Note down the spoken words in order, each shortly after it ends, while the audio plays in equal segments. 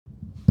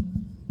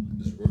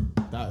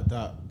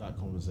That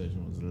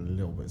conversation was a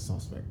little bit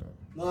suspect though.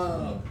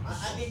 No.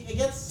 It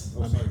gets.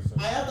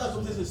 I have that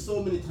conversation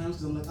so many times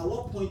because I'm like, at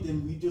what point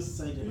then we just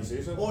decide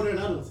that they're an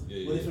adult?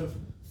 But if a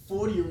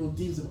 40-year-old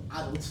deems them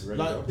adults,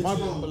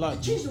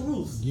 like change the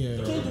rules.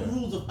 Change the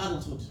rules of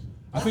adulthood.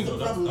 I think the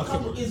problem. The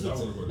problem is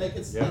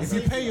if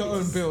you pay your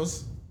own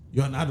bills,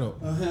 you're an adult.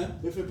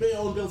 If you pay your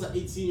own bills at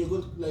 18, you're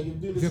good. Like you're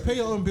doing this. If you pay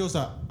your own bills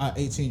at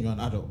 18, you're an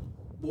adult.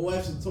 But what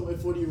if some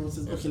 40-year-old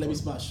says, "Okay, let me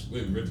splash"?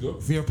 Wait, ready to go?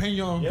 If you're paying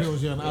your own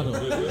bills, you're an adult.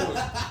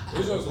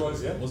 Visuals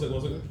wise, yeah. One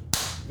second.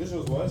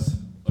 Visuals wise.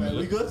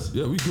 We good?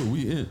 Yeah, we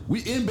good. We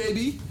in,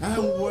 baby.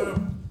 And we're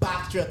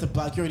back straight at the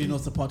back. You already know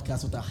it's the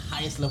podcast with the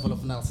highest level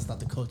of analysis that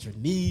the culture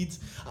needs.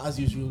 As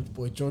usual,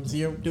 boy John's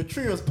here. The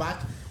trio's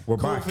back. We're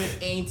COVID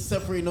back. ain't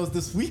separating us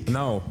this week.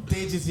 No.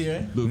 Dage is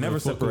here. Look, Never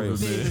fuck separate. over,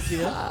 Dave man. is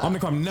here.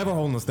 Omnicom never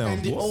holding us down.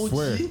 And the OG.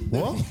 Swear.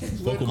 What?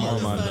 Fuck 'em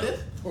all, man.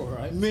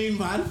 Alright. Main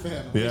man.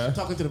 Yeah.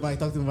 Talking to the mic.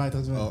 Talk to the mic.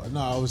 Oh, no,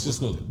 I was just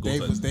Go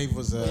Dave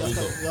was. We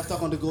have to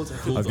talk on the goals.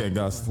 Okay,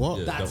 guys. What?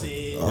 Yeah. That's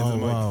it. Oh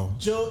wow!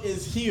 Joe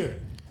is here.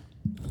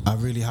 I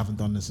really haven't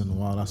done this in a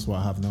while. That's why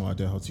I have no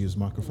idea how to use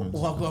microphones.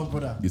 Welcome,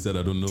 brother. He said,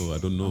 I don't know.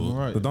 All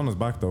right. The Donna's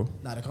back though.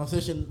 Now the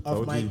conversation of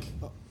OG. Mike.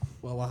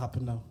 Well, what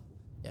happened now?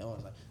 Yeah, what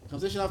was that? The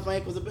conversation of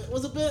Mike was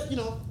a bit, you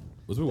know.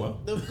 Was it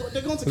what? They're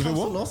going to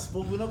cancel us,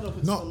 but we're not going to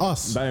put Not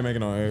us. That ain't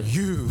making no air.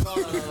 You. No.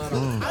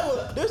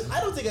 I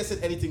don't think I said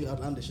anything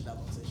outlandish in that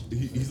conversation.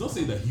 He's not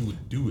saying that he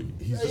would do it.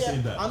 He's just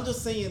saying that. I'm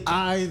just saying.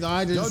 I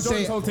didn't John's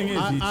say whole thing is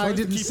he I tries to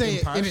didn't keep say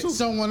it in it. impartial.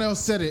 Someone else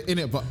said it in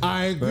it, but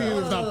I agree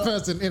with that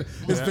person in it.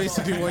 It's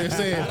basically what you're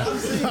saying. I'm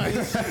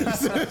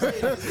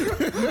saying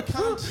you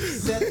can't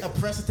set a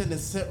precedent and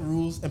set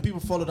rules, and people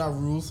follow that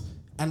rules,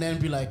 and then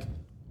be like,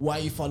 "Why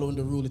are you following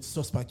the rule? It's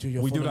suspect.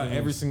 You're We do following that the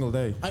every rules." single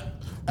day.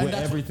 With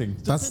everything.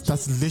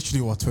 That's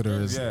literally what Twitter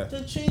is. Yeah.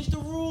 Then change the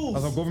rules.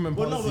 That's what government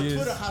Well, no, policy but is.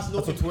 Twitter has no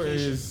That's what Twitter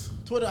implications. is.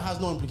 Twitter has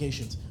no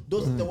implications.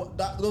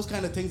 Those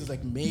kind of things is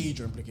like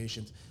major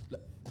implications.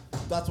 Like,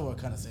 that's what we're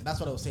kind of saying. That's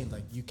what I was saying.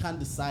 Like you can't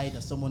decide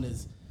that someone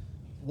is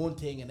one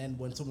thing, and then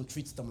when someone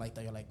treats them like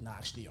that, you're like, nah,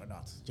 actually, you're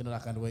not. You know,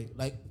 that kind of way.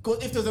 Like,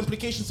 'cause if there's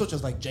implications such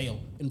as like jail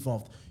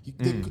involved,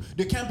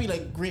 there can't be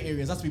like gray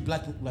areas. That's be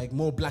black, like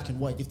more black and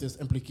white. If there's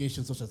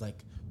implications such as like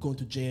going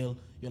to jail,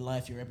 your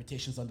life, your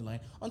reputation's on the line.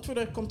 On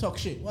Twitter, come talk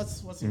shit. What's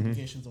the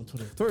implications on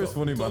Twitter? Twitter is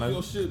funny, Talk man.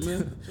 your shit,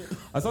 man.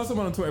 I saw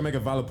someone on Twitter make a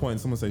valid point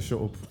and someone say,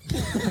 shut up.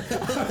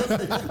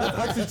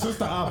 Actually, just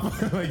the app.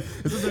 Like,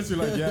 it's just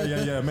literally like,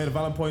 yeah. Made a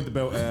valid point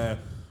about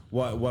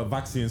what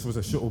vaccines was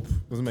a shut up.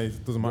 Doesn't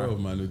matter. Bro,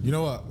 man. You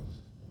know what?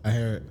 I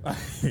hear it.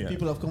 Yeah.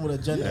 People have come with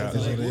agendas. Yeah. Like,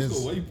 That's what it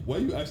is. Bosco, why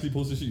you actually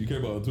posting shit you care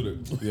about on Twitter?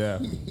 Yeah.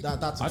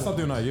 that's I stopped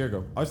doing that a year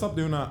ago. I stopped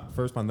doing that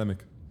first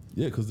pandemic.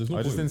 Yeah, because there's no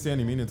I just point. didn't see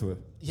any meaning to it.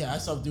 Yeah, I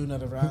stopped doing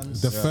that around.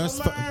 The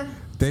first,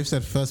 Dave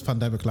said first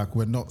pandemic, like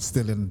we're not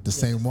still in the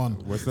same one.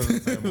 We're still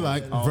in the same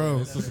Like, one. bro.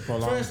 It's just a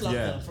prolonged. First lockdown,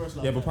 Yeah. first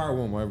Yeah, but lockdown. part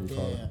one, whatever we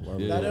call it.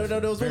 whatever.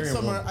 There was one Variant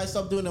summer one. I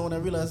stopped doing it when I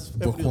realized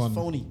Book everybody was one.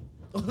 phony.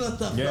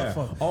 That's Yeah. not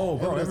fun. Oh,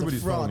 bro, everybody's was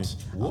a fraud.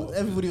 phony. What?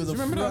 Everybody was a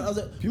fraud. remember that? I was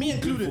like, People me do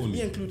included. phony.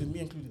 Me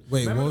included. Wait,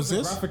 Remember what was there's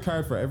a this? graphic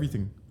card for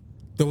everything.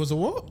 There was a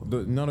what?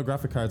 You know the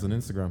graphic cards on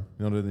Instagram.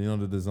 You know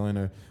the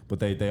designer,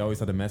 but they always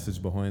had a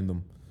message behind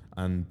them,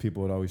 and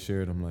people would always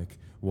share them like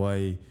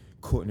why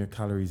cutting your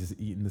calories is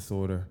eating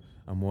disorder,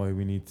 and why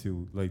we need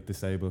to like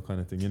disable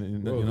kind of thing.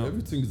 Bro, You know,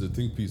 everything is a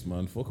think piece,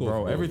 man. Fuck off,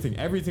 bro,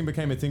 everything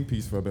became a think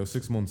piece for about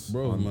 6 months.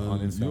 Bro, on man,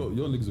 Instagram.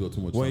 your niggas got too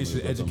much. Why time, you should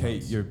they've got some educate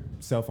hands.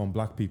 yourself on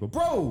black people,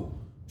 bro.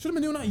 Should have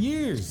been doing that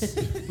years.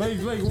 like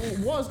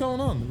what's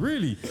going on?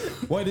 Really?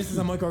 Why this is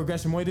a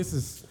microaggression? Why this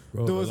is?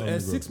 Bro, There was allow me, a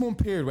bro. 6 month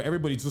period where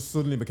everybody just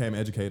suddenly became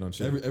educated on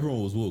shit.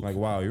 Everyone was woke. Like,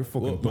 wow, you're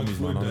fucking Well, dummies,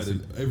 my man. friend Honestly.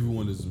 died and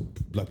everyone is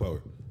black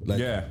power. Like,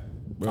 Yeah,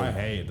 bro. I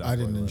hate that. I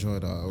didn't by the way. enjoy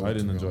that. At all, I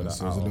didn't to be enjoy honest.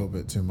 that It was at a little all.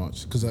 bit too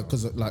much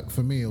because like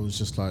for me it was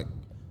just like,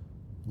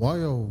 why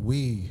are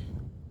we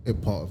a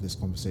part of this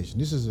conversation?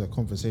 This is a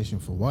conversation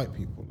for white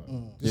people.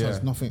 Like, this has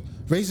Yeah. nothing.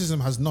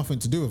 Racism has nothing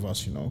to do with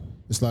us. You know,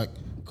 it's like.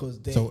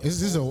 So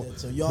is this a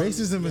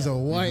racism is a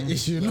white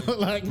issue, not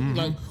like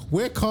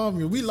we're calm.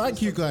 We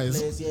like you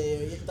guys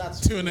Yeah,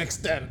 that's to an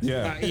extent.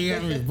 Yeah. Like, you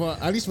get me?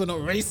 But at least we're not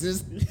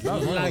racist.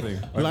 That's my like thing.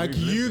 I like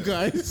agree with you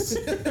guys.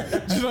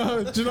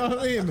 do you know what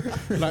I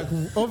mean? Like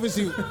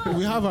obviously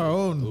we have our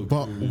own,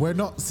 but we're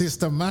not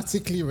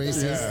systematically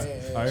racist.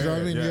 Yeah, Do you know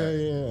what I mean?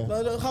 Yeah.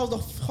 No, how's the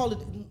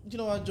holiday? You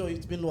know what, Joe?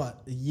 It's been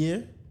what, a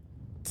year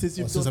since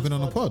you've Since done I've been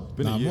this on the pod,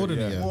 Been a year, more than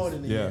yeah. a year. More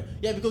than a Yeah. year.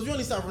 Yeah, because we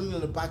only started running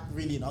on the back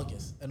really in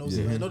August, and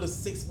also I know the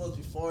 6 months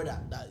before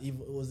that it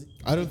was.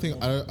 I don't think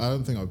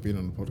I've been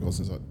on the podcast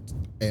since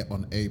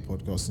on a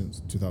podcast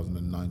since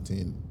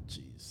 2019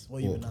 Jeez, what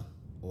are you now?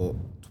 or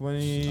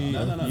 20.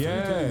 No.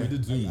 Yeah. We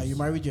did Zooms. Are you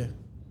married yet?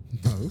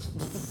 No.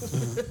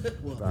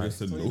 What? I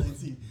said no.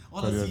 2019.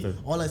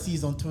 All I see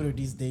is on Twitter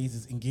these days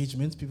is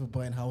engagements, people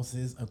buying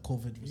houses, and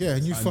COVID. Yeah,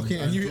 and you fucking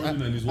and you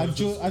Jordan and his and wife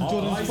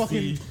Jordan just-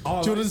 fucking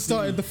Jordan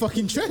started the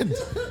fucking trend.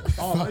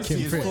 All I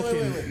see is prick.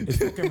 fucking, it's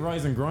fucking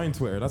rise and grind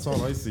Twitter. That's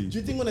all I see. Do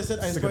you think when I said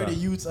I Sick of inspired the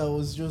that. youth, I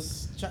was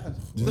just chatting?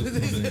 Did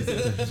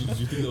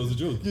you think that was a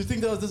joke? Do you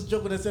think that was just a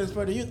joke when I said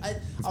inspire the youth? I was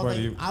Inspire like,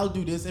 the youth. I'll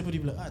do this. Everybody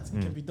be like, it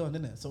can be done,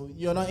 innit? So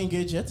you're not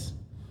engaged yet?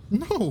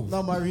 No.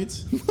 Not married?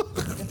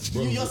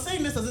 You're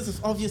saying this as this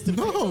is obvious to me.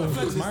 No.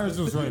 Flex marriage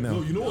was right now.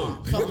 No, you know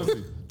what?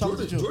 Honestly.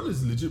 Jordan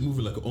is legit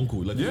moving like an uncle.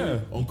 Like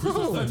Yeah. on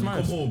Christmas No, time, it's you come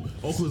nice. home,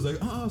 uncle's like,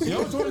 so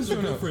Yeah, Jordan's your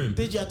doing that. girlfriend.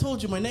 Did you? I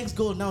told you my next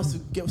goal now is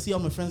to see all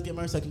my friends get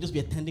married so I can just be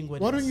attending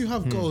weddings. Why don't you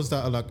have goals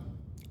that are like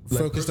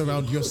focused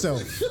around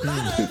yourself? I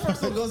have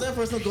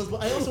personal goals,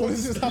 but I also What want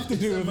does to this have to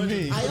do with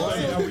me? I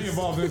Why are also, we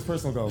involved in this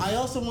personal goal? I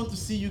also want to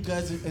see you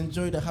guys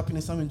enjoy the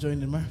happiness I'm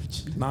enjoying in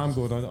marriage. Nah, I'm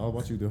good. I'll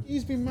watch you do.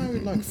 He's been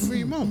married like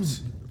 3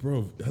 months.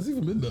 Bro, has he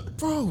even been that?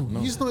 Bro,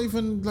 he's not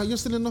even like you're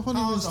still in the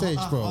honeymoon stage,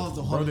 How bro. was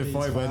the Bro did holidays?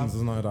 5 fam? weddings.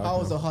 It's not that. How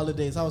was the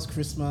holidays? How was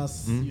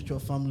Christmas? Mutual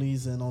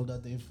families and all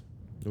that, Dave.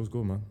 It was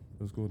good, man.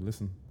 It was good.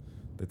 Listen,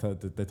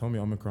 they told me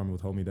Omicron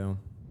would hold me down.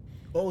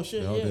 Oh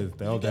shit! They all Yeah, did.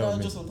 They all you get doubted out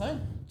me. just on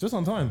time. Just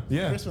on time.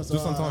 Yeah, Christmas,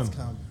 just on time. that's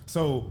calm.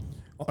 So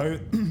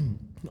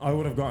I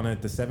would have gotten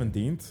it the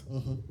 17th.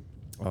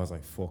 I was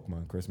like, fuck,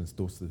 man, Christmas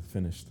dusted,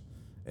 finished.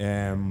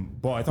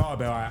 But I thought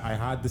about I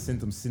had the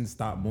symptoms since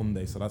that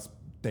Monday, so that's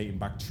dating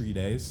back 3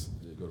 days.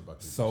 Yeah, go back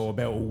to So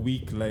about a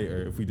week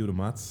later, if we do the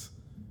maths,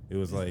 it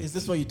was like. Is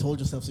this what you told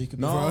yourself so you could?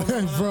 No,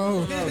 Bro,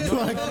 like,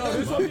 this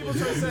is what people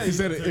try to say. he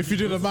said if you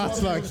do the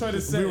maths like Try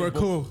to say, we were but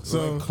cool.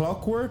 So like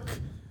clockwork.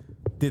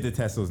 Did the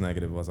test was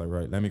negative. I was like,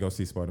 right, let me go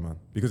see Spider-Man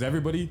because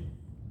everybody,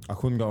 I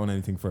couldn't go on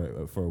anything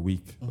for a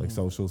week, like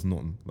socials,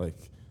 nothing. Like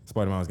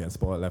Spider-Man was getting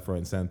spoiled left, right,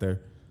 and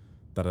center.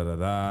 Da da da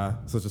da.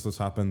 Such and such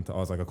happened. I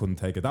was like, I couldn't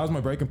take it. That was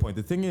my breaking point.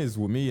 The thing is,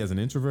 with me as an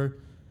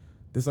introvert,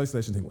 this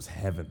isolation thing was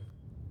heaven.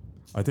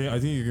 I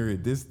think you agree.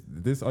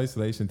 This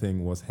isolation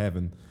thing was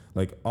heaven.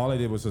 Like all I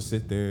did was just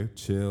sit there,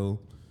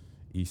 chill,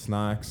 eat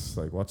snacks,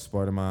 like watch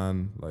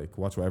Spider-Man, like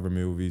watch whatever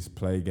movies,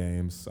 play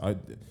games.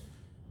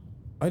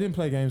 I didn't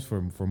play games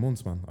for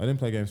months, man. I didn't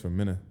play games for a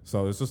minute.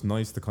 So it's just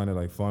nice to kind of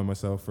like find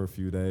myself for a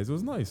few days. It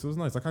was nice.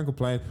 I can't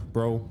complain.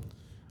 Bro,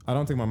 I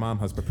don't think my mom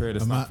has prepared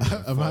a man, for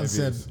a man 5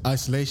 said years.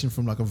 isolation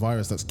from like a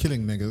virus that's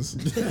killing niggas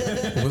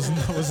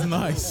was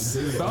nice.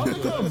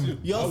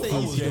 Y'all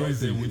say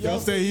easy. Y'all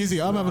stay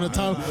easy. I'm having a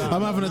time.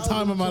 I'm having a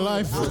time of my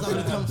life. I was having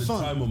a time the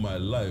fun. time of my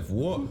life.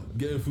 What?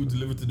 Getting food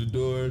delivered to the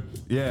door.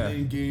 Yeah.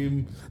 Playing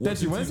game.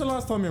 Deji, when's the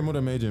last time your mother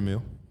made you a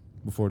meal?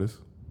 Before this?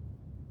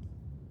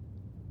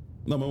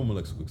 No, my mom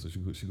likes to cook, so she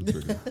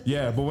could cook.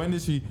 Yeah, but when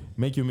did she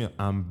make you a meal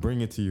and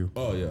bring it to you?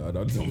 Oh yeah, I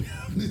don't tell me.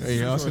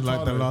 You're asking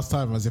like the last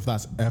time as if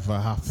that's ever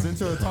happened. Since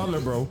you're a toddler,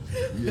 bro.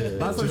 Yeah.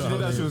 That's what she did.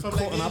 That she was From the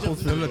cutting age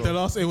apples of- for you. The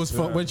last it was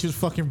when she was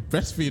fucking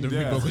breastfeeding me,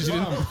 Yeah. bro,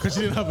 because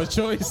she didn't have a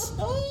choice.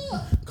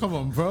 Come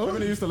on, bro. Remember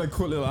they used to like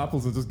cut little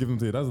apples and just give them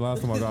to you. That's the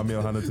last time I got a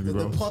meal handed to me,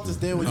 The bro. pot is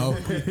there when you're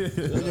hungry.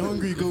 When you're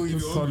hungry, go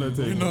eat. Toddler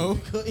thing. You know,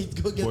 Go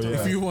eat. Go get Well, to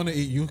yeah. if you want to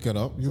eat, you get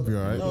up. You'll be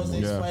alright. No,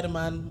 say Yeah.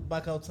 Spider-Man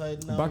back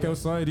outside now. Back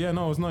outside, yeah,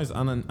 no, it was nice.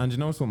 And you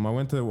know something? I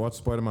went to watch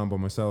Spider-Man by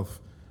myself.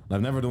 And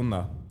I've never done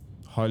that.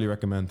 Highly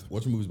recommend.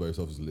 Watching movies by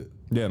yourself is lit.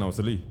 Yeah, no, it's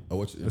elite. I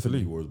watched It's Infinity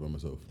elite. Wars by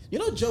myself. You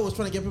know, Joe was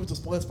trying to get people to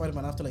spoil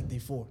Spider-Man after like day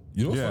 4.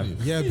 You know what's Yeah. funny?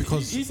 Yeah,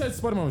 because he said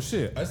Spider-Man was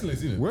shit. I still ain't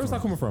seen it. Where's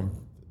that coming from?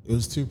 it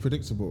was too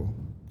predictable.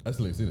 I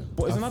still ain't seen it.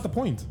 But isn't that the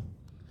point?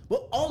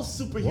 Well, all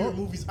superhero What?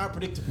 movies are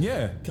predictable.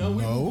 Yeah. Can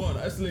we No. move on?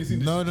 I still ain't seen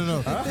this. No.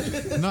 No. But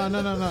I'm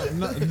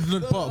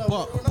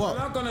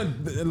not gonna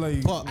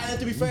like. but And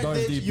to be fair, dive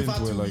Dave, deep you've had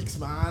into 2 it, like- weeks,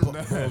 man.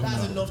 That's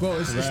enough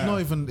bro,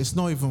 time. it's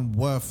not even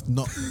worth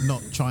not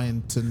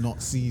trying to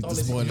not see the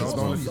listen, spoilers, don't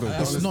bro. listen,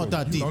 It's don't not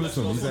that deep. Don't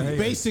listen, he's a hater.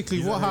 Basically,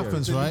 He's a what hater.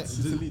 happens, right?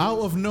 Delete. Out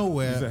of He's a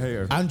nowhere,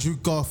 hater. Andrew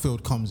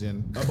Garfield comes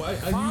in. But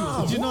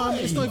I Do you know what I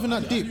mean? It's not even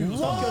that deep.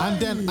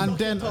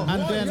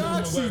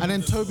 And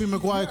then Tobey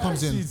Maguire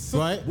comes in,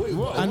 right? Wait,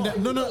 what? And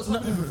then, no.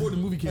 Before the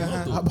movie came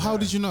out, though. How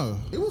did you know?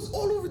 It was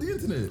all over the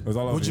internet. It was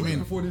all over What do you the mean?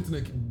 Before the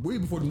internet, way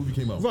before the movie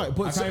came out. Right, I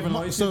but can't even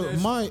lie to so you,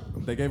 Dish. my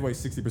They gave away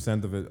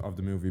 60% of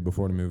the movie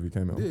before the movie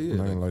came out. Yeah, I'm not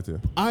like- gonna lie to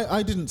you.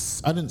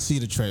 I didn't see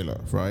the trailer,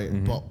 right?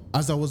 But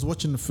as I was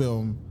watching the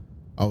film,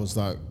 I was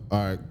like, all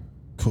right,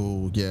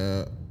 cool,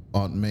 yeah.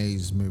 Aunt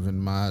May's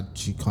moving mad.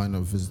 She kind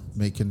of is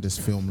making this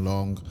film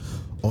long.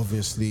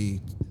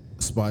 Obviously,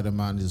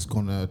 Spider-Man is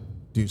gonna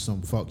do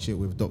some fuck shit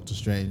with Doctor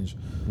Strange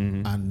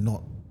and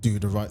not do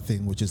the right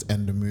thing, which is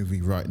end the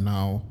movie right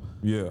now.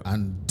 Yeah.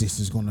 And this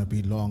is gonna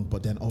be long,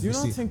 but then you not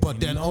obviously, think but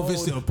they then know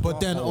obviously, the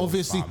but then plot hole,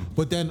 obviously, fam?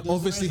 but then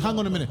obviously, hang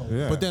on a minute.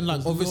 Yeah. But then like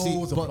There's obviously,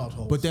 loads of plot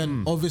holes. but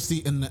then obviously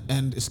in the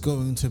end, it's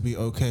going to be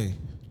okay.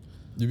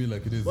 You mean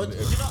like it is? But in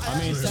you every- know, I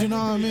mean, Do you know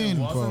what I mean,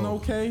 it wasn't bro?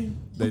 okay.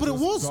 They But it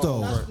just was, got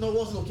though. over it. No, it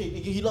wasn't okay.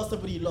 He lost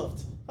somebody he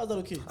loved. How's that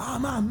okay? Ah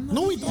man,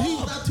 No, he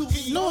that too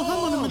weak. no,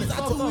 hang on a minute.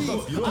 That's too weak.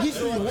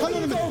 Hang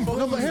on a minute.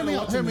 No, but hear me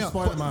out. Hear me out.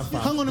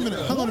 Hang on a minute.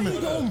 Hang on a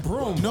minute. going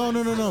bro? No.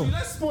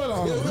 Let's spoil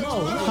all of it.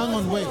 No, Hang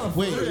on. Wait.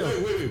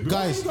 Wait.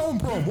 Guys, going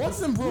bro?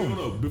 What's in bro?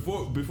 No.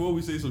 Before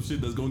we say some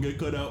shit that's gonna get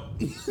cut out.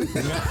 Before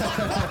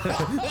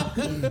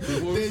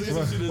we say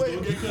some shit that's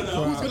gonna get cut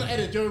out. Who's gonna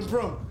edit? You're in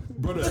prom.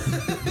 Brother,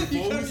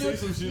 before we say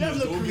some shit You have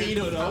that's no gonna get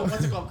creative cut power. out.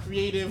 What's it called?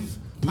 Creative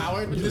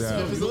power in this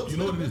episode. You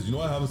know what it is? You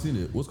know I haven't seen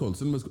it. What's called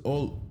cinemas?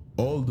 All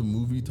the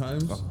movie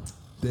times.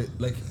 They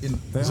like in.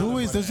 there's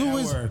always They're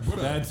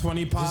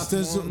 20 past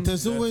There's- one,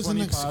 there's they're always an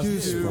 20 past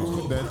excuse, two,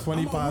 bro. They're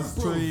 20 past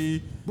bro.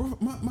 3, Bro,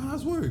 my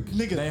ass work.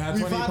 Nigga, They had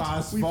we've 20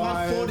 past We've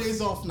had 4 5.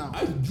 days off now.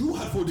 Drew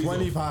had 4 days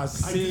 20 off.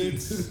 past I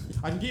did. 6.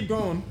 I can keep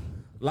going.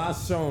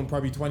 Last shown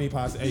probably 20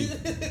 past 8.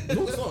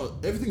 No, it's not.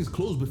 Everything is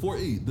closed before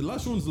 8. The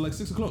last show is like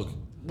 6 o'clock.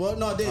 Well,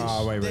 no,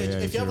 Dej. Wait, Dej, yeah, if you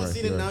you're haven't right,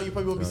 seen it you're now, right. you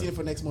probably won't be seeing it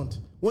for next month.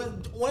 When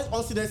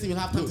honestly, there's even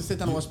have time to sit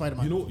down and watch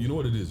Spider-Man. You know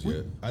what it is,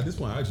 yeah. At this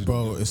point, I actually Bro,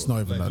 don't give a it's fuck. not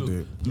even that look,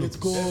 deep. Look, It's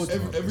good.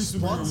 Every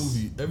superhero Spots.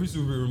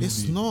 movie.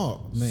 it's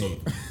not, mate.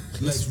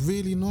 It's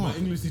really My not.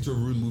 English teacher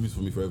ruined movies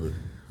for me forever.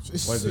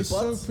 It's Why is it? so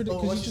What?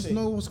 predictable. what You you just say?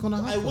 know what's gonna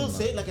happen. I will man.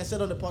 say, like I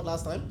said on the pod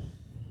last time,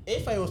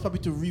 if I was probably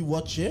to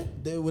rewatch it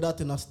without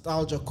the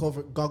nostalgia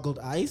goggled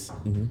eyes,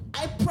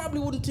 I probably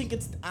wouldn't think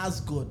it's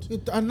as good.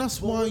 And that's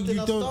But why with the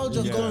you don't.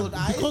 nostalgia Yeah.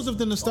 eyes, Because of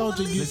the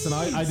nostalgia, you. Listen,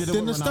 I did it The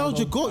with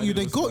nostalgia Ronaldo. got I you. did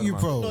They it with got you,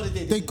 Spider-Man. bro. No, they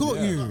did. They got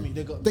Yeah. you. Got me.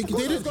 They got- They Of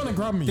course didn't. they're gonna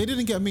grab me. They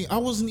didn't get me. I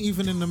wasn't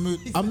even in the mood.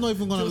 I'm not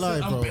even gonna lie,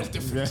 bro.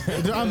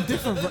 I'm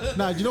different. Bro.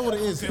 Nah, you know what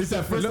it is? He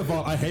said, first of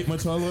all, I hate my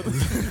childhood.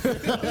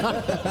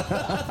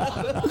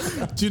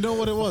 Do you know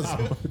what it was?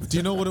 Do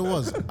you know what it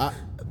was?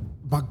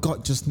 My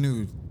gut just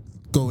knew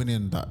going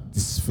in that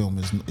this film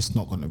is it's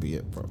not going to be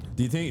it, bro.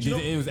 Do you think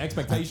it was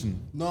expectation?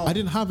 No, I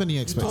didn't have any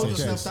you told yourself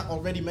expectations. that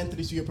already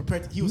mentally, so you're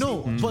prepared. He was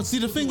No, saying, but see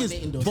the thing is,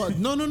 but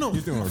no.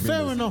 You think we're Fair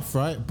being enough,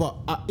 right? But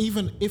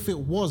even if it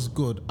was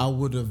good, I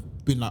would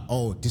have been like,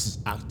 oh, this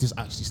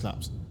actually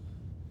slaps.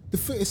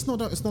 It's not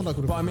that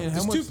good. But I mean,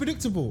 it's too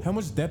predictable. How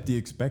much depth do you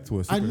expect to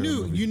a I superhero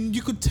knew movie?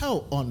 you could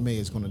tell Aunt May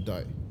is gonna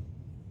die.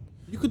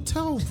 You could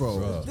tell,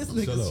 bro. This Shut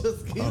nigga's up.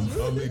 just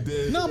I'm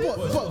dead. No,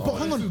 but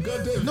hang on.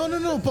 Goddamn.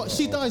 No. But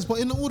she dies. But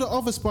in all the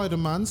other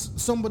Spider-Mans,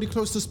 somebody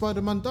close to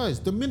Spider-Man dies.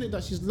 The minute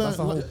that she's That's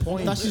the whole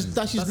point. that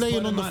she's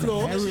laying on the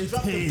floor.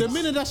 The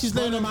minute that she's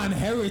laying on Spider-Man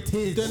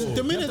heritage.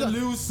 the minute you have to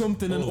that- lose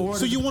something in order.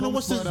 So you want to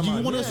watch the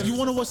you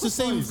want to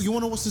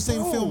watch the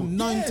same film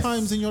 9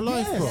 times in your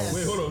life, bro.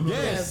 Wait, hold on. No,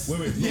 Yes.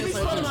 Wait. Yes,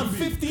 Spider-Man To be-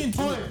 15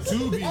 times.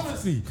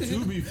 Honestly.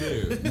 To be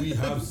fair, we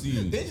have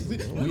seen.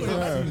 We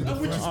have seen the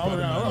first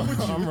Spider-Man.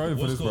 I'm ready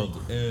for What's this, bro.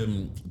 called,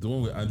 the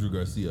one with Andrew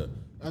Garcia.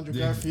 Andrew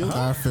Garfield.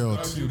 Garfield.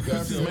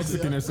 This is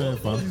Mexican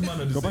herself, All fam. these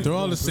men are the same. They're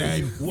all the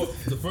same. What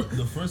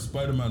the first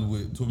Spider-Man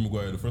with Tobey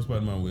Maguire, the first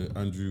Spider-Man with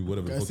Andrew,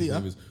 whatever the fuck his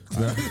Garcia.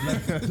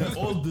 name is. Like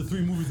all the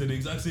 3 movies are the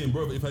exact same,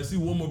 bro. If I see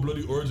one more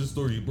bloody origin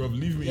story, bro,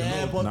 leave me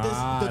Yeah, alone. but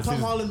Nah, the Tom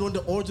see- Holland one,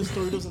 the origin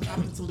story doesn't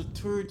happen until the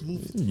 3rd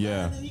movie.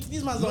 Yeah.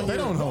 These man's not They here.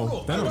 don't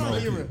know. They They don't don't know.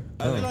 hear it.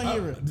 They don't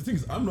hear it. The thing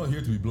is, I'm not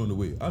here to be blown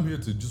away. I'm here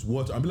to just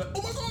watch and be like,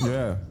 oh my god.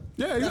 Yeah.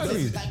 Yeah,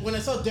 exactly. Like when I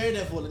saw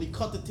Daredevil and he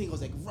cut the thing, I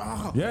was like,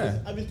 raw. Yeah.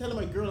 I've been telling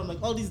my girl, I'm like,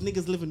 all these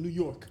niggas live in New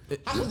York.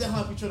 How come they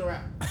help each other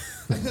out? I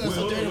Wait, saw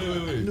hold on,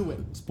 Daredevil, I knew wait.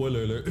 it.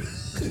 Spoiler alert.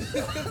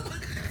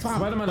 Fam,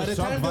 Spider-Man by is the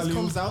shock time this value.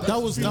 comes out,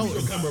 That was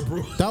Camera,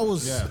 bro.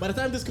 by the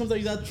time this comes out,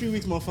 he's had 3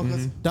 weeks,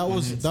 motherfuckers. that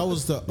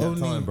was the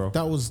only time, bro.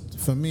 that was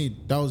for me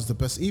that was the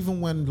best.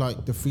 Even when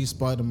like the 3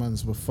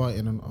 Spider-Mans were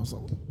fighting and I was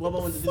like, What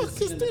about when they did fuck the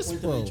scene is and they this,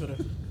 pointed bro? at each other?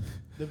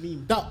 The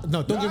meme. That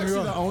no, don't You're get me actually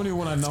wrong. the only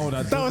one I know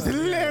that. That was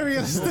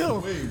hilarious.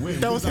 Still,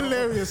 wait, that was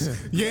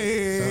hilarious.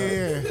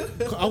 Yeah.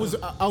 I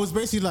was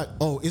basically like,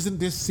 oh, isn't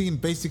this scene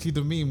basically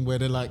the meme where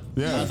they're like,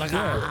 Yeah. I was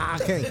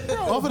like, okay.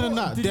 Other than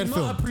that, Did dead you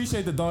film. not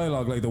appreciate the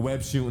dialogue, like the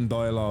web shooting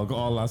dialogue,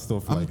 all that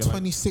stuff? I'm like,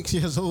 26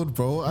 years old,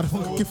 bro. I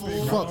don't give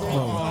a fuck,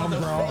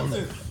 bro.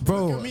 Look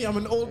Bro, at me, I'm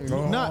an old.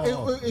 nah,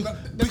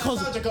 because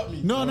nostalgia got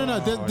me. no.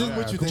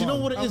 yeah, Do you know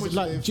what it I'm is?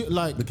 with you,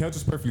 Like, the couch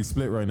is perfectly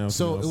split right now.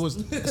 so to be it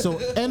honest. was. So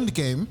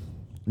Endgame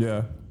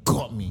Yeah.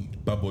 got me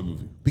Bad boy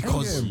movie.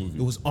 because Endgame movie.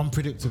 it was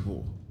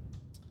unpredictable.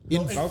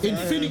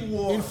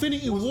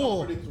 Infinity was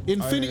War. unpredictable.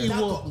 Infinity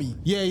That War. got me.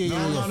 Yeah.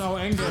 No,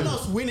 Endgame.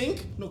 Thanos winning.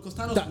 No, because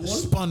Thanos That won.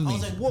 spun me. I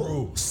was like,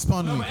 whoa.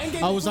 Spun me.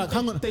 I was like,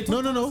 hang on.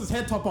 No. His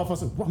head top off. I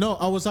said, what? No,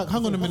 I was like,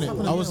 hang on a minute.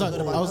 I was like,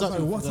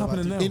 what's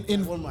happening now?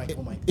 in One mic.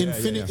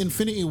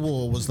 Infinity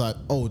War was like,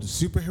 oh, the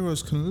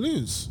superheroes can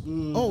lose.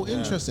 Oh,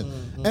 interesting.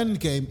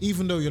 Endgame,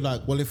 even though you're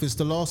like, well, if it's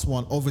the last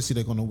one, obviously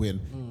they're gonna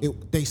win.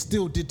 They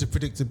still did the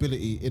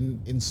predictability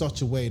in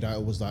such a way that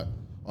it was like,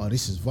 oh,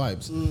 this is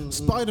vibes.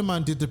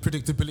 Spider-Man did the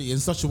predictability in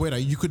such a way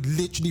that you could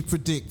literally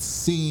predict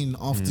scene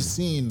after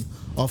scene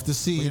after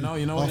scene Well,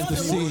 you know after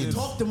The more you scene.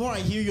 talk, the more I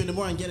hear you, and the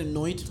more I get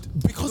annoyed.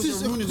 Because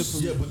it's you're ruining it for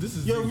me. Yeah, but this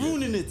is You're the thing,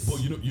 ruining it. But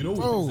you know with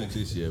Bro. things like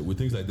this, yeah, with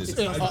things like this, It's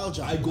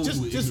nostalgia. I go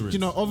Just, with ignorance. you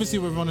know, obviously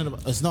we're running.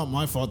 It's not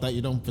my fault that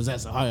you don't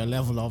possess a higher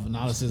level of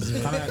analysis.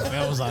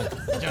 I was like,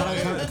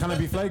 Can I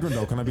be flagrant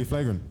though? Can I be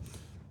flagrant?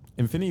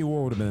 Infinity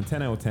War would have been a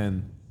 10 out of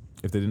 10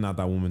 if they didn't have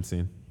that woman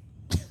scene.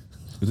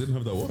 It didn't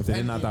have that what? If they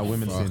didn't have that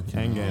women scene.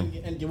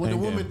 Endgame. And when the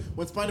woman,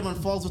 when Spider-Man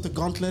falls with the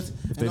gauntlet,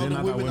 they and all didn't the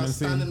have that women are women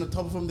scene. standing on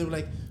top of him, they were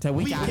like, We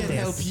 "We got can't this.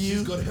 help you."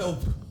 She's got help.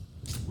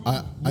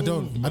 I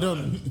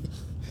don't.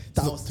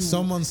 That was too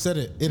Someone said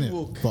it in it,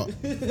 woke. but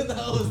that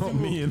was Not too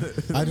me, woke.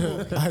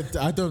 innit?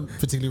 I don't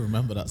particularly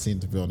remember that scene,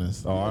 to be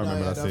honest. Oh, I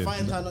remember that The scene.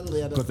 fine time,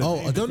 yeah, Got the- the-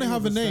 Oh, don't they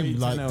have a was a name 10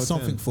 like out of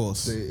something 10. Force?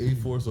 Say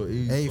A-Force or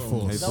A.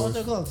 A-Force. Is that what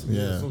they're called?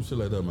 Yeah. Some shit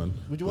like that, man.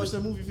 Would you watch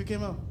that movie if it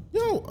came out?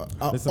 Yo,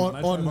 Listen, man,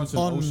 I tried watching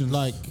on Ocean's-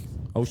 like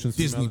Ocean's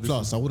Disney female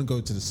Plus, I wouldn't go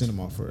to the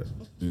cinema for it.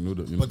 You know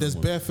that. You know But there's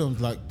that bare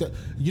films like that.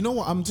 You know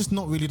what? I'm just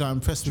not really that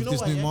impressed You with know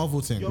this what, new yeah? Marvel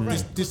thing. You're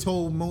right. This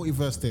whole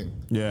multiverse thing.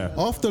 Yeah.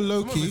 After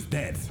Loki, it's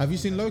dead. have you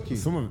seen Loki?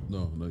 Some of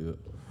No, not yet.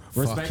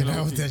 respect Fucking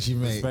hell, Loki. did you,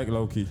 mate? Respect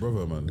Loki.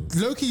 Brother, man.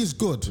 Loki is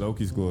good.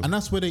 Loki's good. And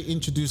that's where they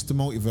introduced the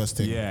multiverse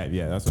thing. Yeah,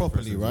 that's what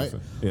Properly, first right?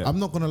 introduced it. Yeah. I'm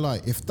not gonna lie.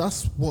 If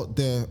that's what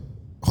they're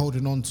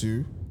holding on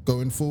to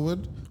going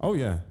forward, Oh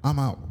yeah. I'm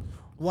out.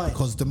 Why?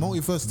 Because the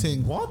multiverse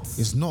thing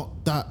is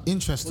not that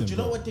interesting. But do you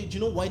know bro. what? Do you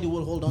know why they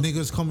would hold on?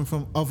 Niggas coming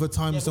from other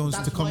time Yeah, but zones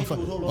that's to come why from.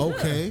 they would hold on.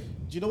 Okay. Do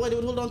you know why they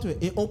would hold on to it?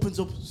 It opens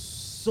up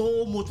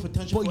so much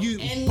potential But for you-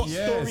 any but-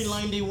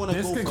 storyline they want to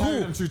This go can for. carry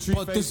them through three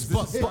But phases. this-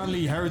 This is but-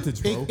 Stanley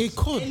heritage, bro. It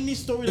could. Any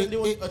storyline they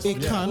want It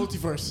to can.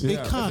 multiverse. It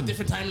Yeah. can. It's a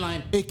different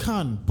timeline. It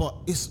can, but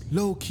it's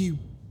low key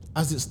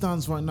as it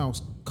stands right now.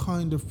 It's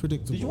kind of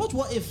predictable. Did you watch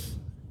What If?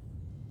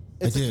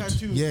 I It's a did.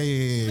 cartoon. Yeah.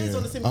 It's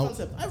on the same I-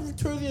 concept. I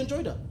thoroughly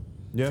enjoyed that.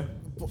 Yeah.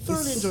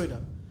 Thoroughly enjoyed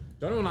that.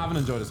 The only one I haven't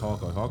enjoyed is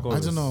Hawkeye. Hawkeye. I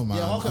don't know, man.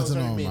 Yeah, Hawkeye I was don't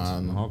very know, mid.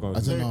 man. Hawkeye was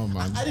I don't Very- know,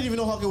 man. I didn't even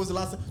know Hawkeye was the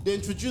last. They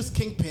introduced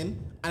Kingpin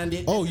and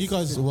they. Oh, you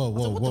guys, whoa, I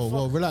was like, what the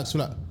fuck? relax.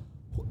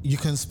 You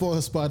can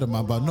spoil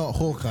Spider-Man, but not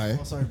Hawkeye.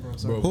 Oh, sorry, bro.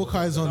 Sorry.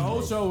 Hawkeye's The whole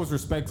on. show was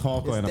respect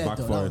Hawkeye and it dead, though. That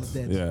backfired. was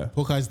dead. Yeah.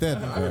 Hawkeye's dead. I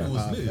heard it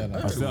was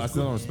lit. I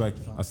still don't respect.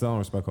 I still don't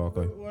respect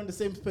Hawkeye. We're on the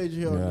same page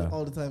here Yeah.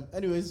 all the time.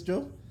 Anyways,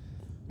 Joe,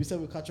 we said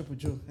we'll catch up with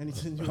Joe.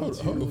 Anything you How want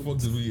the fuck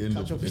did we end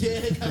catch up? up? Yeah,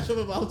 catch up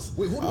about.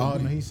 Wait, hold Oh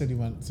on. no, he said he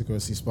went to go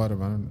see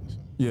Spider-Man.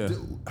 Yeah.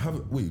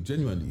 Wait,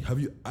 genuinely, have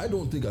you? I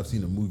don't think I've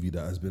seen a movie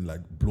that has been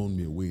like blown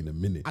me away in a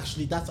minute.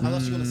 Actually, I was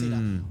actually gonna say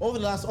that. Over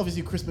the last,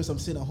 obviously, Christmas, I'm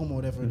sitting at home or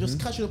whatever, just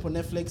catching up on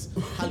Netflix.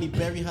 Halle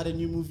Berry had a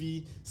new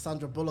movie.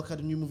 Sandra Bullock had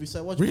a new movie. So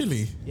I watched.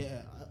 Really?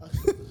 Yeah.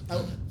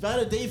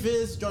 Viola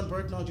Davis, John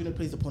Burton Jr.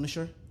 plays the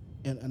Punisher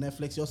on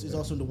Netflix. He's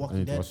also in The I Walking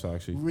need to Dead. watch that,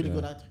 actually. Really Yeah.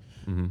 good actor.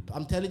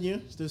 I'm telling you,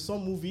 there's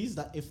some movies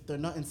that if they're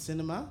not in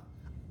cinema,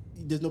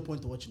 there's no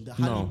point to watching. The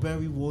Halle No.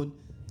 Berry one,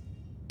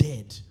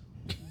 dead.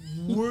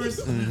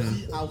 Worst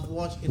movie I've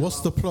watched in What's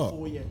the about plot?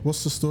 4 years.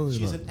 What's the story?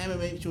 She's like? an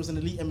MMA. She was an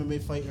elite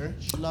MMA fighter.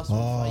 She lost one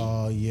fight.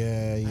 Oh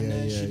yeah, And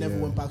then she never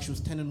yeah. went back. She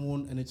was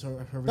 10-1, and it's her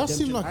redemption. That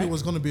seemed like arc. it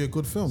was going to be a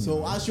good film.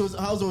 So as she was,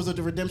 as it was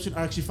the redemption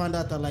arc, she found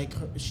out that like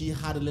she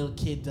had a little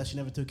kid that she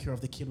never took care of.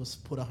 The kid was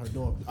put at her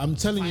door. I'm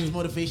telling Finds you,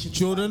 motivation to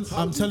Jordan. fight.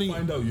 How I'm did telling you,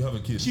 find out you have a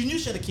kid. She knew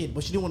she had a kid,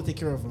 but she didn't want to take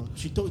care of her.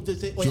 She told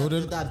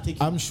Jordan. Dad, take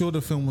care. I'm sure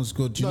the film was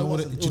good. Do you No, know it what?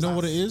 wasn't. Do you It know was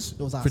what it ass. is? It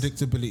was ass.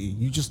 Predictability.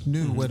 You just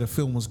knew where the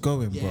film was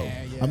going, bro.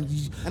 Yeah. Do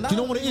And you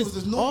know that what it was is?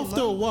 just nothing,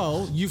 After a man.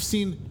 while, you've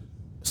seen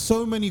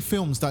so many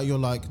films that you're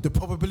like, the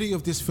probability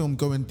of this film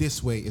going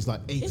this way is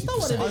like 80%. It's not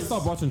what it I is.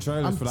 stopped watching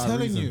trailers I'm for that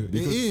telling reason. you, it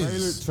Because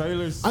is.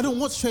 Trailers. I don't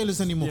watch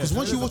trailers anymore because Yeah,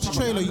 once you trailers watch a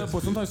are trailer, propaganda,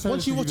 but sometimes trailers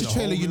once you can watch give a you the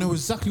trailer, whole you know movie.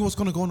 exactly what's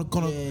gonna go on.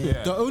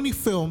 Yeah. The only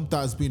film that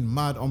has been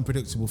mad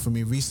unpredictable for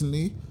me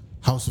recently,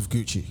 House of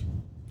Gucci.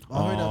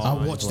 I heard that. I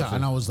Oh, watched that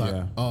and I was like,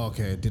 Yeah. oh,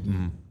 okay, it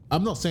didn't.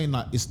 I'm not saying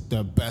that it's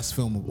the best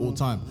film of all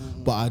time,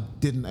 but I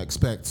didn't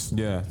expect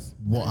Yeah.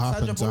 what Sandra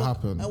happened to Bullock,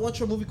 happen. I watched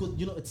a movie called,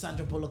 it's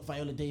Sandra Bullock,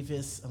 Viola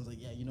Davis. I was like,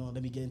 yeah,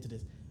 let me get into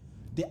this.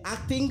 The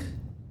acting,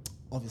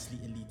 obviously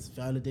elite.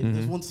 Viola Davis.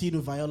 There's one scene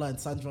with Viola and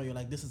Sandra. You're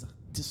like, this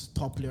is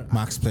top player.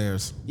 Max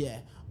players. Yeah,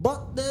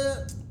 but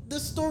the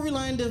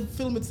storyline, the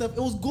film itself,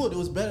 it was good. It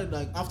was better.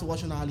 Like after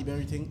watching the Halle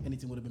Berry thing,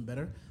 anything would have been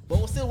better. But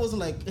it still wasn't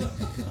like.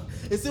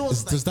 It still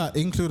was Does that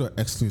include or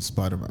exclude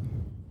Spider-Man?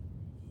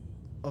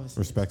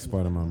 obviously Respect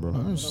Spider-Man, bro.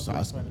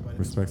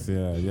 Respect,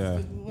 yeah.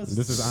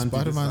 This is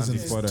Spider-Man's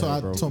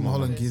anti-Spider, bro. Tom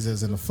Holland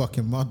geezers in the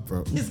fucking mud,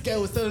 bro. This guy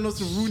was telling us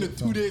to ruin it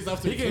 2 days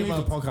after He it can came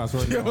leave the out. podcast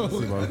right now,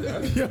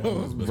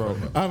 honestly, bro.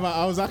 Bro,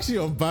 I was actually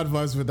on bad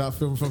vibes with that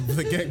film from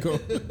the get-go.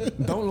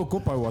 Don't Look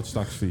Up I watched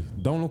actually.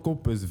 Don't Look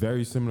Up is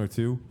very similar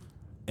to.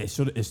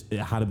 It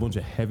had a bunch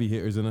of heavy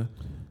hitters in it.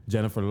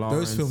 Jennifer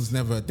Lawrence. Those films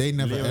never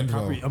Leo end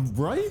well. DiCaprio.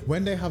 Right?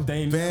 When they have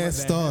They bare never-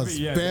 stars,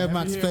 heavy- yeah, bare the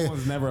max heavy play,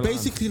 ones never land.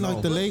 basically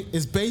like No.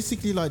 it's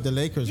basically like the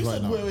Lakers You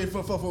right said, now.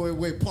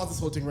 wait, pause this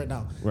whole thing right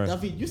now. Right.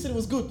 David, you said it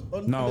was good.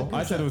 No,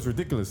 I said it was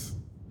ridiculous.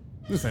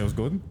 You didn't say it was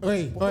good.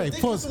 Wait, ridiculous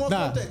pause. in what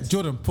Nah, context?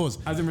 Jordan, pause.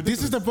 As in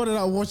This is the brother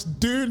that watched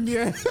Dune,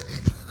 yeah.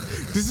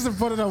 This is a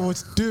brother that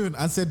watched Dune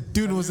and said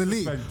Dune was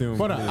elite. respect Dune,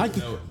 Brother, please. I can,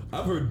 Now,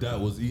 I've heard that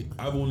was.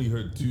 I've only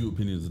heard two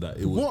opinions that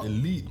it was What?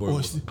 elite or it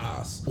was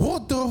ass.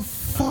 what the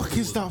fuck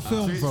is that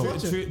film, bro?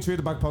 Treat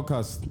the back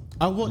podcast.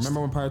 I watched.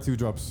 Remember when part 2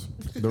 drops?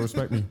 They'll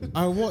respect me.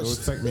 I watched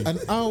respect me. an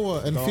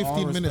hour and They'll all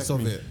 15 minutes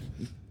of respect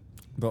it.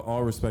 They'll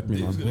all respect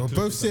me, man. We're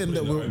both sitting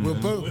there. We're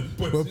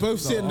both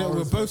sitting there.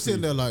 We're both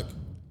sitting there like,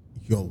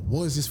 yo,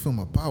 what is this film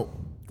about?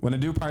 When they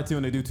do part 2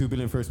 and they do 2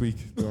 billion first week,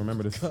 they'll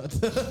remember this.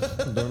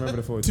 They'll remember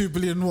the forward. 2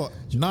 billion what?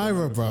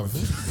 Naira,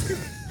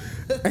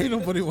 bruv. Ain't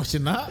nobody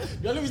watching that.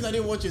 The only reason I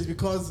didn't watch it is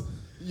because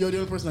you're the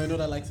only person I know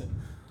that likes it.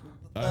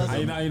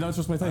 You don't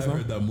trust my I taste, man.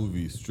 heard that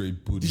movie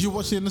straight booty. Did you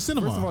watch it in the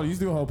cinema? First of all, you used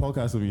to do a whole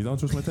podcast with me. You don't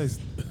trust my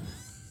taste.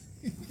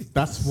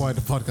 That's why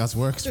the podcast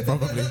works,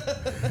 probably.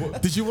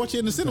 Did you watch it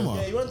in the cinema?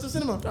 Yeah, you went to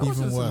cinema. watched it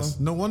Even in worse.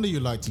 cinema. No wonder you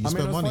liked it. You I mean,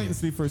 spent I was money. fighting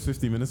sleep first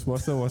 50 minutes.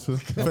 Watch it.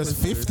 First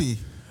 50.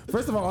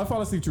 First of all, I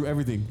fall asleep through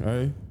everything. All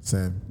right.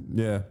 Same.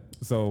 Yeah.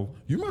 So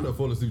You might have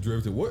fallen asleep to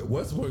everything.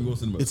 What's the point of going to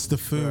cinema? It's the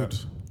food.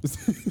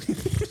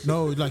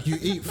 No, like you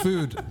eat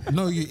food.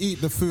 No, you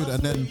eat the food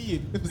and then.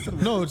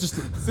 No, just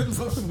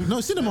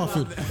no cinema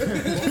food.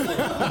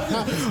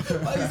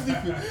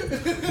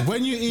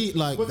 When you eat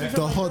like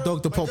the hot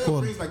dog, the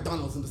popcorn. Brings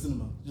McDonald's in the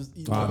cinema. Just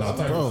eat. I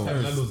thought Bro.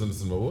 Nando's in the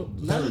cinema. What?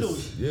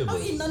 Nando's. Yeah, bro.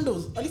 I'll eat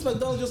Nando's. At least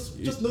McDonald's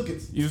just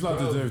nuggets. you just have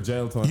to do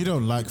jail time. You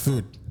don't like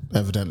food,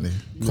 evidently,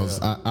 because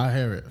I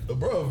hear it.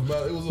 Bro,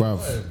 man, it was a Bruv.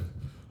 vibe.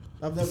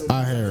 I've never.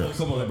 I hear it,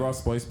 Someone that brought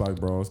spice back,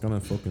 bro. It's gonna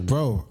fucking.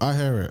 bro. I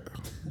hear it.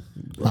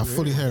 I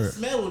fully hear The it.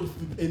 smell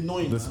would be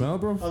annoying. The man. smell,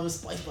 bro? Of a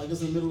spice bag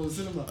just in the middle of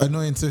the cinema.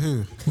 Annoying to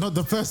who? Not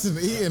the person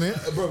eating it.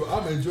 Bro,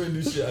 I'm enjoying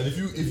this shit. And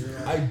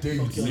if I dare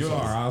you to say You something,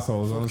 are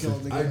assholes,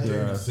 honestly. I dare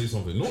you to say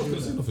something. No one's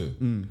gonna say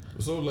nothing.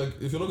 So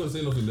like, if you're not gonna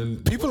say nothing,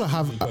 then People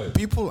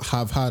People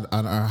have had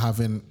and are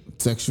having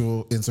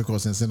sexual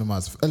intercourse in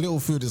cinemas. A little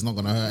food is not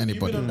gonna hurt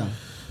anybody. done that?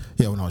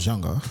 Yeah, when I was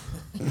younger.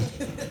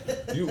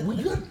 you know when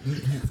you're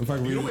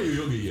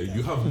younger, yeah,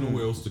 you have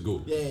nowhere else to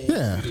go.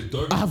 Yeah,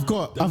 I've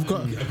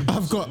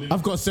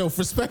got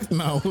self-respect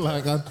now.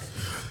 Like, I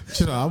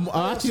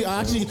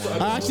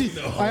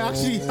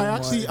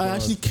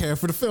actually care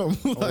for the film.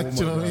 Like, do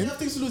you know what I You mean? have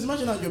things to lose.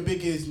 Imagine at your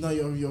big age now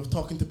you're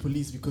talking to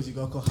police because you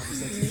got caught having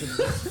sex in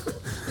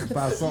cinema.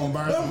 That's so Don't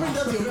embarrassing. bring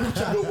that to your group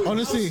chat.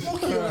 Honestly, I'm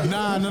smoking right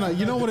now. nah.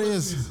 You know what it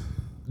is?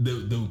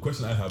 The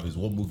question I have is,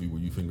 what movie were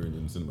you fingering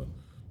in the cinema?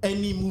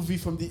 Any movie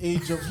from the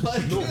age of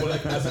like. No, but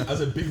like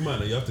as a big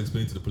man, you have to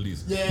explain to the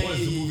police. Yeah, What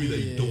is the movie that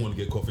you yeah. don't want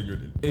to get caught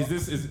fingered in?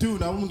 Is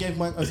Dude, I wouldn't get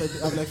my. I'm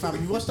like, fam,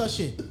 you watch that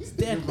shit? It's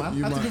dead, man.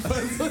 You Had to be might-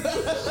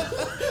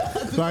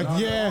 friends. Like,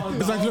 yeah,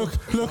 it's like, look,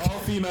 all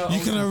female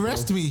you can owners,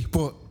 arrest me,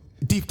 but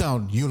deep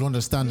down you'll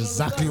understand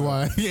exactly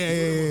why.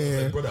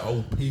 Yeah. Brother, I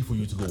will pay for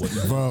you to go watch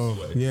that. Bro,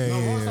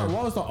 yeah.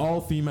 What was the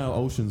all-female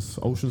Oceans?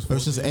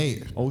 Oceans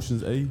 8.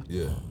 Oceans 8?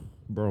 Yeah.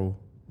 Bro.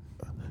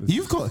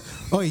 You've got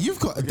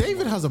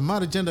David has a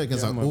mad agenda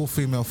against like man. all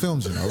female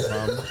films, you know.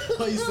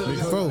 Why you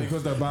still Bro.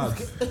 Because they're bad.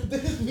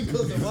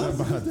 because of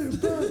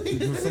what?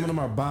 Because some of them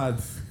are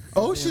bad.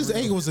 Ocean's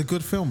 8 was a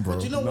good film, bro.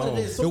 Do you know what it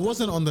is? It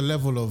wasn't on the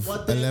level of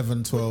What they-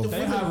 11, 12.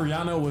 They have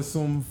Rihanna with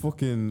some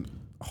fucking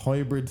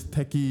hybrid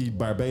techie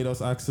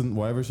Barbados accent,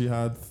 whatever she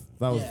had.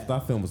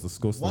 That film was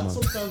disgusting, What man.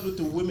 sometimes with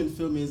the women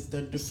film is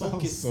that the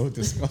focus.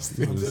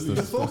 disgusting.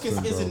 The focus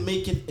disgusting, isn't bro.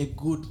 making a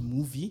good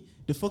movie.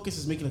 The focus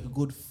is making like a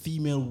good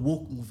female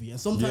woke movie. And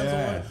sometimes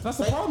Yeah. That's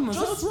the problem,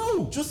 that's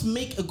wrong. Just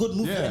make a good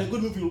movie Yeah. and a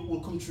good movie will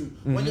come true.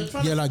 When you're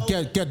trying Yeah, to like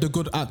get the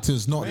good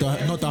actors, not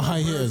the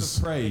high hitters.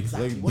 Prey.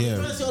 Exactly. Like, When yeah. you're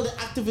trying to see all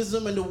the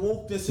activism and the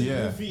wokeness in the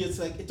Yeah. movie, it's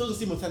like it doesn't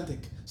seem authentic.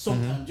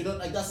 Sometimes you know,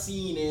 like that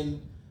scene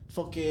in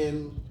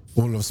fucking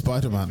All of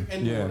Spider-Man.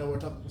 N-War Yeah. that we're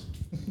talking.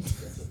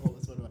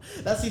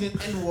 That scene in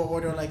N-War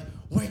where they're like,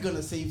 "We're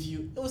gonna save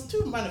you." It was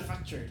too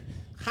manufactured.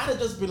 Had it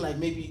just been like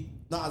maybe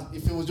not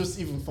if it was just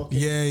even fucking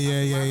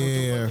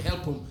Yeah.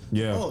 help him.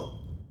 Yeah. Oh,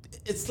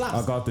 it slaps.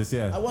 I got this,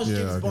 yeah. I watched Yeah,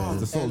 James okay. Bond.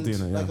 The subtlety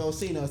and in it, yeah. Like I was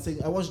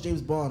saying, I watched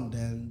James Bond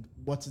and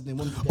what's his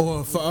name?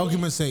 Or for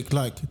argument's sake,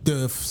 like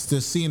the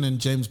scene in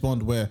James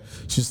Bond where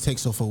she just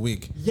takes off her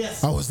wig.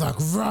 Yes. I was like,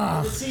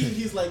 rah, The scene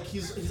he's at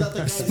the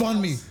guy's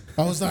spun me. house.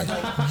 I was like,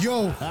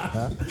 yo,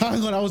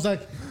 hang on. I was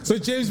like, so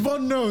James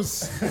Bond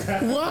knows.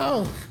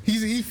 Wow.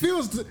 He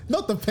feels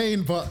not the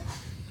pain, but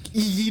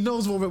he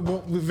knows what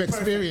we've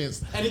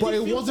experienced. And it But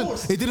didn't it feel wasn't.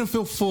 forced. It didn't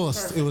feel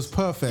forced. It was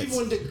perfect.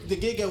 Even when the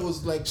gay guy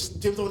was like,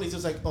 James Bond is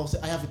just like, oh, so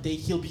I have a date,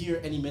 he'll be here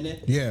any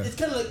minute. Yeah. It's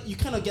kind of like, you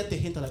kind of get the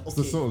hint of like, okay,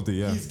 the subtlety,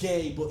 yeah. he's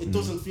gay, but it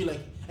doesn't feel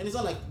like, and it's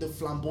not like the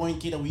flamboyant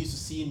kid that we used to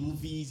see in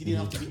movies. He didn't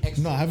have to be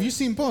extra. No, have you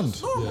seen Bond?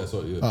 Yeah,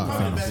 so yeah. Ah, Probably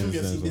fair the best enough. movie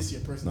I've seen this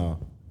year, personally. No.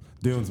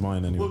 Dune's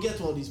mine anyway. We'll get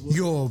to all these.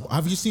 Yo,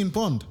 have you seen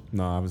Bond?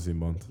 No, I haven't seen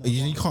Bond.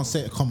 You can't say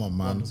it. Come on,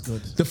 man. Bond was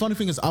good. The funny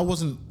thing is, I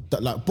wasn't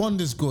that like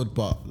Bond is good,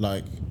 but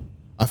like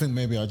I think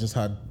maybe I just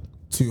had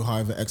too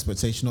high of an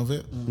expectation of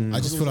it. I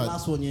just feel the like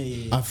last one,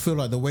 yeah. I feel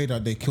like the way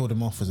that they killed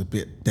him off was a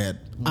bit dead,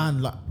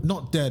 and like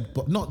not dead,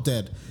 but not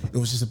dead. It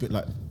was just a bit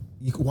like,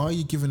 why are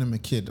you giving him a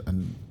kid?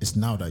 And it's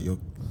now that you're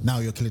now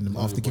you're killing them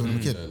after giving them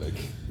a kid.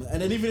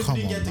 And then even if Come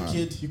you didn't on, get the man.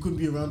 kid, you couldn't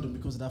be around them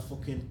because of that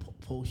fucking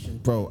potion.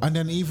 Bro, and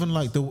then even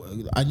like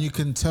and you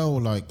can tell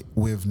like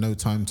with No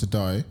Time to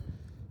Die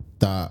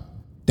that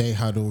they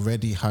had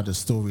already had a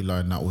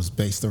storyline that was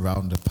based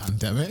around the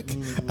pandemic,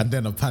 and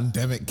then a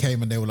pandemic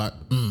came and they were like,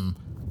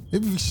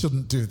 maybe we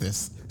shouldn't do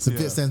this. It's a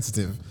bit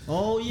sensitive.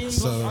 Oh yeah.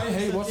 So I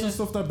hate watching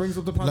stuff that brings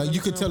up the pandemic. like you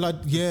could tell like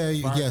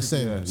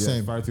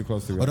same. Far too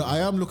close to Although I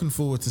am looking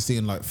forward to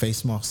seeing like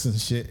face masks and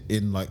shit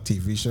in like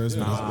TV shows.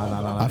 because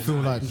I feel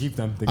like keep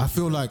them. I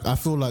feel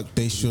like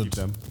they should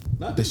them.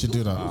 they should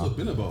do that. What's it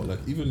been about? Like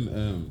even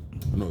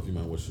I don't know if you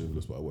might watch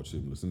Shameless, but I watch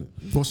Shameless, isn't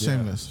it? What's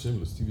Shameless?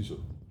 Shameless TV show.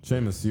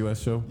 Shameless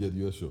US show. Yeah,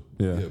 the US show.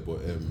 Yeah.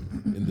 But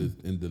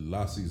in the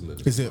last season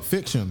that Is it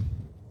fiction?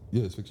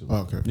 yeah, it's fiction. Oh,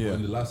 okay. Yeah. But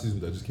in the last season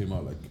that just came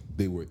out, like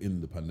they were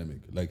in the pandemic,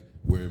 like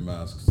wearing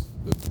masks.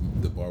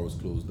 The bar was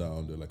closed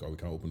down. They're like, oh, we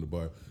can't open the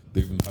bar.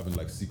 They've been having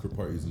like secret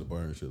parties in the bar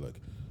and shit. Like,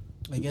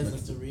 I guess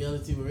that's the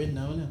reality we're in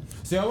now, innit?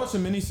 See, I watched a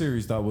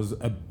miniseries that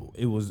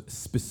was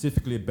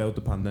specifically about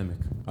the pandemic.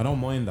 I don't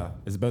mind that.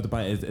 It's about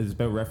it's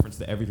about reference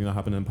to everything that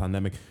happened in the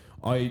pandemic.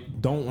 I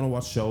don't want to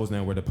watch shows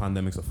now where the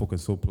pandemic's a fucking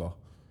subplot.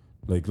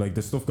 Like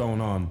there's stuff going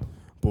on,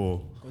 but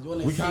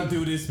we can't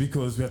do this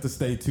because we have to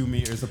stay 2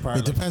 meters apart.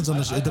 It depends on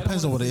it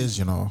depends on what it is,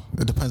 you know.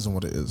 It depends on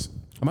what it is.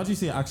 Imagine you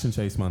see an action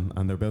chase, man,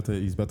 and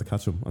he's about to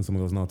catch him, and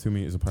someone goes, "No, 2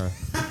 meters apart."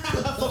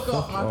 Fuck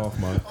off,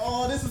 man.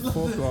 Oh, this is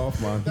Fuck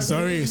off, man.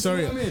 Sorry.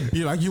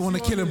 You like you want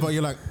to kill him, but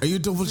you're like, are you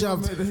double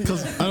jabbed?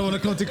 Because I don't want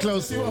to come too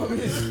close. See what I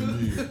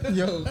mean?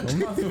 Yo, I'm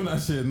not doing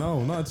that shit.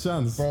 No, not a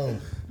chance, bro.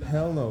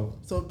 Hell no.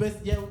 So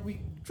we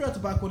try to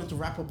back one to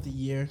wrap up the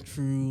year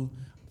through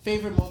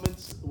favorite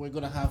moments we're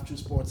gonna have through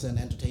sports and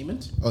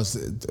entertainment. Oh,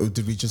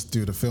 did we just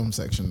do the film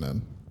section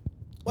then?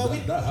 Well,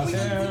 that has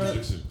to be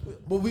fiction.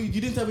 but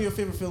you didn't tell me your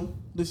favorite film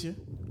this year.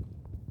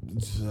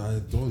 I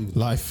don't even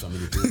Life. watch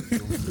that many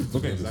films.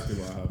 Okay, exactly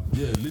what I have.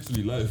 Yeah,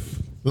 literally life.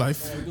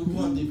 Life. Go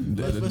on, David.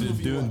 Best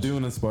movie you watched.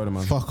 Dune and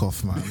Spider-Man. Fuck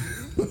off, man.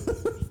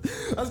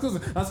 That's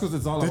because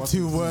it's all I The watch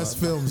two in the worst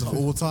cinema. films of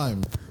all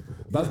time.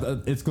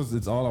 It's because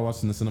it's all I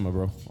watched in the cinema,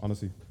 bro.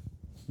 Honestly.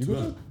 You To be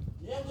good? honest-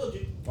 Yeah, go,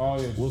 Jay. Oh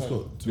yeah. Well,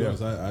 Scott, to be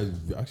honest, I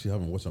actually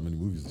haven't watched that many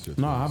movies this year.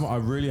 No, I haven't. I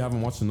really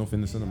haven't watched enough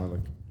in the cinema.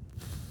 Like,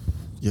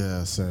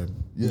 Yeah, same.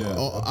 Yeah.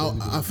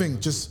 I think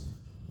just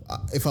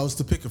if I was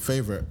to pick a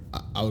favorite,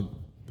 I would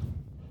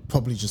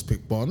probably just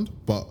pick Bond.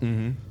 But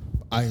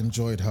I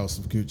enjoyed House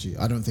of Gucci.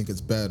 I don't think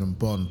it's better than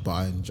Bond, but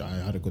I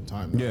had a good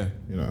time. yeah,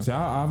 you know. See,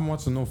 I haven't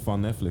watched enough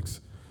on Netflix.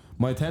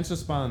 My attention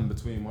span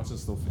between watching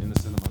stuff in the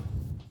cinema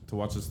to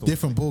watching stuff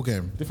Different ball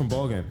game. different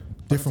ball game.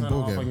 Different I can turn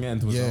it ball off, I game. can get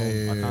into a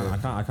Yeah, zone.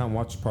 yeah. I can't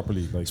watch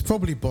properly. Like, It's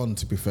probably Bond,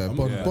 to be fair.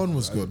 Bond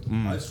was good.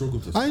 I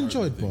struggled to. I start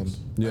enjoyed things.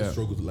 Bond. Yeah. I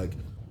struggled to like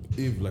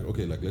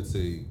let's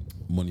say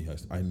Money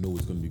Heist. I know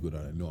it's gonna be good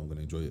and I know I'm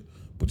gonna enjoy it,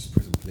 but just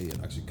press and play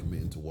and actually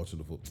committing to watching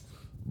the full.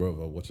 Bro,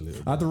 I'll watch it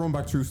later. I had to run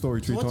back True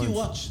Story So 3 what times. do you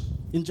watch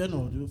in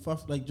general? Do you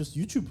like just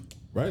YouTube?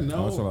 Right I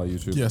now, watch a lot of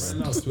YouTube. Yes.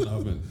 right now, it's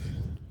 2.5 minutes.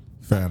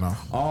 Fair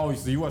enough. Oh,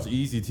 so you watch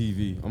Easy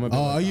TV? I'm a bit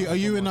Oh, like are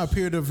you in that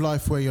period of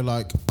life where you're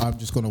like, I'm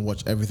just gonna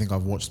watch everything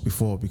I've watched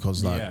before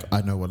because like Yeah.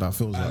 I know what that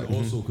feels like. And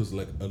also, because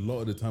like a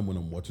lot of the time when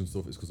I'm watching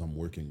stuff, it's because I'm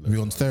working. Like, Have you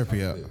gone to therapy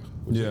yet?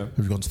 Yeah. Have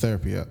you gone to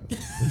therapy yet?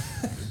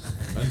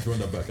 I need to run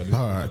that back.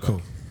 All right,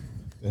 cool.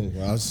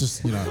 Anyway, I was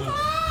just,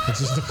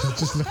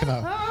 just looking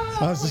out.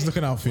 I was just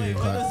looking out for you.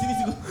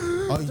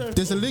 Like,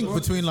 there's a link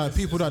between like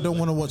people that don't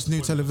want to watch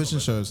new television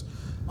shows.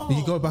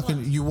 You go back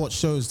and you watch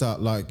shows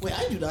that like Wait,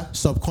 I do that.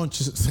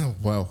 subconscious.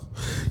 Well,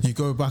 you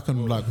go back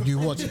and like you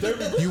watch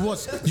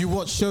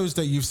shows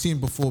that you've seen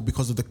before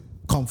because of the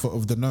comfort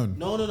of the known.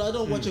 No, I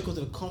don't watch it because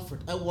of the comfort.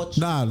 I watch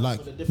Nah, it like,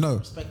 for the different no.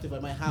 perspective I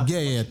might have.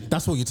 Yeah,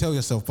 that's what you tell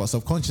yourself, but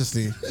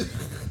subconsciously,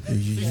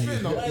 you're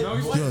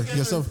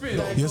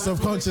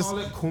subconscious. Call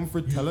it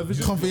comfort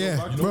television. Comfort,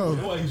 yeah, You know, bro. you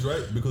know why he's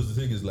right? Because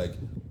the thing is like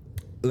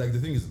the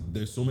thing is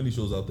there's so many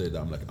shows out there that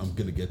I'm like I'm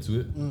gonna get to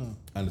it, and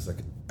it's like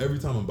every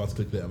time I'm about to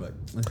click play, I'm like,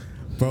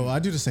 Bro, I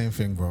do the same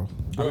thing, bro.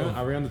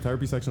 Are we on the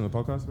therapy section of the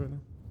podcast right now?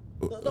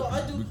 No,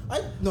 I do.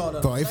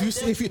 No. Bro, if I you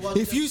definitely watch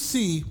if you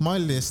see my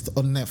list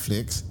on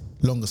Netflix,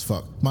 long as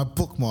fuck. My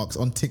bookmarks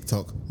on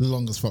TikTok,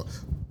 long as fuck.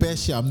 Bare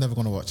shit I'm never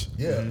gonna watch.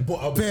 yeah, but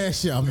I'll Bare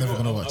shit I'm never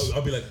gonna watch.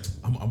 I'll be like,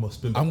 I'm gonna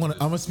spin. I'm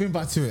gonna spin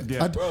back to it.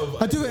 Yeah, I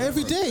do it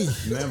every day.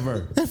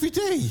 Never. Every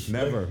day.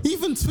 Never.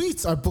 Even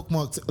tweets I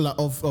bookmarked like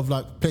of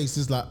like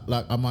places like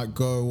I might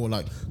go or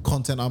like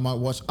content I might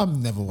watch.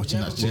 I'm never watching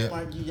that shit.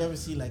 You ever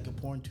see like a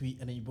porn tweet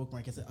and then you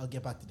bookmark and say, I'll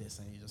get back to this,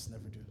 and you just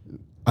never do.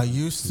 I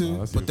used to,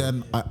 that's but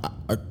then I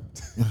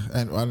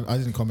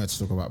didn't come here to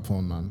talk about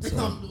porn, man.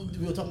 So.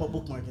 We were talking about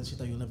bookmarking shit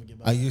that you'll never get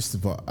back. I used to,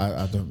 but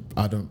I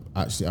don't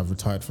actually. I've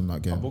retired from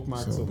that game.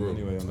 Bookmarks so. over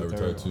anyway on I the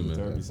retired too, man.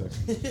 therapy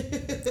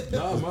section.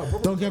 Nah,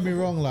 man, Don't get me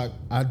wrong, like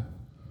I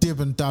dib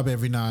and dab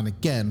every now and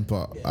again,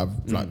 but I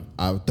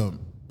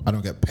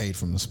don't get paid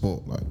from the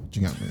sport. Like, do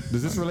you get me?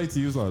 Does this relate to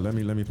you as well? Let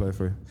me play it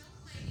for you.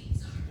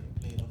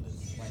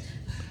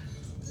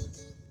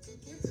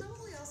 You're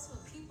probably also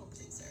a people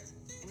pleaser.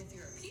 And if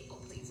you're a people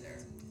pleaser,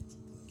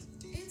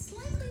 it's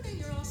likely that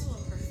you're also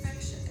a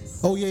perfectionist.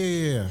 Oh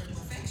yeah. And a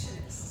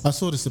perfectionist. I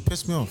saw this. It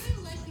pissed me off.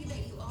 Very likely that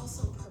you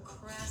also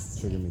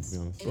procrastinate. Triggered me, to be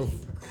honest. And if you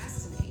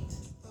procrastinate,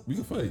 We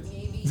can fight.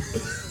 maybe you also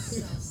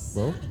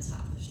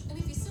self-sabotage. And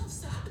if you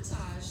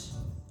self-sabotage,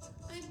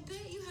 I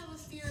bet you have a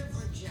fear of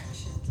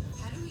rejection.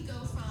 How do we go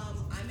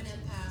from I'm an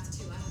empath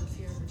to I have a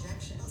fear of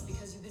rejection? It's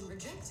because you've been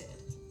rejected.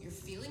 Your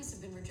feelings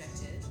have been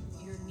rejected.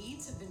 Your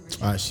needs have been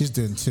rejected. Alright, she's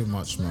doing too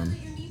much, Learn man.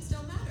 that your needs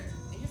don't matter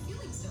and your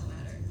feelings don't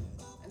matter.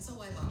 And so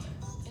why bother?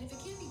 And if it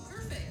can't be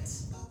perfect,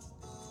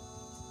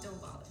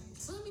 don't bother.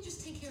 So let me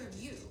just take care of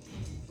you.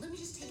 Let me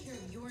just take care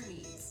of your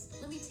needs.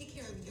 Let me take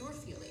care of your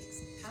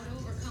feelings. How to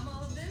overcome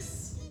all of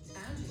this?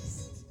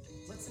 Boundaries.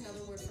 What's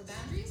another word for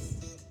boundaries?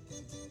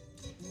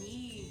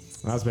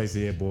 Needs. That's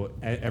basically it. But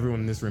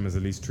everyone in this room is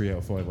at least 3 out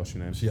of 5. What's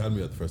your name? She had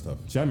me at the first half.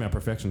 She had me a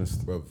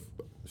perfectionist. Bro,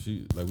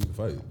 we can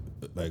fight.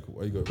 Like,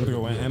 why you got? What do you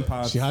go?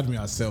 Empath. She had me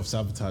at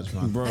self-sabotage,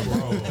 man. Bro.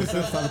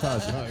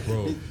 Self-sabotage.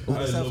 Bro,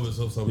 I love it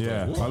self-sabotage.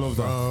 Yeah, What? I love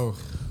that.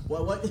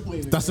 Bro,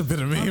 Wait. that's a bit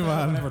of me, I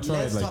man. never tried.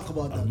 Let's Like, talk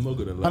about that. I'm not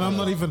gonna lie. And I'm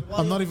not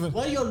even.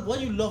 Why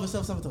do you love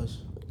self-sabotage?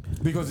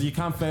 because you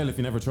can't fail if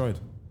you never tried.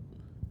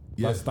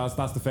 Yeah.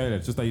 That's the failure.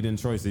 It's just that you didn't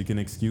try, so you can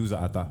excuse it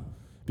at that.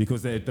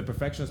 Because the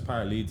perfectionist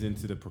part leads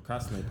into the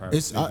procrastinate part.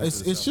 It's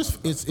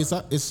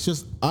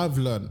just I've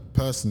learned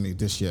personally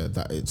this year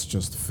that it's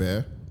just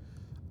fair,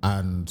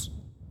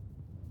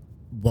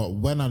 but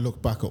when I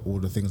look back at all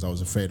the things I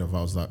was afraid of,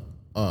 I was like,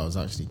 oh, I was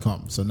actually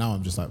calm. So now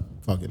I'm just like,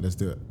 fuck it, let's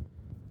do it.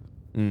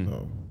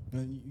 So,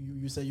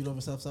 You say you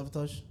love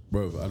self-sabotage?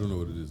 Bro, I don't know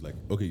what it is. Like,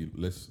 okay,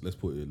 let's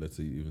put it. Let's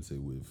say even say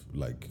with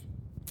like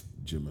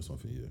gym or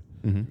something. Yeah,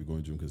 if you're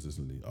going gym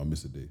consistently, I'll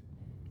miss a day,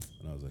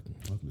 and I was like,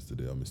 I've missed a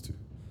day. I missed 2.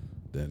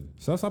 Then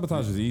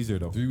Self-sabotage is easier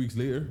though. 3 weeks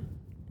later,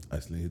 I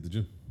still hit the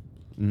gym.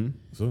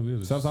 So yeah,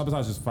 it's-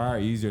 Self-sabotage is far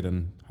easier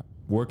than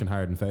working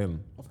hard and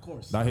failing. Of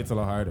course. That hits a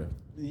lot harder.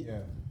 Yeah.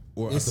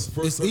 or at the it's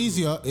first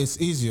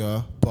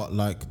easier, but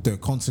like the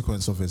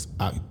consequence of it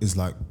is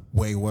like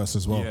way worse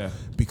as well. Yeah.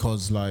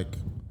 Because like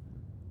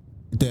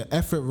the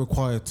effort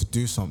required to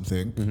do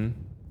something,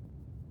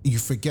 you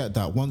forget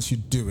that once you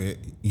do it,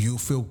 you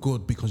feel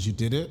good because you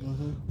did it,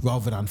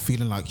 rather than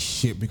feeling like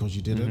shit because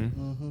you didn't.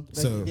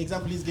 So, Like the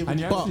example he's giving. And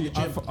you you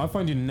actually, I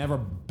find you never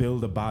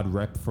build a bad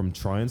rep from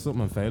trying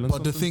something and failing.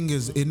 but the thing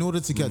is, in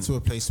order to get to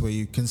a place where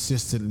you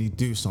consistently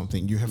do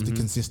something, you have to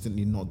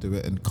consistently not do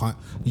it. And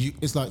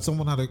it's like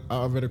someone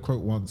I read a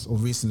quote once or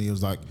recently. It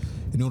was like,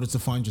 in order to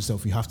find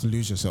yourself, you have to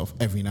lose yourself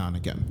every now and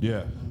again.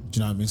 Yeah. Do you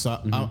know what I mean?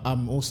 So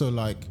I'm also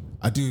like,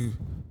 I do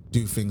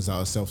things that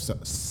are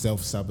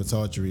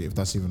self-sabotagey, if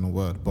that's even a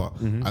word, but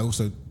I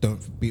also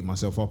don't beat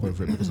myself up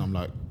over it because I'm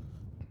like,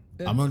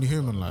 I'm only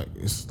human. Like,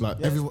 it's like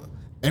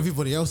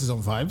everybody else is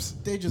on vibes.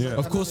 They just Yeah.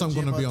 Of course I'm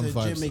gonna be on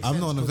vibes. I'm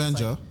not an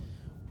Avenger.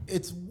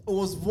 It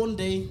was one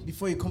day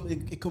before it comes,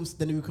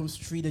 then it becomes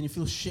 3, then you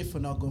feel shit for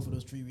not going for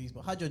those 3 weeks.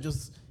 But had you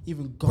just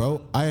even gone,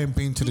 Bro, I ain't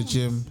been to the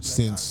gym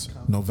since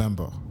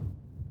November.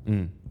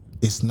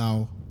 It's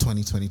now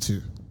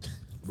 2022.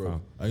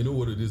 bro. I know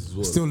what it is as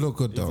well. Still look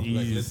good though. It's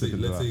like, easy.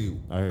 let's say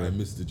I hear I you.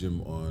 missed the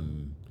gym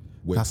on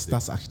Wednesday.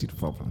 That's actually the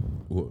problem.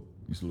 What?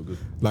 You still look good.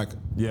 Like,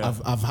 Yeah.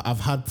 I've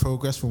had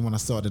progress from when I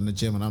started in the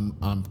gym, and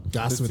I'm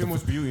gassed There's with too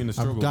much beauty in the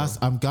struggle.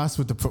 I'm gassed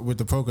with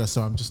the progress.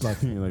 So I'm just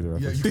like, You like the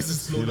reference. you This gotta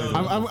is- slow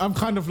down. I'm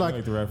kind of like,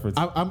 like the reference.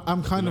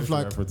 I'm kind You of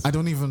like like, the reference. I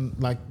don't even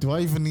like. Do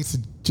I even need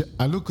to?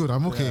 I look good.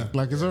 I'm okay. Yeah.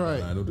 Like it's all right.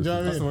 Nah, I know Do this you know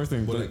what I That's the mean? worst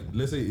thing. But like,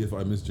 let's say if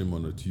I miss gym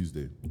on a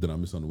Tuesday, then I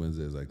miss on a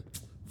Wednesday. It's like,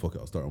 fuck it,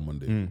 I'll start on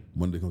Monday.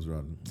 Monday comes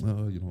around.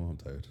 Oh, you know, I'm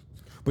tired.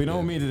 But you know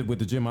what I mean with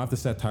the gym, I have to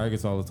set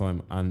targets all the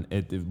time, and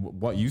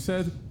what you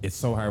said, it's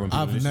so hard when people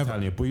I've are just never-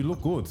 telling you, but you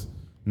look good.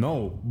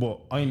 No, but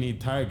I need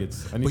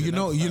targets. I need But the you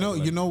know, next you know,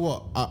 target, you know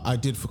what I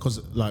did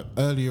because like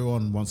earlier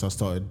on, once I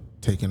started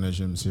taking the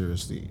gym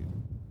seriously,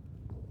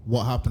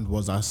 what happened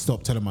was I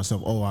stopped telling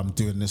myself, "Oh, I'm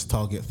doing this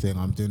target thing.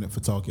 I'm doing it for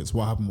targets."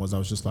 What happened was I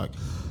was just like,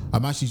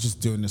 "I'm actually just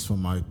doing this for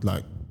my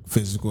like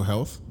physical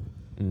health."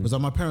 Because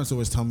like, my parents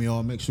always tell me,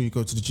 "Oh, make sure you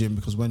go to the gym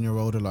because when you're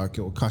older, like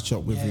it will catch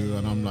up with you."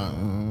 And I'm like,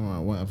 "Oh, all right,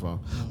 whatever."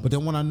 But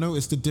then when I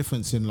noticed the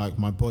difference in like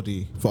my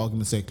body, for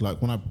argument's sake,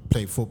 like when I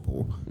play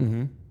football.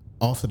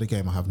 After the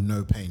game, I have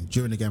no pain.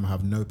 During the game, I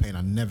have no pain.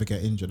 I never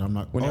get injured. I'm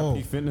like, when you're oh, at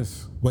peak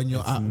fitness. when you're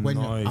it's at, when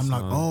you're, nice, I'm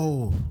like, man.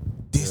 oh,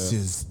 this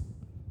is.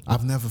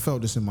 I've never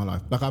felt this in my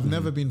life. Like I've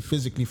never been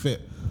physically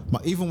fit.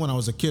 But even when I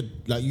was a kid,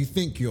 like you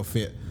think you're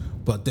fit,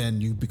 but then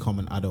you become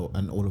an adult,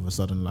 and all of a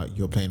sudden, like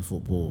you're playing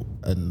football,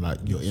 and like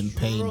you're in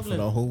pain for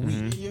the whole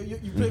week. You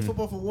play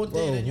football for one day,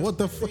 Bro, and then you're what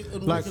the fuck?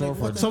 Like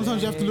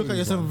sometimes you have to look at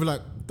yourself and be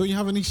like, don't you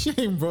have any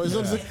shame, bro?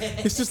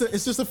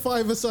 It's just a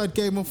five-a-side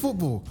game of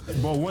football.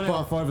 But 1 out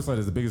of 5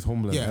 is the biggest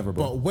humbling Yeah, ever,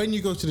 bro. but when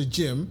you go to the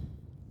gym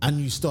and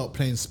you start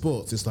playing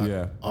sports, it's like,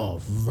 Yeah. oh,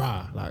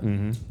 rah, like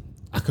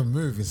I can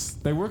move. It's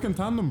They work in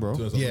tandem, bro.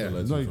 So Yeah.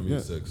 like, for me, yeah.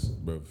 it's sex,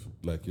 bro.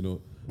 Like, you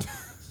know,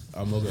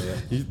 I'm not gonna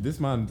lie.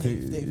 This man,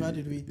 Dave, how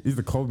did we? he's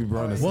the Kobe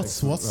Bryant. of what's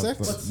sex?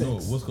 What's No,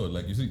 sex? what's called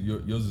like you see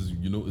yours is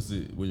you notice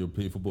it when you're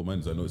playing football. Mine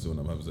is I notice it when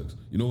I'm having sex.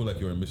 You know,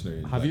 like you're a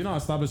missionary. Have you not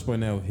established by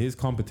now his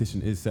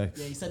competition is sex?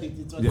 Yeah, he said it.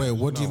 Wait,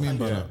 what do you mean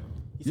by that?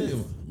 He says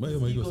my his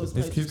ego ego is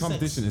is His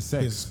competition is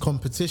sex. His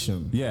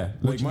competition. Yeah,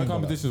 What like do you my mean by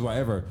competition is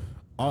whatever.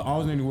 I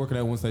was mainly working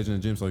at one stage in the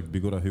gym, so I could be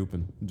good at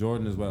hooping.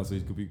 Jordan as well, so he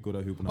could be good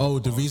at hooping. Oh,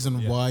 the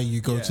reason why you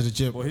go to the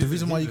gym. Well, The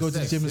reason why you go to the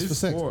sex. gym is for His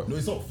sex. sport. No,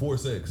 it's not for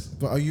sex.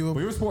 But are you? But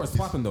your sport is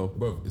slapping though.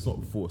 Bro, it's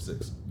not for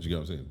sex. Do you get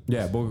what I'm saying?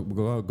 Yeah, but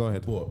go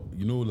ahead. But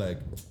you know, like,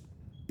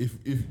 if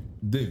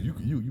Dave, you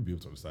be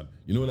able to understand.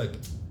 You know, like,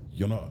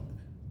 you're not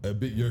a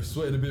bit. You're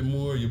sweating a bit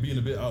more. You're being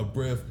a bit out of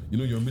breath. You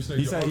know, you're missing.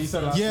 He said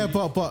last Yeah,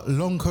 week- but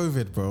long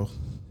COVID, bro.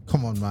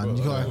 Come on, man. Bro,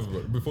 You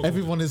got before-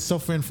 everyone is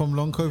suffering from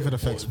long COVID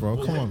effects, bro.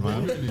 Come on, When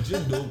man. you're in the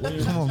gym, though, when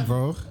you're- Come on,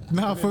 bro.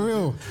 Nah, for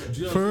real.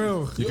 For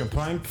real. You can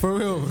plank. For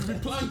real. You be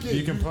planking.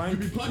 You can plank,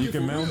 You be planking you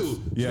can for mount. real.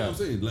 Do you know what I'm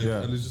saying? Like,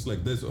 Yeah. and it's just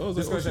like this. I was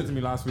This like, guy oh, said to shit.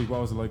 me last week, "What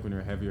was it like when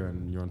you're heavier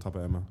and you're on top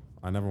of Emma?"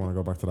 I never want to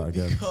go back to that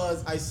again.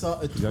 Because I saw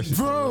a tweet. actually-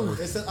 Bro,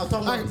 It said, I'm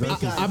talking about big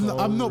guys.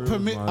 I'm not rude,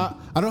 permit. man.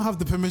 I don't have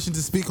the permission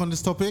to speak on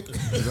this topic.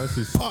 It's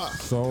actually But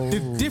so the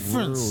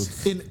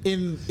difference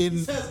in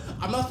It says,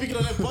 I'm not speaking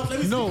on it, but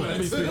let me no,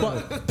 speak on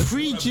it. but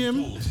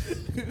pre-gym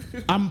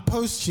and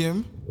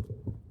post-gym.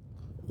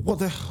 What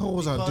the hell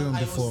was I Because doing I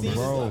was before, seeing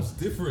bro? this-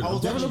 It's different. I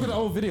was Do you ever look at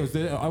watching- the old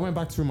videos? I went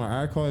back through my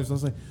archives. I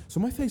was like, so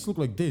my face looked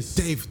like this.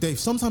 Dave.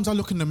 Sometimes I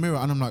look in the mirror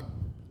and I'm like,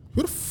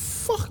 who the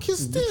fuck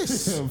is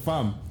this?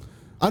 Fam.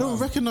 I don't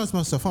recognize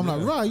myself. I'm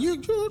like, right, you're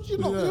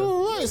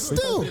all right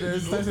still.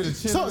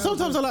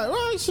 Sometimes I'm like,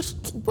 right, it's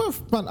just, bro,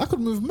 man, I could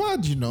move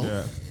mad, you know.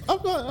 Yeah. I'm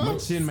like, My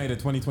chin made a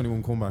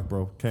 2021 comeback,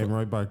 bro. Came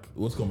right back.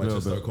 What's called my Little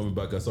chest started bit. coming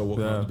back. I started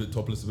walking Yeah. around a bit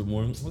topless a bit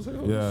more. I was like,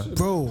 oh, Yeah. shit.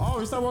 bro, Oh,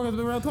 we start walking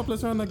around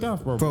topless around the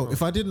gaff, bro.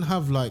 if I didn't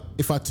have like,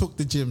 if I took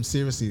the gym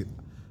seriously,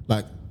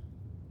 like,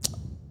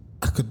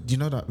 I could, you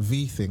know that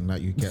V thing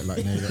that you get,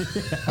 like,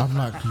 I'm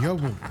like, yo,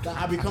 That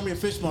I becoming a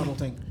fish model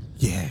thing.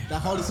 yeah,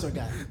 That Hollister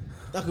guy.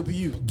 That could be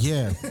you.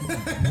 yeah,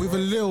 with a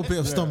little bit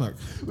of stomach.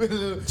 But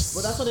that's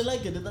what they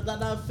like it.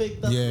 That fake.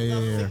 That, Yeah,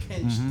 that yeah,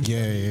 fake hench. Yeah,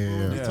 What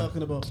yeah. are we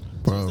talking about?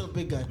 Bro. So still a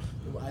big guy.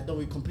 I know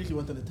we completely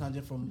went on the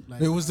tangent from like.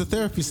 It was the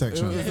therapy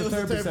section. It was the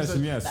therapy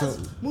session, yeah, so-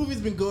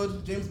 Movie's been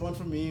good. James Bond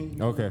for me.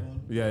 Okay.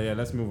 Yeah.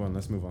 Let's move on.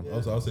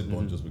 I'll say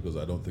Bond just because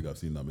I don't think I've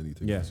seen that many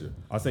things Yeah. this year.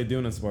 I'll say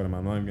Dune and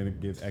Spider-Man. I'm not even gonna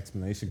give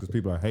explanation because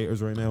people are haters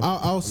right now.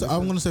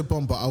 I'm gonna say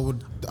bomb, but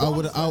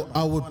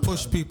I would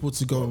push people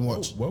to go and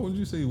watch. Why wouldn't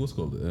you say what's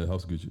called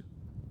House of Gucci?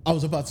 I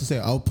was about to say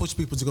I'll push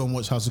people to go and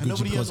watch House of And Gucci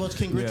nobody has watched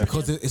King Richard.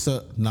 because it's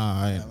a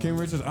I ain't. King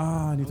Richard.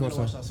 I need to watch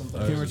watch that. that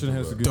sometime. King Richard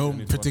has a good.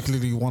 Don't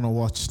particularly want to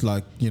watch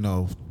like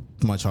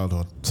my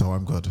childhood, so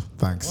I'm good.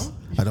 Thanks.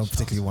 I don't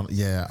particularly want.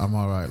 Yeah, I'm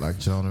all right. Like,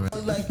 do you know what I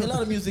mean? Like a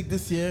lot of music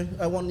this year.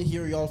 I want to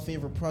hear y'all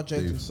favorite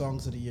project Dave. and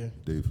songs of the year.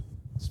 Dave.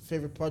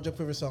 Favorite project,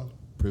 favorite song.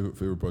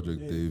 Favorite project,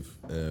 Dave.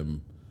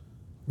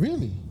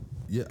 Really?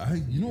 Yeah,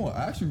 you know what?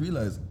 I actually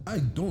realized I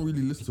don't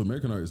really listen to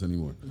American artists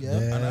anymore. Yeah.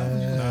 And I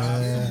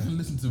haven't even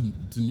listened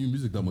to new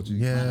music that much.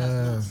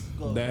 Yeah.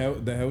 Go.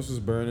 The house was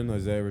burning.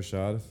 Isaiah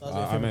Rashad. That's your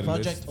I favorite made a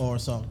project list. or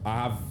song? I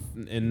have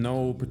in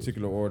no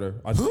particular order.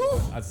 I'd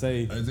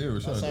say Isaiah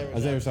Rashad.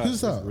 Isaiah Rashad.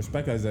 Who's that?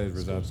 Respect Isaiah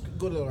Rashad.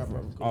 Good little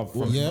rapper.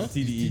 From Yeah?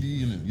 TDE.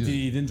 TDE in it, yeah.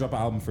 TDE didn't drop an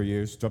album for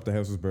years. Dropped The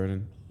House Was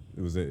Burning.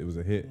 It was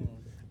a hit.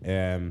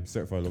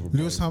 Certified Lover Boy.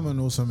 Lewis Hammond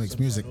also makes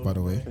music, by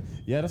the way.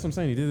 Yeah, that's what I'm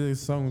saying. He did a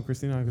song with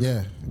Christina Aguilera.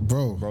 Yeah,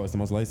 bro. Bro, it's the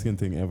most light skinned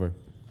thing ever.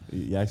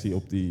 He actually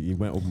he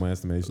went up my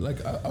estimation. Like,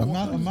 A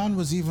man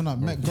was even at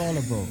Met Gala,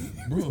 bro.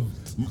 bro,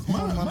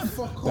 man,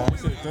 fuck off.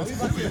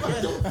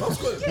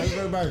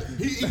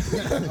 This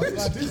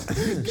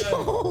guy,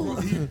 bro,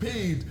 he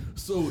paid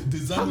so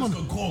designers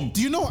can come.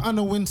 Do you know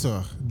Anna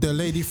Wintour, the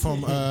lady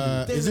from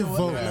is it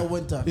Vogue? Anna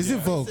Winter. Is it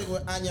Vogue? Sing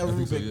with Anya I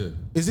think so, Rubik. yeah.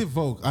 Is it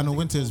Vogue? Anna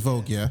Wintour is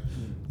Vogue, yeah.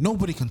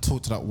 Nobody can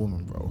talk to that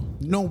woman, bro.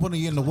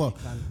 Nobody in the world.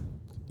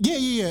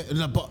 Yeah.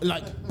 But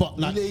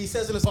like, He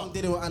says in the song,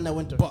 did it with Anna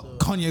Winter. but so-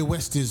 Kanye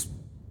West is.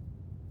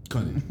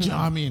 Kanye. Do you know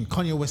what I mean?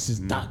 Kanye West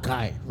is that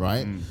guy,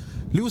 right?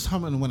 Lewis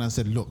Hammond went and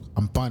said, "Look,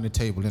 I'm buying a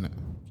table, innit?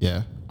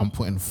 Yeah, I'm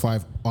putting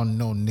 5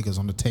 unknown niggas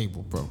on the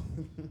table, bro.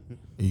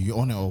 Are you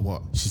on it or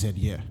what?" She said,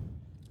 "Yeah."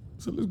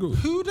 So let's go.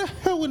 Who the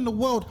hell in the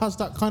world has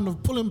that kind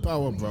of pulling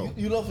power, bro?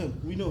 You love him.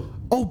 We know.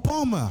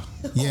 Obama,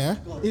 yeah,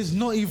 is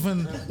not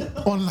even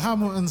on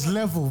Hamilton's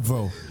level,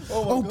 bro.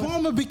 Oh my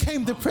Obama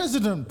became the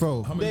president,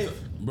 bro. How many Dave,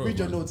 bro, read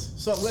your bro. notes.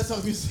 So let's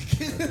talk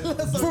music.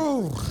 Let's talk-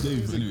 Bro,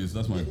 Dave, anyways,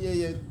 that's mine.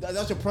 Yeah.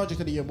 That's your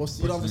project of the year, boss.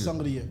 You don't have a song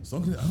of the year.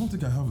 Something, I don't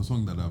think I have a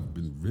song that I've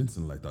been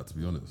rinsing like that, to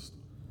be honest.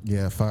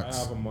 yeah, I facts.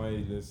 have on my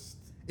list.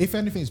 If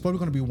anything, it's probably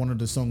gonna be one of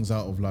the songs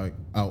out of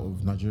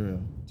Nigeria,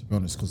 to be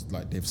honest, because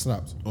like they've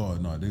slapped. Oh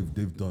no,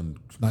 they've done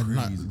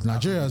crazy.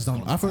 Nigeria has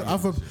done.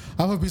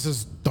 Afrobeats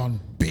has done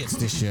bits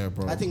this year,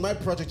 bro. I think my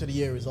project of the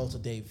year is also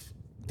Dave.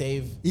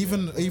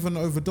 even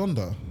over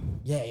Donda.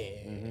 Yeah.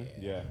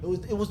 Yeah.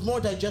 It was more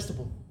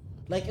digestible.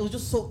 Like it was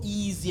just so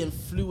easy and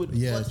fluid.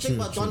 Yeah, But the true, thing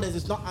about true. Donda is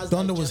it's not as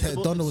Donda was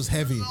digestible. Donda was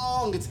heavy. It's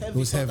long. It's heavy. It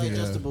was it's not heavy, yeah.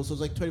 digestible. So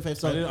it's like 25 I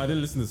songs.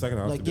 didn't listen to the second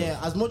half. Like to be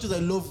honest. as much as I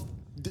love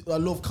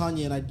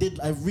Kanye and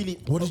I really.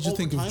 What did you over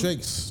think of time-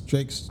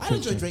 Drake's? I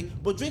enjoy Drake,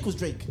 but Drake was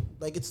Drake.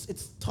 Like it's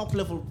top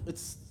level.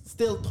 It's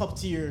still top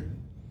tier.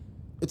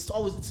 It's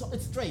always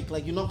it's Drake.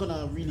 Like you're not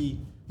gonna really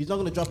He's not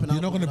gonna drop an You're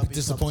album. not gonna and be top-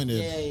 disappointed.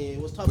 Yeah, it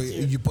was top But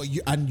tier.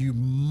 you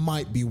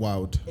might be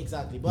wowed.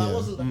 Exactly, but I Yeah.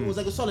 wasn't. It was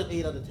like a solid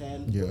 8 out of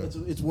 10. Yeah.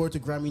 It's worth a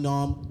Grammy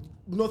nom.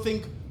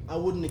 Nothing I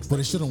wouldn't expect. But it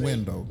him shouldn't to say.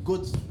 win, though.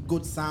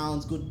 Good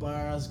sounds, good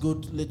bars,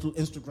 good little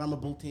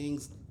Instagrammable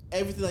things.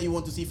 Everything that you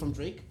want to see from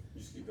Drake.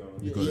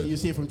 You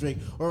see it from Drake.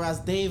 Whereas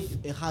Dave,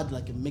 it had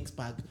like a mixed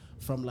bag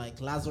from like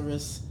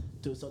Lazarus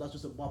to, so that's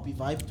just a boppy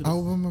vibe to this,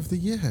 Album of the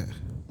year.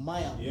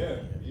 my album. Yeah.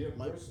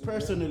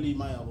 Personally,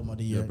 my album of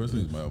the year. Yeah,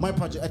 personally, it's my album. My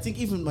project. I think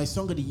even my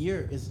song of the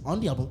year is on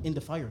the album In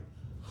the Fire.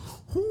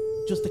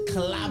 Just the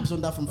collabs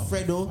on that from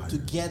Fredo to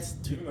Gets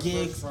to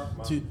Gigs to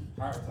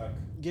Heart Attack.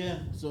 yeah.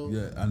 So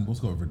Yeah, and what's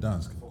called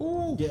Verdansk.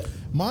 yeah.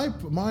 My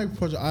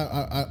project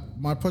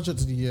my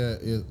project of the year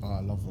is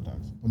I love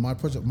Verdansk.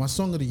 But my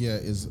song of the year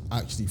is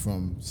actually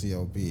from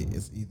CLB.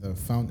 It's either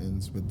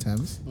Fountains with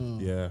Thames.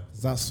 Yeah.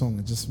 That song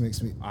it just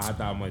makes me I had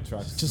that on my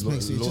tracks. it just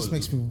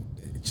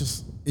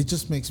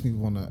makes me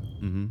wanna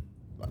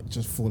like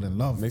just fall in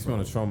love. Makes me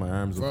want to throw my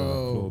arms up in the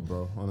Bro. club,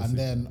 bro.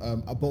 Honestly. And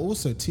then but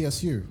also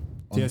TSU.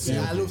 on TSU.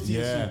 Yeah, I love TSU.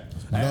 Yeah.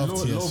 Love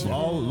TSU.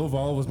 Love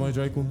All was my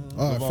Drake one.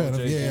 Oh, Love All fair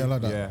enough. JQ. Yeah, I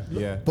like that.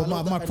 Yeah. But I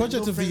love my that. project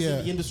And of the friends in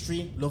year, the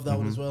industry love that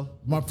one as well.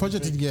 my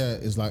project of the year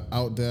is like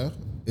out there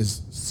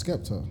is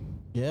Skepta.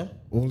 Yeah.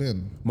 All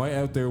in. My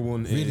out there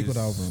one Really is good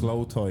album.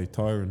 Slow Tie,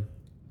 Tyron.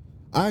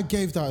 I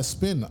gave that a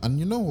spin, and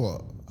you know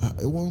what?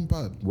 It wasn't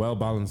bad. Well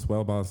balanced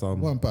album. It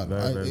wasn't bad.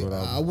 Very, very good I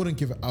album. wouldn't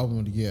give it album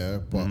of the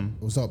year, but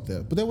it was up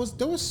there. But there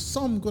was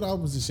some good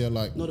albums this year,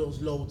 like No, there was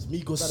loads.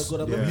 Migos had a good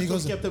album. Yeah.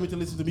 Migos kept telling me to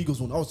listen to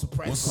Migos one. I was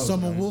surprised.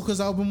 Summer Walker's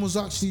album was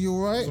actually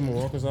alright. Summer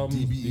Walker's album.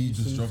 DBE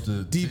just dropped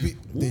a DB,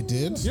 they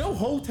did. You know,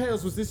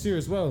 Hotels was this year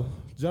as well.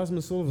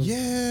 Jasmine Sullivan.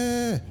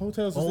 Yeah.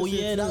 Hotels was Oh this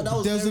year yeah, too. that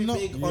was There's very enough-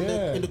 big on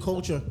Yeah. in the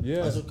culture. Yeah.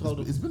 As it called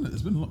it. It's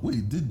been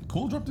wait, did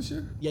Cole drop this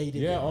year? Yeah, he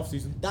did. Yeah, off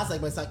season. That's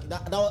like my second.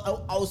 That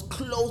I was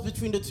close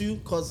between the two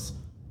because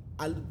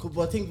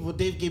but I think what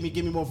Dave gave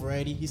me more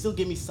variety. He still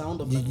gave me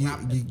sound of like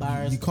rap and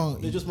bars. you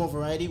can't- There's just more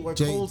variety. Where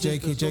J- Cole's J-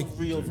 there's J- no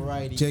real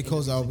variety. J.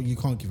 Cole's album, you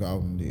can't give it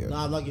album of the year.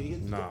 Nah, I'm not giving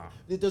it. Nah.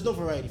 There's no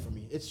variety for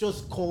me. It's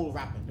just Cole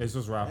rapping. It's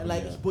just rapping. And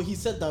like, yeah. but he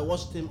said that I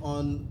watched him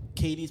on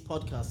KD's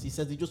podcast. He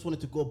said he just wanted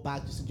to go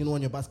back. Just said, you know,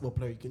 when you're a basketball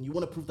player, you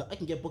want to prove that I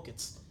can get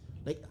buckets.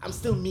 Like I'm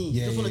still me. He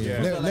Yeah, just wanted to yeah.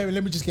 prove that, like,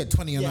 Let me just get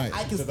 20 a yeah, night.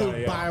 I can So still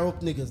that, yeah. bar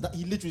up niggas.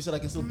 He literally said I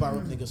can still bar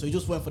up niggas. So he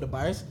just went for the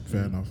bars.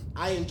 Fair enough.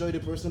 I enjoyed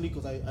it personally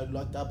because I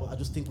liked that, but I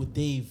just think with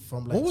Dave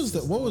from like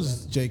What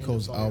was J.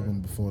 Cole's Fire, album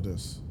before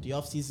this? The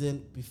off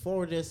season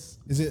before this.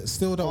 Is it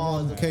still that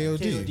one the KOD?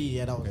 KOD,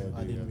 yeah, that was.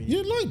 I didn't really.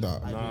 You like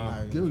that? I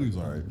Nah. didn't really KOD's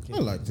alright. I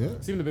liked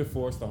it. Seemed a bit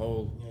forced the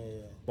whole. Yeah.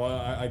 But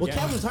I Well, get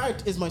Kevin's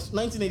Heart is my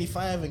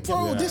 1985 and Bro,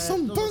 Kevin's there's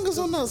some Heart, bangers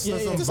on that. Yeah,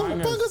 yeah. There's some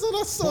Bangers.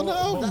 bangers on that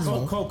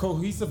album. bro.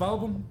 Cohesive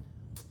album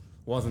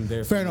wasn't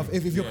there. Fair for enough. me.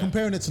 If you're Yeah.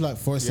 comparing it to like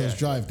Forest Hills Yeah.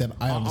 Drive, then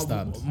I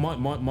understand.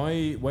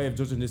 My way of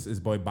judging this is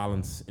by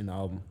balance in the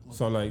album.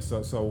 So like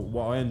so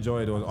what I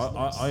enjoyed was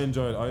I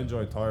enjoyed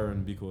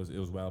Tyron because it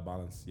was well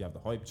balanced. You have the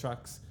hype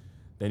tracks,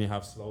 then you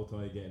have Slow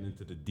Tie getting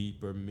into the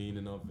deeper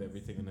meaning of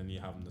everything, and then you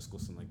have them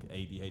discussing like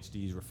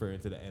ADHDs, referring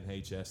to the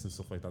NHS and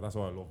stuff like that. That's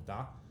why I love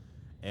that.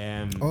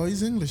 Oh,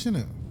 he's English, isn't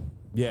it?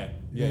 Yeah,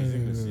 he's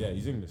English. Yeah,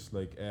 he's English.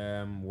 Like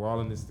we're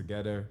all in this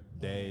together.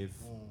 Dave.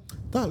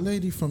 That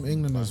lady from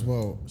England as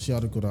well. She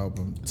had a good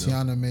album.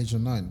 Tiana Major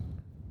 9.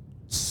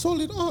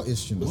 Solid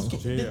artist, you know.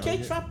 The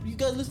K Trap, you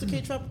guys listen to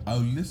K Trap? I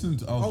was listening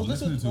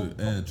to it.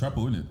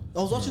 Trappo, innit?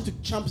 I was watching the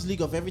Champions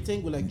League of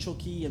everything with like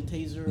Chucky and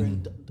Taser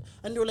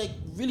and they were like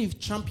really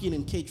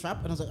championing K Trap,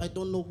 and I was like, I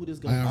don't know who this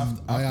guy is.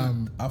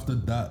 After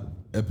that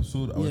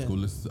episode,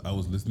 I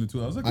was listening to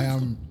it. I was like,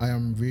 I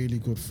am really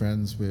good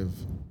friends with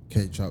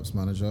K Trap's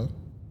manager,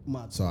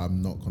 Mad. so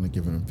I'm not gonna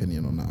give an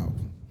opinion on that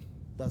album.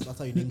 That's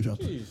how you name drop.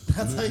 Jeez.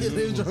 That's how you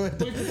name drop.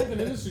 But you're in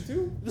the industry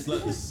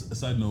too.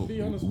 Side note,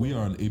 Be honest we with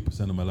are on 8%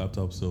 of my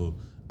laptop, so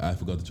I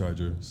forgot the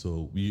charger.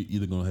 So we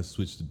either gonna have to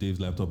switch to Dave's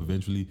laptop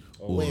eventually.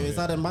 Or Wait, is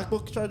that a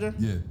MacBook charger?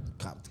 Yeah.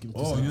 Can't give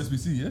me 2 Oh, seconds.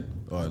 USB-C, yeah.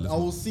 All right, I let's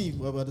will see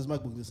about this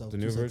MacBook this out. The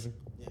new 2 seconds. version.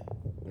 Yeah.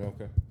 Yeah,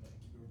 okay.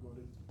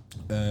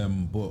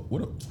 But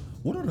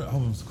what other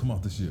albums come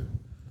out this year?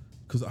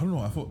 Because I don't know.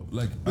 I thought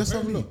like Let's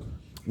have a apparently- look.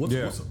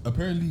 What's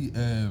apparently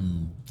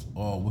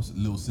what's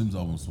Lil Sim's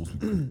album supposed to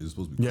be? Is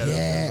supposed to be? Yeah.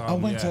 Yeah, I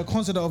went to a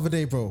concert the other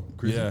day, bro.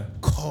 Yeah.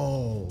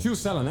 Cold. She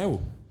was selling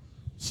out.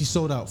 She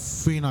sold out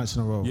 3 nights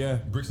in a row. Yeah.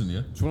 Brixton,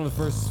 yeah. She's one of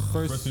the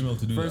first female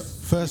to do that.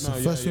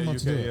 First female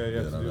to do it.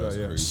 Yeah, no, to do that's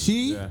that, yeah. crazy.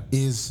 She Yeah.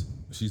 is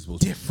She's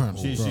supposed different,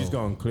 to. bro. She's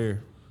gone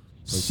clear.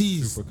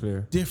 She's super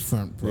clear.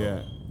 different, bro.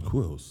 Yeah.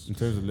 Who else? In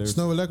terms of lyrics.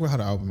 Snow Allegra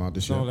had an album out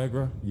this Snow year.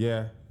 Allegra.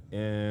 Yeah. I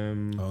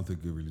don't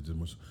think it really did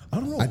much. I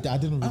don't know. I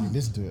didn't really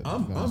listen to it.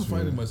 I'm to be honest with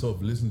finding you. myself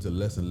listening to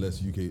less and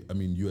less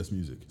US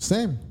music.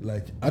 Same.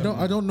 Like I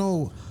don't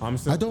know. I'm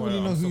still I don't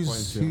really know I'm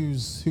still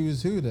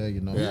who's who there.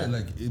 You know. Yeah,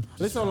 like it.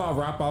 Listen to a lot of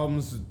rap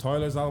albums.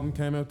 Tyler's album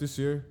came out this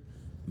year.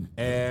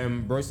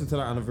 Bryson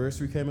Tiller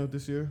Anniversary came out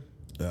this year.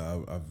 I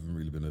haven't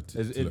really been a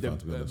Tiller fan,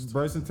 to be honest.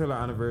 Bryson Tiller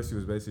Anniversary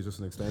was basically just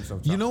an extension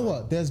of You know Trap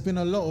what? There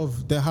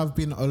have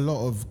been a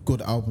lot of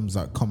good albums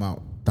that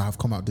have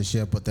come out this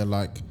year, but they're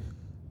like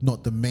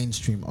not the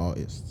mainstream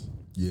artists.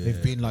 Yeah.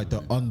 They've been like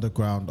the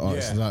underground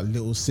artists, Yeah. like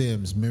Little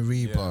Sims,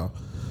 Mariba.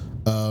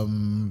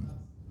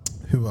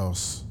 Who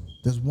else?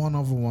 There's one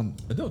other one.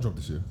 Adele dropped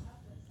this year.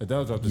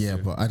 Adele dropped this Yeah,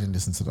 year. but I didn't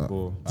listen to that.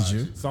 Cool. Did you?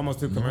 It's almost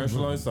too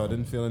commercialized, so I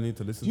didn't feel a need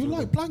to listen You to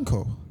like it.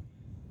 Blanco?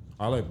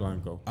 I like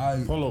Blanco.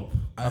 I- Pull up.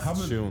 I That's a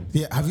haven't- tune.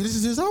 Yeah. Have you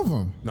listened to his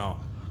album? No.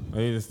 I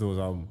need to listen to his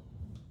album.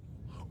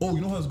 Oh,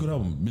 you know how it's a good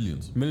album?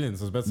 Millions. Millions.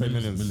 I was about to say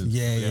millions. Millions.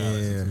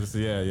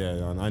 Yeah.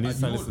 Yeah. I need to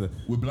You know listen. what?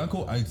 With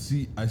Blanco, I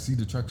see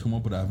the tracks come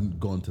up, but I haven't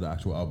gone to the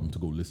actual album to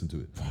go listen to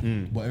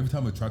it. But every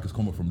time a track has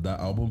come up from that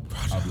album,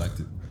 I've liked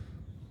it.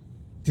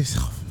 This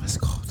album is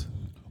God.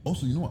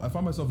 Also, you know what? I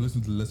find myself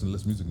listening to less and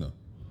less music now.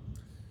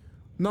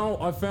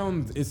 No, I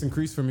found it's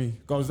increased for me.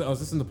 I was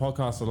listening to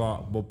podcasts a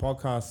lot, but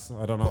podcasts,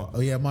 I don't know. Oh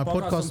yeah, my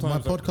podcast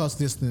sometimes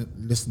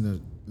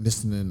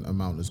listening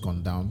amount has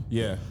gone down.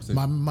 Yeah.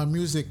 My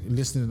music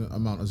listening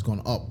amount has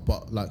gone up,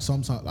 but like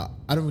sometimes like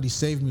I don't really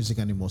save music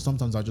anymore.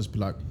 Sometimes I just be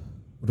like,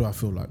 what do I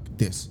feel like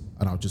this,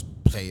 and I'll just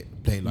play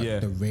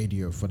like the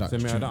radio for that.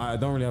 Same here, tune. I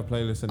don't really have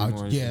playlists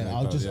anymore. or anything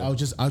like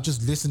that, I'll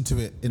just listen to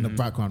it in the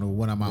background or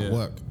when I'm at Yeah.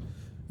 work.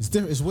 It's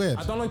different. It's weird.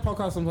 I don't like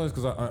podcasts sometimes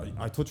because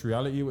I touch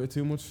reality with it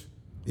too much.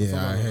 Yeah,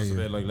 Sometimes I it's hear just a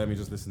you. bit like, let me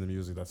just listen to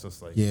music that's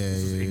just like, Yeah,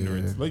 it's just yeah,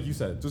 ignorant. yeah. Like you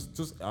said, just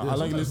I like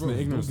Sometimes, listening bro,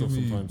 to ignorant don't stuff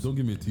give me- sometimes. Don't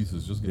give me a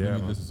thesis. Just give Yeah, me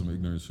man. listen to some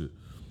ignorant shit.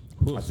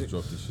 Who else think-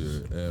 dropped this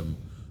year?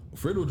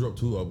 Fredo dropped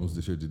 2 albums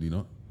this year, did he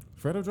not?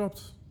 Fredo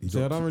dropped? He Yeah, I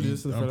dropped don't really he-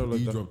 listen to Fredo like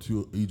he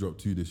that. dropped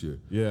two this year.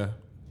 Yeah.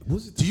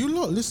 Was it? Do you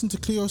lot listen to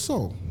Cleo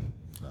Soul?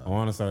 I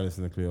want to start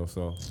listening to Cleo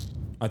Soul.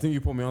 I think you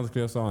put me on to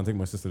Cleo Soul, and I think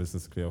my sister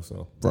listens to Cleo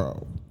Soul.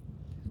 Bro,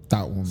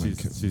 that woman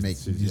can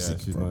make music.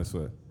 she's bro. nice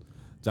with it.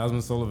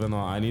 Jasmine Sullivan,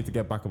 I need to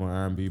get back on my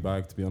R&B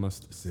bag, to be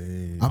honest.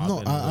 Same. I'm I've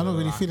not. been I'm not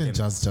really feeling rocking.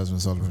 Jasmine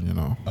Sullivan. You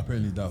know,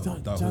 Apparently that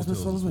Jasmine hotel Sullivan.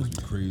 was supposed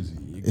to be crazy.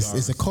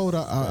 it's a code.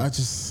 I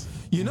just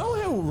You know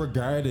how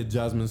regarded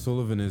Jasmine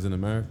Sullivan is in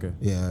America?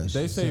 yeah. They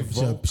she's say a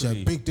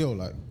vocally. big deal.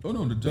 Like Oh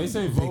no, They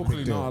say big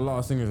vocally, deal. not a lot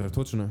of singers are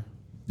touching her.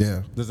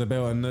 yeah.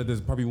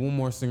 There's probably one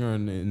more singer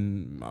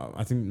in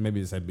I think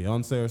maybe they said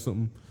Beyonce or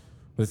something.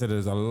 But they said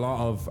there's a lot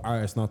of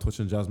artists not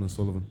touching Jasmine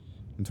Sullivan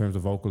in terms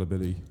of vocal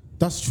ability.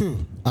 That's true.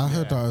 I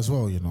heard that as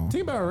well. You know.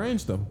 Think about her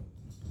range though.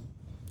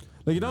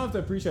 Like you don't have to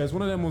appreciate. It's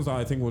one of them ones that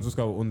I think will just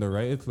go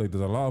underrated. Like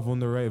there's a lot of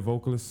underrated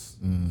vocalists.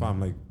 Fam,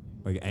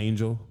 like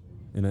Angel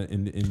in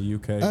the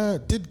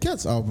UK. Did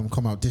Get's album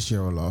come out this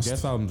year or last?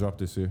 Guest album dropped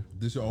this year.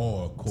 This year,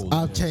 cold.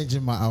 I'm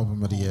changing my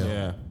album of the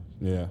year.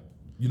 Yeah.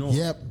 You know,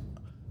 Yep.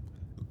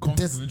 Conflict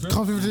This of Interest?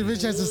 Conflict of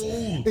Interest is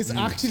it's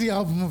actually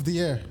album of the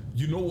year.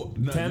 You know what?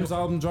 Nah, Thames you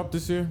know, album dropped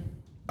this year.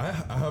 I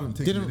haven't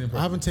taken it in.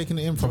 I haven't taken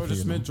it in Georgia properly.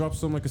 You know. Smith dropped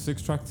some like a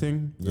 6-track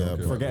thing. Yeah,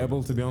 okay.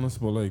 Forgettable to be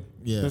honest, but like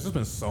Yeah. there's just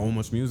been so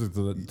much music to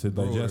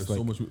Bro, digest. there's Like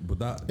so much, but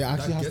that It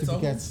actually that has to be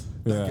album, Gets.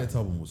 That Yeah. Gets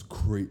album was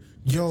crazy.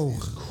 Yo.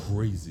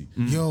 Crazy.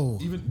 Yo,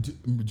 Even do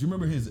you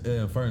remember his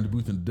Fire in the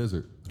Booth in the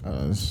Desert?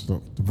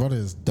 look, the brother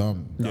is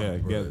dumb. yeah,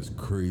 Bro, get it's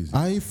crazy.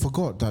 I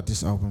forgot that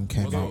this album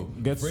came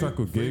out. Get stuck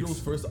with gigs. Fredo's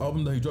first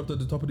album that he dropped at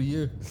the top of the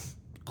year,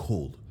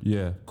 cold,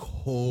 Yeah.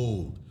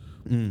 cold,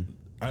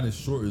 and it's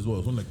short as well.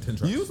 It's only like 10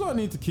 tracks. You lot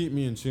need to keep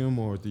me in tune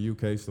more with the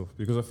UK stuff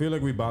because I feel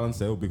like we balance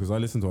out because I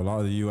listen to a lot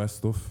of the US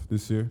stuff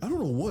this year. I don't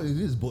know what it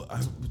is, but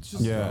it's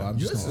just Yeah. I'm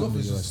just US not stuff on the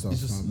is US just, stuff,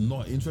 it's just man.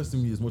 not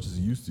interesting me as much as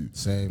it used to.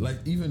 Same. Like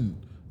even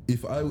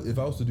if I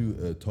was to do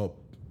a top,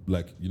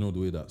 like you know the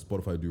way that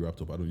Spotify do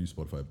wrapped up. I don't use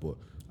Spotify, but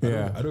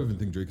I don't even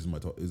think Drake is in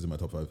my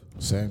top 5.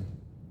 Same.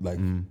 Like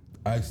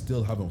I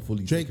still haven't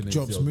fully Drake taken in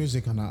drops CLB.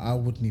 music and I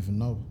wouldn't even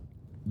know.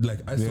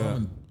 Like I still Yeah.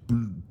 haven't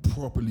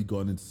properly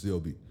gone into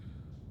CLB.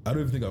 I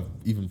don't even think I've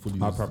even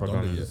fully I've used proper Donda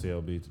gone into yet.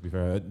 CLB to be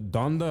fair.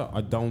 Donda, I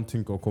don't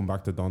think I'll come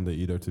back to Donda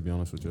either. To be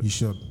honest with you, You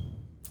should.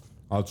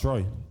 I'll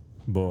try,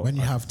 but When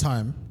you have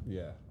time,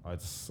 yeah, I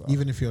just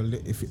even if you're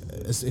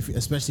if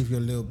especially if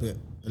you're a little bit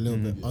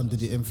under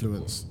the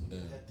influence.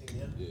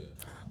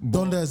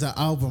 Donda is an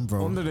album,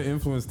 bro. under the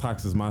influence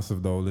tax is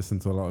massive though. Listen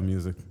to a lot of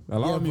music. A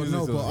lot Yeah, of but music.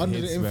 no, but just under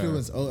the hits better.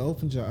 influence,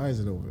 opens your eyes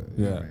a little bit.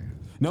 you know Yeah. what I mean?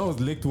 No, I was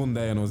licked one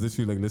day and I was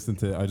literally like listening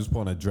to. I just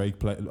put on a Drake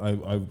play.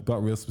 I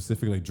got real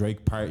specific like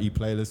Drake party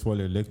playlist while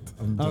you're licked.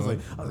 I was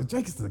like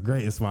Drake is the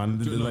greatest man.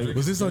 Like,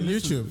 Was this on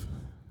listen- YouTube?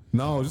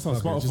 No, just on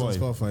Okay, Spotify. just on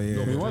Spotify, yeah.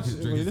 No, We but watch. Drake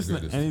is When you the listen to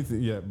greatest.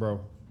 anything, yeah, bro.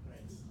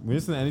 When you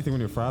listen to anything when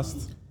you're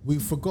fast. We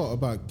forgot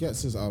about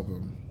Gets'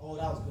 album. Oh,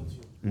 that was good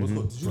too. What's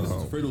good? Did you listen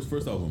to Fredo's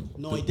first album?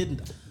 No, I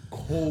didn't.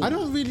 Cold. I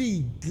don't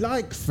really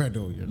like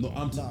Fredo, you know. No,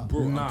 I'm Nah.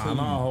 bro. I'm Nah, telling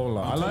not a you, whole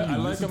lot. I'm I telling you,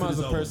 like listen him to as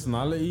this a album.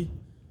 personality.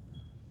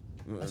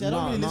 See, I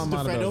don't really listen to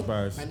mad at those Fredo,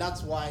 bars. and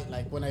that's why,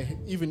 like, when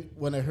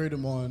I heard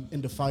him on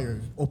In the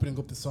Fire opening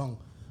up the song,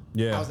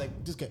 Yeah. I was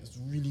like, this guy is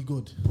really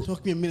good. It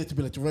took me a minute to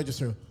be like to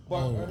register.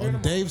 On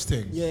Dave's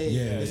thing. Yeah,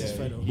 this is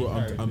Fredo. Bro,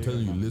 I'm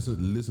telling you,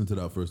 listen to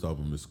that first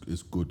album.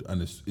 It's good and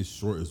it's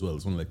short as well.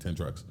 It's only like 10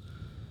 tracks.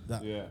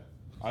 Yeah.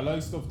 I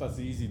like stuff that's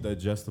easy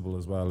digestible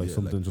as well, like Yeah,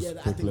 something like- just Yeah,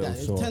 I quick think little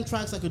that short. 10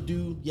 tracks I could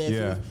do. Yeah,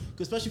 Yeah.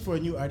 especially for a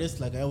new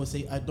artist. Like I always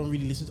say, I don't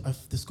really listen to.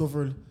 I've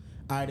discovered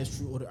artists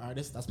through other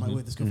artists. That's my way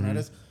of discovering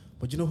artists.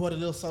 But you know what? A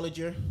little solid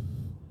year,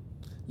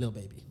 Lil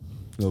Baby.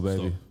 Lil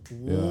Baby.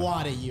 Yeah.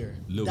 What a year!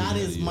 Lil That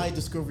Baby is had a my year.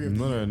 discovery of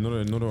the year.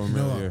 Another one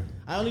right here.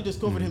 I only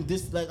discovered him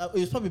this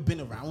it's probably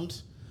been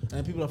around,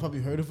 and people have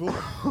probably heard of him.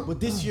 But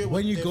this year,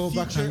 When with you the go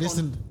back feature and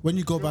listen, when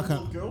you go on back Girls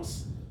and on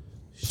Girls,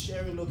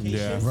 sharing locations,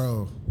 Yeah.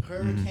 bro,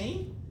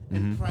 Hurricane,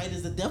 and Pride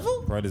is the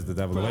Devil. Pride is the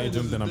devil. The way he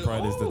jumped in on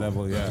Pride is the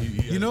devil. Yeah.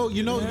 you know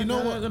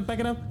what? I'm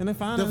packing up and I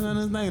found it on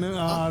his name.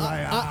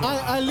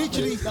 I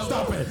literally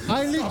stop it.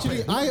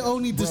 I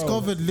only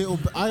discovered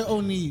I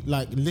only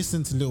like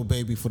listened to Lil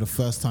Baby for the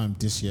first time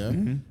this year,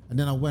 and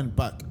then I went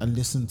back and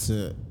listened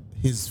to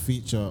his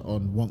feature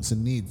on Wants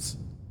and Needs.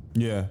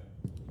 Yeah.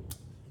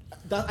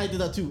 That I did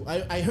that too.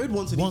 I heard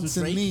Wants and Needs Wants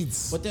with and Drake,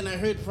 Needs. but then I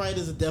heard Pride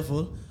is the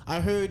Devil. I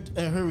heard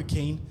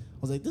Hurricane.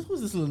 I was like, who's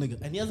this little nigga?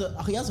 And he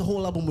has a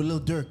whole album with Lil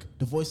Durk,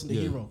 The Voice and the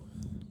Yeah. Hero.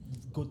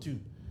 Go to.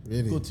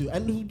 Really? Go to.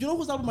 And you know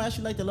whose album I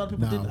actually liked? A lot of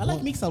people Nah, did. I like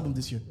what- Meek's album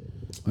this year.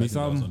 Meek's that was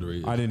album.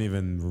 underrated. I didn't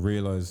even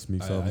realize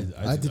Meek's album.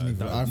 I didn't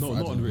even- I No, thought-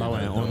 not underrated. That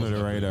went was under the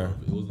not great, radar.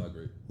 bro. It was not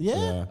great. Yeah.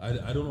 Yeah.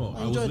 I don't know. I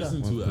was enjoyed that.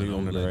 listening to it. Completely and I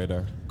was under the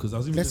radar. Because I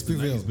was even Let's be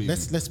listening to real.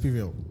 90s Baby. Let's be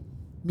real.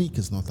 Meek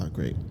is not that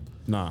great.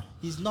 Nah.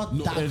 He's not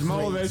No, that it's great.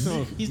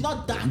 motivational. He's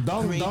not that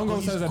Dongo great. but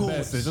he's says it good.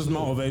 best. It's just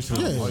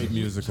motivational Yeah. hype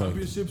music. Like.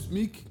 Championships,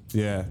 Meek,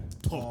 Yeah.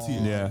 top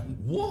tier. Yeah.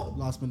 What?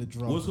 Last minute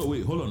drop. What's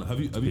wait? Hold on. Have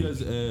you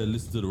guys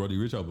listened to the Roddy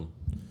Ricch album?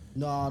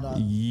 No.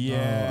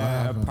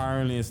 Yeah, haven't.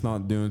 apparently it's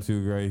not doing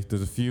too great.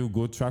 There's a few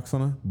good tracks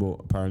on it, but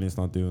apparently it's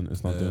not doing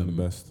the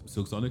best.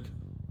 Silk Sonic.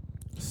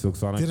 Silk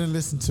Sonic. Didn't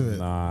listen to it.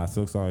 Nah,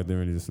 Silk Sonic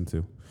didn't really listen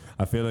to.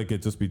 I feel like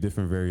it'd just be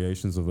different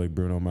variations of like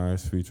Bruno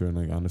Mars featuring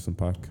like Anderson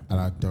 .Paak. And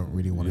I don't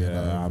really want to hear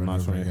that. Yeah, over I'm and not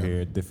over trying to again.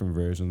 hear different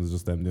versions,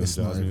 just them doing It's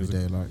not jazz every music.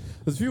 day. Like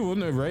There's a few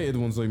underrated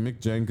ones like Mick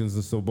Jenkins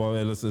and stuff, but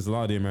it's a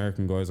lot of the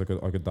American guys I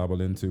could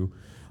dabble into.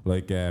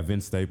 Like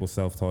Vince Staples'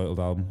 self-titled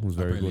album was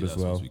very Apparently good as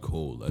that's well. supposed to be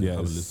cold. I Yeah,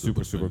 haven't it's listened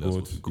to it, super but apparently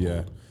good. that's supposed to be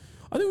Yeah, cold.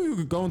 I think we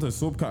could go into a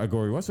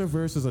subcategory. What's our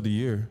verses of the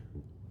year?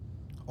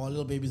 All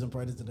Little Babies and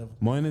Pride is the Devil.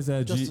 Mine is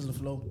Just G. in the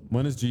flow.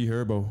 Mine is G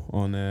Herbo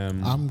on.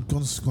 I'm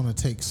just gonna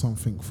take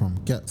something from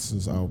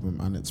Getz's album,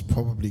 and it's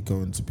probably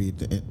going to be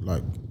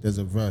there's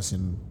a verse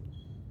in.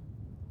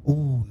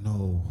 Oh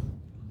no!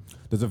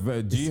 There's a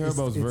G It's-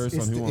 Herbo's it's- verse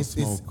it's- on Who Wants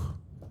it's- Smoke.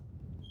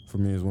 For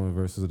me, is one of the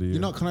verses of the year. You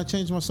know, can I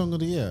change my song of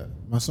the year?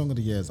 My song of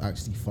the year is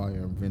actually Fire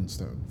and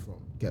Brimstone from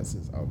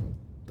Getz's album.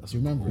 Do you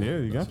remember? Yeah,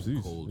 it? you That's got a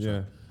to. cold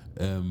Yeah.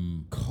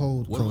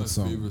 Cold One of my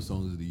song. favorite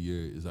songs of the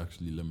year is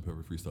actually Lemon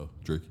Pepper Freestyle,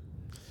 Drake.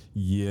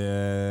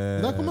 Yeah.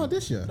 Did that come out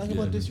this year? That came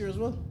out this year as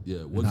well. Yeah,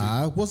 what's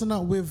Nah, wasn't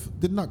that with?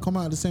 Didn't that come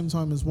out at the same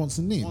time as Wants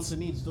and Needs? Wants and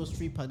Needs, those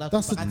 3 pack.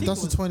 That's the I think that's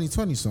it the was-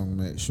 2020 song,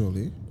 mate.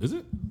 Surely, Is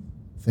it?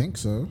 think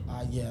so.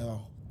 Yeah,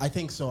 I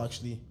think so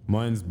actually.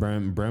 Mine's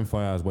Brem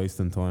Fire's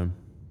Wasting Time.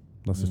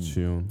 That's a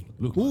tune.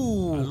 Look,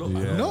 Ooh, I love-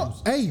 I Yeah.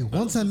 love- no, hey,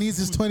 Wants and Needs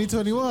is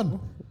 2021.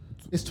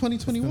 It's Been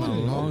 2021. a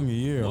long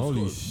year. What's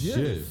Holy good?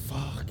 shit.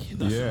 Fucking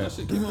Yeah. that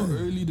shit came out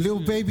early this Lil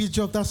year. Baby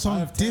dropped that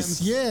song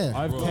this year.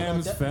 I've Bro.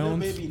 Thames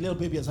found. Lil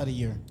Baby has had a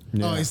year.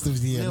 Oh, it's the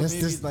yeah. Lil Let's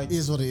Baby's just like-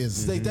 is what it It's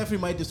is. like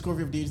definitely my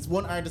discovery of the. It's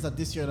one artist that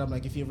this year that I'm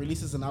like, if he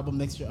releases an album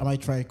next year, I might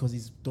try it because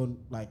he's done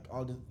like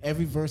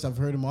every verse I've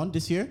heard him on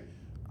this year.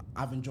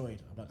 I've enjoyed.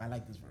 I'm like, I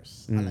like this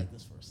verse. I like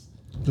this verse.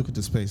 Look at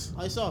the space.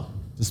 I saw.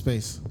 The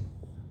space.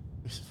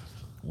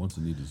 Once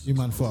a need is. You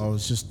man thought I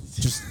was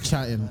just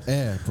chatting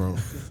air, bro.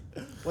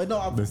 Wait,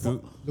 no.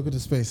 Look at the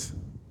space.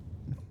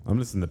 I'm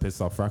listening to Piss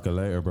Off Fracka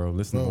later, bro.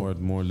 Listen Bro.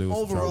 more loose.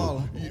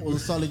 Overall, it was a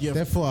solid year.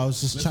 Therefore, I was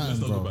just chatting,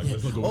 Let's not go bro. back.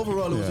 Let's not go back.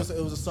 Overall, Yeah.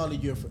 it was a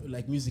solid year for,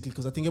 like musically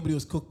because I think everybody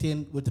was cooked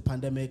in with the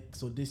pandemic.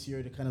 So this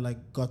year they kind of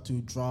like got to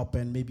drop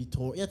and maybe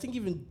tour. Yeah, I think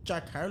even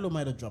Jack Harlow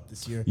might have dropped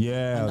this year.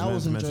 Yeah, and that I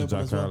was was mentioned enjoyable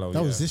Jack as well. Harlow. That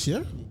yeah. was this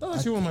year. That's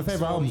actually one of my think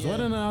favorite so, albums. yeah. Why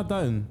didn't I add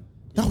that in?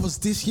 That was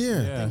this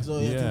year. Yeah, think so,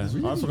 yeah, I think it's I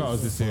really forgot it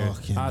was this year.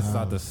 Fucking That's hell.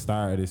 at the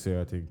start of this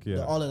year, I think.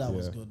 Yeah, All of that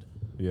was Yeah. good.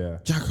 Yeah,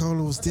 Jack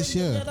Harlow was this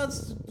Yeah, year.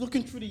 that's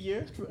looking through the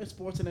year, through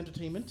sports and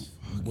entertainment.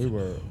 we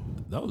were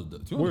That was. To be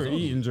honest, we were that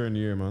was- eating during the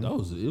year, man. That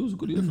was. It was a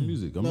good year for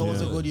music. No, it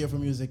was a Yeah. good year for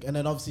music, and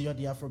then obviously you had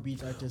the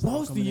Afrobeat artists. What that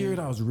was were the coming year in.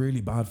 that was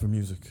really bad for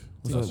music?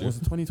 Was Last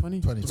it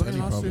 2020? 2020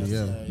 last year? probably,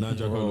 yeah. Nah,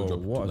 Jack Harlow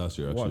dropped what, last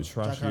year. What Actually,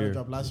 trash Jack Harlow year?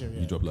 dropped last year. Yeah.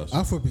 he dropped last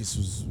year.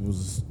 Afrobeats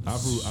was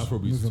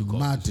Afrobeats moving took off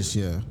mad this this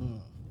year.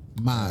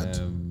 Mad.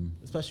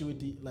 Especially with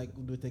the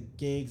with the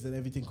gigs and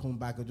everything coming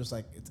back, it's just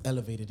like it's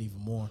elevated even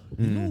more.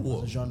 You know The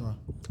what? genre.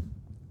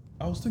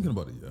 I was thinking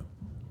about it, yeah,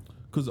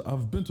 because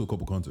I've been to a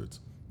couple concerts.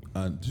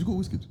 And did you go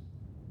Wizkid?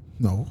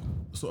 No.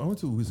 So I went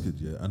to Wizkid,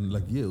 yeah, and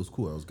like, yeah, it was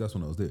cool. I was gassed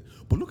when I was there.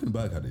 But looking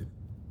back at it,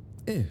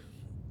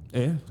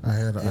 Yeah. I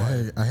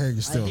hear you I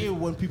still. hear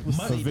when people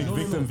My- say vic-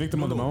 that.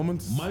 victim of the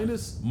moment?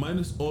 minus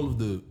all of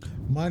the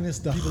Minus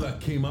the people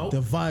that came out. the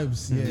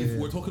vibes. Yeah. If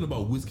we're talking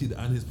about Wizkid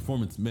and his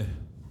performance, meh.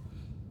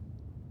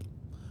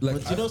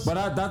 Like, But you know,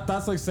 But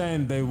that's like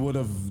saying they would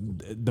have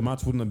the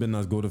match wouldn't have been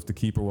as good if the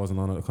keeper wasn't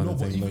on it, kind No, of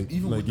but thing.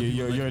 even like with the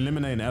people, you're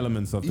eliminating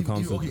elements of the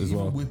concept as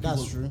well. with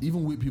That's people, true.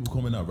 Even with people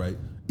coming out, right?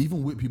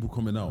 Even with people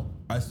coming out,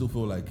 I still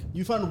feel like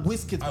you found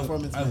Wizkid's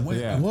performance. I man. went.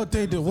 Yeah. What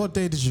day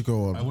did you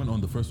go I on? went on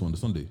the first one, the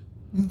Sunday.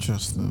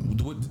 Interesting.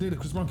 The day that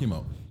Chris Brown came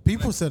out.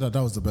 People said that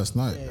was the best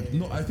night.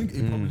 No, I think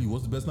it probably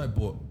was the best night,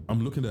 but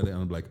I'm looking at it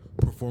and I'm like,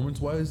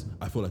 performance-wise,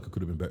 I feel like it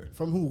could have been better.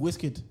 From who?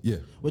 Wizkid? Yeah.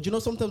 But you know,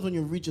 sometimes when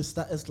you reach a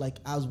status like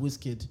as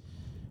Wizkid,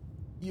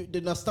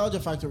 the nostalgia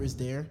factor is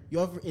there. You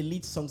have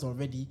elite songs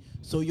already,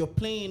 so you're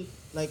playing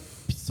like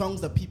songs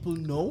that people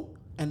know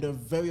and they're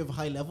very of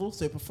high level.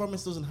 So your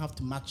performance doesn't have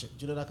to match it.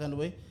 Do you know that kind of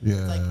way? Yeah.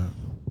 It's like,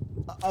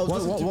 I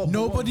was listening to-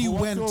 Nobody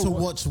what's went your- to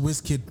watch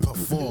Wizkid they want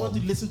perform. to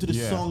listen to the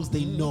Yeah. songs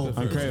they know.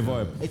 And create a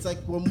vibe. It's like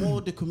when more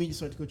the comedian,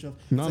 sorry to cut you off.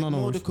 No, It's like no,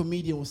 no. more the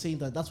comedian was saying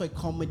that's why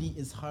comedy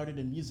is harder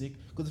than music.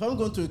 Because if I'm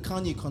going to a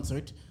Kanye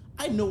concert,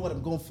 I know what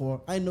I'm going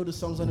for. I know the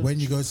songs. I know When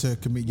the you go to a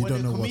comedian, you when don't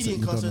a know what's comedian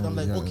you don't concert, know, I'm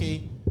like, yeah.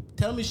 okay,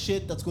 tell me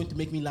shit that's going to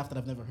make me laugh that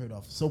I've never heard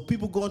of. So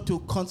people going to a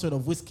concert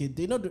of Wizkid,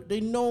 they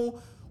know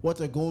what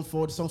they're going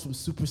for. The songs from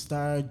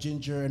Superstar,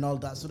 Ginger, and all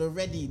that. So they're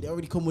ready. They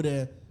already come with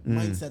a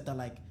mindset that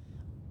like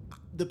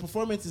the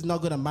performance is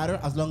not gonna matter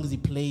as long as he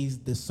plays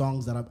the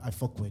songs that I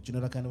fuck with. You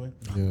know that kind of way.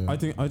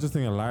 Yeah. I just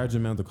think a large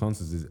amount of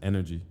concerts is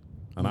energy,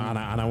 and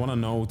I want to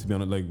know, to be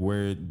honest, like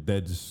where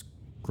Dead's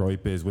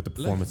gripe is with the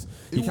performance.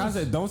 it You can't was-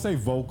 say, don't say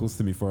vocals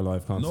to me for a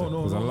live concert.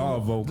 Because a lot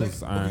of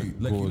vocals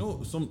aren't like good. you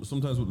know,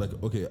 sometimes with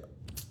like, okay,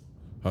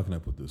 how can I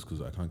put this?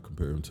 Because I can't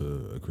compare him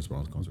to a Chris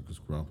Brown's concert. Because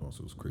Chris Brown's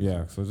concert was crazy.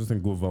 Yeah, so I just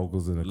think good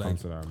vocals in a Like,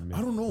 concert are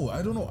I don't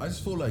know. I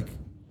just feel like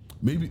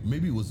maybe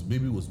it was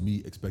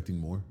me expecting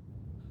more,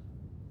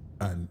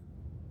 and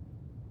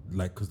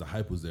like because the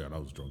hype was there and I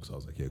was drunk, so I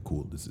was like, yeah,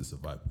 cool, this is a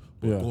vibe.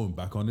 But Yeah. going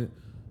back on it,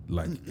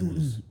 like it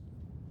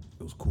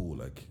was cool.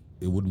 Like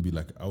it wouldn't be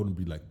like I wouldn't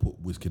be like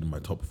put Wizkid in my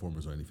top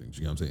performers or anything. Do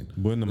you get what I'm saying?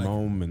 But in the Like,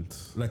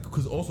 moment. Like,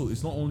 because also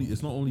it's not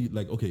only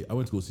like, okay, I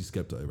went to go see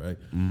Skepta, right?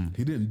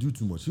 He didn't do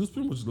too much. He was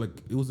pretty much like,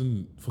 it was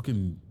in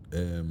fucking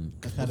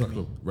what's that Academy.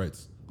 club?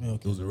 Rights. Yeah,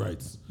 okay. It was in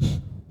Rights,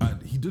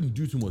 and he didn't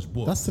do too much.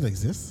 But That still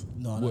exists.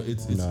 No, well,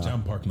 it's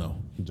Jam Park now.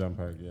 Jump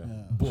Park, yeah.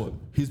 But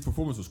his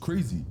performance was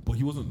crazy. But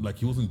he wasn't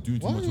doing too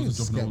Why much. He is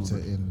wasn't jumping all Skepta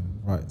over. in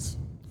right?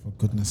 For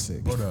goodness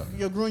sake. Brother,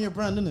 You're growing your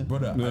brand, innit?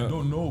 brother, Yeah. I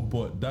don't know,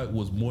 but that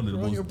was one of the You're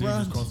on most your dangerous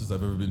brand. concerts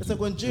I've ever been It's to. like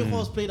when J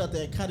Horse played at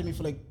the Academy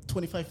for like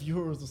 25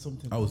 euros or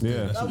something. I was Yeah.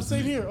 there. That I shit was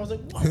sitting lit. here. I was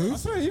like, what? Who? I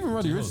swear, even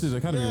Roddy Rich did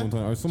Academy one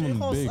time, or J someone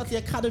Horse big. at the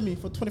Academy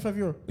for 25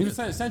 euros. Even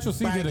Central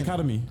C did Bargain.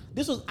 Academy.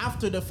 This was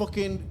after the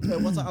fucking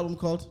what's that album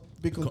called?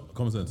 Big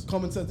Common sense.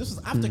 Common Sense. This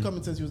was after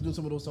Common Sense. He was doing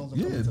some of those songs. On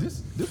Yeah, Common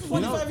Sense. this was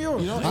 25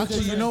 euros.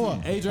 Actually, you know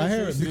what? AJ I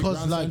hear it Street, because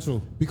Grand like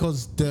Central.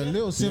 because the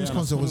Little Sims Yeah,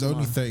 concert was that's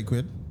only one. 30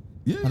 quid,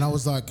 Yeah. and I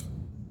was like,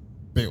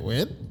 bit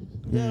weird.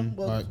 Yeah,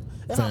 well, Like,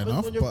 it fair happens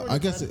enough, when you're but growing I your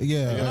guess brand.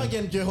 yeah. You're not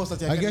getting J Horse at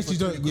the I Academy guess for you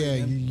don't. 20 quid,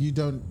 Yeah, man. you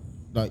don't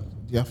like.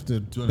 You have to To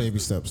be honest, baby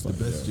steps. The Like,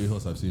 best J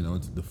House I've seen. I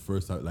went to the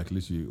first time, like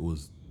literally, it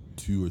was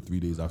 2 or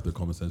 3 days after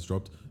Common Sense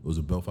dropped. It was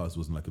in Belfast. It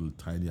was in like a little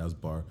tiny ass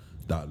bar.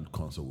 That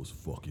concert was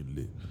fucking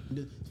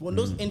lit. When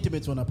those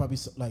intimate ones are probably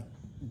like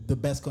the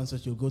best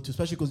concerts you'll go to,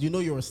 especially because you know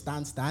you're a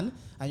stan,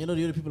 and you know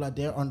the other people are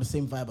there on the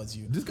same vibe as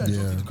you. This guy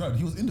jumped in the crowd.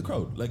 He was in the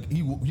crowd. Like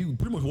he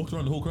pretty much walked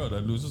around the whole crowd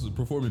and it was just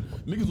performing.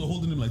 Niggas were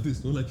holding him like this.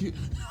 They were like,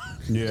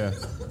 Yeah.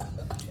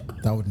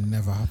 that would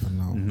never happen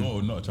now.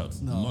 no, not a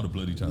chance. Not a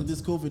bloody With chance.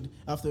 this COVID,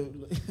 after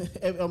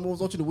I was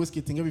watching the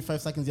Whiskey thing, every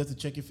 5 seconds you have to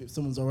check if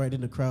someone's alright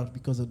in the crowd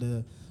because of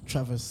the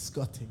Travis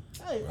Scott thing.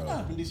 Hey, that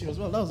happened this year as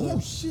well. That was Oh,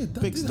 a shit,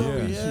 that big did story.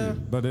 happen. Yeah.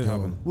 That did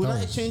happen. Would That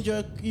that was- change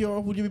your?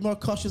 Would you be more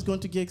cautious going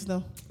to gigs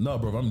now? Nah,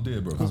 bro, I'm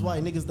dead, bro. Because why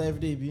niggas die every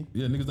day, B?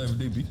 Yeah, niggas die every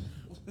day, B.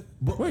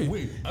 Bro,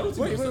 wait. I don't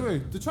think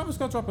Wait. Did Travis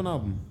Scott drop an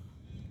album?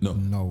 No.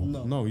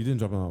 No. No, he didn't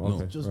drop an album.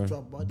 Okay. Just right.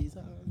 drop bodies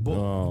out. But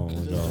Oh, my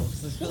God.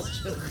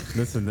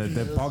 Listen,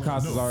 the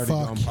podcast has already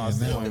gone past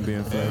the point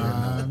being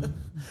fair.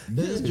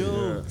 There's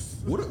jokes.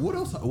 what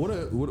else? What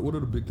are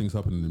the big things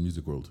happening in the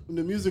music world? In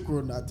the music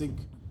world, I think.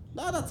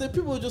 Nah, that's it.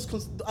 People just.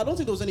 I don't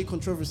think there was any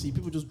controversy.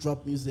 People just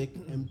dropped music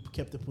and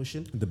kept it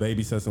pushing. The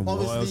baby said some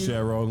wild Obviously-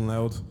 shit rolling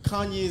out.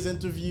 Kanye's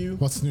interview.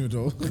 What's new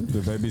though?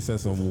 The baby said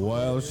some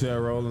wild shit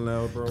rolling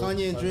out, bro.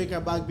 Kanye and Drake are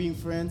back being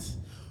friends.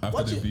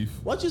 After their beef.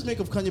 What do you make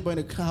of Kanye buying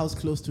a house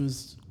close to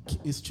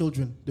his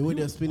children? The way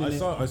they're spinning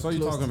it. I saw you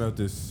close- talking about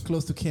this.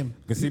 Close to Kim.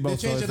 Can see They both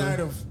changed the sides,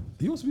 narrative.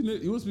 He wants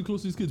to be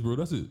close to his kids, bro.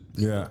 That's it.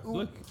 Yeah.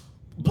 Like,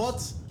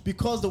 But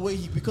because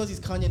he's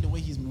Kanye and the way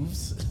he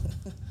moves,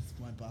 that's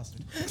my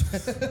bastard.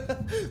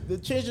 They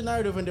changed the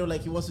narrative and they were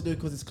like, he wants to do it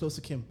because it's close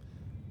to Kim.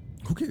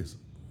 who cares?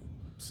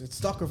 So it's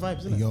stalker vibes,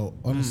 isn't it? Yo,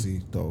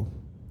 honestly though,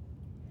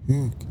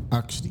 who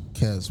actually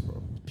cares,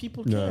 bro?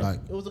 People Yeah. care. Like,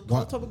 It was a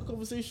what- topic of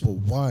conversation.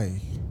 But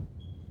why?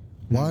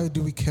 Why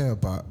do we care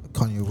about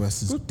Kanye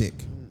West's dick?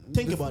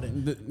 Think about it.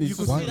 He's You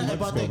could just say that like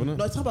about Microscope, no,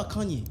 innit? it's not about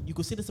Kanye. You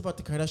could say this about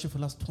the Kardashians for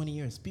the last 20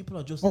 years. People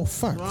are just Oh,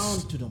 facts. drawn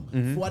to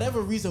them. For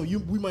whatever reason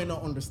we might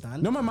not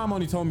understand. No, my mom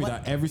only told me What?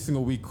 that every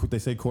single week they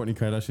say Kourtney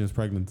Kardashian is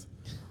pregnant.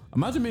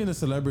 Imagine being a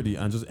celebrity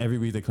and just every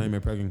week they claim you're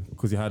pregnant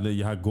because you had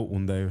gut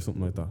one day or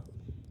something like that.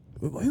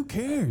 Who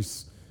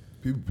cares?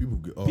 People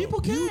get. People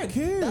care.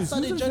 cares? That's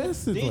how Who's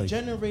invested, they like?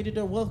 generated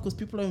their wealth because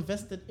people are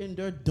invested in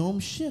their dumb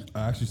shit.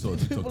 I actually saw a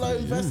TikTok People are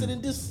today. invested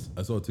in this.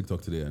 I saw a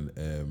TikTok today and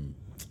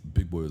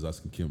Big Boy was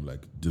asking Kim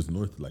like, does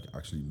North like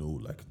actually know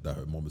like that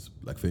her mom is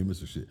like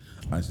famous or shit?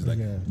 And she's like,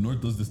 Yeah.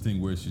 North does this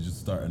thing where she just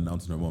start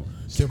announcing her mom.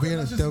 They'll be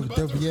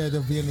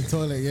in the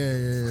toilet.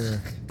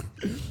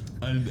 Yeah.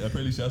 And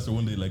apparently she asked her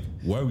one day like,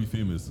 why are we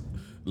famous?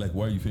 Like,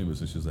 why are you famous?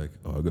 And she was like,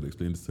 oh, I gotta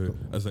explain this to her.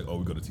 I was like, oh,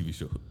 we got a TV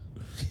show.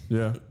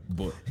 Yeah.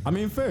 But I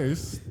mean,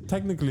 first,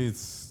 technically,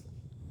 it's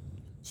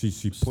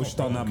she pushed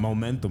on that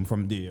momentum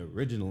from the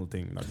original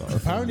thing. That got her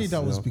Apparently famous,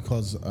 that you was know?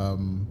 because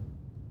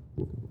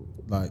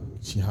like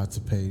she had to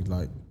pay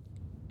like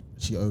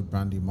she owed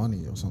Brandy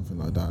money or something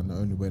like that, and the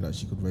only way that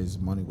she could raise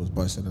the money was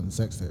by selling the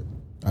sex tape.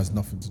 Has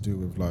nothing to do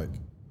with like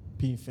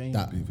Being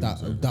famous.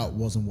 that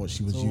wasn't what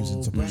she was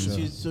using to push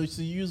her. So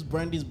she used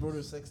Brandy's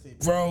brother's sex tape.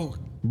 Bro,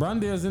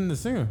 Brandy is in the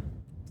singer.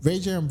 Ray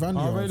J and Brandy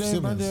are Ray J and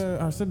siblings.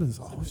 Brandy are siblings.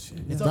 Oh shit.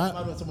 It's Yeah. not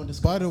bad when someone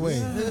By the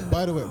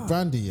discovers. way,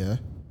 Brandy, yeah,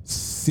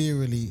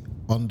 serially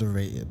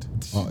underrated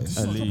artist.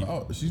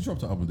 she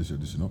dropped an album this year,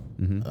 did she not?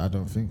 I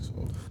don't think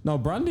so. No,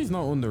 Brandy's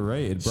not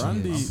underrated.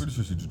 Brandy, I'm pretty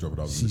sure she just dropped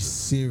an album She's this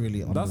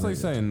serially underrated. that's like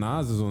saying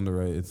Nas is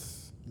underrated.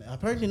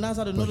 Apparently Nas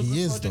had another he good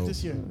is, project though.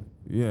 this year.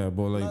 Yeah,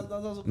 but like Nas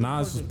was a good Nas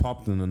was project.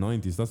 popped in the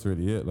 90s. That's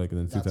really it. Like in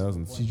the That's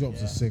 2000s. She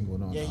drops a single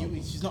now. Yeah,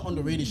 she's not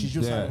underrated. She's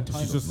just had her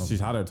time. she's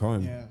had her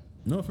time. Yeah.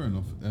 No, fair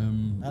enough.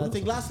 And I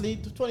think lastly,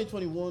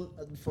 2021,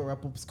 before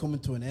wrap up is coming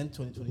to an end,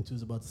 2022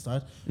 is about to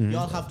start.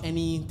 Y'all have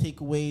any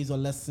takeaways or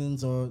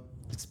lessons or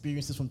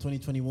experiences from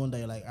 2021 that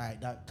you're like, all right,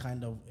 that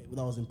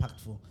was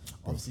impactful.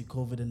 Obviously,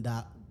 COVID and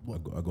that. I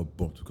got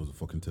bumped because of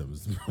fucking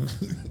Thames.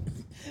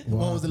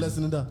 What was the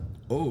lesson in that?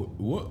 Oh,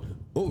 what?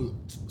 Oh,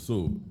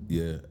 so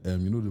yeah,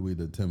 you know the way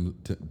the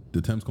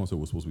Thames concert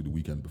was supposed to be the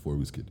weekend before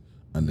Wizkid,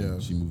 and then Yeah.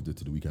 she moved it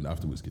to the weekend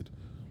after Wizkid.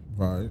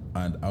 Right.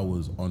 And I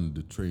was on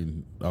the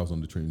train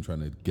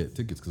trying to get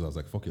tickets because I was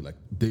like, fuck it, like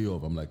day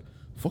of, I'm like,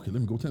 fuck it,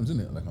 let me go Thames,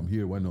 innit? Like I'm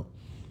here, why not?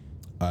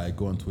 I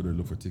go on Twitter,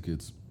 look for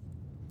tickets,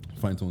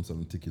 find someone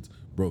selling tickets.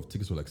 Bro,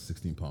 tickets were like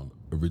 £16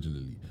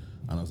 originally.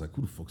 And I was like,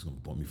 who the fuck's gonna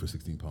bump me for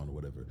 £16 or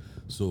whatever?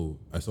 So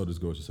I saw this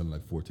girl, she's selling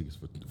like 4 tickets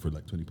for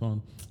like £20.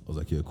 I was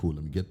like, yeah, cool,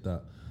 let me get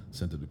that.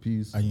 Sent her the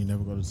piece. And you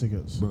never got the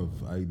tickets. Bro,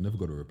 I never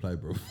got a reply,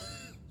 bro.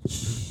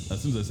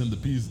 As soon as I sent the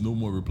piece, no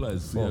more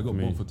replies. So yeah, I got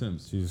me. bumped for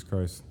Thames. Jesus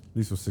Christ. At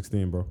least it was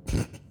 16, bro.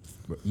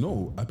 But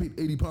no, I paid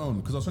 £80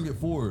 because I was trying to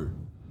get 4.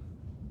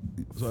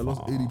 So I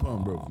lost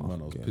 £80, bro.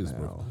 Man, I was pissed,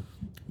 bro.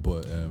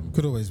 But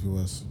Could always be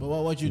worse. But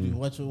what you do?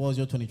 What was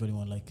your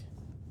 2021 like?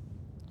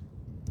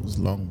 It was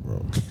long,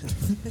 bro.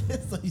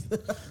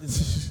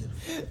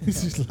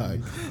 It's just like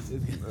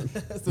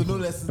So no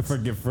lessons.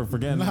 Forget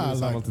the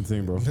Hamilton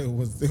thing, bro.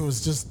 it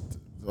was just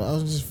I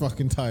was just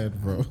fucking tired,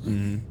 bro.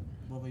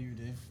 What about you,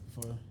 Dave?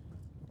 For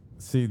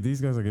See,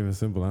 these guys are giving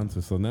simple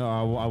answers. So now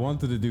I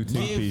wanted to do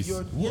think piece.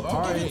 All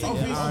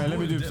right, let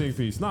me do think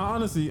piece. No,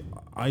 honestly,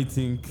 I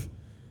think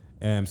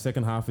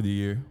second half of the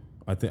year,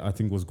 I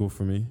think was good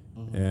for me.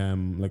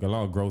 Like a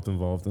lot of growth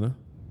involved in it.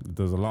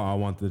 There's a lot I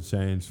wanted to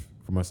change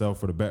for myself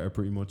for the better,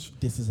 pretty much.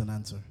 This is an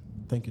answer.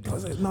 Thank you, Dave.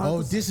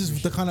 Oh, this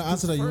is the kind of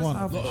answer that you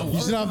want.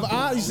 You should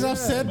have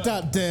said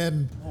that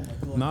then. Oh my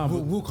God. Nah, but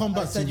We'll come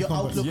back said to your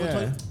outlook.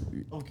 yeah.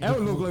 Okay.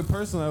 Outlook, like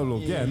personal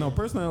outlook. Yeah. No,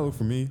 personal outlook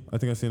for me. I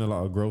think I've seen a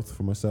lot of growth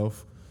for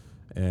myself.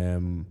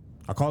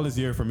 I call this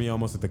year for me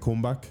almost like the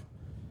comeback.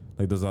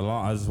 Like there's a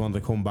lot I just want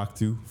to come back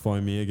to,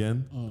 find me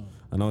again.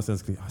 I know it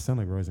sounds I sound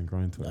like Rise and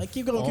Grind to it.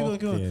 Keep going. Talk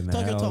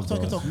your talk.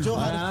 Joe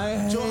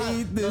had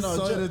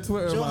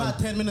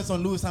 10 minutes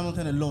on Lewis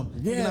Hamilton alone.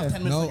 You can have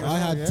 10 minutes No,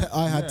 on yourself.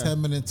 I had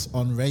 10 minutes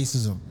on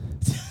racism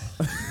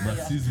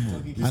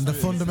racismo. and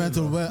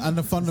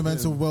the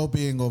fundamental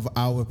well-being of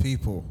our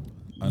people.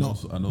 And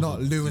Not also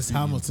Lewis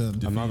Hamilton.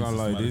 I'm not gonna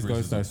lie, systematic these guys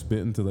racism. started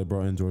spitting until they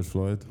brought in George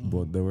Floyd,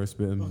 but they were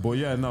spitting. But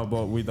yeah, no,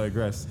 but we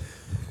digress.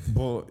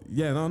 But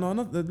yeah, no,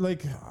 not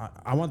like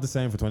I want the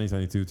same for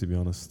 2022. To be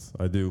honest,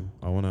 I do.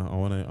 I wanna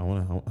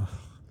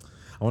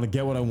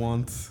get what I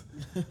want.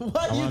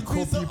 Why I you wanna be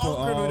cut so people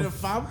awkward with it, off.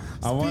 fam?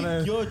 I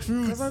wanna Speak your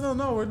truth. because I don't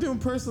know. We're doing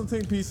personal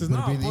think pieces.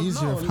 Would've No, been but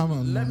easier no, if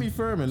Hamilton- let me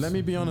firm it. Let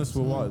me be honest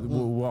with what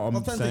I'm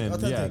Authentic, saying.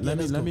 authentic. Yeah, Yeah,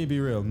 let's let go. me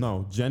be real.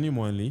 No,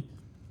 genuinely.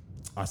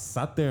 I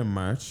sat there in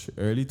March,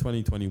 early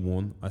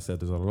 2021. I said,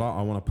 there's a lot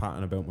I want to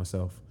pattern about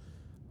myself.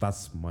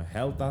 That's my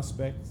health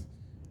aspect,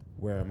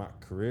 where I'm at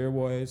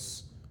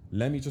career-wise.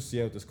 Let me just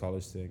see out this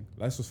college thing.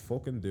 Let's just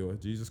fucking do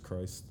it. Jesus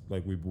Christ.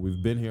 Like,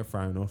 we've been here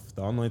far enough.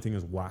 The online thing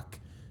is whack,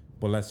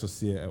 but let's just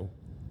see it out.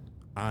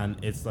 And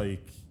it's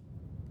like,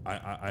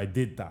 I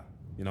did that.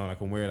 You know, like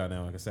I'm weird at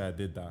now. Like I said, I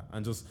did that.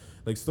 And just,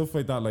 like, stuff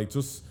like that, like,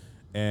 just...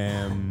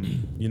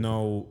 you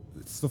know,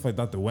 stuff like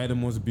that. The wedding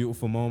was a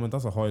beautiful moment.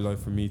 That's a highlight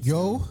for me too.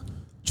 Yo,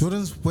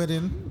 Jordan's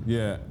wedding,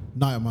 Yeah.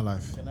 night of my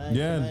life. Can I He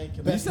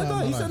said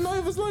that. He said night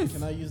of his life.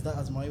 Can I use that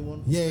as my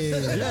one? Yeah.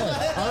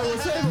 All right, we'll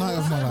save it. Night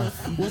of my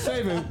life. We'll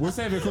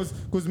save it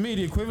because me,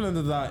 the equivalent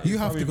of that. You is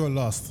have to probably-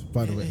 go last,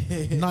 by the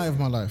way. Night of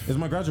my life. It's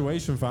my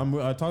graduation, fam.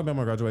 I talked about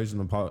my graduation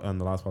on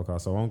the last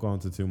podcast, so I won't go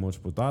into too much.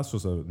 But that's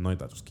just a night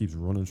that just keeps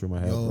running through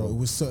my head, Yo, bro.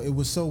 it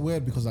was so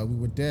weird because like we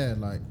were there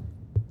like,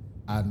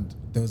 and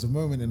there was a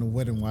moment in the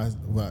wedding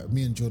where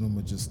me and Jordan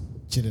were just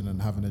chilling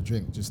and having a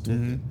drink, just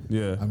talking.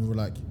 Yeah. And we were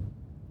like,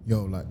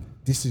 yo, like,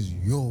 this is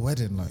your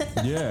wedding. Like,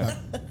 Yeah.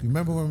 like, you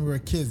remember when we were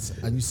kids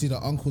and you see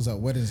the uncles at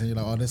weddings and you're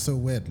like, oh, they're so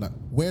weird. Like,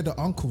 where the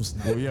uncles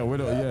now? Well,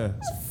 yeah,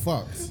 It's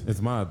fucked. it's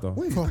mad though.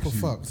 Wait, Proper actually,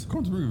 fucked.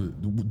 Come to believe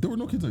it, there were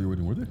no kids at your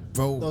wedding, were there?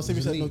 Bro, No,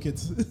 Sammy said no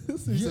kids.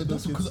 Yeah,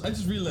 that's because I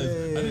just realized. I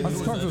didn't That's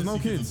know correct, there's no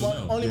secret kids.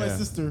 until now. Only my Yeah.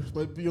 sister,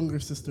 my younger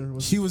sister,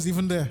 was. she was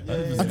even there.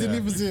 I didn't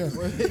even see her.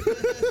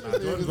 Nah,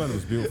 Jordan's wedding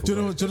was beautiful.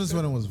 Jordan's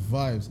wedding was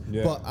vibes.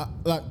 Yeah.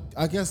 But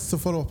I guess to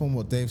follow up on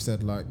what Dave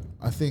said, like,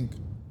 I think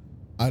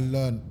I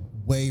learned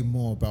way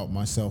more about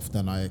myself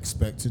than I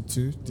expected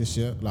to this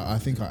year. Like, I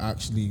think I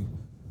actually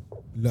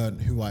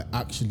learned who I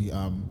actually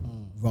am,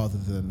 rather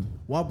than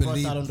What brought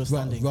that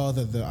understanding?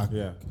 rather than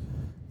Yeah.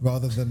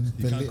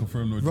 You can't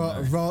confirm nor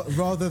deny.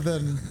 rather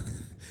than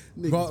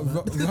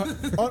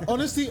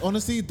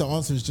honestly, the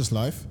answer is just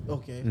life.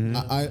 Okay.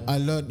 I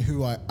learned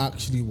who I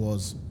actually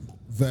was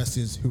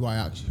versus who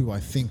I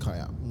think I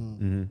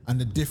am, and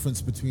the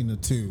difference between the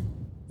two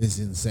is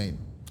insane.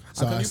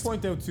 So And can I you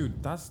point out too?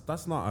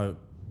 That's not a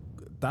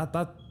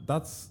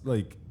that's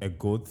like a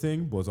good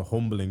thing, but it's a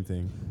humbling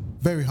thing.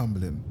 very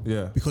humbling.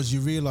 Yeah. Because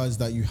you realize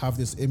that you have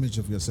this image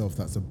of yourself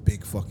that's a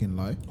big fucking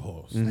lie,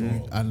 Oh,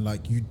 and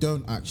like you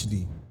don't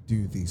actually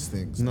do these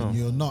things. No. And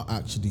you're not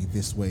actually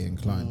this way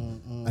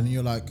inclined, and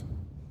you're like,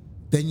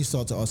 then you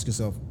start to ask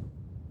yourself,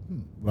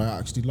 would I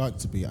actually like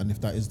to be? And if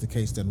that is the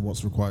case, then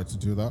what's required to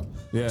do that?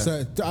 Yeah.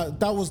 So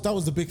that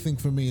was the big thing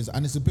for me,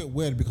 and it's a bit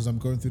weird because I'm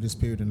going through this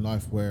period in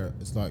life where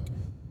it's like,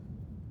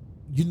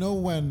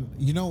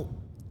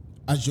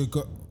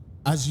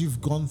 as you've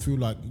gone through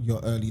like your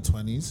early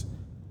 20s,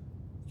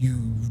 you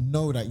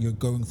know that you're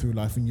going through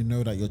life and you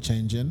know that you're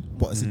changing,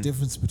 but it's a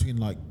difference between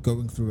like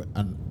going through it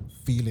and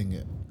feeling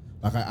it.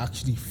 Like, I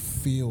actually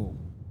feel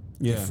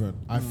different.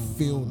 I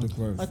feel the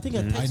growth. I think I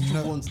texted you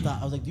know- once that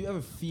I was like, do you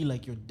ever feel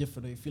like you're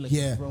different, or you feel like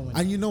Yeah, you're growing?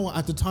 and you know what?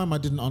 At the time, I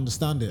didn't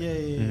understand it.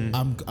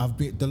 Yeah. I've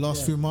been the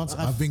last Yeah. few months.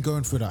 I've been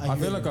going through that. I I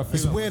feel like I feel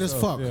It's that weird as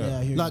myself, fuck. Yeah,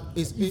 I hear Like,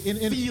 it's feel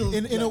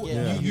in a like-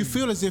 yeah. you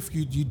feel as if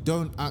you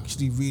don't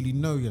actually really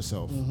know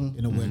yourself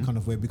in a weird kind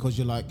of way, because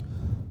you're like,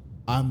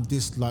 I'm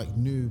this like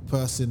new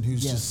person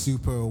who's Yes. just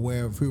super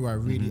aware of who I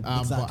really am,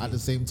 but Exactly. at the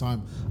same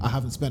time, I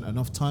haven't spent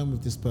enough time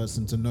with this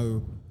person to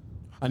know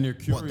And you're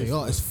curious. what they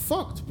are. It's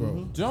fucked,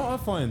 bro. Do you know what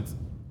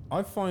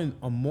I find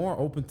I'm more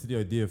open to the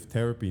idea of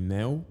therapy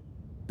now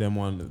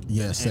than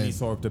Yeah, same. any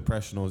sort of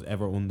depression I was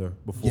ever under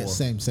before. Yeah,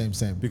 same.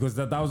 Because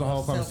that was a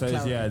whole conversation.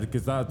 Self-clarity. Yeah,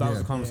 because that was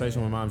Yeah. a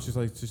conversation with my mom. She's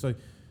like,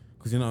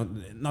 because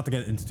not to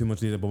get into too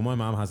much detail, but my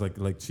mom has like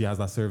she has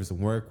that service in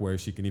work where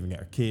she can even get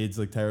her kids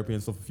like therapy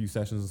and stuff, a few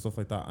sessions and stuff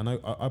like that. And I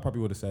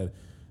probably would have said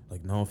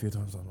like no a few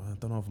times. Like, I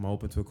don't know if I'm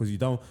open to it, because you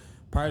don't.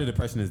 Part of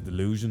depression is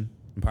delusion,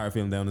 and part of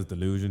feeling down is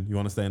delusion. You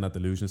want to stay in that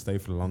delusion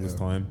state for the longest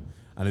time.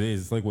 And it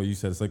is. It's like what you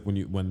said. It's like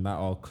when that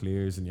all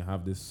clears and you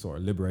have this sort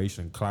of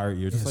liberation,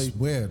 clarity. You're just It's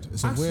like, weird.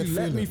 It's a actually, weird let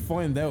feeling. me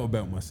find out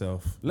about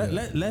myself.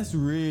 Let's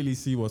really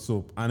see what's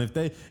up. And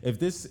if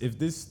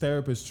this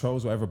therapist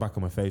throws whatever back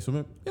on my face, I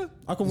mean, yeah,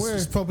 I can wear.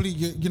 It's probably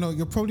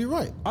you're probably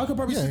right. I could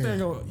probably Yeah, sit there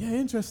yeah. and go, yeah,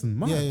 interesting,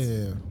 mad.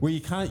 Yeah. Where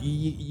you can't,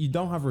 you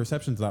don't have a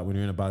reception to that when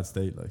you're in a bad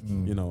state, like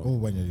you know. Or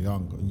when you're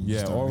young. and you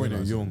just Yeah, don't or when you're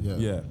realise it.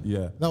 young.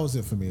 Yeah. That was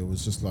it for me. It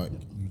was just like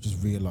you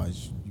just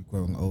realize you're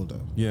growing older.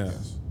 Yeah.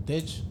 Yes.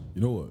 Dej?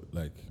 You know what?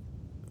 Like,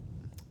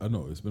 I don't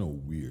know. It's been a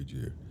weird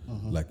year.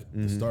 Like,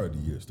 the start of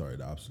the year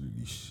started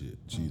absolutely shit.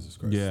 Jesus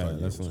Christ. Yeah, the start of the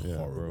year that's was not- yeah,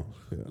 horrible.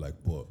 bro. Yeah. Like,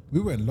 but We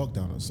were in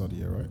lockdown at the start of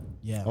the year, right?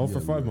 Yeah. Oh, for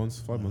Yeah, 5 we- months,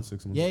 6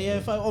 months. Yeah,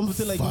 if I almost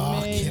like May,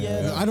 Fucking yeah.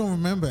 hell. I don't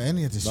remember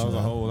any of this That shit. was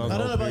a whole. That was I a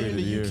don't know whole about you in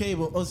the period of year.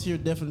 UK, but us here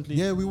definitely.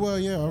 Yeah, we were.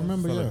 Yeah, I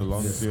remember. Felt Yeah. like the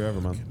longest year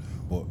ever, man.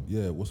 But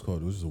yeah, what's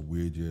called? It was just a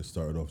weird year. It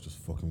started off just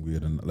fucking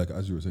weird, and like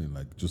as you were saying,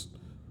 like just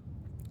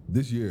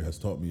this year has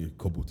taught me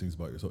a couple of things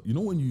about yourself. You know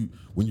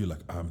when you're like,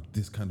 I'm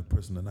this kind of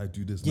person and I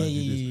do this, and I do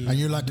this, And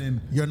you're like, then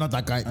you're not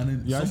that guy. and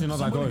then You're actually not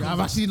that somebody guy. I'm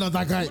actually not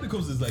that guy. Somebody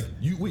comes is like,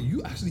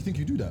 you actually think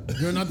you do that?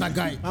 You're not that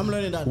guy. I'm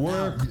learning that now.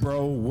 Work,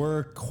 bro.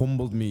 Work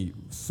humbled me.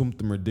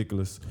 Something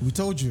ridiculous. We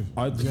told you.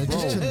 I, You're bro,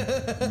 just chilling. I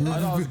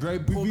thought I was a great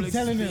we've been public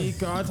telling him.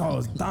 speaker. I thought I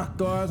was that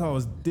guy. I thought I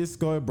was this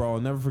guy, bro. I'll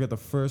never forget the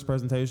first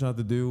presentation I had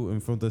to do in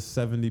front of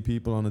 70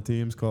 people on a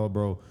Teams call,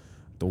 bro.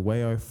 The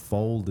way I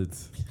folded.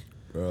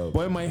 Bro.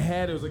 But in my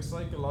head, it was like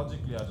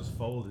psychologically, I just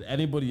folded.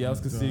 Anybody else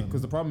could see,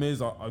 because the problem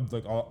is, I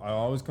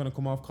always kind of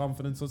come off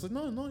confident. So it's like,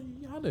 no,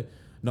 you had it.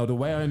 No, the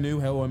way I knew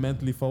how I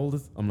mentally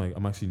folded, I'm like,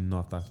 I'm actually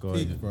not that guy.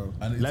 Big, bro.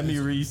 And it's- Let me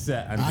it's-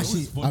 reset. And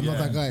Actually, funny, I'm not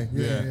yeah. that guy.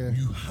 Yeah.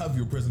 You have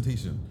your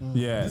presentation.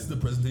 Yeah. This is the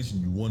presentation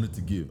you wanted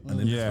to give, and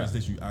then Yeah. this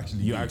presentation you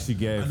actually You actually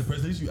gave. and the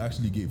presentation you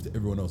actually gave to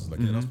everyone else is like,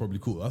 yeah, that's probably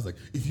cool. I was like,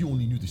 if you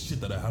only knew the shit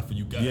that I had for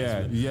you guys, yeah,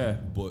 man. yeah.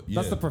 But yeah,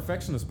 That's the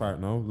perfectionist part,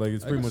 no? Like,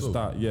 it's I pretty much guess so.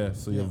 that, yeah.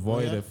 So you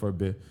avoid Yeah. it for a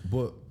bit.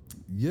 But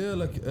yeah,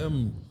 like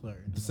Sorry.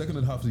 the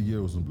second half of the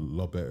year was a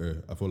lot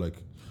better. I feel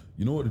like,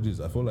 you know what it is?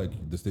 I feel like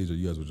the stage that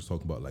you guys were just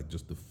talking about, like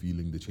just the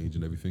feeling, the change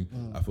and everything.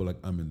 I feel like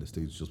I'm in the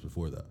stage just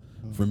before that.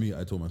 For me,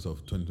 I told myself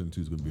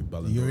 2022 is going to be a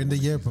balance. You're in the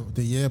year,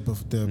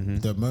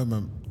 the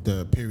moment,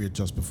 the period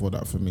just before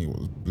that for me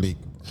was bleak.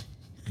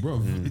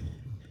 Bro,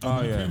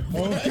 Oh yeah.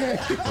 Okay.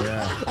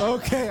 Yeah.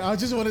 Okay, I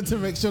just wanted to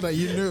make sure that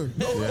you knew.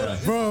 Yeah.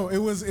 Bro, it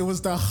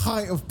was the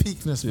height of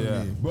peakness for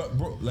Yeah. me. But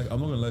bro, like I'm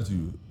not gonna lie to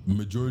you,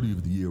 majority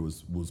of the year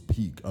was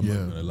peak. I'm Yeah.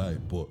 not gonna lie,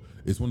 but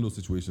it's one of those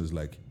situations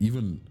like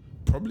even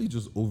probably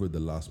just over the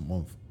last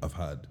month I've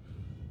had.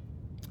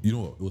 You know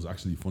what? It was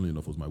actually funny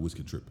enough. It was my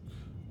whiskey trip.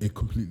 It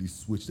completely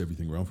switched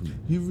everything around for me.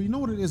 You know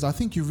what it is? I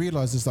think you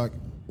realize it's like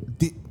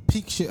the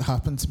peak shit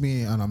happened to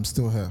me and I'm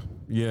still here.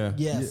 Yeah.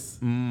 Yes.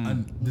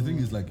 And the thing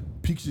is, like,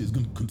 peak shit is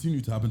gonna continue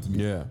to happen to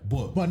me. Yeah.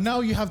 But Now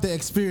you have the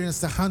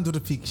experience to handle the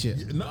peak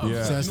shit. no,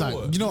 Yeah. So it's like,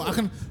 what? I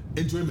can.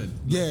 enjoyment.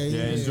 Yeah,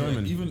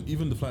 enjoyment. Like,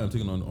 even the flight I'm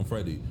taking on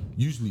Friday.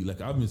 Usually, like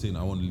I've been saying,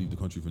 I want to leave the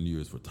country for New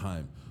Year's for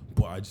time,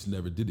 but I just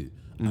never did it.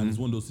 And it's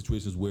one of those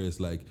situations where it's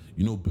like,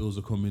 bills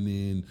are coming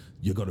in.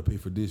 You got to pay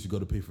for this. You got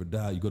to pay for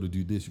that. You got to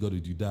do this. You got to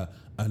do that.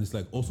 And it's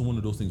like also one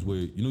of those things where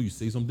you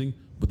say something,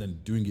 but then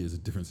doing it is a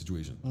different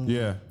situation.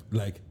 Yeah.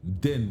 Like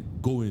then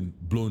going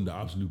blowing the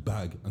absolute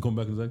bag and come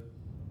back and it's like,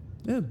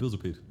 yeah, bills are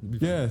paid. It'll be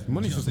fine. Yeah, money's You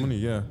know just what I'm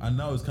money, saying? yeah. And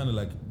now it's kind of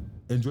like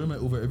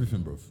enjoyment over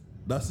everything, bro.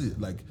 That's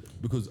it. Like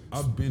because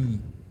I've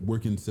been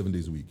working 7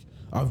 days a week.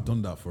 I've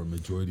done that for a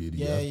majority of the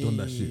year. I've done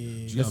that shit. Do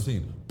you know what I'm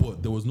saying?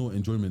 But there was no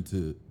enjoyment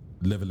to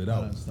level it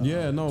out.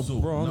 Yeah, no,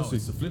 So bro, now honestly.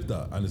 it's to flip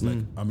that, and it's like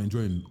I'm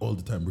enjoying all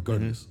the time,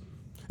 regardless.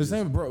 The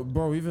same,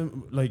 bro.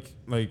 Even like,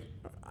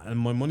 and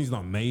my money's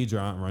not major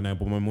right now,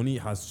 but my money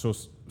has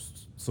just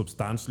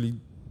substantially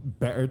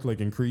bettered, like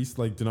increased,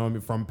 like do you know what I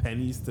mean, from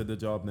pennies to the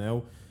job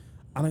now.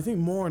 And I think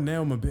more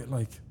now I'm a bit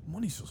like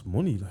money's just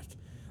money. Like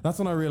that's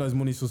when I realized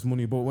money's just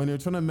money. But when you're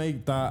trying to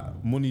make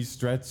that money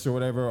stretch or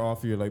whatever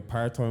off your like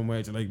part-time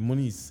wage, like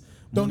money's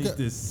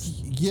this.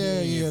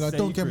 Yeah. Like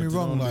don't get me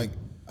wrong. Like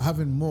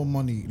having more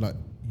money, like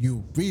you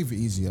breathe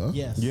easier.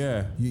 Yes.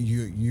 Yeah.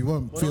 You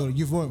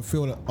won't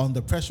feel it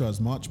under pressure as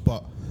much,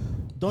 but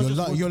Don't just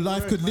go your to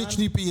life work, could man.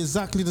 literally be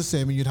exactly the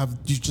same, and you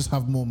just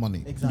have more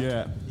money. Exactly.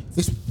 Yeah.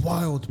 It's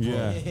wild, bro.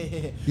 Yeah.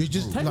 You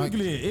just like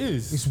Technically, it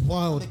is. it's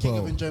wild, The king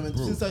of bro. enjoyment.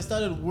 Since I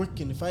started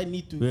working, if I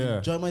need to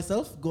enjoy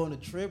myself, go on a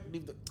trip,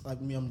 leave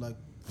I'm like,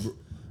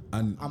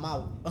 And I'm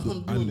out.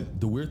 I'm doing it.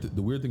 the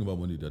weird thing about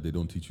money that they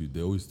don't teach you,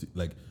 they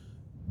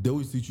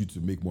always teach you to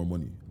make more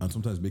money, and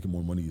sometimes making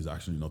more money is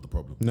actually not the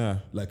problem. Nah.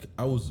 Like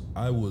I was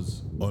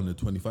on a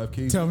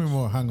 25K. Tell me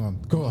more. Hang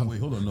on. Go on. Wait,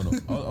 hold on. No.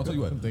 I'll tell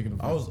you what. taking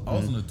a I was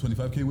on a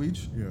 25K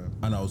wage. Yeah.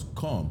 And I was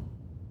calm,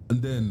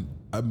 and then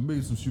I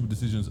made some stupid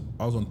decisions.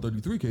 I was on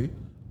 33K,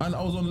 and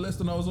I was on less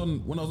than I was on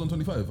when I was on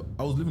 25.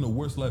 I was living a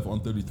worse life on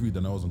 33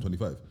 than I was on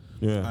 25.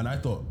 Yeah. And I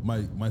thought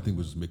my thing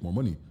was just make more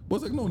money. But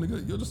it's like, no,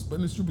 nigga, you're just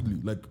spending stupidly.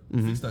 Like,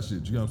 fix that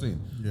shit. Do you know what I'm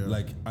saying? Yeah.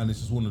 Like, and it's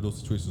just one of those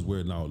situations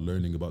where now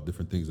learning about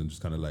different things and just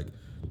kind of like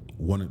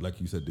wanted, like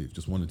you said, Dave,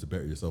 just wanting to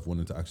better yourself,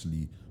 wanting to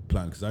actually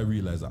plan. Because I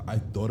realized that I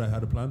thought I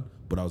had a plan,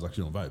 but I was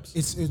actually on vibes.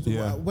 It's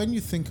Yeah. when you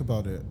think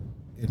about it,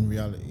 in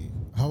reality,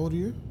 how old are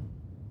you?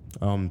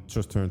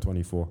 Just turned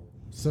 24.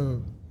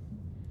 So,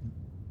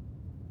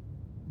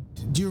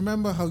 do you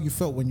remember how you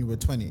felt when you were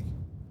 20?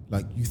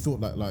 Like you thought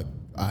like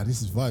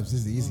this is vibes, this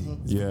is easy.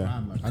 It's Yeah.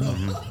 grand, like,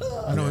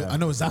 I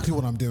know exactly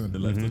what I'm doing. The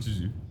life touches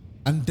you.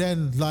 And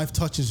then life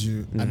touches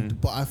you,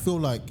 but I feel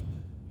like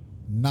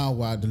now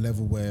we're at the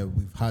level where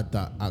we've had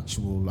that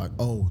actual like,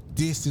 oh,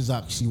 this is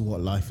actually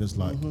what life is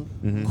like.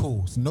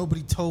 Cool. So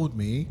nobody told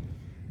me,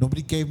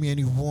 nobody gave me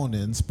any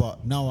warnings,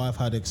 but now I've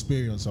had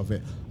experience of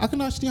it. I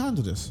can actually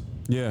handle this.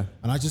 Yeah.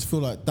 And I just feel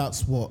like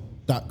that's what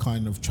that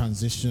kind of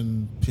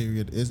transition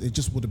period is. It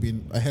just would have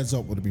been a heads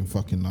up, would have been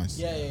fucking nice.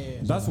 Yeah.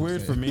 That's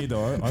weird for me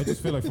though. I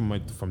just feel like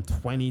from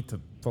 20 to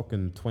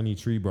fucking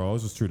 23, bro, I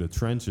was just through the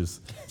trenches.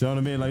 Do you know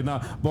what I mean? Like,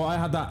 nah, but I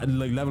had that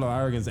like level of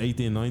arrogance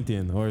 18,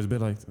 19, or it's a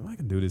bit like, I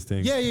can do this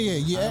thing. Yeah.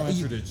 I went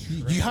through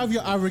the You have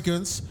your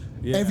arrogance.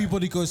 Yeah.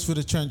 Everybody goes through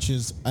the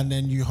trenches, and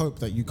then you hope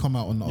that you come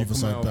out on the other come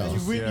side out better.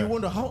 better. You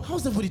wonder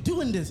how's everybody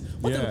doing this?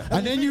 What Yeah. the-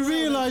 And then you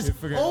realize, You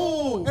figure-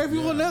 oh,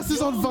 everyone else is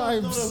on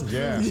vibes.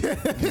 Yeah.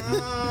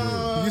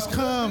 He's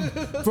calm,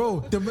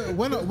 bro.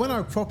 When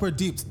I proper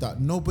deeped that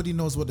nobody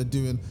knows what they're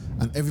doing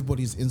and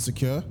everybody's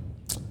insecure.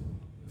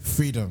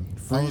 Freedom.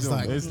 I was Freedom.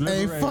 like, It's hey,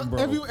 liberating, fuck, bro.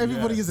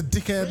 everybody Yeah. is a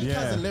dickhead. Drake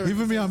has a Yeah. lyric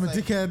Even that me, I'm a says,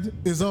 like, dickhead.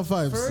 It's all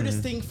vibes. furthest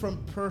thing from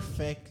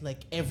perfect,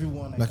 like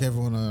everyone. Like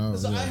everyone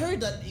else. So yeah. I heard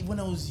that when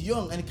I was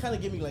young, and it kind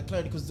of gave me like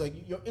clarity because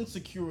like you're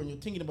insecure and you're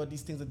thinking about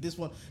these things. That this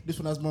one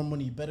has more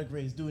money, better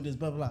grades, doing this,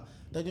 blah blah. Blah.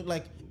 Then you're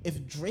like,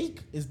 if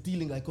Drake is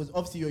dealing like, because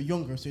obviously you're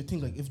younger, so you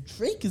think like, if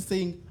Drake is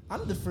saying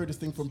I'm the furthest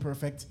thing from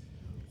perfect,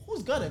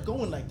 who's got it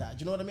going like that?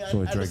 Do you know what I mean?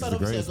 So I Drake's decided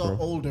the obviously greatest, I got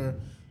bro. older.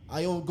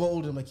 I got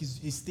older. I'm like,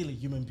 he's still a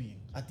human being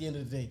at the end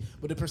of the day.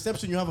 But the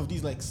perception you have of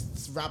these like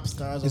rap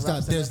stars, or It's rap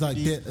that there's like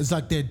celebrities, it's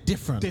like they're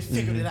different. they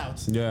figured it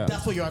out. Yeah.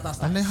 That's what you're at that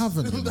stage. And they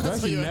haven't. That's You what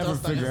actually you're at never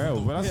that stage. figure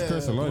out. But that's the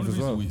curse of The life only as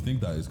reason well. we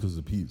think that is because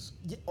of the peas.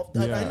 Yeah,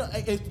 Yeah. I know.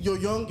 If you're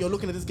young, you're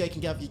looking at this guy. He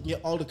can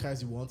get all the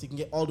cars he wants. He can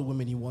get all the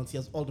women he wants. He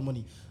has all the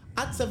money.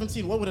 At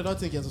 17, what would I not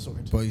think he has a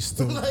sword? But he's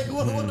still like,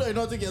 what do I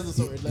not think he has a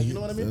sword? Like, you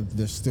know what I mean?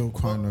 They're still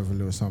crying over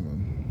Lewis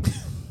Hamilton.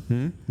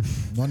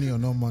 Money or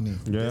no money.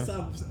 Yeah.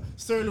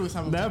 Sir Lewis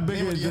Hamilton.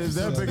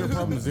 They're bigger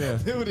problems, yeah.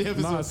 Name of the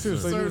episode. Nah,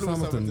 seriously, Sir Lewis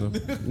Hamilton.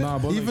 though. Nah,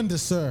 but Even the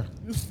sir.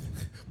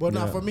 But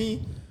now Yeah. for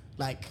me,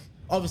 like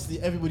obviously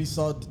everybody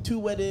saw the 2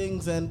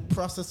 weddings and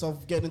process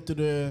of getting to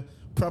the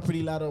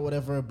property ladder or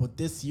whatever. But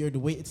this year, the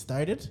way it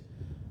started,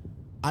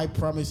 I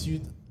promise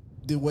you,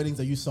 the weddings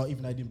that you saw,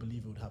 even I didn't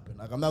believe it would happen.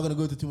 Like I'm not gonna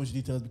go into too much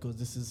details because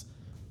this is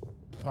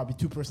probably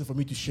too personal for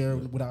me to share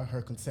without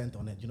her consent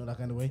on it. You know that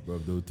kind of way. Bro,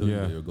 they will tell you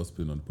Yeah. that you're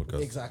gossiping on the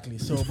podcast. Exactly.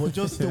 So, but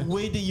just the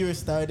way the year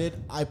started,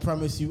 I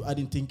promise you, I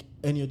didn't think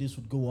any of this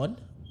would go on.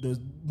 There's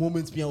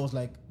moments me I was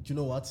like, do you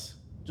know what?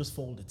 Just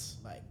fold it.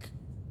 Like,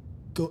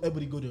 go,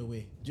 everybody go their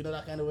way. Do you know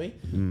that kind of way?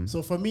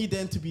 So for me,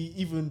 then to be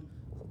even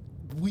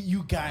with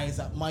you guys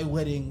at my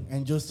wedding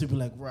and just to be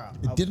like, rah,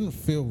 It didn't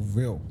feel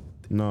real.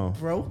 no.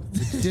 bro.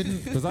 It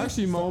didn't. There's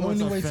actually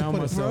moments only way I to found put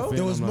it, myself bro. in.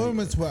 There was I'm like,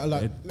 moments where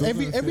like it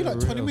doesn't every feel like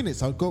 20 real.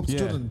 minutes I'd go up to Yeah.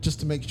 Jordan just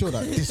to make sure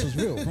that this was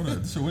real.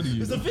 So what do you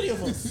There's a video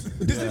of us.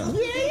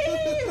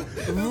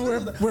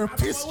 we're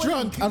pissed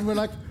drunk and we're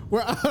like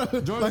we're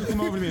Jordan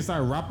came over to me and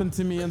started rapping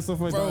to me and stuff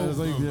like that. It was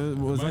like, it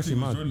was actually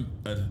mad.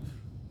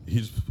 He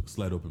just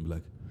slide up and be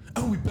like,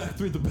 "Oh, we back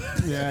through the back."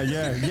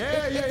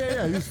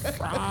 Yeah. He's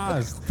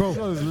fast, Bro,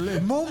 That was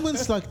lit.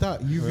 moments like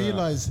that you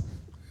realize,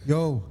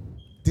 yo,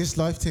 this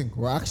life thing,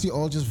 we're actually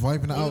all just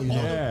vibing it out, you know.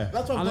 Yeah,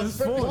 That's what and I'm it's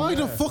saying. fun. Why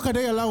yeah. the fuck are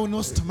they allowing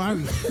us to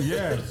marry?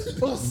 Yeah,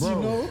 Us, you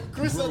know.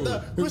 Chris said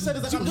that. Chris said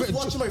that. I'm just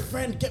watching my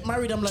friend get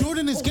married. I'm like,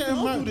 Jordan is oh, we can getting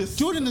all do married. this.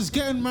 Jordan is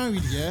getting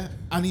married, yeah,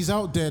 and he's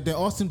out there. They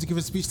asked him to give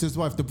a speech to his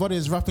wife. The brother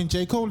is rapping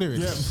J. Cole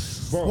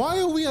lyrics. Yeah, bro. Why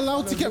are we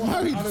allowed to get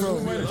married, I don't bro?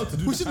 know why they're allowed to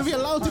do We shouldn't be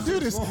allowed to do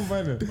this.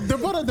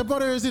 The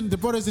brother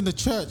is in the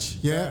church,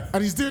 yeah,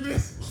 and he's doing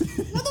this.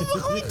 What the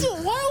fuck are we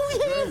doing? Why are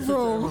we here,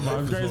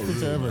 bro? Greatest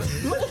picture ever.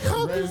 Look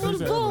how people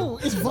go.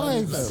 It's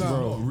vibes. That's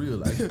not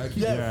real. I keep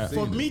Yeah,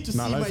 saying for it. me to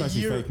Nah, see life's my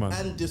actually year fake, man.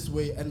 end this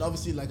way, and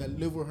obviously, like I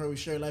live with her, we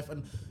share life,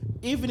 and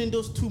even in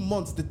those 2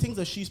 months, the things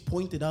that she's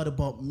pointed out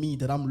about me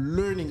that I'm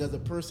learning as a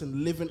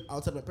person living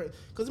outside my parents,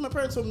 because in my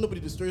parents' home,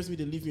 nobody disturbs me,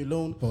 they leave me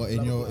alone. But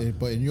in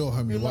your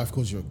home, your wife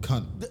calls you a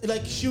cunt.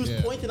 Like she was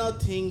Yeah. pointing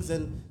out things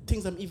and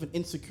things I'm even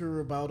insecure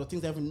about, or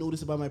things I haven't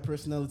noticed about my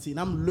personality, and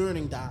I'm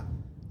learning that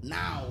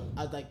now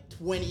at like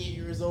 28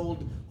 years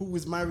old, who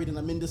is married, and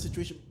I'm in this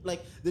situation.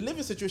 Like the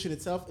living situation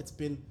itself, it's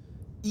been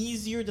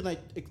easier than I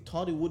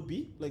thought it would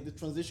be. Like the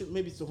transition,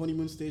 maybe it's the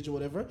honeymoon stage or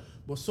whatever,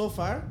 but so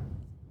far,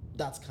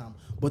 that's calm.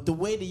 But the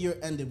way the year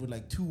ended with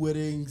like 2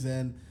 weddings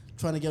and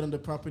trying to get on the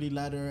property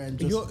ladder and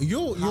just Your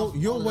have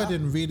your all that.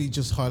 wedding really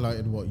just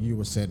highlighted what you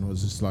were saying,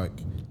 was just like,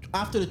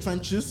 After the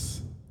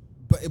trenches,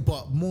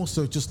 but more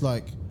so just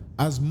like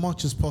as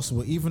much as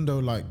possible, even though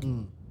like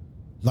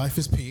life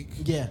is peak,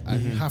 Yeah.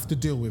 and you have to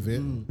deal with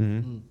it.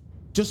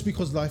 Just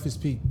because life is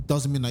peak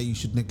doesn't mean that you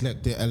should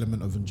neglect the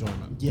element of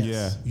enjoyment. yes.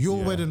 Yeah.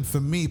 Your wedding for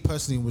me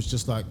personally was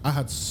just like, I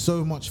had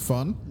so much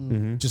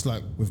fun, just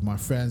like with my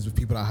friends, with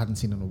people that I hadn't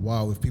seen in a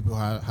while, with people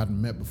I hadn't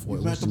met before.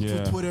 We It met was them Yeah.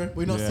 through Twitter.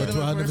 We're not Yeah. seeing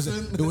them in just,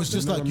 person. it was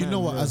just Never like, you met know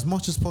them, what, yeah. as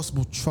much as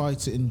possible, try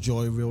to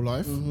enjoy real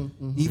life,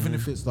 even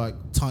if it's like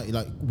tight.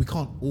 Like we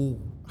can't all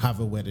have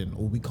a wedding,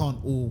 or we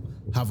can't all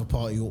have a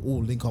party, or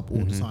all link up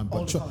all the time. All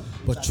But the try, time.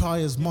 but try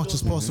as much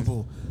as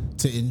possible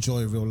to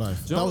enjoy real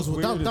life. You know That was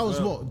what's that, weird that as was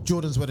well? what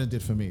Jordan's wedding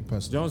did for me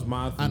personally. Joe's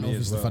mad for And me as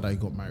obviously well. the fact that he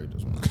got married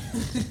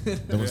as well.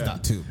 There was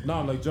that too.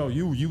 No, like Joe,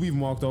 you even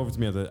walked over to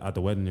me at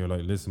the wedding. You're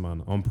like, "Listen,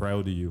 man, I'm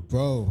proud of you."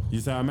 Bro, You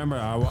said, "I remember,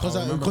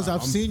 Because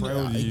I've seen you.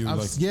 proud of you." I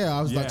was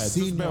like just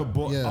seeing you. about,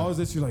 but Yeah. I was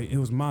literally like, it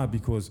was mad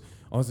because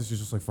I was literally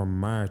just like from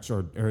March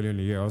or earlier in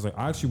the year. I was like,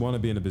 I actually want to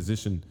be in a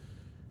position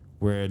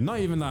where not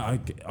even that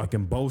I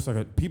can boast.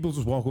 Like people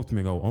just walk up to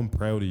me and go, "I'm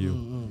proud of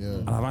you." Yeah.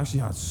 And I've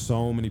actually had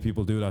so many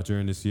people do that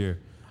during this year.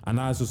 And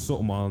that's just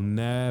something I'll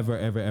never,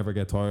 ever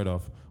get tired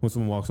of. When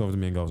someone walks over to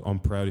me and goes, "I'm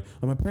proud of you."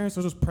 And my parents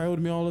are just proud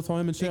of me all the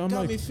time and shit. It I'm got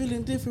like, me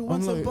feeling different I'm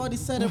once like- somebody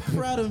said they're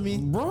proud of me.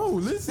 bro,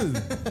 listen.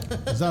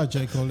 Is that a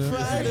J. Cole lyric?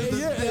 Pride is the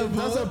devil.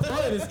 That's a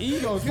pride. It's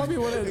ego. It's probably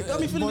what It got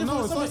me feeling but different no,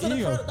 when it's somebody not said they're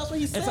ego. proud. That's what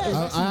he said.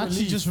 I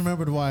actually just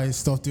remembered why I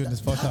stopped doing this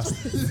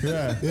podcast.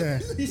 yeah.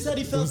 He said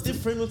he felt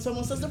different when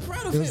someone says they're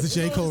proud of It him. was the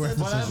J. You know Cole what I'm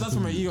saying? reference. That's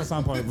from an ego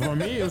standpoint. For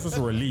me, it was just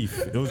a relief.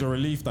 It was a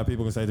relief that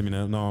people can say to me,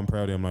 "No, I'm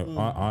proud of you." I'm like,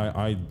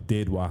 I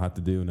did what I had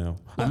to do now,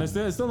 and it's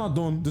still not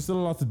done. There's still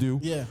a lot to do.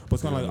 Yeah. but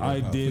it's kind of like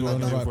I did what I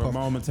on the did right for a path.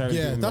 momentary.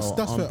 Yeah, thing, that's go,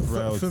 that's I'm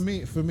proud.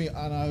 for me,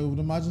 and I would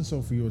imagine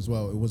so for you as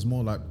well. It was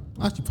more like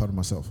I'm actually proud of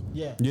myself.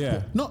 Yeah.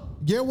 Yeah,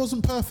 It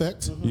wasn't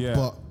perfect. Yeah.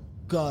 but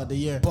God, the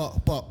year.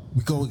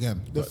 we go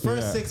again. The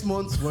first yeah. 6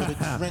 months were the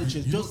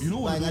trenches. Just You know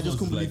what like it I just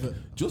was couldn't like, believe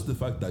it. Just the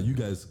fact that you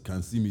guys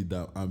can see me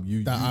that I'm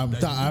you. That I'm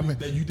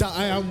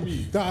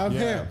Yeah.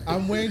 here.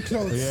 I'm wearing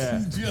clothes.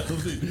 yeah, Do you know what I'm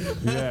saying?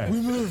 yeah.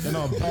 We move. In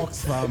a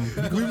box, fam.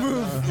 We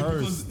move.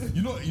 Because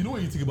you know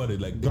when you think about it,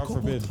 like a God couple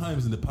forbid.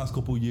 times in the past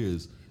couple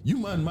years, you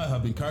man might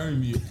have been carrying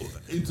me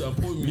into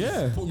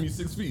and put me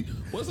 6 feet.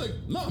 But it's like,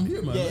 no, I'm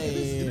here, man. Yeah, Like,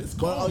 it's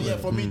calm, Well, yeah, man.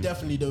 for me,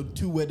 definitely the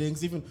 2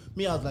 weddings. Even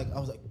me, I was like,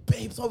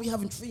 babe, so why are we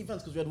having 3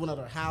 events? Because we had one at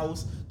our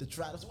house, the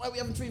trial. So why are we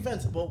having 3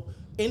 events? But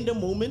in the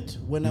moment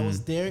when I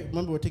was there,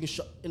 remember we were taking a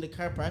shot in the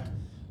car park.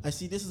 I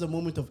see this is a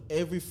moment of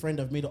every friend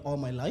I've made all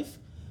my life.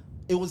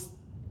 It was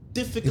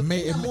difficult. It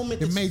made in that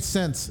moment, it made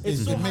sense.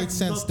 It's so It hard made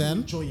sense not then.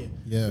 to enjoy it.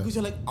 Yeah. Because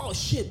you're like, oh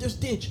shit, there's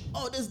Didge.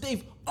 Oh, there's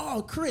Dave.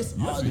 Oh, Chris.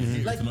 You have Oh, to be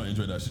here like to not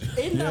enjoy that shit.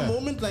 in that Yeah.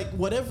 moment, like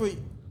whatever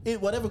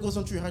goes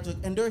on through your heart, like,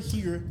 and they're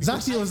here. It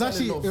was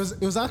actually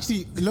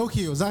low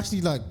key. It was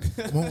actually like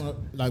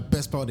like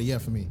best part of the year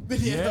for me.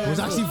 Yeah. It was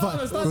actually No, it's not-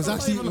 it was it's not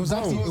actually even it was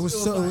about- actually it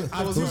was so it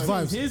was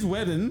vibes. His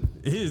wedding,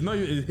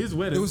 his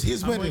wedding. It was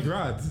his and wedding. My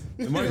grad,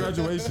 my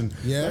graduation.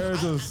 Yeah. They're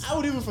just- I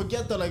would even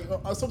forget that. Like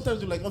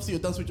sometimes you like obviously you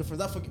dance with your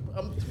friends. I forget.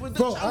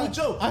 Bro, I'm with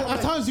Joe.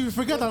 at times you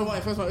forget First that. my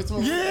wife, first my wife, it's my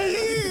wife.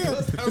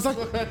 Yeah. It's like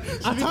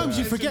at times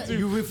you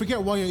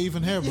forget why you're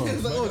even here, bro.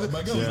 It's like, oh,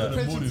 My girl was at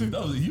the motive.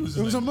 That was, he was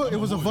just It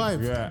was a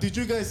vibe. Yeah. did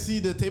you guys see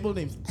the table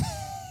names?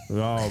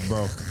 Oh,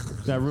 bro.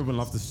 That Ruben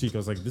Loftus-Cheek, I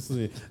was like, this is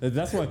it.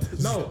 That's what.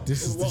 No.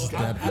 This is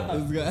dead, bro. I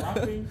was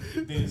rapping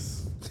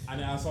this, and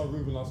then I saw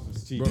Ruben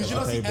Loftus-Cheek. Did you at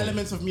not the see table.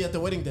 elements of me at the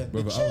wedding then?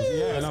 Bro, The but I was-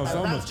 Yeah, no, I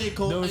so rapped much. J.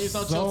 Cole There and you was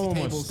saw so Chelsea much.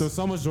 tables. There was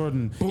so much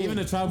Jordan. Even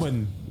the child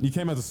when he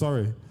came out of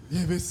Sorry.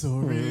 Yeah, we're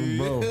sorry.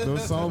 Bro, there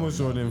was so much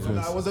Jordan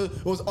influence.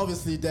 It was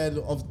obviously then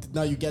of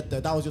now you get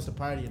that was just a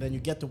party and then you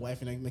get the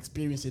wife and I'm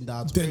experiencing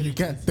that. It's Then really you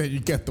get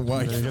the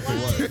wife. Then you get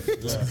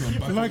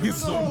the wife. Like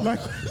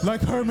it's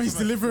like Hermes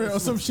deliver it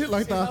or some shit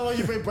like That's that. why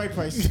you pay bride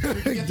price. You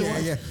get the Yeah,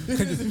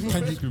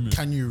 wife. yeah.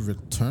 Can you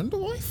return the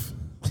wife?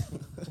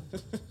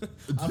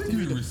 I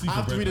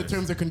have to read the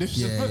terms and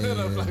conditions Yeah, yeah,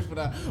 yeah. apply for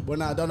that. But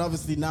now, then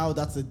obviously now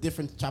that's a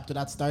different chapter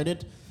that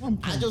started. I'm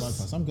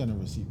getting a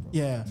receipt, bro.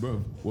 Yeah. Bro,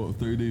 what,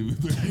 30 days?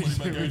 30 money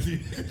back guarantee?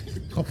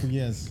 Couple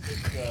years.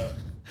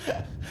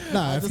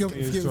 Nah,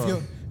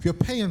 if you're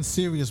paying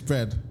serious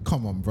bread,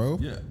 come on, bro.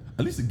 Yeah,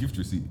 at least a gift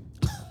receipt.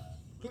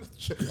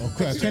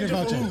 Credit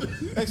voucher.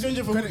 Exchange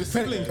it for the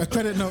sibling. A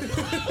credit note.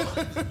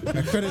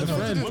 A credit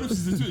note. What if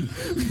she's a twin?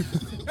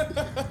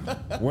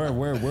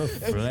 We're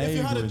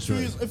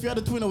If you had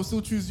a twin, I would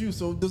still choose you.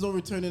 So there's no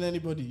returning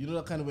anybody. You know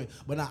that kind of way.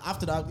 But now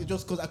after that, it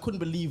just because I couldn't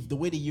believe the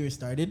way the year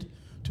started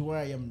to where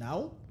I am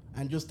now,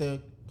 and just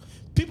the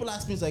people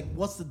ask me, it's like,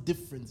 what's the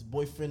difference,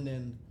 boyfriend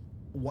and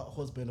what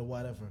husband or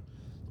whatever?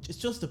 It's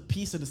just the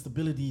peace and the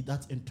stability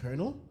that's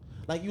internal.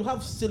 Like you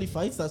have silly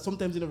fights that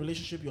sometimes in a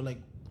relationship you're like,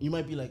 you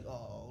might be like,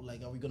 oh,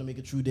 like, are we gonna make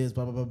it through this?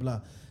 Blah blah blah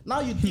blah.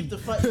 Now you deep the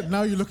fight.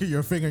 Now you look at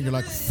your finger and you're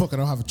like, fuck, I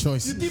don't have a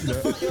choice. You deep the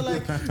fight. You're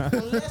like,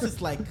 unless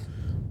it's like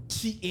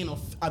cheating or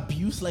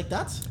abuse like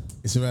that.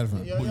 It's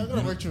irrelevant. You're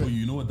gonna work through it. But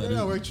you know what that You're is?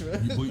 gonna work through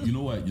it. But you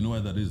know why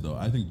that is though?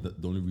 I think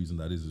that the only reason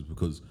that is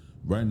because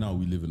right now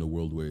we live in a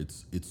world where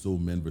it's so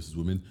men versus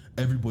women.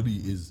 Everybody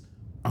is,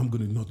 I'm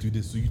gonna not do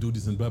this, so you do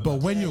this and blah blah.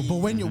 But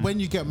when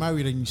you get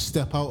married and you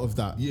step out of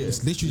that, Yeah.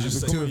 it's literally It's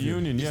just the like two a of you.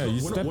 union, yeah. You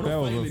step we're not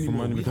out fighting from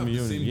anymore. money We become a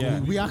have the union. same Yeah.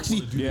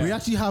 goal. We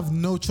actually have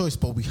no choice,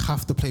 but we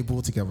have to play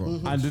ball together.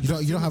 And You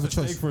don't have a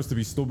choice. for us to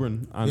be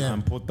stubborn Yeah.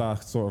 and put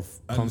that sort of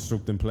And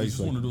construct in place. It's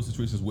just one of those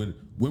situations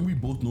when we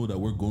both know that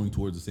we're going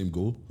towards the same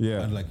goal.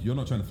 Yeah. And like you're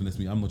not trying to finesse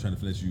me, I'm not trying to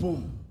finesse you.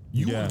 Boom.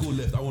 You Yeah. want to go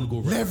left, I want to go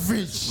right.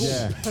 Leverage.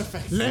 Yeah.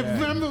 Perfect.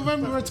 Remember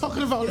when we were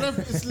talking about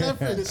leverage? It's The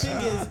leverage. thing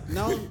is,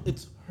 now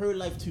it's her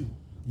life too.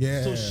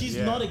 Yeah. So she's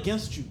Yeah. not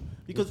against you.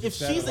 Because if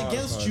said she's a lot of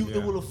against times, you, yeah.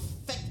 it will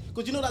affect.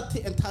 Because you know that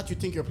and touch you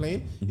think you're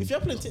playing? If you're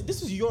playing,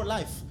 this is your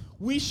life.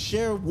 We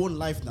share one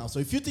life now. So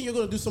if you think you're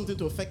going to do something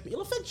to affect me,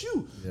 it'll affect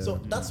you. So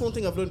that's one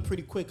thing I've learned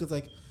pretty quick. It's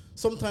like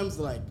sometimes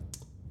like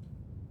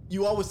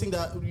you always think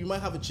that you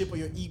might have a chip or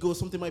your ego,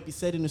 something might be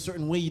said in a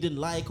certain way you didn't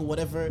like or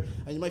whatever,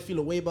 and you might feel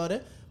a way about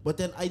it. But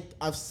then like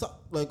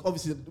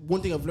obviously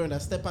one thing I've learned, I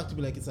step back to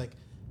be like, it's like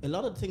a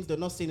lot of the things they're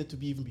not saying it to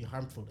be even be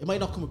harmful. It might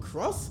not come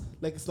across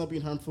like it's not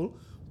being harmful,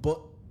 but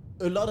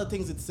a lot of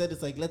things it said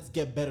it's like, let's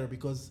get better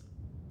because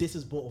this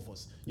is both of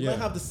us. You Yeah. might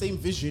have the same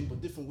vision, but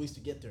different ways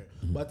to get there.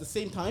 But at the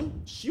same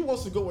time, she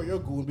wants to go where you're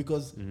going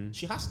because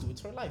she has to.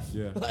 It's her life.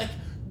 Yeah. Like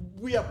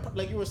we are,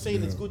 like you were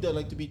saying, it's good that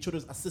like to be each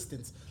other's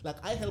assistants.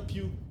 Like I help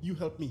you, you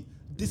help me.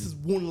 This is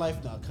one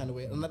life now, kind of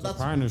way. And that's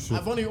partnership.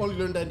 I've only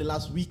learned that in the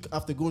last week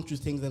after going through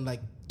things and like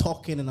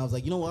talking. And I was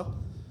like, you know what?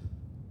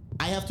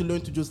 I have to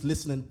learn to just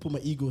listen and put my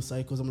ego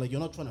aside because I'm like, you're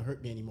not trying to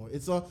hurt me anymore.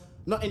 It's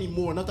not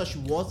anymore. Not that she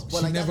was,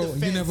 but like that You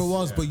defense. never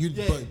was, but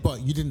Yeah.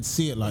 but you didn't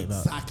see it like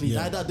that. Exactly.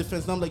 Yeah. Like that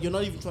defense. Now I'm like, you're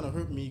not even trying to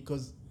hurt me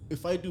because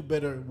if I do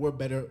better, we're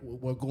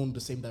going the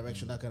same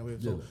direction, that kind of way.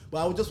 So, Yeah.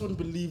 but I just wouldn't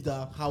believe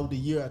that how the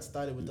year had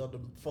started without the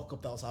fuck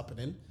up that was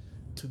happening.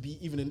 To be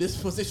even in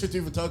this position to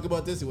even talk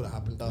about this, it would have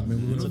happened.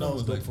 So that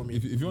was dope for me.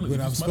 If you want When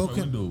to I've smash my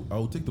spoken- window, I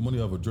will take the money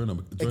out of a joint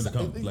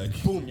account.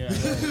 Like, boom, Yeah.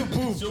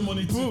 boom. it's your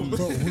money too.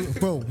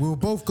 Bro, we'll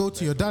both go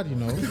to your dad, you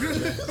know,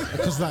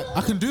 because like I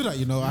can do that,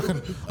 you know.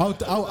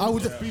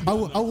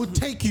 I would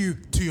take you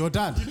to your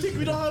dad. You think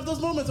we don't have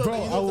those moments, Bro,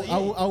 already? You know, it's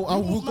like, I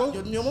you will move go-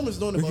 mad. Your mom is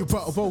known about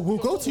this. Bro, we'll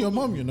go to your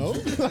mom, you know.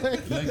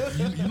 Like,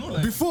 you know,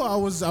 like, Before I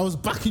was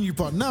backing you,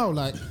 but now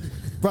like,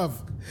 bruv,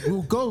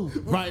 we'll go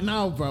right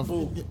now, bruv.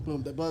 Boom,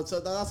 boom. But so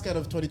that's kind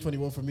of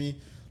 2021 for me.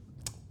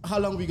 How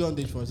long we go on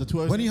date for? Is it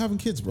 2 hours? When are you having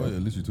kids, Oh, bro? yeah,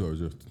 literally 2 hours.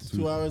 Yeah.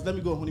 2 hours. Let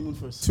me go on honeymoon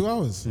first. 2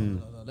 hours. No,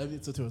 let me,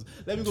 so 2 hours.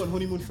 Let me go on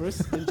honeymoon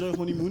first. Enjoy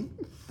honeymoon,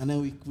 and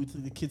then we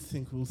the kids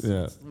think we'll see.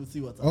 Yeah. We'll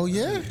see what's. Oh up.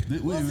 yeah.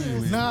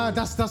 Wait. Nah,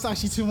 that's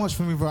actually too much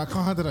for me, bro. I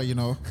can't handle that. You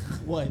know,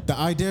 Why? the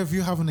idea of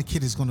you having a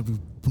kid is gonna be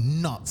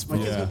nuts, My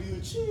bro. kids Yeah. gonna be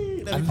with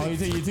you. Let me Oh,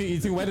 you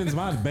think weddings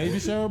mad? Baby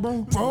shower,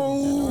 bro?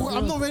 Bro,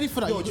 I'm not ready for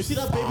that. Yo, did you see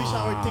that baby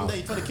shower thing that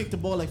you try to kick the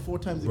ball like 4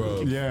 times?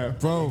 Bro. Yeah,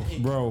 Bro,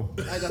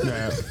 I got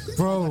Yeah.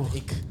 bro.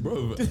 ick.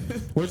 Bro,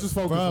 We're just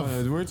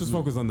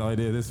focused on the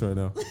idea of this right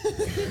now.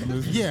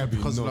 Yeah,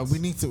 because like we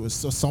need to.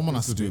 So someone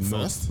has to do it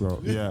first. bro.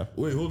 Yeah.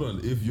 wait, hold on.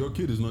 If your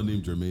kid is not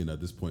named Jermaine at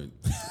this point,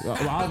 Well,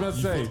 I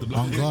was about to say,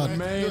 On God.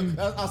 man.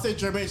 I'll say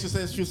Jermaine.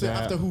 She'll say Yeah.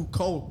 after who?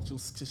 Cole.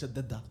 She said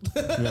did that.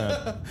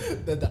 Yeah.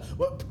 Did that.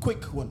 Well,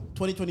 quick one.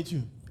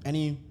 2022.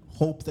 Any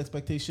hopes,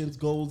 expectations,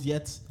 goals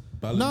yet?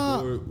 Ballon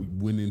d'Or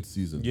winning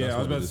season. Yeah, That's I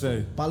was what about it to is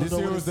say. Ballon This d'Or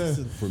year winning was the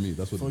season. For me,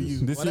 that's what For it is.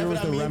 you. This Whatever year was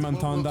that the means, we'll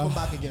remontada. come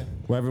back again.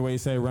 whatever way you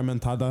say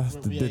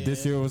remontada. Yeah,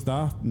 This yeah. year was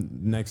that.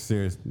 Next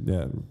year,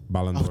 yeah,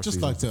 Ballon I d'Or. would just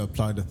season. like to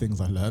apply the things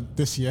I learned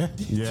this year.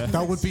 Yeah.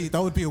 that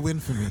would be a win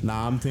for me.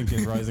 Nah, I'm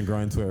thinking rise and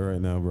grind Twitter right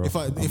now, bro.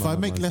 If I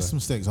make less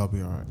mistakes, I'll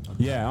be alright.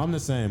 Yeah, I'm the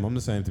same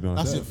to be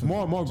honest. That's it for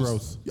me. More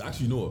growth. You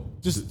actually know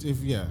what? Just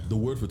if The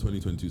word for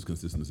 2022 is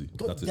consistency.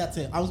 That's it. That's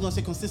it. I was gonna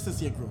say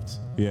consistency and growth.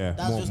 Yeah,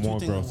 That's just more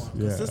two things I growth. want.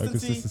 Yeah,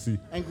 Consistency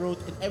and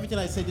growth. And everything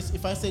I say, this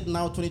if I said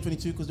now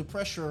 2022, because the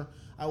pressure,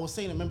 I was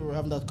saying, I remember we were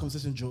having that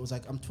conversation, Joe. It was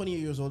like, I'm 28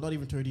 years old, not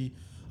even 30.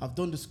 I've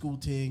done the school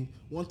thing,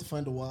 want to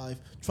find a wife,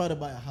 try to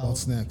buy a house.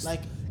 What's next? Like,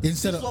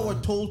 Instead this is of- what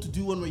we're told to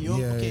do when we're young.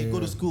 Yeah, okay, yeah, go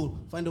to yeah. school,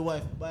 find a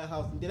wife, buy a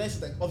house. And the next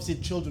is like, obviously,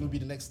 children will be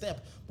the next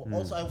step. But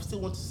also, I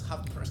still want to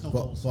have personal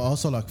goals. but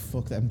also like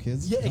fuck them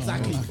kids. Yeah,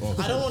 exactly. Oh,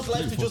 I don't want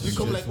life to just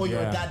become like, oh, you're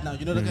a Yeah. dad now.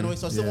 You know that kind of way.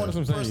 So I still want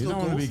That's what I'm saying. You personal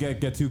don't want to goals.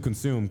 get too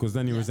consumed because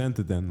then you resent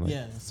it. Then, like,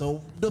 Yeah.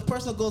 So the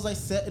personal goals I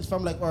set is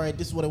from like, all right,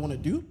 this is what I want to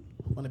do.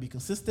 I want to be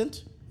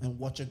consistent and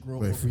watch it grow.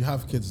 But if we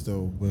have kids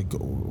though,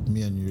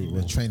 me and you,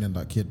 we're training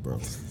that kid, bro.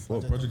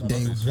 Oh, Project Day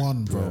Mbappe.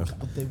 one, bro.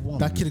 They want.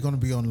 That kid is gonna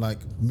be on like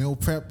meal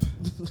prep,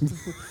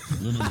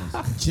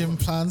 No. gym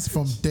plans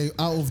from day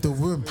out of the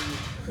womb,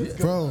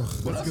 bro.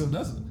 But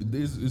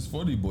it's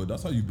funny, boy.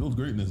 That's how you build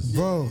greatness.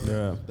 Bro,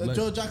 yeah. Like-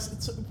 Joe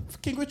Jackson,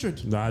 King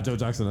Richard. Nah, Joe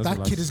Jackson. That's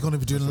that kid is gonna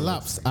be doing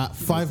laps at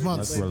 5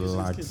 months. That's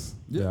relax.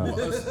 Yeah,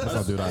 let's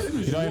not do that.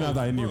 You don't even have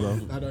that in you, bro.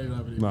 I don't even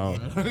have any. No, you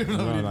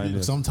don't have that in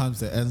you. Sometimes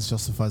the ends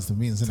justifies the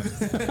means,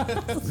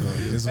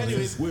 innit?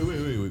 Anyways,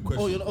 Wait.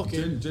 Question. Oh, you're not-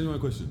 okay. Genuine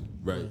question.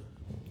 Right.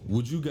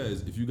 Would you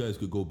guys, if you guys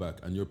could go back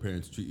and your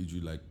parents treated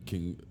you like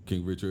King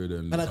Richard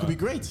and and I could be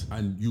great.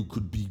 and you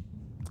could be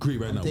great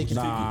right now, would you taking-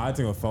 take Nah, I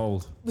think I'll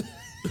fold.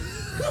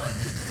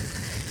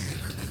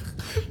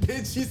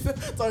 She said,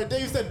 sorry,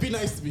 Dave said, be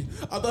nice to me.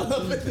 I don't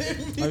know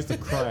if I used to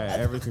cry at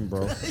everything,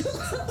 bro.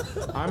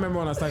 I remember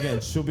when I started getting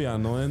chubby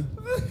and annoying,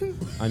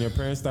 and your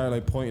parents started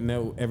like pointing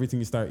out everything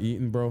you start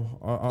eating, bro.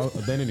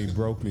 Then it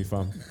broke me,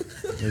 fam.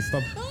 Hey,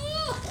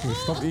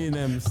 stop eating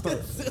them.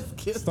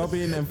 Stop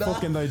eating them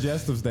fucking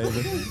digestives,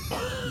 David.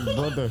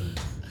 Brother.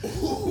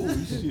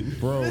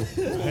 Bro.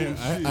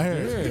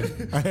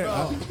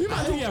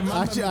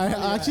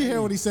 I actually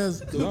hear what he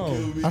says. No.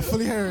 I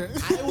fully hear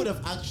it. I would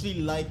have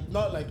actually liked,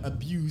 not like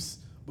abuse,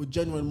 but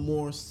genuine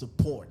more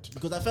support.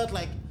 Because I felt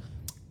like,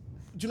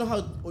 do you know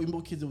how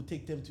Oyinbo kids would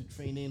take them to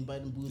training, buy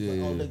them boots,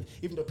 Yeah, all yeah. like,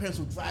 even the parents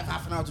would drive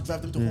half an hour to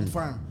drive them to home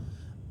farm.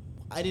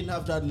 I didn't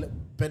have that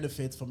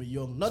benefits from a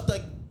young, not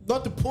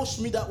to push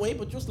me that way,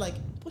 but just like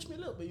push me a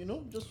little bit, you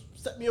know, just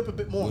set me up a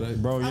bit more.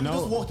 But Bro, you I know-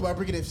 just walked by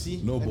Brigham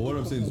FC. No, but and what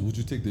I'm go, saying is, go, would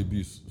you take the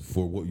abuse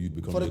for what you'd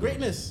become? For the later on?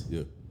 greatness?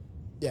 Yeah.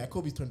 yeah,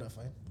 Kobe's turned out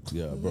fine.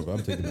 Yeah, bro.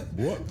 I'm taking it.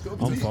 What?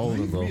 I'm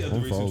folding, Leave bro. me at the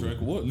I'm racing folding.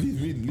 track. What?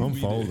 Leave me. I'm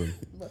there. folding.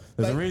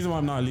 There's a reason why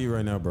I'm not elite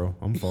right now, bro.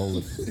 I'm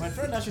folding. My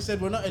friend actually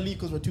said we're not elite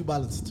because we're too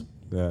balanced.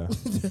 Yeah.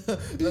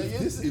 If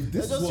this It's is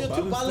just what you're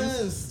too balance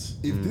balanced. is,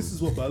 if this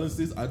is what balance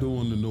is, I don't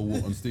want to know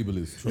what unstable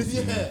is. Trust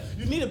me. Yeah,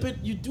 you need a bit.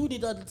 You do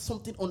need that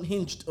something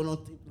unhinged or not.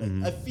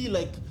 Like, I feel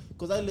like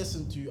because I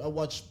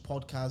watch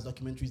podcasts,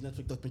 documentaries,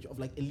 Netflix documentaries of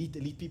like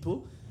elite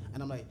people,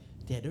 and I'm like,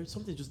 yeah, there's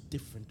something just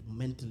different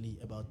mentally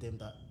about them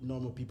that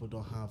normal people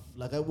don't have.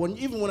 Like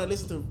even when I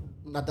listen to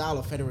Nadal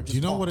or Federer, Do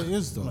you know what it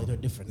is though? I'm like they're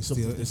different. It's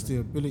Something's the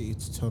different. ability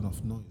to turn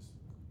off noise.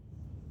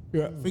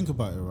 Yeah. Think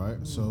about it,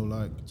 right? So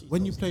like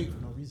when you play, for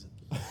no reason,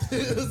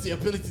 it's the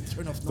ability to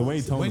turn off. The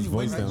way he tones his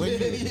voice down.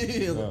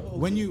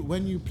 when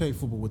you play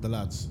football with the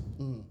lads,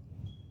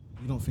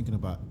 you're not thinking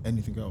about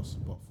anything else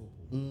but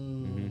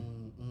football.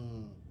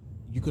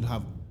 You could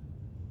have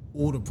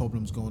all the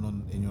problems going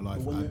on in your life,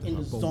 But when you're in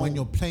the but zone- when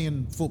you're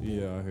playing football,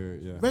 Yeah, I hear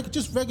it. Yeah.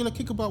 just regular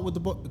kickabout with the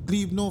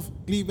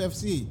Glebe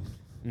FC,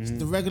 it's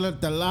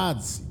the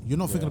lads. You're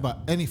not thinking about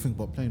anything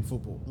but playing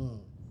football,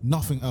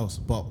 nothing else.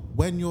 But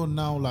when you're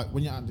now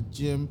when you're at the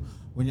gym,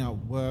 when you're at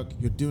work,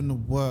 you're doing the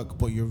work,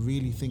 but you're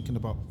really thinking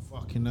about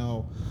fucking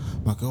hell,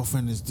 my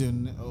girlfriend is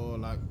doing it, or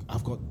like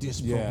I've got this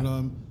Yeah.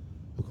 problem,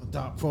 I've got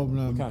that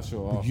problem. You can't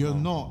show off, You're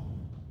man. not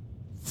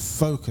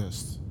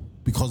focused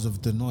because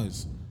of the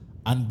noise.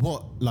 And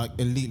what like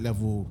elite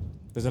level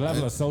There's a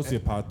level of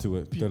sociopath to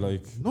it. They're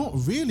like, Not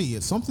really.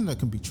 It's something that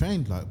can be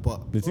trained, like,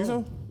 but do you think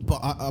so? but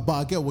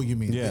I get what you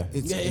mean. Yeah.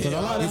 It's Because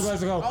a lot of these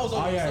guys go, I was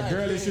on oh the yeah, side,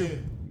 girl yeah, issue, yeah.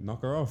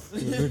 knock her off.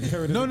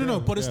 no.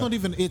 But it's not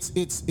even.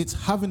 It's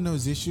having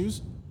those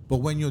issues. But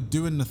when you're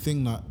doing the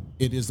thing that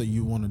it is that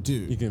you want to do,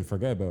 You can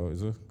forget about it,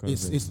 is it? Kind of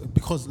thing. it's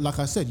because, like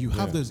I said, you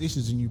have Yeah. those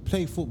issues and you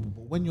play football.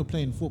 But when you're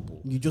playing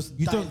football, You just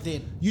you dialed don't.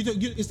 in. You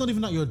don't. It's not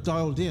even that you're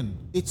dialed in.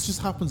 It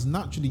just happens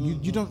naturally.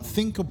 You don't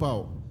think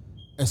about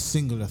a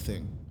singular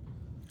thing.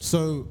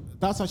 So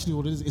that's actually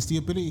what it is. It's the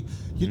ability.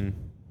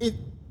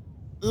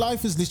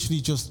 Life is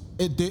literally just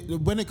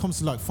when it comes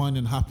to like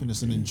finding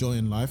happiness and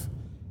enjoying life,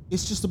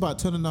 it's just about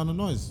turning down the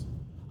noise.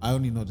 I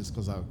only know this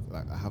because I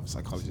have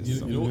psychologists.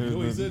 You know what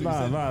he said? He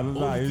said, Nah, all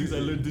the things I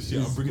learned this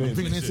year, I'm bringing it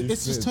Bringing next it, year.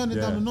 it's just turning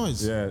down the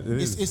noise. Yeah, it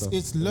is.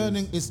 It's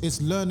learning.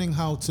 It's learning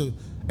how to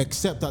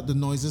accept that the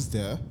noise is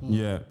there,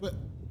 Yeah. but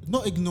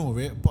not ignore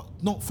it, but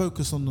not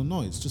focus on the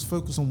noise. Just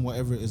focus on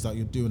whatever it is that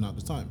you're doing at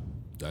the time.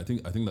 I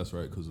think that's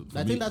right because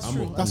I think that's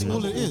true. That's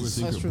all it is.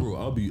 That's true. Bro,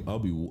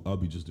 I'll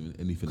be just doing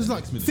anything. Because like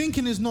next minute.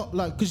 thinking is not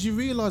like because you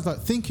realize like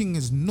thinking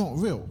is not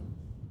real.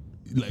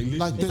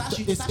 Like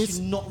It's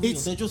actually not real.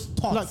 They're just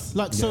thoughts.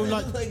 So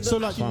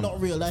they're actually not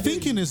real. Like,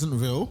 thinking isn't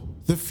real.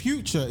 The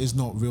future is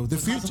not real. The It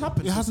hasn't future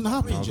happened. it hasn't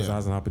happened Because it yet.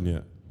 hasn't happened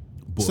yet.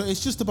 So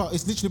it's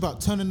literally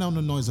about turning down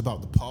the noise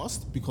about the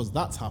past because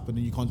that's happened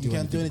and you can't do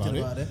anything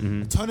about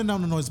it. Turning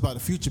down the noise about the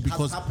future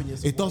because happened yet,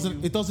 so it what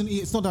are doesn't.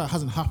 you- It's not that it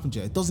hasn't happened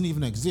yet. It doesn't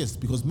even exist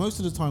because most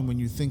of the time when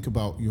you think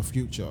about your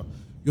future,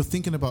 you're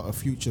thinking about a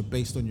future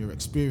based on your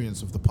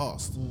experience of the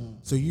past.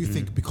 So you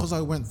think because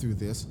I went through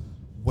this,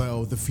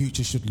 well, the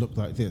future should look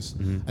like this.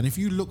 And if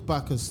you look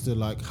back as to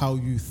like how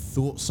you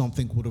thought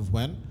something would have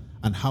went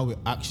and how it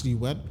actually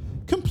went,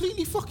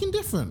 completely fucking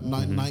different.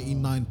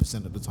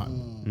 99% of the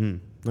time.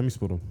 Let me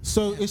spot them.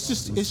 So it's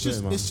good,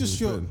 man. just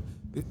It's your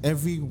good.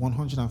 every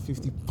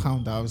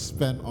 £150 that I've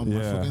spent on my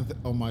fucking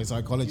on my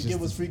psychologist,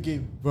 Give us free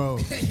game. bro.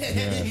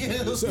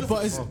 So,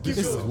 but it's No,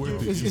 because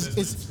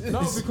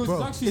bro,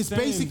 it's actually it's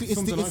basically it's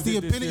something I the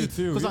did this ability year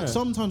too, because like yeah.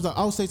 sometimes like,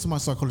 I'll say to my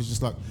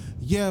psychologist like,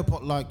 yeah,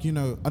 but like you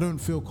know I don't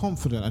feel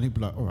confident, and he'd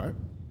be like, all right.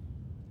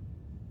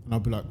 And I'll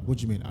be like, what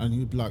do you mean? And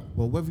he'd be like,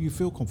 well, whether you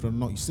feel confident or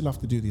not, you still have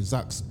to do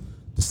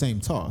the same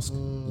task.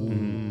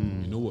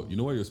 You know what? You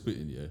know why you're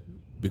spitting, yeah?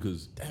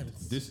 Because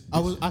this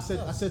I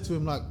said to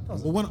him like,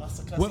 well,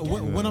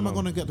 when am I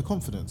going to get the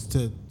confidence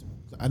to?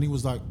 And he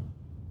was like,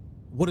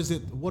 what is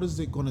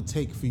it going to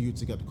take for you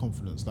to get the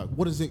confidence? Like,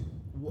 what is it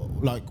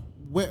like?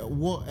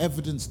 What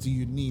evidence do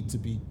you need to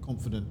be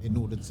confident in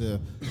order to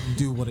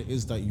do what it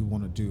is that you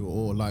want to do?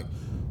 Or like,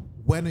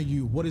 where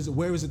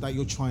is it that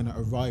you're trying to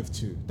arrive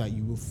to that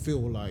you will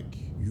feel like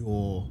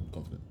you're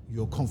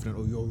confident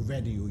or you're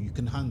ready or you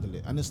can handle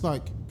it? And it's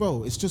like,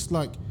 bro, it's just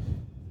like,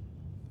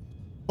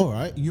 all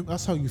right,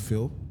 that's how you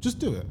feel. Just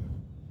do it.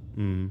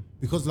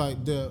 Because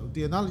like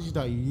the analogy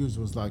that you used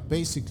was like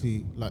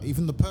basically like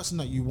even the person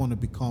that you want to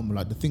become,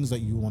 like the things that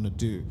you want to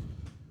do,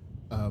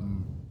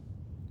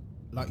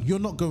 like you're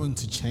not going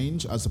to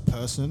change as a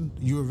person.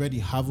 You already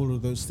have all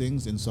of those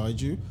things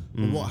inside you.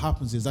 But what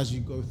happens is as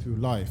you go through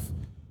life,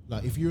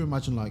 like if you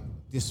imagine like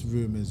this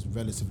room is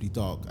relatively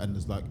dark and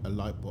there's like a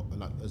light bulb,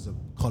 like there's a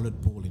colored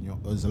ball in your,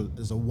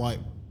 there's a white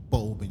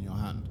bulb in your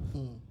hand,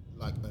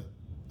 like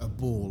a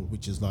ball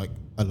which is like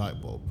a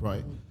light bulb,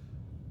 right?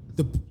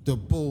 The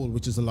ball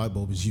which is a light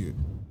bulb is you,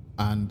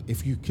 and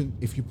if you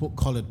put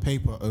colored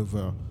paper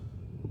over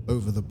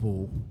the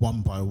ball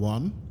one by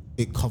one,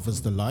 it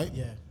covers the light.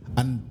 Yeah.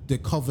 And the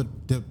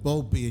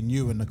bulb being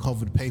you and the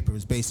covered paper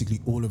is basically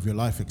all of your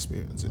life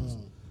experiences.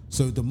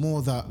 So the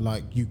more that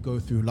like you go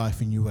through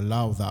life and you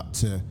allow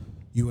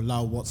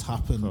what's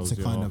happened Close to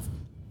you kind off. of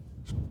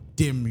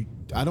dim.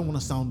 I don't want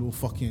to sound all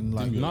fucking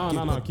like keep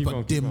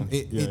on, keep on.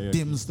 It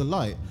dims the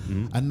light,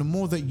 and the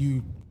more that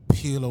you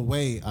peel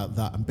away at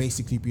that and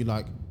basically be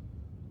like,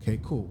 okay,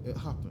 cool, it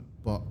happened,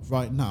 but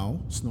right now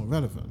it's not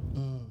relevant.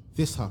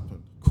 This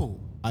happened, cool,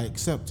 I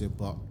accept it,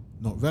 but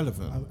not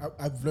relevant.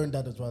 I've learned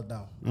that as well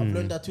now. I've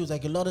learned that too. It's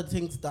like a lot of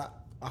things that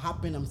are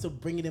happening, I'm still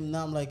bringing them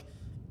now. I'm like,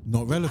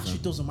 Not relevant. actually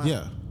doesn't matter.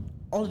 Yeah.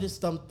 All of this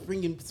stuff I'm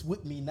bringing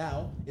with me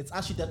now, it's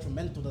actually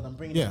detrimental that I'm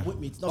bringing Yeah. it with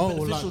me. It's not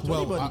beneficial to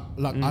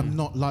anybody. I'm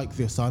not like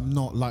this. I'm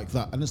not like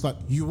that. And it's like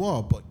you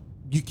are, but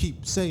you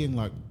keep saying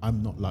like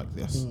I'm not like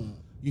this.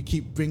 You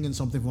keep bringing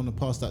something from the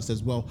past that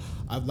says, well,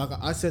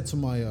 I said to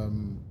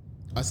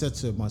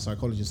my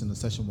psychologist in the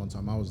session one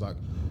time, I was like,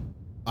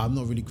 I'm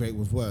not really great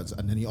with words.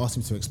 And then he asked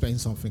me to explain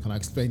something, and I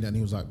explained it, and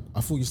he was like,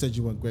 I thought you said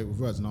you weren't great with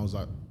words. And I was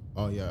like,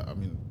 oh yeah, I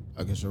mean,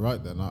 I guess you're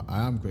right then.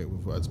 I am great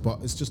with words. But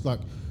it's just like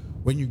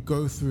when you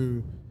go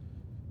through,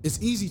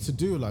 it's easy to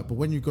do like, but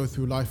when you go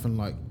through life and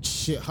like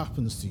shit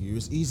happens to you,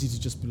 it's easy to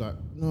just be like,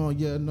 no,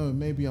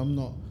 maybe I'm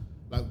not.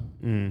 Like,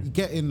 we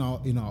get in our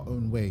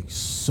own way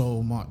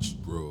so much,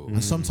 Bro.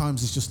 And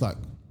sometimes it's just like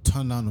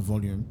turn down the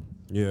volume.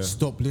 Yeah.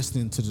 Stop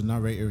listening to the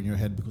narrator in your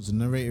head, because the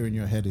narrator in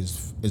your head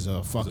is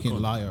a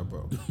fucking liar,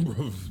 bro.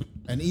 Bro.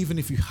 And even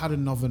if you had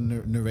another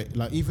narrator,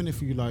 like even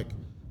if you like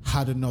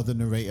had another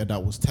narrator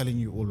that was telling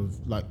you all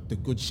of like the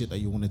good shit that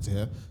you wanted to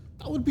hear,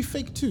 that would be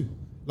fake too.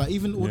 Like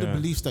even all the Yeah.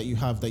 beliefs that you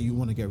have that you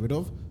want to get rid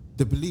of,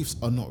 the beliefs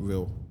are not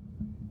real,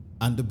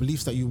 and the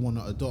beliefs that you want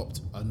to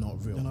adopt are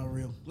not real. They're not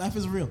real. Life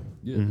is real.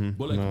 Yeah,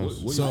 but like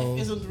what So-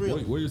 Life isn't real.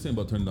 what you're saying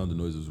about turning down the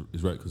noise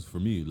is right, because for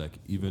me, like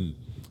even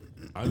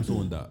I'm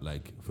someone that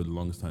like for the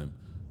longest time,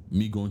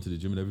 me going to the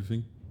gym and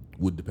everything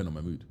would depend on my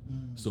mood.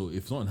 So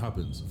if something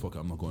happens, fuck it,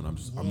 I'm not going. I'm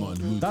not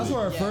in the mood. That's today.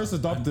 where I first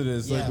adopted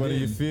is like Yeah. whether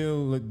you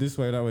feel like this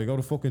way or that way, go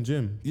to fucking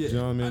gym. Yeah, Do you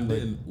know what I mean? and Like,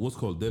 then what's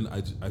called? Then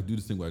I do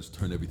this thing where I just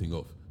turn everything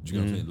off. Do you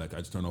know what I'm saying? Like I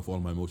just turn off all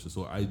my emotions.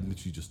 So I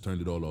literally just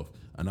turned it all off,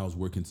 and I was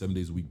working 7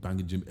 days a week,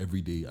 banging gym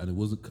every day, and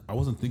I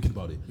wasn't thinking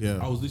about it. Yeah.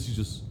 I was literally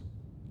just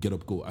get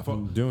up, go. I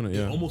felt Doing it,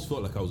 yeah. almost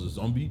felt like I was a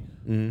zombie,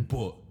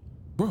 but.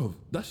 Bro,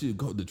 that shit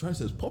got the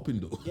triceps popping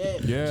though. Yeah.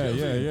 Do you know what I'm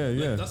saying?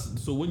 yeah. Like,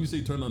 so when you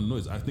say turn on the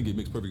noise, I think it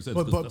makes perfect sense.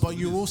 But 'cause but, that's but what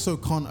you it is. also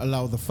can't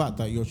allow the fact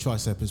that your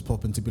tricep is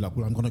popping to be like,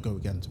 well, I'm gonna go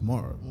again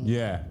tomorrow,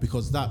 yeah.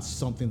 because that's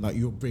something that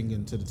you're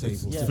bringing to the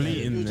table. Yeah.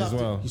 Fleeting You as have to-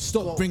 well. You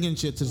stop bringing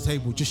shit to the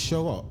table. Just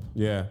show up.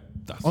 Yeah.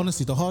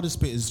 Honestly, the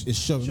hardest bit is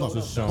showing up.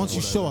 Just showing Once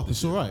you show up,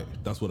 it's all right.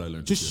 That's what I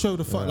learned. Just this show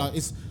the fuck. Like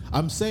it's.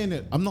 I'm saying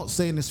it. I'm not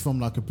saying this from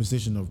like a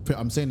position of.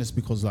 I'm saying this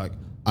because like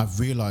I've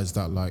realized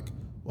that like,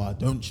 well, I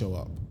don't show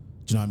up.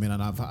 Do you know what I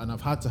mean? And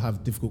I've had to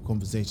have difficult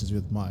conversations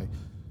with my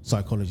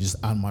psychologist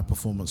and my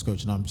performance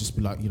coach, and I'm just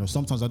be like, you know,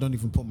 sometimes I don't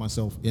even put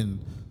myself in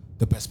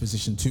the best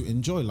position to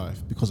enjoy life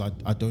because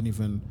I don't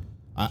even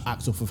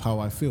act off of how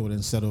I feel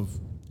instead of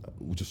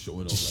We're just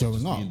showing up. just like,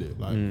 showing up. being there.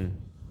 Like,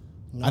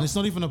 and it's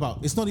not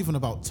even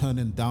about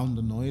turning down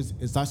the noise.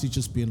 It's actually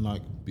just being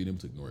like, being able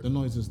to ignore it. the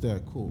noise is there,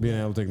 cool. Being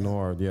able to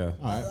ignore it, yeah.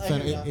 All right, I fair.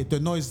 hear ya. The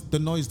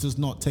noise does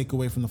not take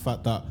away from the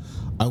fact that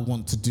I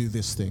want to do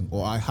this thing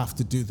or I have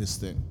to do this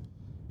thing.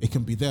 It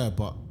can be there,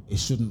 but it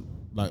shouldn't.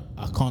 Like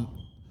I can't.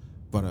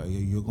 But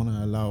you're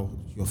gonna allow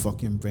your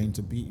fucking brain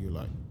to beat you.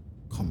 Like,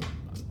 come on,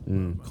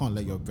 man. You can't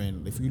let your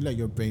brain. If you let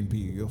your brain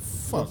beat you, you're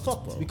fucked,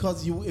 bro.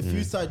 Because if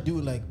you start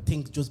doing like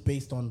things just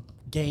based on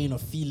gain or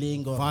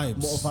feeling or Vibes.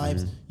 more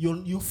vibes, you'll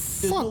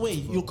there's no Fucked,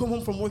 way bro. you'll come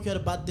home from work, you had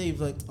a bad day,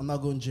 you're like I'm not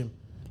going gym.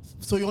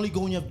 So you only go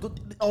when you have good.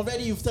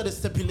 Already you've set a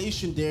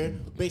stipulation there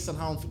based on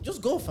how I'm feeling.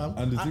 Just go, fam.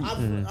 And the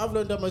thing- I've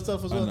learned that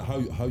myself as well. And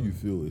how you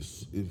feel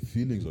is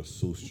feelings are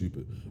so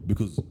stupid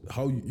because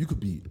how you could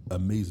be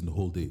amazing the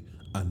whole day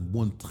and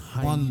one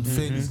tiny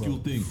thing, minuscule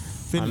bro. thing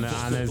And, just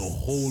and took it's the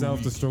whole week.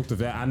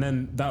 self-destructive, yeah. And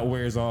then that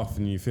wears off,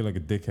 and you feel like a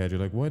dickhead. You're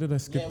like, why did I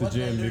skip Yeah, the what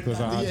did I gym? learn Because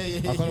that? I Yeah.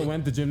 could have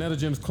went to the gym. Now the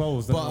gym's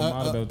closed. Then I'm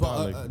mad about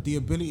that. Like, The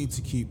ability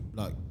to keep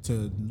like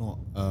to not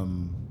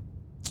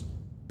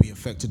be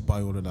affected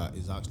by all of that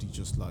is actually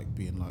just like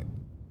being like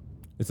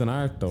it's an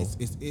art, though.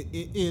 it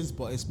is,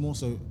 but it's more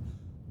so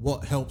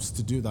what helps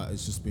to do that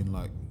is just being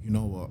like, you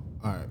know what,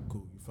 all right,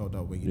 cool, you felt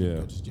that way, you didn't Yeah.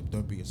 go to the gym,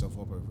 don't beat yourself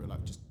up over it,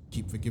 like just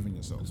keep forgiving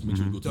yourself. Just make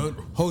sure you go to Don't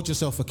the- hold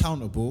yourself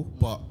accountable,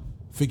 but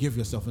forgive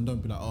yourself and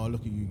don't be like, oh,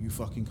 look at you, you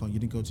fucking cunt, you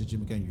didn't go to the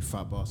gym again, you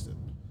fat bastard.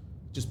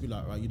 Just be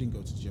like, right, you didn't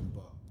go to the gym,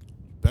 but you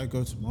better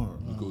go tomorrow.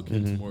 You go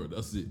again tomorrow.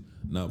 That's it.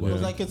 Nah, but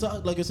Because like it's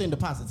like you're saying in the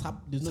past, it's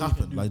happened. It's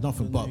happened, like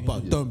nothing,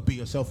 but don't beat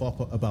yourself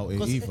up about it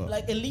Because either.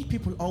 like elite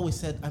people always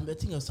said, I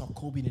think I saw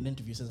Kobe in an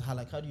interview. Says how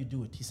do you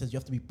do it? He says you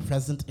have to be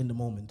present in the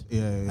moment.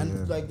 Yeah,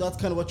 and like that's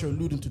kind of what you're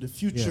alluding to. The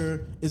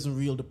future isn't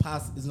real. The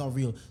past is not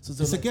real. So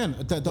It's like, again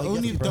the like, you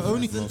only have to the be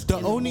only present the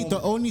in only the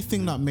moment. only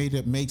thing that made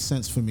it make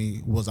sense for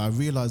me was I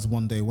realized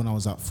one day when I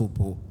was at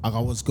football, like I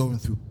was going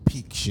through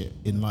peak shit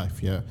in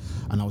life, yeah,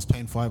 and I was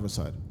playing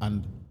five-a-side,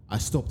 and I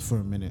stopped for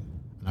a minute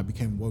and I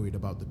became worried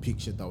about the peak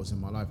shit that was in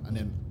my life, and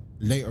then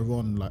later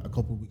on, like a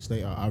couple of weeks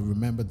later, I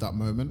remembered that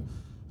moment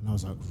and I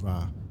was like,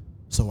 rah,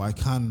 so I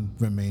can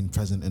remain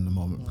present in the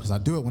moment because I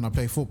do it when I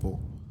play football.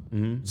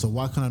 So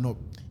why can I not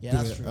Yeah, do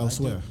that's it true.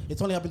 elsewhere? It's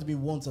only happened to me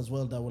once as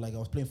well that I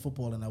was playing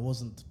football and I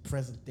wasn't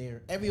present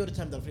there. Every other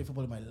time that I played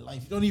football in my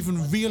life, You don't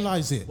even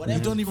realize it. You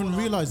whatever's don't even going on,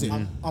 realize it.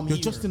 I'm You're here.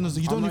 just in. You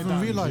I'm don't like even that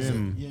in realize it.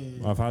 gym.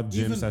 Yeah. I've had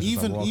gym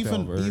sessions. I walked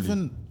out early.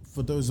 Even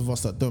for those of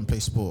us that don't play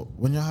sport,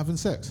 when you're having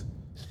sex,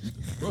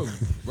 bro,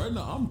 right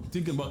now I'm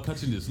thinking about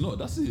catching this. No,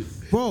 that's it.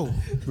 bro.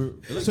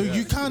 So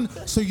you can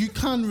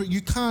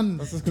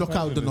block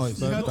out the noise.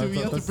 You have to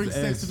That's bring the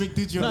sex edge. to make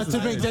DJ No,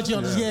 to make that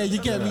honest. Yeah, you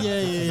get me.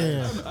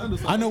 Yeah.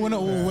 I know we're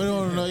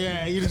not.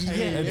 Yeah,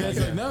 It's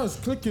like, now it's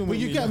clicking. But with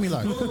you me get now. me,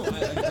 like. No,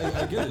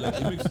 I get it. Like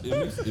it makes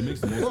the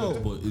most sense.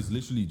 But it's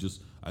literally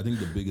just. I think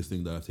the biggest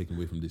thing that I've taken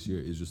away from this year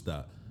is just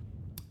that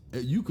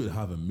you could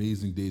have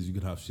amazing days, you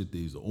could have shit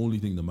days. The only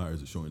thing that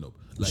matters is showing up.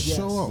 Like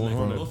Show up. Like,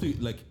 100.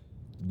 nothing. Like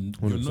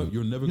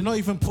you're never. You're not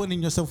even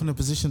putting yourself in a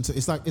position to.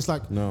 It's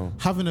like No.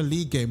 having a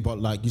league game, but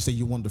like you say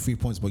you want the 3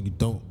 points, but you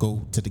don't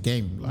go to the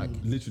game. Like,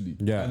 literally.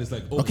 Yeah. And it's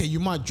like okay, you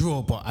might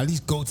draw, but at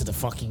least go to the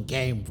fucking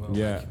game, bro.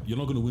 Yeah. You're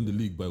not gonna win the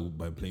league by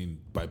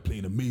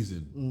playing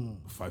amazing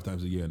 5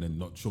 times a year and then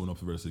not showing up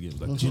for the rest of the games.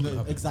 Like, it's not gonna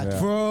happen. Exactly.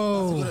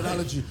 Bro. That's a good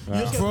analogy. You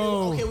just get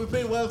Bro. okay, we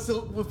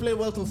play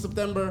well till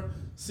September.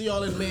 See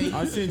y'all in May.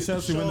 I seen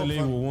Chelsea win the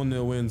league with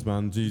 1-0 wins,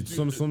 man. Gee,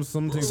 something.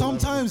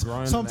 Sometimes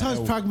Grind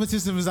out.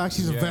 pragmatism is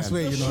actually the Yeah. best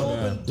way, you Just know. show up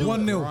and do it.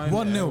 1-0, Grind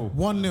 1-0, out.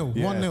 1-0,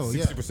 1-0.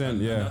 Yeah.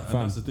 60%. Yeah, and fam.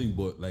 that's the thing.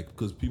 But like,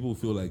 because people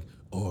feel like,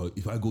 oh,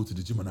 if I go to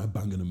the gym and I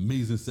bang an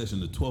amazing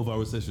session, a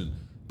 12-hour session,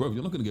 bro,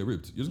 you're not gonna get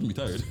ripped. You're just gonna be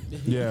tired.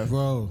 Yeah,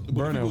 Bro. But if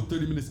you go burnout.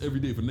 30 minutes every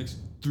day for the next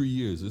 3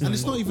 years, And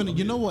it's not even,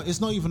 you know what? It's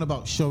not even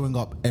about showing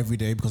up every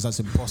day because that's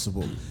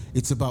impossible.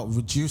 It's about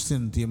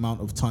reducing the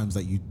amount of times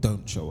that you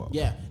don't show up.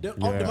 Yeah, the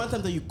amount of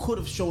times that you could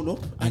have shown up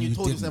and you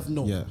told didn't. yourself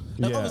no. Yeah.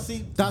 Like Yeah.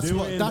 obviously, That's Do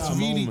what. it in That's that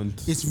really.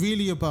 moment. It's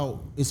really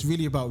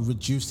about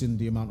reducing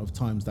the amount of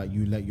times that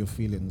you let your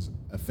feelings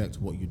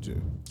affect what you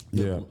do,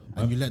 Yeah.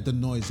 and you let the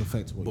noise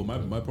affect what. But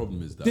you do. my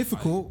problem is that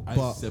Difficult, I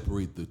but-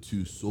 separate the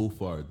two so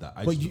far that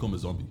I But just you- become a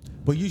zombie.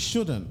 But you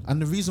shouldn't,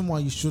 and the reason why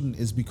you shouldn't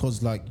is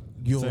because like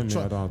you're Same here,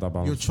 I don't have that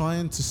balance. you're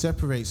trying to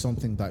separate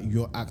something that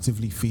you're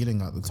actively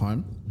feeling at the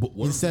time, But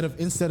what- instead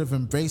of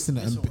embracing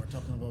it so and we're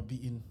talking about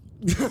beating.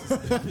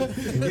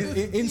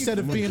 instead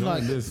of being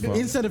like this, man.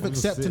 instead of I'm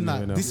just accepting sitting that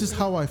here now. this is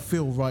how I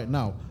feel right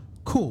now.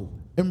 Cool,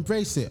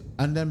 embrace it,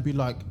 and then be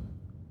like,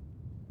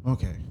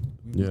 okay.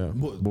 Yeah,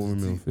 But but we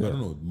see, move. I Yeah.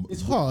 don't know.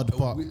 It's hard,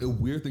 but- a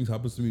weird thing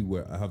happens to me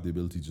where I have the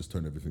ability to just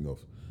turn everything off.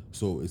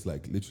 So it's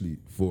like literally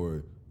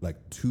for like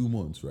 2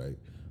 months, right?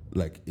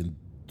 Like in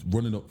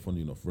running up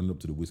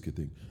to the whiskey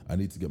thing, I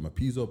need to get my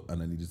P's up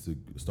and I needed to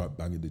start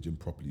banging the gym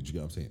properly. Do you get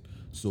what I'm saying?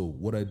 So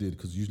what I did,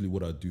 because usually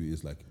what I do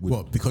is like, with,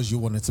 What? Because you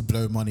wanted to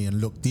blow money and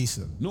look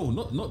decent, no,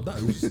 not that.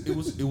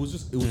 It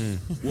was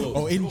well,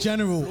 or in blow-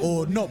 general, blow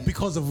or money- not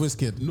because of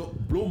whiskey? No,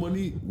 blow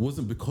money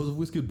wasn't because of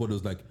whiskey, but it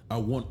was like I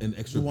want an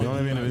extra. You want- bit. You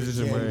wanna be in a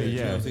position Yeah, where, you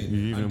know what I'm yeah, saying? you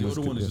even And the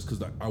whiskey, other one is yeah. just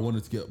because like, I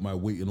wanted to get my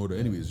weight in order,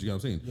 anyways. You know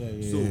what I'm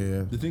saying? Yeah, So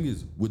yeah. the thing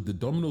is, with the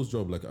Domino's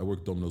job, like I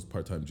work Domino's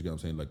part time. Do you get what I'm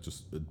saying? Like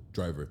just a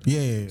driver.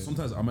 Yeah.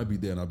 Sometimes I might be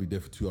there and I'll be there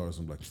for 2 hours.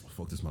 I'm like,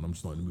 fuck this, man. I'm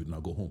just not in the mood, and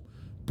I'll go home.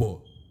 But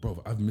bro,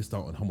 I've missed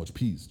out on how much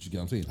peas. Do you get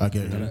what I'm saying? I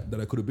get you.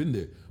 that I could have been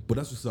there, but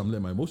that's just 'cause I'm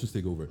letting my emotions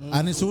take over.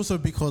 And it's also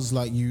because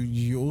like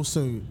you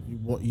also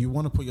what you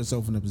want to put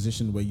yourself in a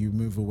position where you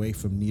move away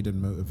from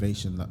needing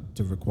motivation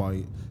to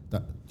require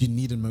that you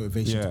need a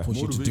motivation Yeah. to push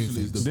you to do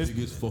Motivation is things. the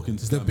biggest fucking.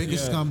 It's the scam.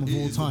 biggest scam of It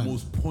all is time. The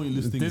most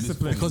pointless thing. in this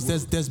Discipline. fucking Because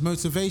world. there's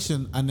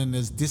motivation and then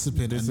there's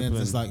discipline, and then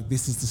there's Discipline. like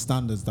this is the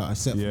standards that I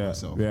set for Yeah,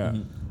 myself. yeah.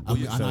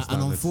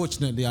 And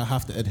unfortunately, I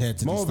have to adhere to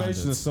these Motivation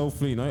standards is so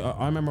fleeting.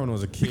 I remember when I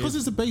was a kid. because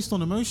it's based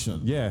on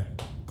emotion. Yeah,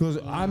 because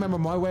I remember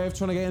my way of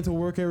trying to get into a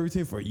workout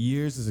routine for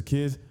years as a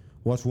kid.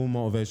 Watch one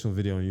motivational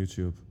video on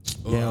YouTube.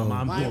 Yeah,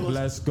 man, Mine was-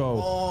 let's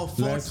go. Oh,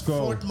 Let's go.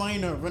 Fort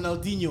Minor,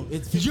 Ronaldinho.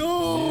 It's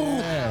Yo,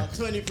 Yeah.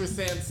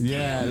 20%.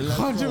 Yeah, let's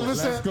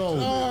 100%. Let's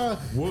go.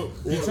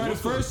 You try the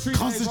first 3 days,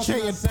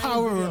 Concentrated watching that same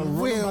power video, and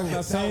running will, back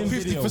that same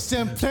video.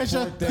 50% pleasure,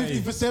 Fourth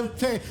day. 50%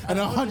 play, and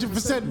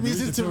 100%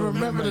 reason to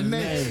remember the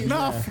name.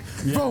 Nah,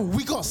 bro,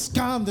 we got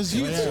scammed as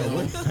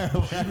YouTube.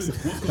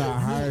 The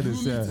hardest, You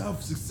need to yeah.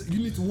 have success. You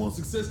need to want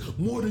success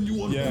more than you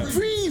want Yeah. to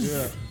Breathe.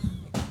 Yeah.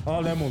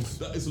 All them ones.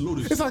 That is a load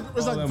of It's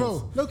shit. like,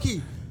 bro,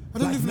 Loki. I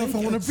don't even know if I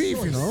want to breathe,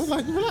 you know?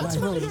 Like, relax,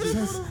 bro.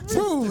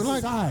 Bro,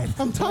 like,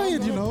 I'm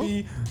tired, you know?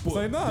 It's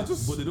like, nah,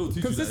 just but they don't teach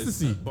you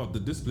consistency. that about the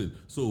discipline.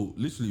 So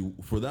literally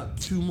for that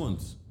 2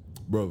 months,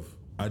 bruv,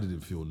 I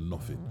didn't feel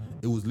nothing.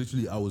 I was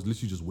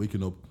literally just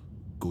waking up,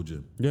 go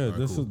gym. Yeah, Alright,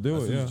 this will do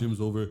as it, soon yeah. as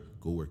gym's over,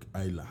 go work. I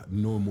had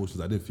no emotions.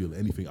 I didn't feel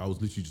anything. I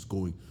was literally just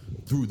going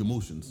through the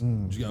motions. Do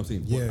you get what I'm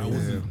saying? But Yeah, I yeah,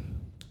 wasn't.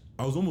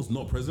 I was almost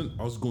not present.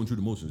 I was going through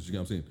the motions. You get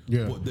what I'm saying?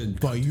 Yeah. But then,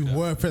 But you that-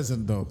 were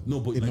present, though. No,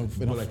 but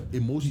like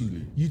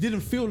emotionally. You didn't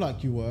feel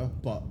like you were,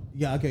 but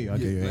yeah, I get you. I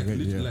get you. I like, get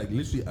you. literally, Yeah. like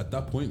literally at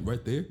that point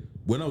right there,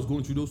 when I was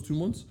going through those 2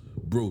 months,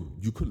 bro,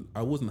 you couldn't.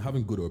 I wasn't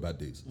having good or bad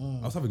days.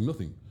 I was having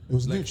nothing. It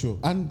was Like, neutral. it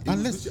was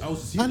And literally- I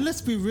was just here.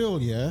 let's be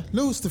real, yeah.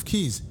 Lowest of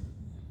keys.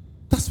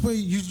 That's where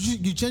you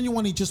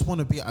genuinely just want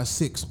to be at a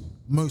 6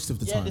 most of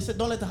the Yeah, time. they said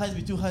don't let the highs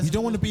be too high. You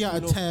don't want to be at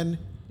a 10.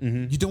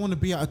 You don't want to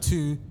be at a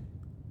 2.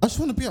 I just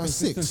want to be at a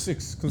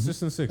 6.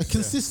 Consistent 6. A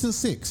consistent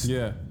 6.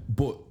 Yeah.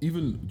 But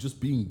even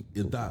just being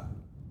in that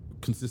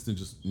consistent,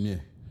 just yeah,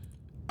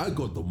 I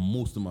got the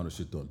most amount of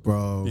shit done,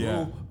 Bro.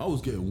 Yeah. I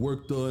was getting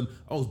work done.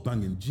 I was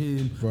banging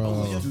gym, Bro. I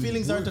was Your doing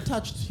feelings aren't work.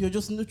 attached. You're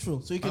just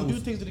neutral. So you can do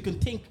things that you can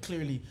think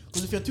clearly.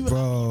 Because if you're too happy,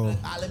 Bro.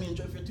 you're like, let me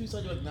enjoy. If you're too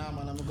sad, you're like, nah,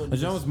 man, I'm not going to And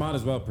you know do what's mad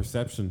as well?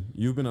 Perception.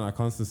 You've been at a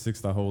constant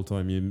 6 that whole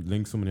time. You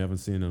link someone you haven't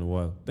seen in a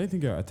while. They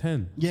think you're at a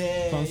 10.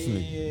 Yeah,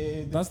 Constantly.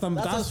 yeah. That's the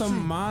true.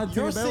 mad thing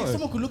You're about saying it.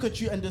 someone could look at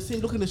you and they're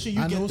saying, look at the shit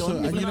you And get also,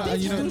 done. and you know, Like,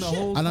 and you they know, do the shit.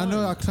 whole and I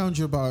know time. I clowned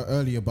you about it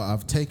earlier, but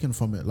I've taken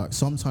from it like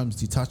sometimes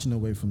detaching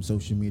away from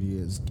social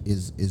media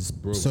is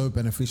so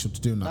beneficial to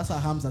doing that. That's how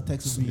Hamza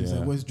texts me. He's Yeah.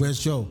 like, Where's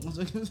Joe?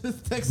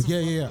 Text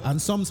Yeah.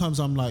 And sometimes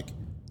I'm like,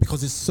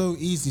 because it's so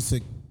easy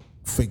to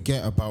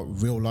forget about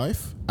real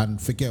life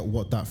and forget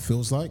what that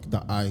feels like,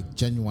 that I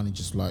genuinely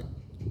just like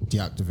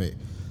deactivate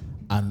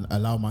and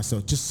allow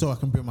myself, just so I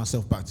can bring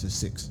myself back to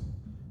 6.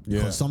 Yeah.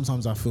 Because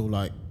sometimes I feel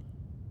like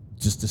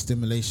just the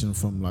stimulation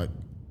from like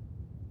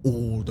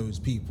all those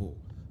people.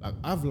 Like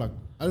I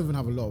don't even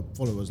have a lot of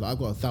followers. Like I've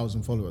got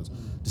 1,000 followers.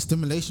 The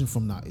stimulation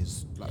from that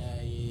is like.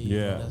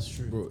 Yeah. That's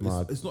true. Bro,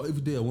 Mad. it's not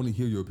every day I want to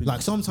hear your opinion.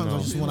 Like sometimes No.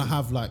 I just want to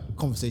have like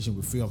conversation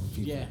with 3 other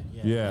people. Yeah.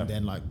 Yeah. And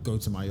then like go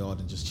to my yard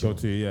and just chill. Go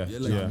to you, yeah. Yeah,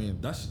 like, I mean?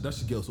 that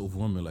should get us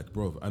overwhelming, like,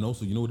 bro. And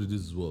also, you know what it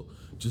is as well?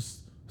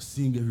 Just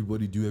seeing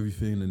everybody do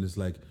everything, and it's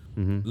like,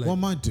 What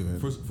am I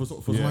doing?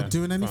 Am I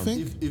doing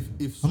anything?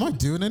 Am I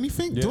doing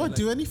anything? Yeah, Do I like-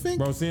 do anything?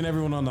 Bro, seeing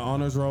everyone on the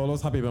honors roll, I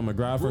was happy about my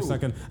grad for a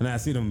second, and then I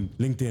see them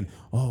LinkedIn.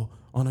 Oh,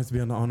 honored to be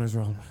on the honors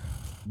roll.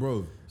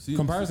 bro.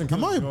 Comparison.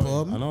 Am I a kills joy.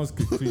 bum? I know it's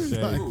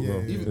cliche. Like, Bro,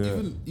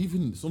 yeah.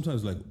 even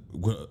sometimes, like,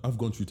 when I've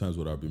gone through times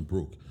where I've been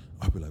broke,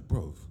 I'll be like,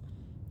 bro,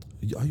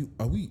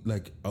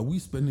 are we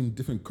spending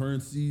different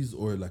currencies,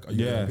 or like are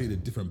you Yeah. getting paid a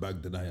different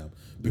bag than I am?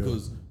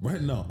 Because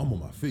right now I'm on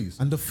my face.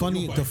 And the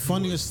You're buying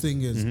funniest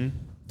thing is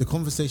the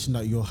conversation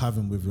that you're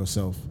having with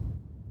yourself.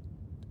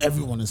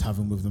 Everyone is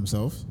having with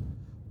themselves,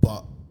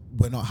 but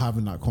we're not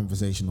having that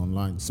conversation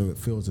online. So it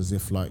feels as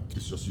if like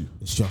it's just you.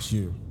 it's just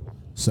you.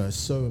 So it's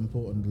so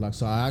important. Like,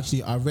 so I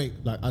rate,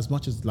 like, as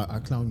much as like I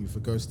clown you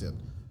for ghosting,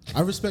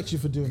 I respect you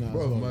for doing that.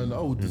 Bro, as well. man,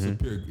 I would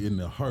disappear in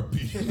a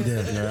heartbeat.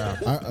 Yeah.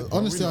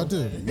 Honestly, I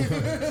do.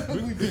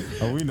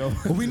 Oh, we know.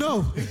 Well, we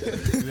know.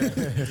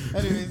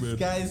 Anyways,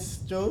 guys,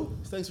 Joe,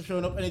 thanks for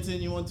showing up.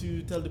 Anything you want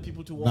to tell the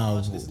people to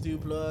watch, listen to,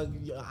 plug,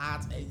 your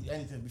art,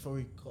 anything before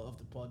we cut off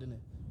the pod, innit?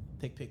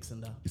 Take pics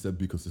and that. He said,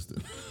 be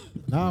consistent.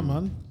 Nah,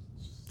 man.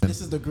 This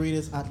is the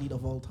greatest athlete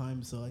of all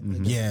time, so I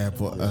think Yeah,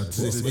 but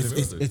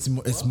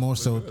it's more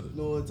so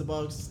no, it's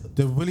about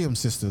the Williams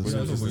sisters.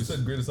 But you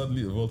said greatest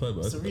athlete of all time,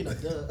 man. Serena.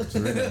 Duh.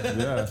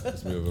 Yeah.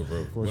 It's me over,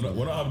 bro.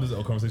 We're not having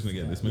this conversation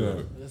again. It's me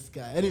over. This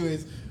guy.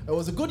 Anyways, it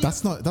was a good.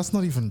 That's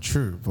not even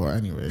true. But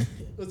anyway,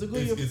 It was a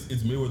good.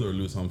 It's Mayweather or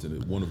Lewis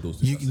Hamilton. One of those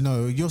two.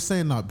 you're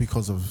saying that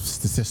because of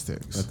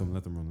statistics.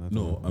 Let them run.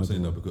 No, I'm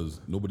saying that because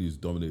nobody's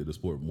dominated the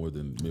sport more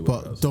than Mayweather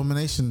But has.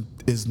 domination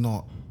is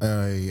not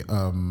a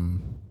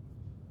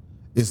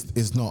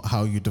is not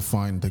how you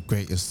define the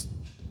greatest.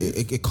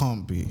 It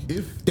can't be.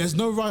 If- There's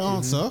no right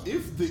answer.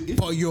 If the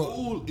But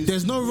goal is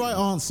there's to no win, right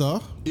answer.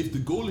 If the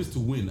goal is to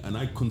win and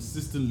I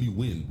consistently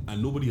win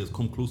and nobody has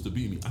come close to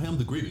beating me, I am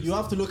the greatest. You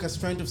have to look at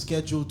strength of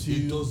schedule too.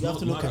 It does You have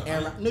to not look at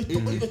matter. era. No,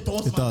 it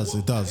does. It does.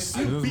 It does. If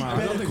you doesn't beat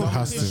matter. I don't better think it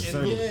has to.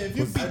 competition, yeah. If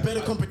you beat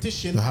better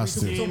competition, It has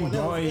to. with someone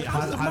else, Roy it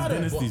has to has matter.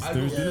 dynasties. But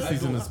There's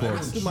dynasties in the I sport.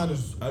 Has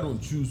to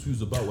don't choose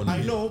who's about when I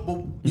I'm know,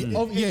 but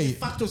it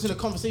factors in the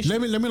conversation.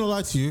 Let me not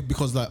lie to you,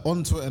 because like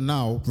on Twitter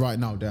right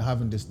now, they're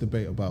having this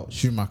debate about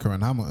Schumacher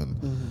and Hamilton.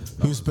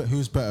 Who's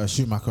better,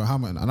 Schumacher or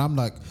Hamilton? And I'm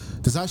like,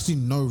 there's actually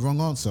no wrong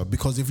answer,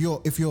 because if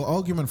your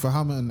argument for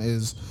Hamilton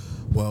is,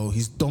 well,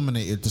 he's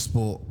dominated the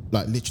sport,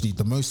 like literally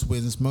the most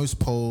wins, most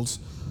poles,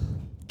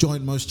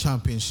 joint most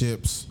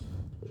championships,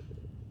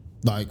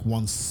 like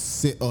won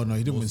six. Oh no,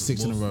 he didn't win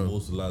six in a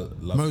row.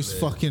 Most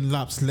fucking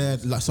laps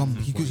led, like some.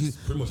 Pretty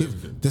much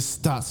everything. The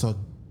stats are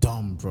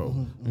dumb,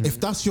 bro. If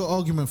that's your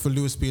argument for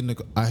Lewis being the,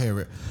 I hear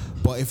it.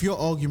 But if your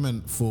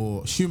argument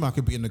for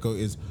Schumacher being the GOAT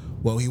is,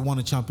 well, he won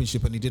a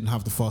championship and he didn't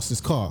have the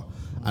fastest car,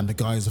 and the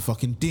guy is a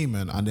fucking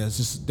demon, and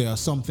there are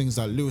some things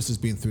that Lewis has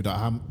been through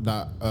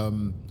that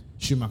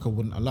Schumacher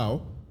wouldn't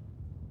allow.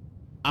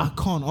 I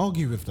can't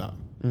argue with that.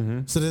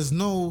 So there's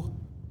no,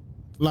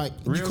 like,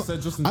 Real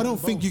said Justin I don't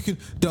Bolt. think you can.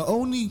 The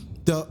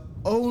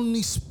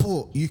only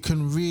sport you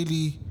can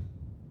really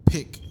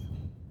pick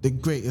the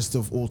greatest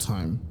of all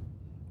time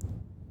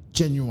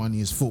genuinely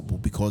is football,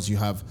 because you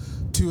have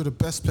two of the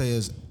best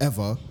players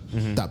ever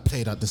that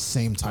played at the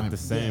same time. At the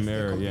same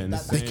era, yeah. In the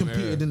They same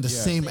competed era. in the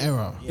same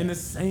era. In the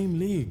same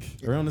league,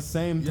 around the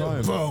same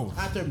time. Bro,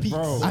 At their peaks.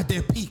 Bro. at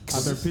their peaks.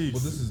 At their peaks.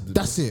 But this is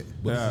That's it.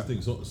 But Yeah. this is the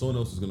thing. So, someone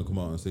else is gonna come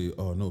out and say,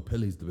 "Oh no,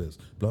 Pele's the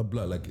best." Blah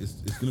blah. Like it's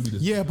gonna be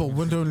this. Yeah, but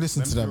we don't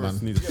listen to that, man.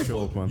 Need to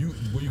show up, man.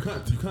 But you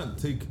can't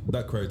take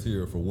that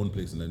criteria for one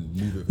place and then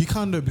move it. You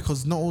can do,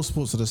 because not all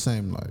sports are the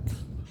same.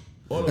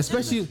 Like,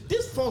 especially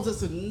This falls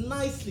us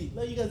nicely.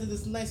 Like, you guys did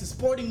this nice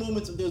sporting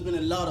moments. There's been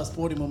a lot of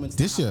sporting moments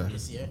This that happened year?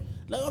 This year,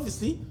 like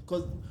obviously,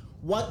 because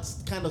what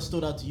kind of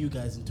stood out to you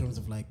guys in terms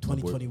of like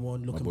 2021,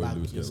 My looking boy back?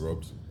 Lewis getting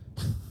robbed.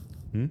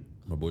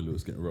 My boy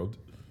Lewis getting robbed.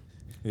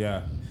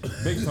 Yeah,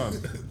 big time.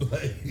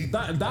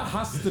 that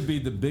has to be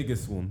the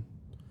biggest one,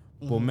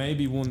 but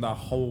maybe one that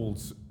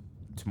holds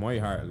to my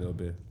heart a little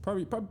bit.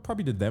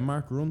 Probably the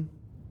Denmark run.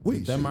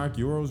 Wait, The Denmark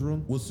Euros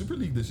run. Was Super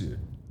League this year?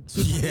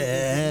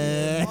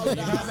 yeah. All of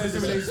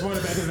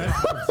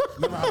that.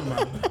 Never happened,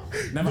 man.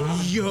 Never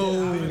happened.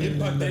 Yo, The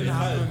impact that it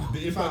had.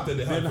 The impact that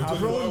it had. Then for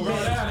 24 bro,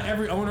 hours. they had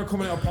every owner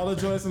coming out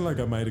apologizing like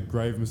I made a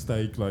grave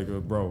mistake. Like,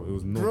 bro, it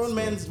was nuts. Grown bro.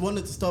 men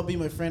wanted to stop being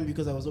my friend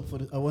because I was up for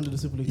I wanted the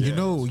Super League. you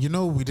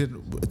know, we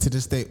didn't. To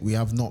this date, we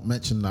have not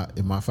mentioned that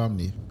in my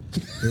family,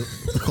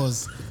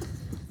 because,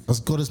 as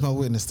God is my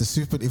witness,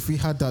 if we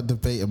had that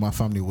debate in my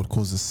family, it would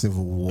cause a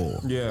civil war.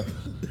 Yeah,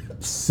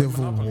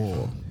 Civil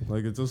war.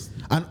 like it just.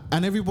 And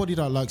everybody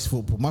that likes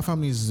football, my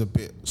family is a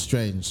bit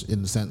strange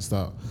in the sense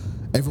that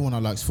everyone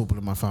that likes football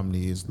in my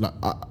family is like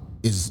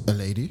is a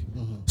lady.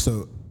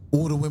 So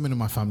all the women in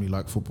my family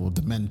like football.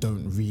 The men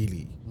don't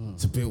really.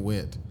 It's a bit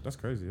weird. That's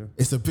crazy. Yeah.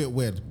 It's a bit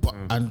weird. But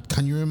and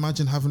can you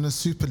imagine having a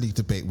Super League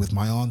debate with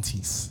my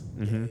aunties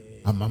and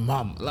my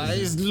mum? Like,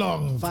 it's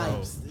long, bro.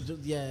 Vibes. It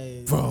just-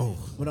 yeah. Bro.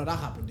 Well, no, that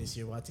happened this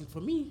year. But I think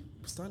for me,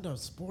 standout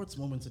sports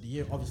moments of the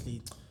year,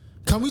 obviously,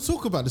 Can we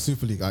talk about the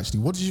Super League actually?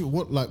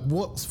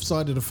 What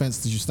side of the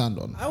fence did you stand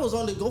on? I was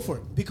on the go for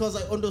it because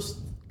I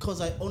understood. because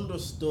I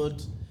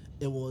understood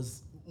it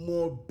was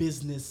more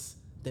business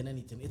than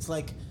anything. It's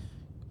like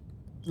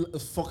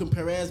fucking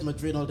Perez,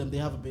 Madrid, all them. They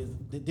have a business.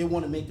 They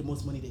want to make the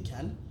most money they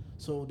can,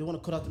 so they want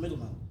to cut out the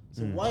middleman.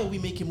 So why are we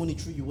making money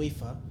through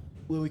UEFA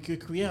when we could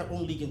create our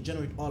own league and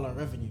generate all our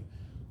revenue?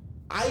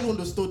 I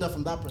understood that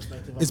from that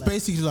perspective. It's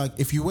basically like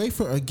if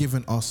UEFA are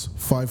giving us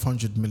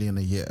 500 million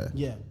a year,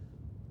 yeah.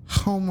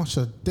 how much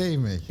are they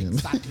making?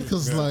 Exactly.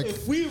 Because like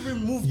if we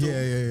remove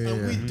them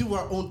and we do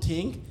our own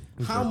thing,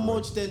 how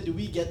much then do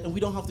we get? And we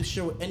don't have to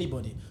share with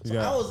anybody. So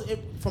I was,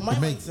 from my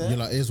mindset, you're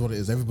like, here's what it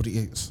is. Everybody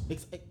eats.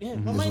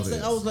 My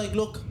mindset, I was like,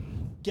 look,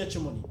 get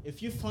your money.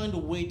 If you find a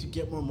way to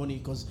get more money,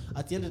 because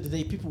at the end of the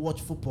day, people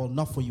watch football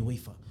not for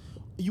UEFA.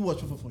 You watch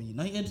football for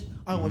United.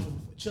 I watch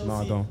football for Chelsea, No,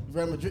 I don't.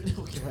 Real Madrid.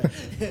 Okay,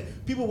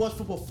 right. People watch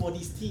football for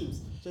these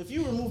teams. So if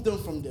you remove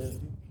them from the,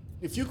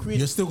 if you create,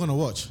 You're still gonna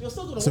watch. you're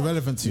still gonna. It's watch.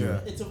 irrelevant to you.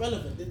 It's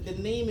irrelevant. The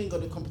naming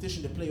of the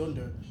competition they play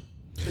under.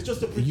 It's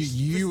just a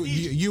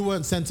You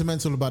weren't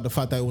sentimental about the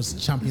fact that it was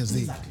Champions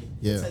League. Exactly.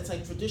 Yeah. It's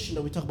like tradition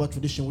that we talk about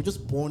tradition. We're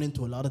just born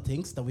into a lot of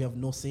things that we have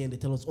no say in. They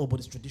tell us, oh, but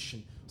it's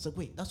tradition. It's like,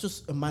 wait, that's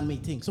just a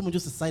man-made thing. Someone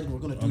just decided we're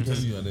going to do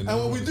this. And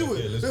when we do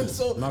it,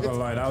 so Not gonna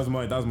lie, that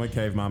was my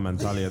caveman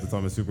mentality at the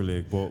time of Super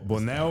League. But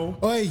now,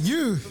 Oi,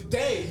 you.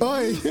 Dave,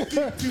 Oi.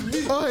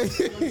 Oi.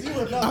 you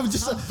were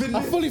not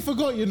I fully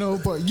forgot, you know,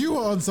 but you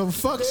were on some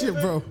fuck shit,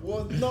 bro.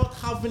 was not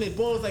having it.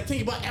 Bro, was like,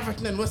 think about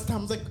Everton and West Ham.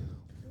 I was like,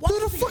 what Who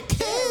the fuck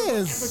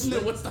cares? Everton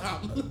and West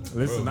Ham.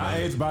 listen, that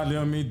aged badly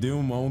on me.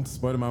 Doom won't,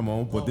 Spider-Man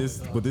won't. But this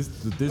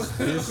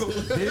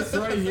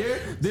right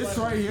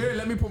here.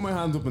 Let me put my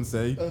hands up and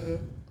say,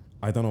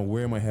 I don't know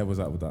where my head was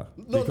at with that.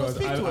 No, because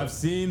speak to it. I've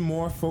seen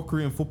more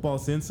fuckery in football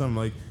since. I'm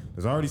like,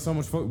 there's already so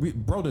much fuck.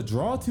 Bro, the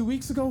draw 2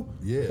 weeks ago.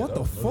 Yeah, What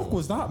the fuck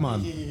was that,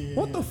 man?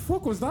 What the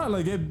fuck was that?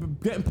 Like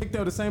getting picked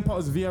out of the same pot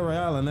as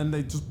Villarreal, and then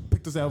they just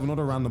picked us out of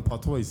another random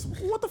pot twice.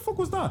 What the fuck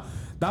was that?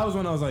 That was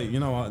when I was like, you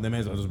know what? They may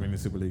as well just bring the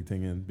Super League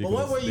thing in. But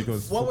what were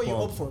you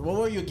up for? What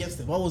were you against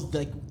it? What was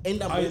like in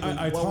that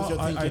moment? What was your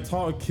thinking? I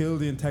thought it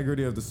killed the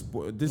integrity of the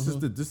sport. This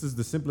is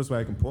the simplest way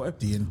I can put it.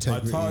 The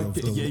integrity of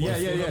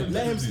the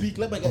Let him speak.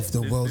 Let my guy of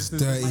the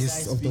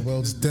speak.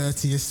 world's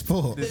dirtiest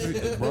sport.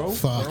 Bro.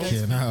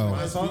 Fucking hell. When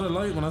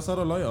I saw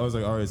the light, I was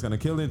like, all right, it's gonna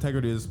kill the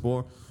integrity of the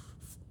sport.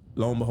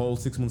 Lo and behold,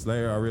 6 months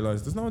later, I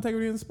realized there's no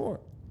integrity in the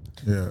sport.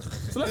 Yeah.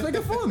 So let's make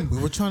it fun. We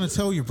were trying to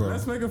tell you, bro.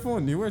 Let's make it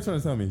fun. You were trying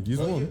to tell me. You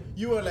won.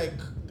 You were like,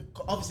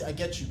 obviously I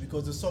get you,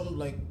 because there's some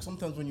like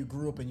sometimes when you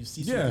grew up and you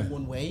see something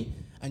one way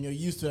and you're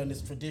used to it and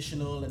it's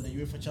traditional and the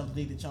UEFA Champions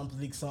League, the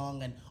Champions League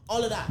song and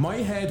all of that. My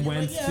head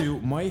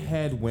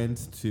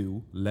went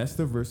to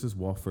Leicester versus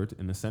Watford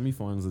in the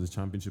semi-finals of the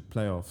Championship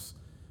playoffs.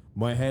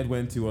 My head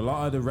went to a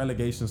lot of the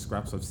relegation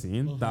scraps I've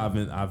seen that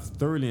I've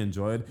thoroughly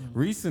enjoyed.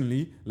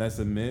 Recently, let's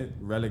admit,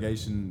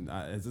 relegation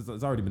it's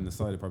already been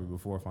decided probably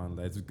before final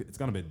day. It's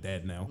gone a bit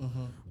dead now.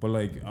 But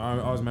like I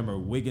always remember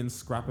Wigan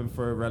scrapping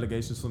for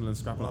relegation, Sunderland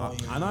scrapping.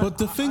 But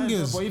the thing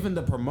is, but even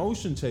the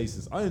promotion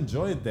chases, I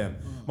enjoyed them.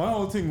 My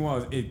whole thing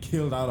was it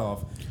killed that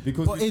off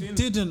because. But it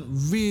didn't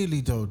really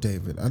though,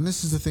 David. And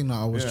this is the thing that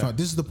I was trying.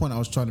 This is the point I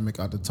was trying to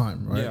make at the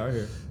time, right? Yeah, I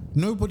hear.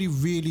 Nobody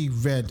really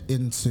read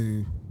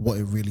into what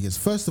it really is.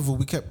 First of all,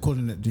 we kept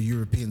calling it the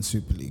European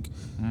Super League.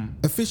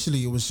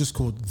 Officially, it was just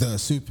called the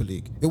Super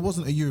League. It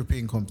wasn't a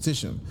European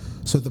competition.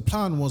 So the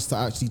plan was to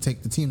actually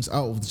take the teams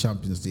out of the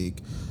Champions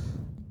League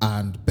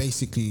and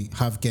basically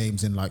have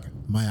games in like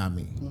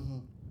Miami,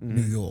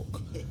 New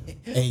York,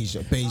 Asia,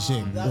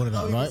 Beijing, all of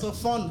that, right? So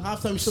fun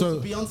halftime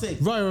show to Beyonce.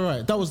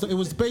 Right. It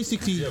was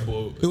basically. Yeah,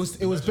 but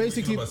it was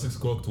basically about 6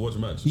 o'clock to watch a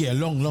match. Yeah,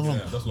 long.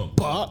 Yeah, that's long.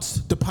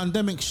 But the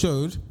pandemic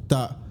showed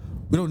that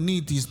we don't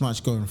need these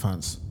match-going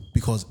fans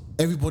because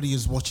everybody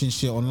is watching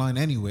shit online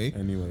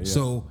anyway.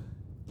 So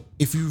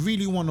if you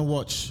really want to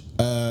watch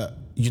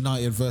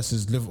United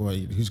versus Liverpool,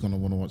 who's going to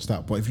want to watch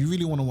that? But if you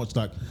really want to watch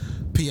like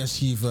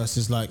PSG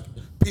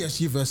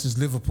versus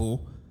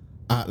Liverpool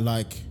at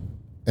like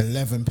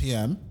 11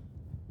 p.m.,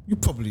 you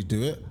probably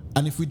do it.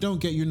 And if we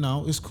don't get you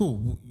now, it's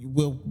cool.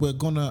 We're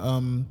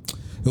gonna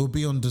it'll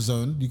be on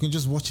DAZN. You can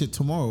just watch it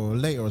tomorrow or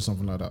later or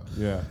something like that.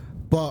 Yeah.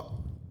 But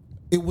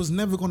it was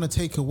never gonna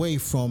take away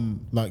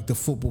from like the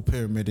football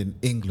pyramid in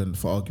England,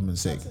 for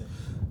argument's sake.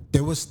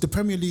 The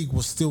Premier League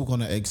was still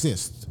gonna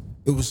exist.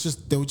 It was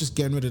just they were just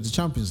getting rid of the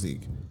Champions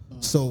League.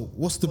 So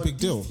what's the big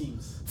deal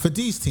for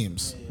these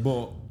teams?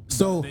 But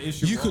so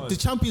the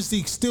Champions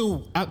League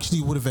still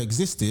actually would have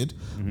existed.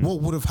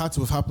 What would have had to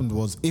have happened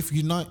was if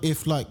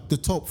like the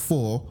top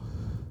 4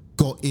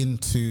 got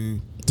into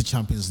the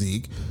Champions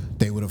League,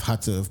 they would have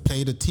had to have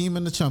played a team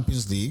in the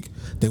Champions League.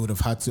 They would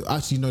have had to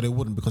actually no, they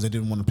wouldn't because they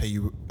didn't want to play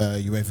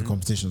UEFA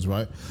competitions,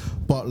 right?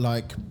 But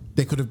like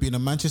they could have been a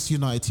Manchester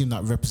United team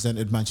that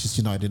represented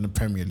Manchester United in the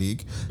Premier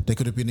League. They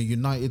could have been a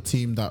United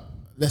team that.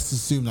 Let's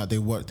assume that they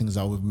worked things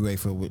out with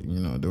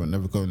UEFA, they were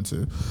never going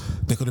to.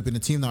 They could have been a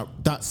team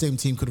that same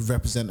team could have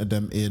represented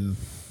them in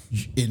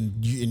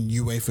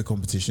UEFA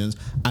competitions,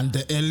 and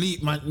the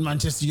elite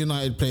Manchester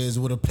United players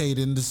would have played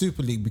in the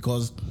Super League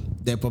because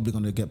they're probably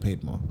going to get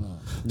paid more.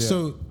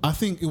 So I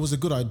think it was a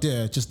good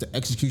idea. Just the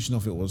execution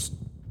of it was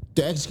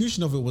the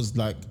execution of it was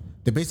like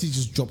they basically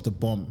just dropped a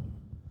bomb,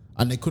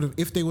 and they could have,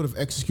 if they would have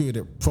executed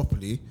it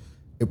properly,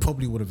 it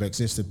probably would have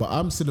existed. But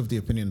I'm still of the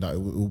opinion that it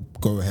will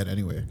go ahead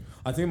anyway.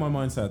 I think my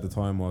mindset at the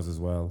time was as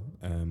well,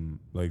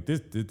 like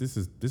this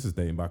is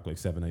dating back like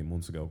 7-8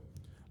 months ago.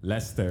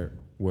 Leicester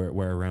were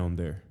around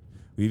there.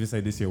 We even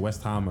say this year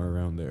West Ham are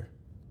around there.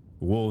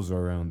 Wolves are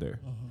around there.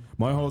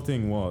 My whole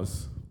thing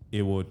was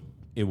it would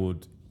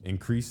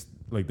increase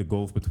like the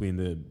gulf between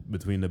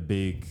the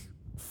big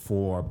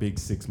four, big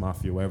six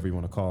mafia, whatever you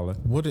want to call it.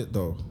 Would it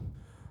though?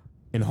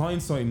 In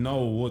hindsight,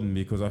 no, it wouldn't,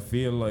 because I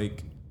feel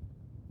like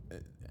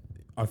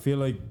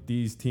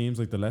these teams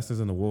like the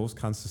Leicesters and the Wolves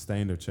can't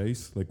sustain their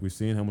chase. Like we've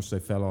seen how much they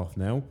fell off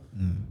now.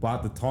 But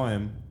at the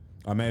time,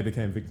 I may have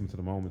became victim to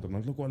the moment. I'm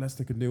like, look what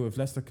Leicester can do. If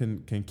Leicester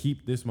can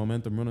keep this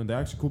momentum running, they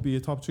actually could be a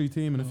top 3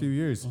 team in a few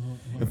years.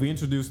 If we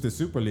introduce the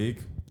Super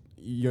League,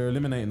 you're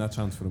eliminating that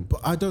chance for them.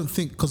 But I don't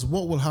think, because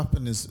what will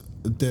happen is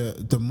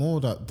the more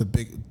that the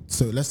big,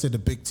 so let's say the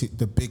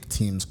big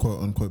teams,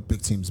 quote unquote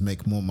big teams,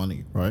 make more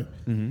money, right?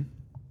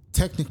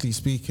 Technically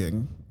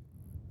speaking,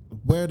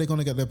 where are they going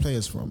to get their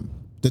players from?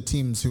 The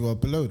teams who are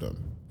below them,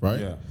 right?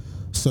 Yeah.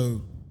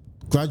 So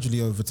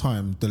gradually over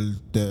time,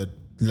 the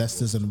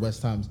Leicesters and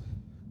West Hams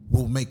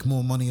will make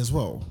more money as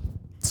well.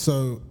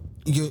 So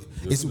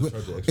it's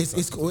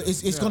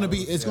going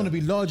to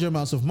be larger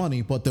amounts of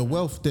money, but the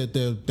wealth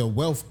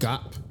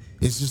gap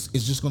is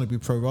just going to be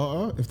pro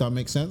rata, if that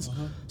makes sense.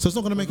 So it's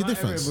not going to make a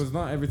difference. It was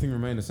not everything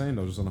remained the same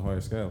though, just on a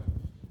higher scale.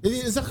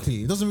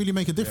 Exactly, it doesn't really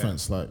make a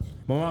difference. Like,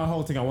 but my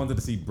whole thing, I wanted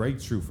to see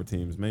breakthrough for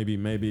teams. Maybe.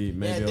 Yeah,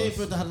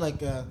 David had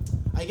like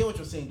I get what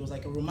you're saying. It was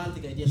like a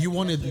romantic idea. you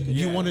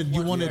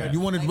Like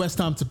wanted West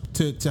Ham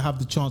to have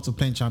the chance of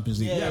playing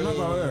Champions League. Yeah, I'm not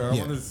about there. I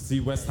wanted to see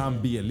West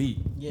Ham be elite.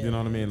 Yeah. You know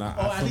what I mean? Like,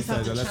 or at least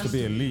have the let's chance be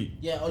to elite.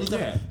 Yeah, or at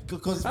least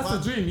because that's the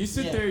dream. You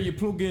sit there, you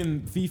plug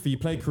in FIFA, you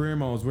play career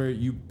modes where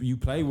you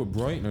play with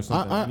Brighton or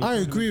something. I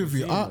agree with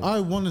you. I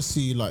want to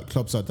see like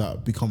clubs like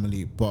that become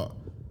elite, but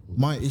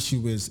my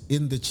issue is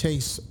in the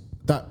chase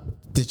that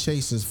the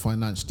chase has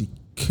financially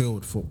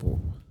killed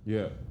football.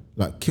 Yeah.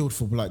 Like killed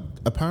football. Like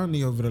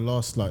apparently over the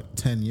last like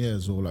 10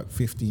 years or like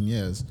 15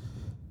 years,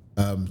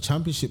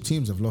 championship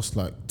teams have lost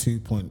like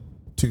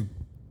 £2.2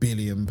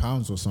 billion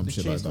or some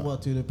shit like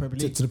that. To the Premier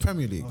League. To the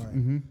Premier League.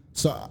 Right.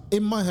 So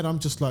in my head, I'm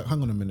just like,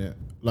 hang on a minute.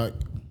 Like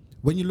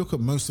when you look at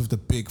most of the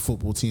big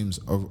football teams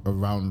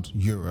around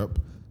Europe,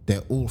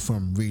 they're all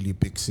from really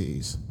big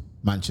cities.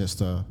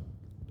 Manchester,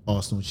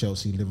 Arsenal,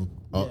 Chelsea, Liverpool.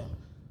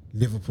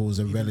 Liverpool is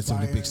a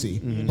relatively big city.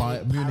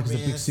 Munich is a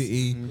big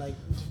city.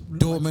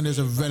 Dortmund is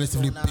a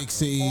relatively big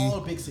city. All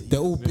big cities. They're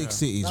all big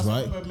cities, That's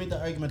right? why I made the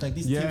argument like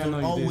these teams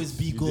will always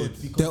be good.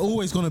 They're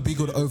always going to be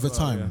good over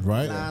time,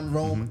 right? Milan,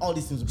 Rome, all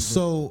these teams will be good.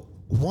 So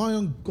why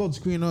on God's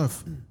green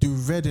earth do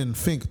Reading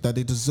think that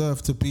they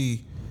deserve to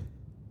be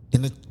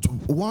in a?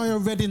 Why are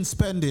Reading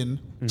spending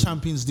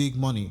Champions League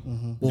money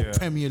or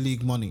Premier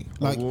League money?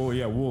 Like,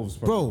 Wolves,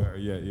 bro,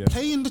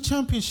 play in the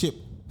Championship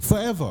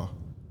forever.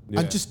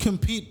 And just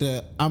compete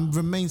there and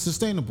remain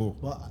sustainable.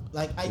 But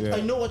like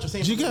I know what you're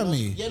saying. Do you get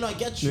me? Yeah, no, I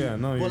get you. Yeah,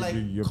 no, but like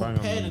you're bang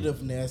on.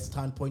 competitiveness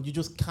standpoint, you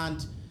just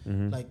can't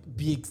like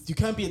be. You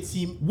can't be a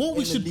team. What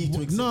we should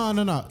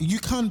no. You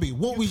can be.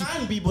 What we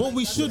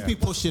should be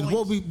pushing.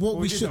 What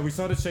we should. We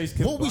saw the chase.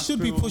 What we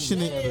should be pushing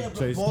it.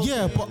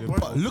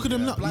 But look at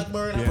them now.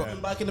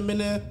 Blackburn back in the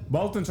minute.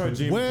 Bolton tried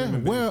James.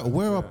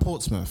 Where are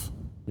Portsmouth?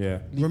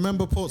 Yeah.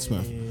 Remember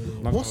Portsmouth? Do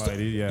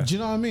you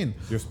know what I mean?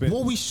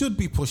 What we should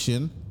be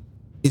pushing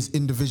is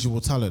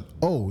individual talent.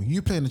 Oh, you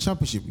play in the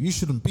Championship, you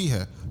shouldn't be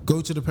here.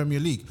 Go to the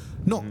Premier League.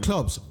 Not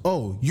clubs.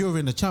 Oh, you're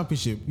in the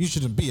Championship, you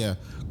shouldn't be here.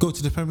 Go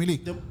to the Premier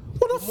League.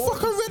 What the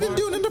fuck are Reading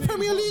doing in the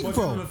Premier League,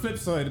 bro? On the flip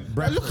side,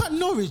 Brentford. Look at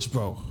Norwich,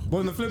 bro. But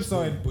on the flip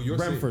side,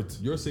 Brentford.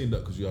 You're saying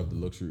that because you have the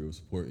luxury of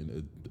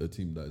supporting a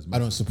team that is massive. I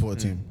don't support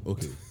a team.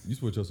 Okay, you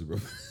support Chelsea, bro.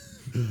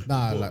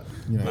 Nah, like,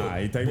 you know. Nah,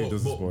 he technically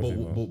doesn't support it.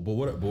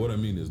 But what I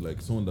mean is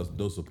like someone that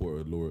does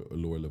support a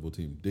lower level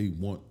team. They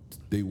want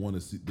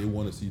to see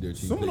their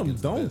team. Some of them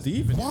don't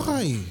even.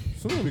 Why?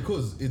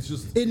 Because it's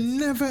just it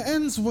never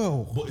ends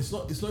well. But it's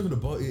not even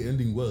about it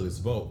ending well. It's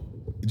about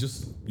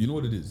you know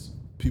what it is.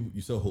 People,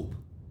 you sell hope.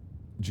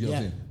 Do you know what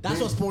I'm saying?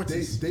 That's what sports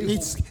is.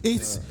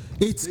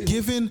 It's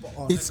given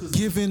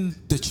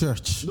the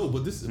church. No,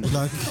 but this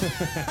like,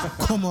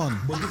 come on.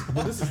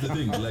 But this is the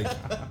thing. Like,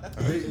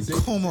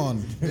 come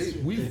on.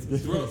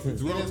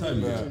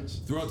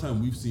 Throughout time,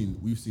 we've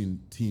seen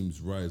teams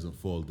rise and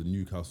fall. The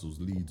Newcastles,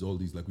 Leeds, all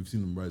these. Like we've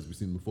seen them rise, we've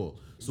seen them fall.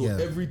 So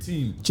every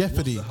team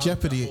jeopardy.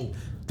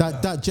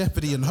 That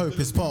jeopardy and hope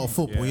is part of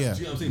football. Yeah.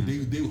 Do you know what I'm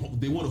saying?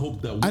 They want to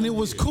hope that. And it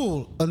was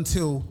cool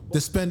until the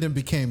spending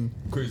became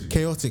crazy,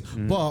 chaotic.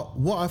 But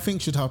what I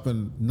think should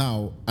happen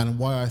now, and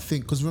why I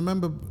think, because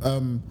remember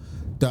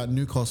that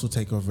Newcastle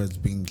takeover has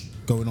been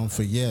going on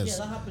for years.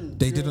 Yeah, that happened.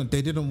 They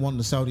didn't want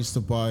the Saudis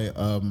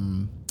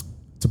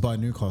to buy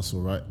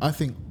Newcastle, right? I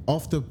think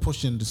after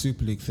pushing the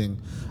Super League thing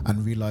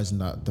and realizing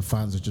that the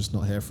fans are just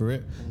not here for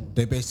it,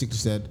 they basically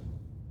said,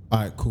 "All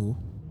right, cool.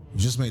 You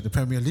just make the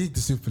Premier League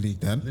the Super League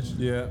then."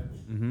 Yeah.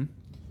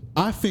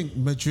 I think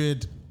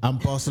Madrid and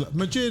Barcelona.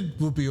 Madrid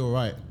will be all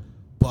right,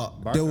 but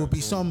there will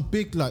be some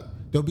big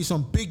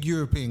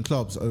European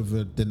clubs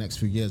over the next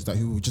few years that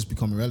who will just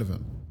become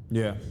irrelevant.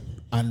 Yeah.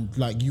 And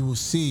like you will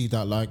see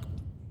that like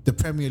the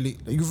Premier League,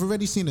 you've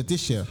already seen it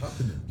this year.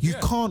 You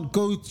can't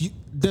go.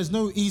 There's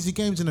no easy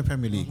games in the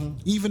Premier League,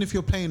 even if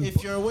you're playing.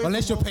 If you're away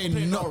unless from you're home,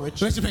 playing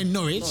Norwich. unless you're playing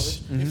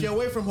Norwich. If you're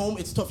away from home,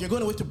 it's tough. You're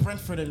going away to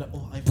Brentford and like,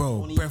 oh, I've Bro,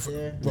 only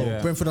Brentford,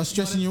 there. Brentford are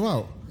stressing you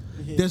out.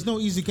 There's no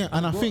easy game,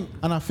 and I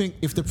think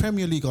if the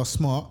Premier League are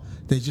smart,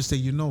 they just say,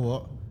 you know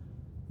what,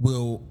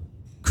 we'll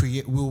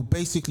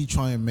basically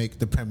try and make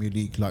the Premier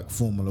League like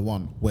Formula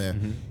One, where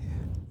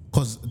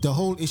because the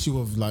whole issue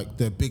of like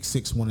the Big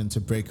Six wanting to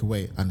break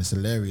away, and it's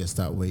hilarious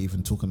that we're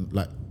even talking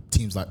like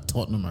teams like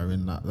Tottenham are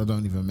in that. That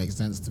don't even make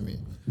sense to me.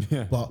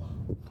 Yeah. But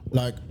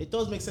like it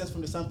does make sense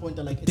from the standpoint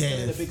that like it's still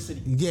in a big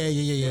city.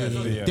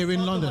 Yeah. They're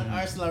in London. And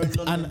Arsenal are in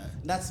London. And-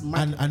 that's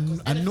mad.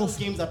 and North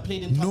games are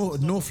played in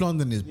Tottenham. North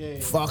London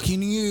is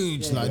fucking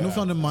huge. North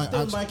London might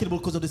Still actually, marketable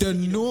because of the the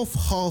city. north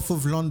half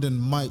of London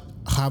might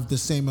have the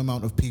same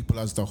amount of people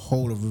as the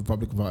whole of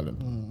Republic of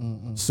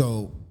Ireland.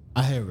 So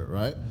I hear it,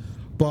 right?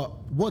 But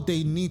what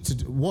they need to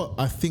do, what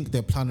I think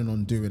they're planning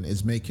on doing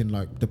is making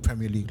like the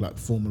Premier League like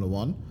Formula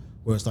One,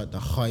 where it's like the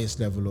highest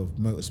level of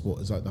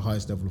motorsport is like the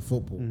highest level of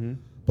football.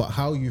 But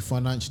how you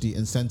financially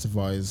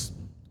incentivize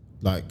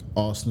like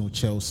Arsenal,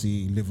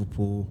 Chelsea,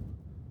 Liverpool,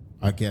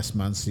 I guess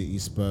Man City,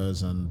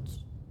 Spurs, and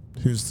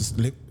who's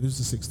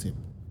the sixth team?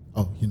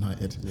 Oh,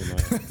 United.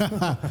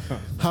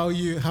 How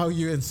you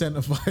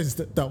incentivize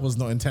that was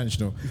not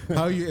intentional.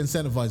 How you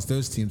incentivize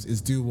those teams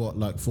is do what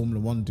like Formula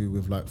One do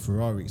with like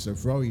Ferrari. So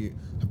Ferrari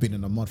have been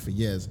in the mud for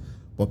years,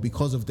 but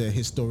because of their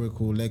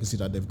historical legacy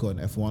that they've got in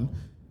F1,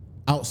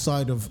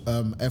 outside of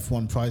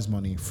F1 prize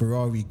money,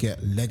 Ferrari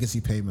get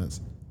legacy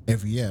payments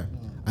every year,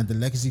 and the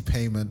legacy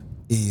payment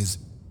is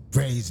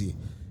crazy.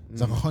 It's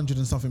like 100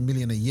 and something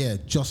million a year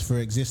just for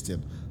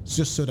existing,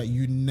 just so that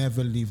you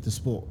never leave the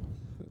sport.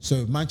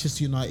 So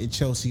Manchester United,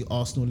 Chelsea,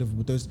 Arsenal,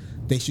 Liverpool, those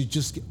they should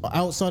just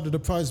outside of the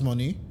prize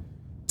money,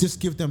 just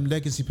give them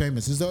legacy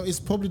payments. It's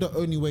probably the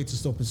only way to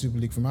stop a Super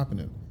League from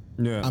happening.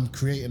 Yeah. I'm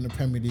creating the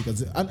Premier League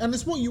and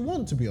it's what you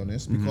want, to be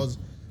honest, because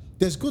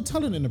there's good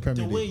talent in the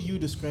Premier The way League. you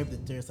described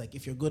it, there's like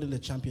if you're good in the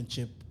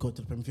Championship, go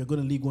to the Premier. If you're good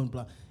in League One,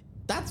 blah.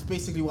 That's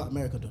basically what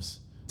America does.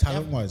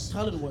 Talent-wise.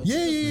 Talent-wise.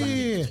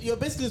 Yeah. You're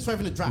basically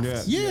surviving the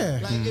draft. Yeah.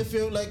 Like if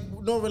you're like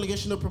no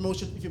relegation, no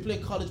promotion. If you play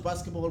college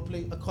basketball,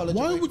 play a college.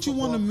 Why away would you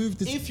want to football. move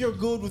this? If you're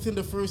good within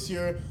the first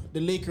year,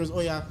 the Lakers,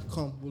 we'll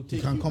take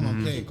you. can come and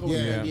You play. can come Yeah.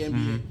 and play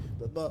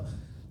the NBA.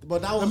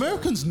 But that was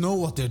Americans know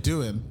what they're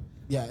doing.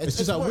 Yeah, it's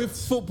just like with worked.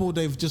 football,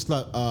 they've just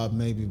like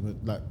maybe, but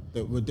like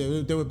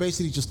they were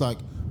basically just like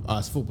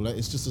it's football.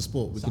 It's just a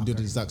sport. We can do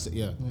the exact same.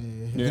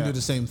 We can do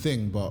the same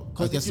thing. But I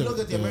Because guess if you look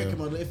at the American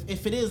model,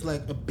 if it is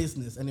like a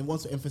business and it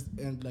wants to emphasize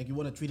and like you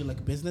want to treat it like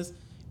a business,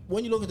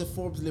 when you look at the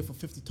Forbes list for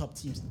 50 top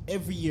teams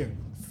every year,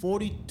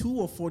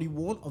 42 or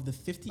 41 of the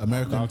 50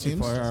 American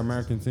teams, For our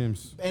American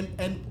teams.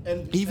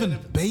 and Even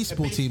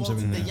baseball teams are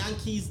in the there.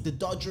 Yankees, the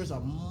Dodgers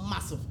are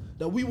massive.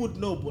 That we would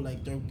know, but like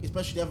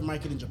especially they have a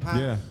market in Japan.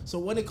 Yeah. So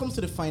when it comes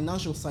to the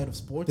financial side of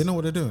sports, they know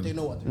what they're doing. They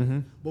know what they're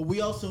doing. But we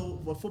also,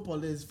 what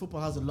football is,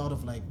 football has a lot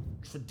of like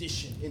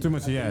tradition. In Too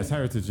much, it. it's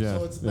heritage, yeah.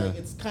 So it's like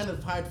it's kind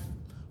of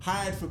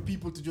hard for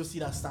people to just see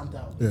that stamped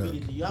out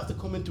immediately. You have to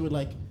come into it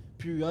like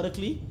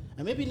periodically,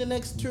 and maybe in the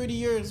next 30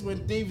 years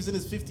when Dave is in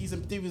his 50s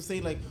and Dave is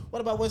saying like, what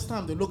about West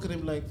Ham? They look at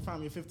him like,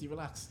 fam, you're 50,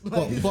 relax.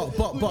 But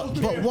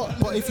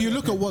if you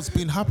look at what's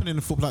been happening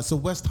in football, like so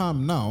West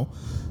Ham now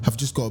have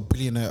just got a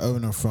billionaire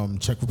owner from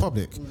Czech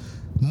Republic.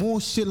 More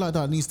shit like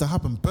that needs to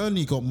happen.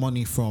 Burnley got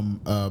money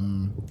from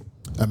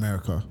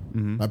America.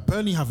 Like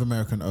Burnley have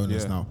American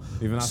owners now.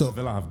 Even Aston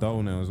Villa have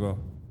Dow now as well.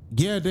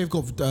 Yeah, they've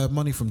got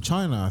money from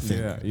China, I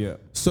think. Yeah.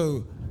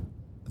 So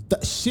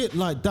that shit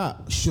like that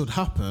should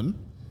happen,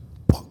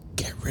 but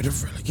get rid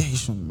of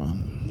relegation,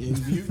 man.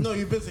 You've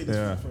been saying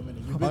this for a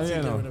minute. You've been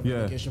saying get rid of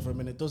relegation for a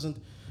minute.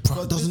 I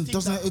look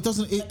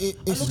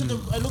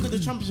at the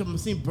championship. I'm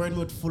seeing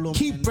Brentford, Fulham.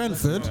 Keep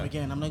Brentford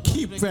again. I'm like,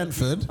 keep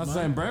Brentford. I was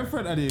saying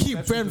Brentford are the Keep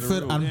exception to the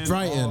Brentford rule and in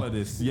Brighton. all of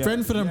this. Yeah.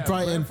 Brentford and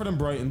Brighton. Brentford and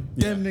Brighton.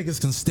 Them niggas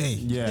can stay.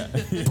 Yeah.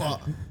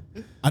 But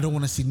I don't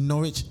want to see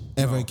Norwich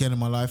ever again in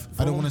my life.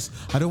 I don't want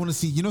to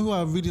see. You know who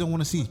I really don't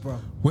want to see?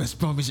 West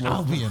Bromwich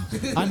Albion.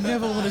 I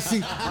never want to see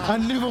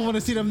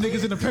them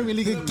niggas in the Premier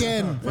League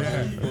again.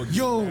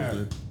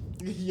 Yo.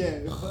 Yeah.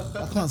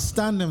 I can't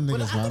stand them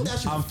niggas, man.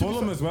 And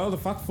Fulham as well. The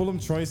fact Fulham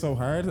try so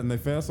hard and they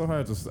fail so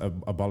hard, just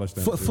abolish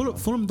them.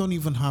 Fulham don't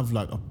even have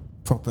like a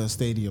proper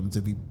stadium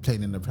to be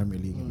playing in the Premier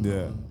League.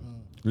 Yeah.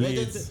 They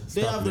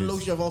have the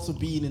luxury of also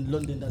being in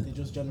London that they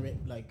just generate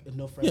like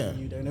enough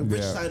revenue. They're in the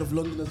rich side of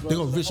London as well. They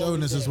got so rich they're always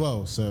owners there. as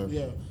well. So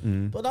Yeah.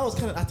 But that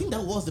was I think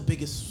that was the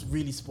biggest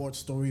really sports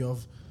story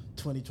of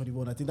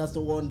 2021. I think that's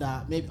the one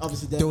that maybe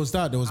obviously there was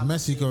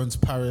Messi going to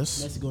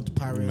Paris. Messi going to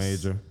Paris.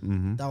 Major.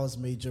 That was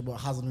major, but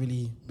hasn't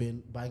really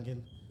been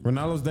banging.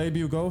 Ronaldo's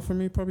debut goal for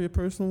me, probably a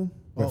personal.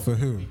 For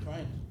who?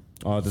 Crying.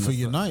 For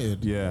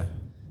United. Yeah.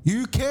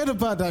 You cared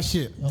about that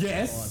shit.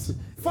 Yes.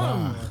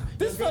 Fam.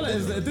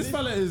 This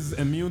fella is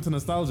immune to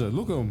nostalgia.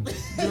 Look at him.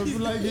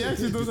 Like he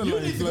actually doesn't You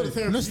need to go to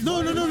therapy.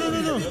 No. No,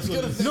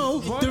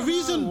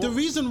 the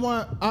reason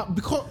why,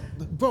 because,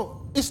 bro,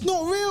 it's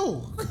not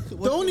real.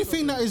 The only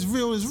thing that is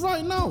real is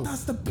right now.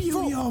 That's the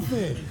beauty of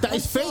it. That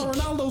is fake.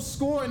 Ronaldo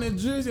scoring a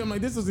jersey. I'm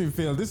like, this doesn't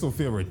feel. This will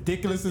feel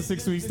ridiculous in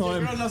 6 weeks'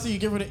 time. Right now, so you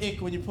give her the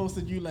ick when you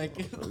posted you like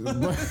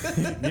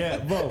Yeah,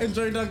 bro.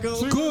 enjoying that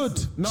goal. Good.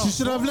 She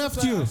should have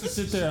left you. To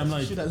sit there, I'm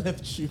like, Should have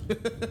left you.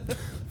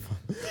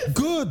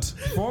 Good.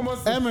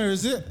 foremost. Emma,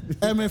 is it?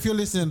 Emma, if you're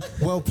listening,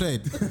 well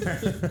played.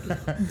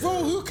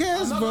 Bro, who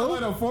cares,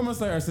 bro? 4 months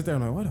later, I sit there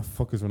and I'm like, why the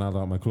fuck is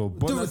Ronaldo at my club?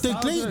 But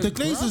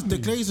The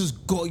Glazers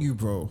got you,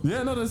 bro.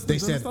 Yeah, no, They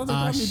said,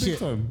 shit.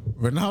 Time.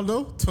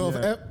 Ronaldo, 12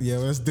 Yeah. F. Yeah,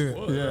 let's do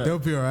it. Yeah. They'll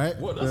be all right.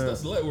 What?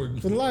 That's light work.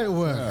 Light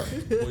work.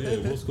 Oh yeah,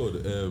 what's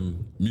called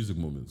music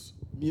moments.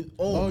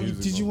 Oh, music,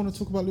 did you want to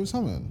talk about Lewis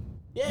Hamilton?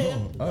 Yeah.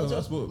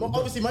 That's what. Well,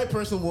 obviously, my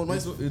personal one.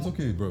 It's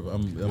okay, bro.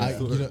 I'm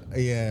still,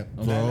 Yeah,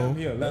 Let bro.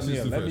 me That's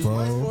just let me. different.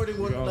 My Bro.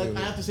 sporting one. Yeah, Like yeah.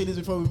 I have to say this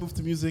before we move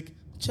to music.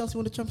 Chelsea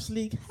won the Champions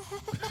League.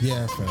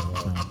 Yeah, fair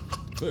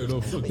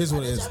enough. Here's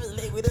what it is.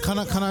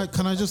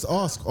 Can I just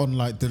ask on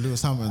like the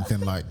Lewis Hamilton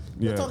thing, like,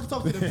 Yeah. Talk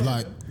to them.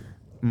 like,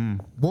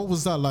 what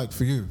was that like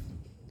for you?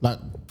 Like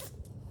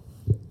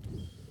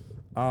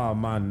Ah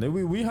man,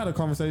 we had a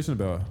conversation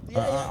about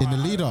it. in the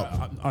lead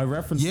up. I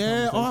referenced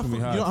Yeah, the conversation we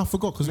had. I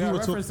forgot because Yeah, we I were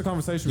talking. referenced the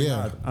conversation we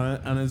Yeah.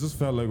 had, and it just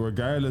felt like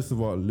regardless of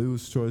what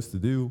Lewis chose to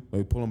do,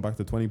 like pulling back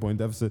the 20-point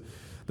deficit,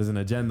 there's an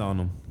agenda on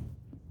him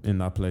in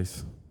that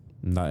place,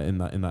 in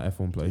that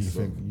F1 place.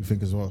 You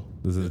think as well?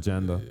 There's an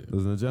agenda.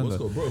 There's an agenda. What's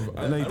called,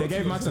 bro? Like they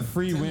gave Max a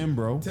free win,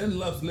 bro. 10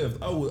 laps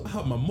left. I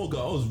had my mug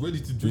out. I was ready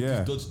to drink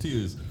Yeah. these Dutch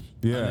tears.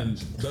 Yeah. And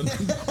then,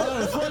 Oh, no,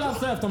 there's 4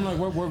 laps left. I'm like,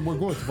 we're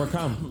good. We're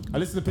calm. I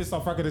listened to Pissed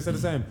Off Record. They said the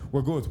same.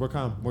 We're good. We're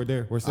calm. We're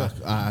there. We're set.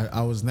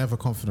 I was never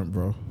confident,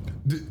 bro.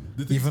 the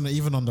thing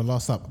Even on the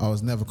last lap, I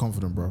was never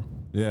confident, bro.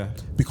 Yeah.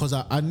 Because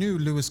I knew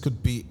Lewis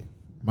could beat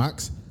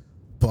Max,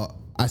 but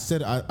I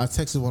said I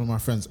texted one of my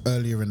friends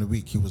earlier in the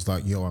week. He was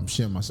like, "Yo, I'm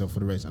shitting myself for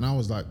the race," and I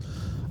was like,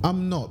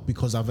 "I'm not,"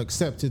 because I've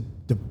accepted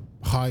the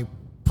high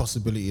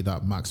possibility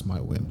that Max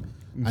might win,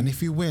 and if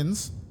he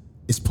wins,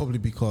 it's probably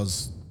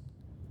because,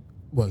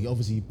 well, he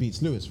obviously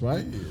beats Lewis,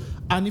 right? Yeah.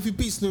 And if he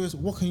beats Lewis,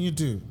 what can you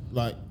do?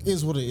 Like,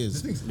 is what it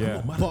is. thing's, Yeah.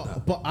 I'm not mad at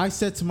that. But I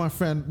said to my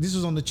friend, this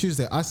was on the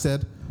Tuesday. I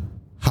said,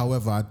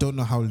 however, I don't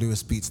know how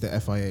Lewis beats the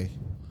FIA.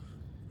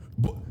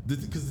 But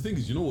because the thing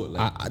is, you know what?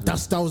 Like,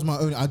 That was my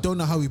only. I don't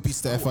know how he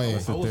beats the FIA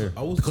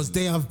I was because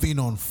they have been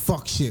on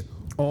fuck shit.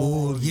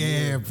 Oh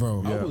yeah,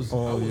 bro. I was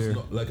yeah.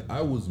 not, like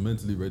I was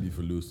mentally ready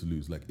for Lewis to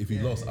lose. Like if he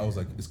lost, I was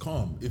like, it's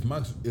calm. If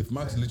Max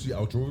literally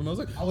outdrove him, I was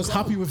like, I was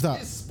happy with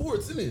that. It's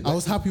sports, isn't it? I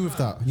was happy with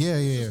that.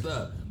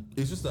 Yeah.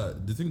 It's just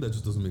that the thing that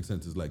just doesn't make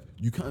sense is like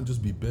you can't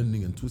just be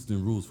bending and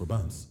twisting rules for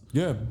bands.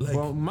 Yeah. Like-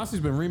 Well, Massey's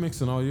been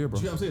remixing all year, bro.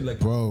 Do you know what I'm saying? Like,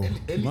 Bro.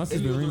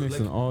 Massey's been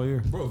remixing all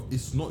year. Bro,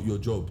 it's not your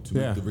job to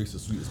Yeah. make the race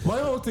as sweet as My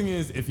possible. whole thing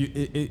is if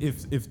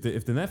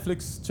the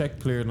Netflix check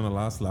cleared on the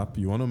last lap,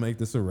 you want to make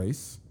this a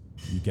race,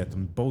 you get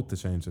them both to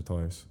change their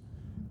tires.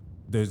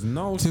 There's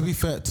no To be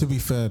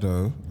fair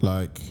though,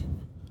 like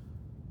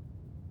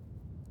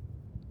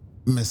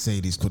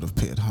Mercedes could have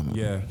pitted Hamilton.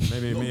 yeah,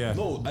 maybe me. Yeah.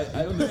 No,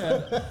 I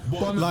understand.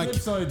 But on the Like,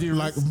 flip side, you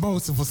like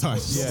multiple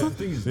times. Yeah. The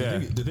thing is, Yeah.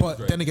 the thing But is,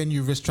 right, then again,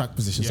 you risk track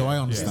position, so Yeah, I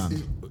yeah.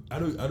 understand. I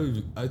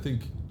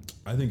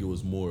think it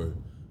was more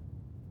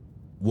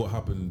what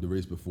happened in the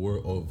race before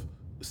of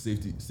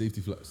safety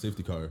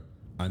car,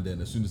 and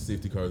then as soon as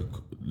safety car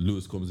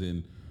Lewis comes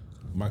in,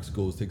 Max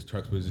goes, takes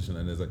track position,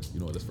 and there's like, you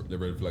know, let's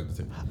red flag the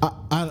thing.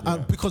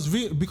 Because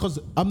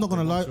I'm not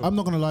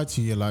gonna lie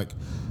to you. Like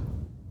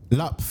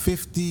lap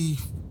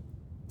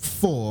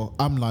 54,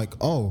 I'm like,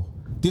 oh,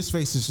 this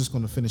race is just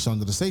gonna finish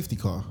under the safety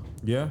car.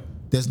 Yeah.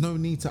 There's no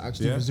need to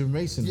actually Yeah. resume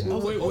racing. Yeah, I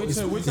was like, oh, Which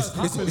has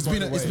happened, It's by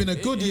been the way.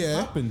 a good It year.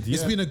 happened,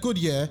 It's yeah. been a good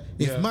year.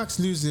 If Yeah. Max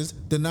loses,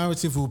 the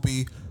narrative will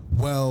be,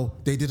 well,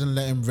 they didn't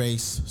let him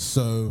race,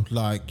 so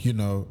like, you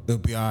know, it'll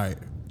be alright.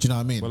 Do you know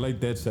what I mean? Well, like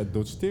Dead said,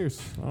 Dutch tears.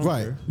 I don't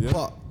Right. care. Yeah.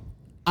 But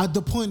at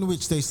the point in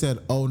which they said,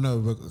 "Oh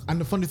no," and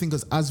the funny thing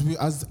is, as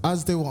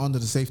they were under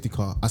the safety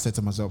car, I said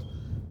to myself,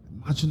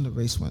 "Imagine the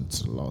race went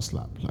to the last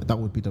lap. Like that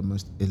would be the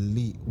most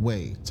elite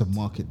way to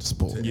market the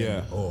sport."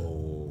 Yeah.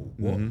 Oh,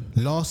 what?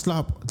 Last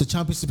lap, the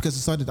championship gets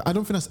decided. I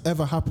don't think that's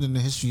ever happened in the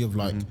history of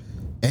like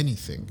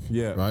anything.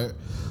 Yeah. Right.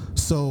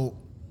 So,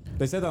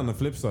 They said that on the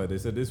flip side. They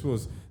said this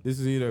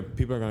is either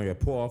people are gonna get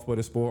put off by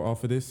the sport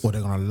off of this. or they're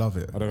gonna love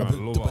it. Or they're gonna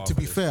love it But to off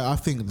be of it. fair, I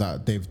think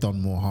that they've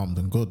done more harm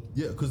than good.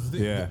 Yeah, because the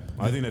thing. Yeah,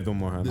 I think they've done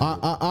more harm.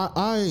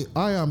 I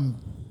am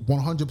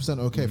 100%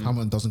 okay if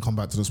Hamilton doesn't come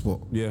back to the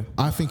sport. Yeah.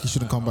 I think he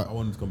shouldn't come back. I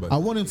want him to come back. I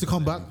want him to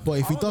come back, but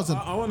if he doesn't,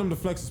 I want him to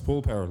flex his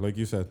pull power, like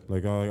you said.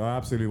 Like I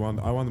absolutely want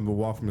him to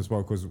walk from the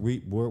sport because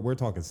we're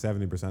talking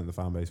 70% of the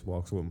fan base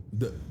walks with him.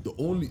 The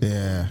only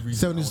yeah,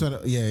 reason I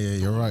 70%. Yeah,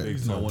 you're The right.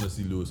 reason I want to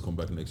see Lewis come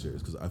back next year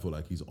is because I feel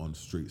like he's on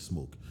straight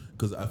smoke.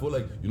 Because I feel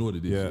like, you know what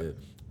it is? Yeah. Yeah.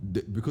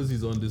 because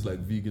he's on this like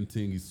vegan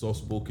thing, he's soft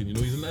spoken. You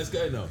know, he's a nice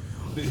guy now.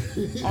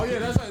 Oh yeah,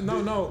 that's right.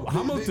 No.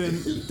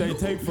 Hamilton, they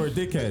take for a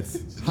dickhead.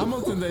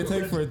 Hamilton, they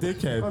take for a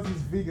dickhead. He's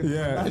vegan.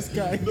 Yeah. Nice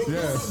guy. No,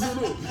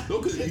 Yeah. no,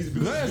 because he's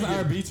There's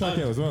vegan RB track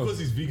and as well. Because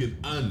he's vegan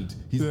and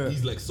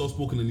he's like soft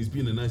spoken and he's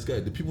being a nice guy.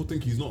 The people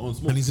think he's not on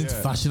smoke. And he's into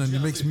Yeah. fashion and he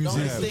makes Don't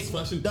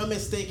music.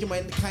 mistake him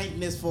in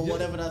kindness for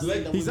whatever that's like,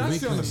 thing that He's was-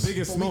 actually on the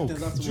biggest For smoke.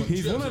 weakness, that's what-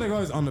 He's one of the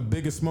guys on the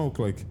biggest smoke.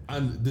 Like,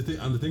 And the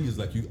thing is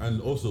like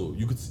also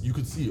you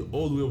could see it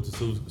all the way up to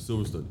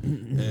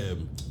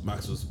Silverstone.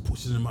 Max was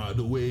pushing him out of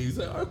the way. He's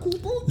like, alright, cool,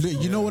 bro.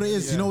 Look, you know what it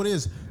is? You know what it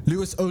is?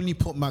 Lewis only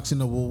put Max in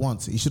the wall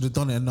once. He should have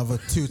done it another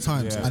 2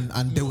 times, Yeah.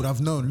 and they would have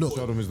known. Look,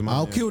 Showed him he's the man,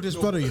 I'll yeah. kill this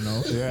brother. You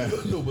know, yeah.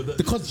 No, but that,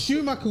 because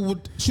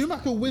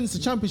Schumacher wins the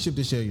championship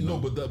this year. You know,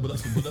 no, but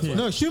that's why.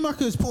 no,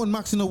 Schumacher is putting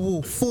Max in the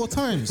wall 4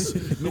 times.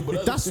 No,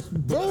 but That's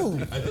bro.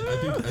 I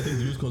think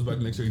Lewis comes back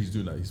next year. He's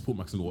doing that. He's put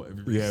Max in the wall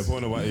every race. Yeah,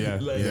 point of what? Yeah.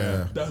 Like,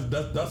 Yeah.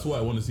 That's why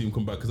I want to see him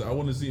come back because I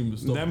want to see him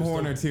stop. Them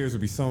Horner tears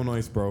would be so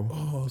nice, bro.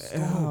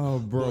 Oh,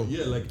 bro. But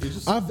yeah, like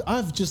it's just.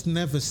 I've just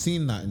never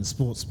seen that in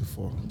sports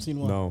before. Seen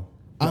what? No.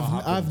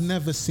 I've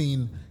never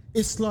seen.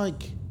 It's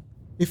like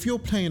if you're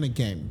playing a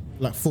game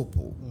like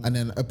football and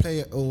then a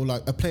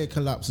player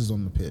collapses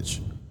on the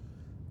pitch,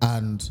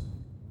 and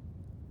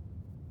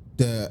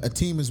a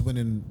team is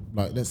winning,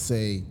 like let's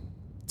say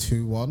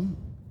 2-1,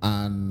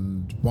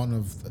 and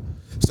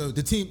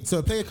so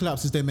a player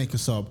collapses, they make a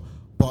sub,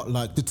 but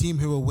like the team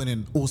who are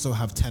winning also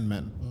have 10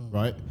 men,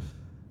 right?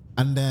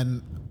 And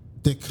then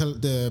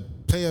the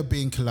player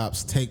being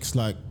collapsed takes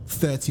like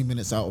 30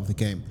 minutes out of the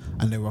game,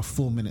 and there are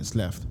 4 minutes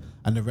left,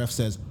 and the ref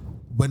says,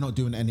 we're not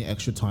doing any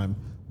extra time,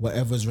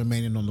 whatever's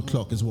remaining on the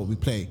clock is what we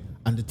play,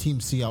 and the team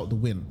see out the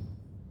win.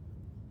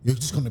 You're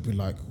just gonna be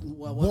like,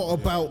 what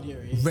about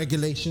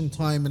regulation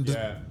time and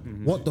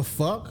what the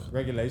fuck?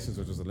 Regulations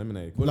are just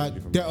eliminated.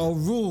 Like there are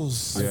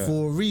rules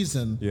for a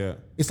reason. Yeah.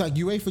 It's like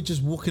UEFA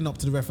just walking up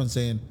to the ref and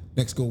saying,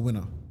 next goal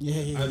winner.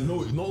 Yeah. And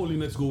no, not only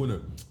next goal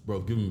winner, bro,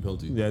 give him a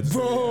penalty. Yeah,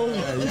 Bro,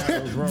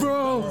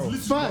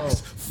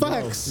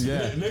 facts.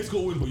 Yeah. Next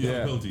goal win, but you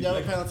have a penalty. Yeah,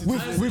 Like, penalty.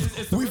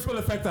 It's the ripple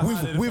effect that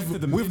had. It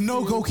affected the with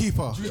no midfield.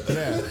 goalkeeper.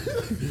 Yeah.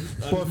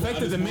 But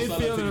affected the and it's Mo Salah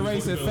midfield of the taking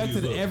race. It penalties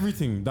affected as well.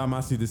 everything. That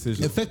massive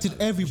decision. Affected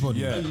everybody.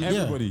 Yeah,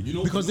 everybody. You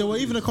know, Because there were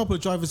even a couple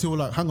of drivers who were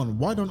like, hang on,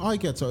 why don't I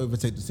get to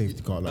overtake the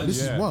safety car? Like,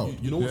 this is wild.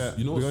 You know what's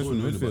The guys so from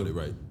annoying midfield. about it,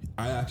 right?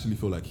 I actually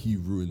feel like he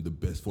ruined the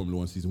best Formula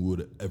 1 season we would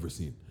have ever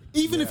seen.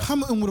 Even if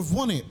Hamilton would have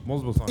won it,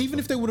 Multiple times, even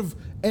though. if they would have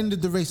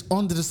ended the race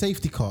under the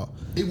safety car,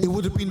 it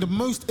would have been the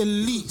most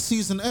elite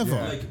season ever.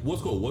 Yeah. Like,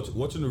 what's called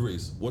watching the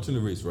race,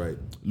 right?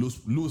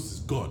 Lewis is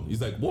gone.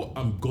 He's like, what?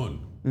 I'm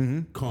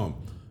gone. Calm.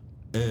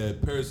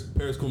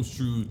 Perez comes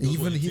through. does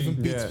what He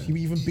even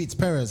beats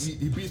Perez.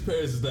 he beats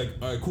Perez. Is like,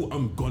 all right, cool.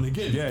 I'm gone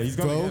again. Yeah, he's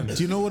gone Bro, again.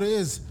 do you know what it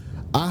is?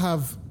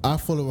 I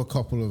follow a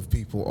couple of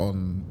people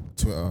on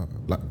Twitter,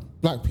 like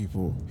black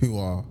people who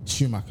are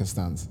Schumacher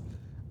stans.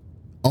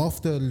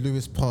 After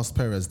Lewis passed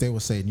Perez, they were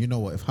saying, you know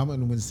what, if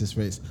Hamilton wins this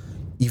race,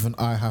 even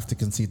I have to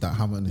concede that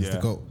Hamilton is the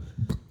GOAT.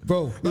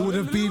 Bro, it would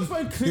have been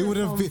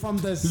from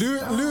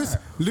the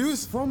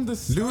Lewis from the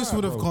start, Lewis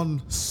would have bro.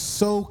 gone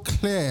so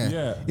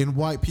clear in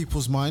white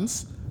people's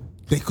minds.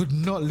 They could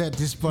not let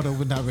this brother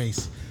win that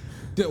race.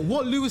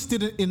 What Lewis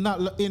did in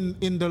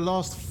the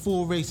last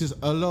 4 races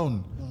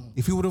alone,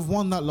 if he would have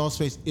won that last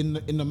race in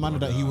the manner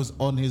that he was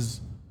on his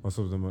What's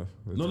up with them?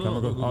 No.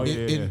 Oh,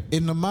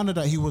 in the manner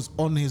that he was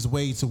on his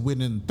way to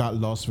winning that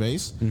last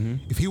race,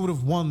 if he would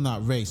have won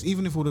that race,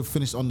 even if he would have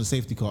finished on the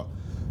safety car,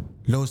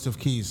 lowest of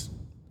keys,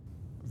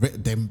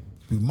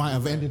 we might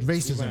have ended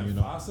racism, you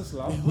know. Fastest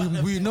lap.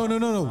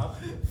 No.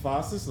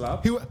 Fastest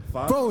lap.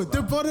 Bro,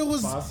 the brother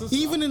was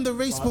even in the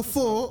race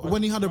before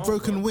when he had a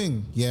broken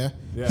wing. Yeah,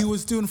 he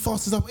was doing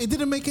fastest up. It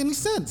didn't make any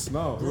sense.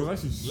 No, it was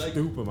actually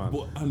stupid, man.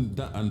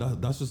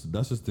 But that's just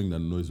the thing that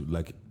annoys me.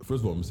 Like,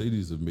 first of all,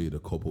 Mercedes have made a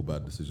couple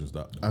bad decisions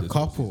that A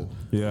couple.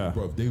 Yeah.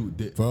 bro.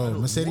 Bro,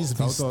 Mercedes have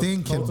been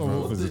stinking,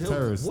 bro.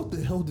 What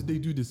the hell did they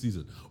do this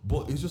season?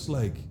 But it's just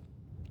like,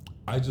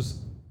 I just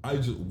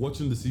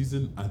watching the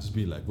season, I just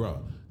be like,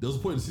 bro. There was a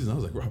point in the season I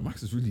was like, bro,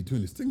 Max is really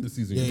doing this thing this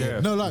season.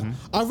 Yeah. No, like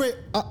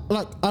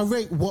I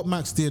rate what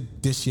Max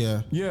did this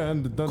year. Yeah,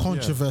 and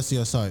Controversy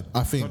aside,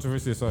 I think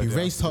Controversy aside, he yeah,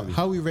 raced absolutely.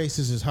 how he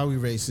races is how he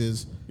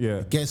races.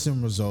 Yeah. Gets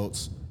him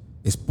results.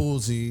 It's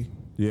ballsy.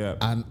 Yeah.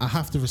 And I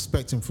have to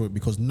respect him for it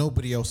because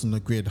nobody else on the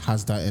grid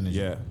has that energy.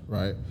 Yeah.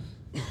 Right.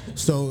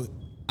 So,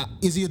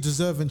 is he a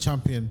deserving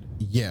champion?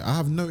 Yeah. I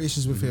have no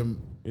issues with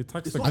him. It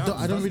takes It's the not-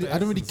 I don't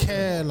really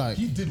care. Like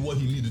He did what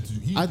he needed to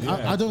do.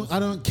 I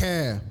don't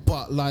care.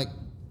 But like.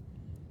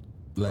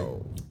 Like,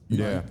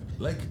 Yeah.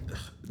 like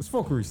It's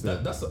fuckery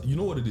still. That's you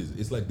know what it is.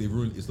 It's like they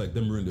ruined. It's like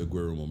them ruined the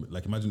Aguero moment.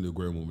 Like imagine the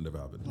Aguero moment never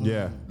happened.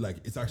 Yeah. Like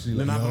it's actually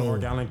Then like happen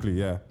organically.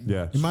 Yeah.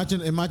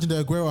 Imagine the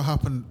Aguero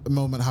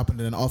moment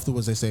happened, and then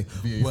afterwards they say,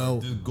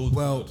 VAR,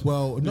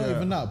 not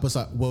even that, but it's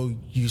like, well,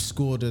 you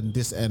scored in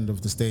this end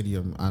of the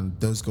stadium, and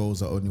those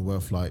goals are only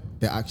worth like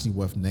they're actually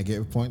worth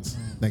negative points,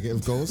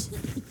 negative goals.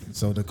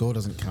 So the goal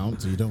doesn't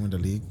count, so you don't win the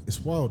league. It's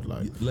wild,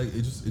 like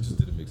it just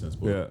didn't make sense.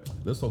 But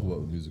let's talk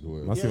about music.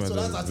 Yeah, so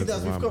I think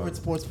we've covered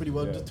sports pretty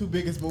well. The two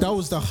biggest moments. that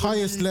was the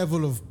highest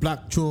level of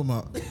black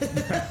trauma,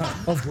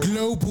 of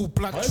global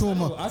black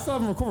trauma. I still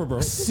haven't recovered,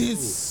 bro.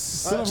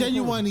 Since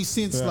genuinely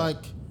since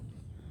like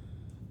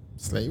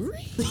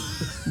slavery.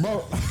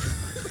 Bro.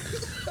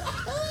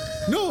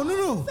 No.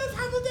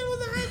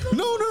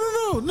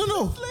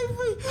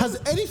 Has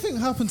anything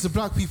happened to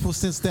black people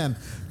since then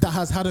that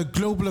has had a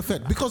global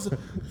effect? Because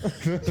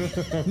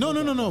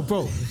no,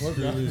 bro.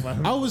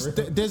 I was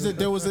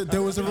there was a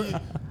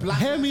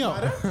hear me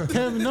out.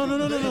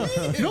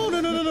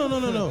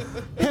 No.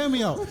 Hear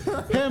me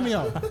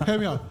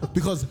out.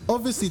 Because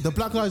obviously the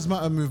Black Lives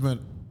Matter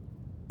movement,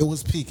 it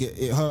was peak.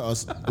 It hurt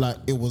us. Like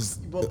it was.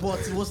 But it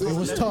was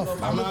tough.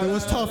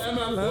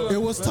 It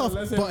was tough.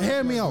 But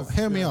hear me out.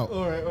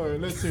 All right.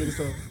 Let's hear this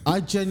out.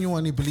 I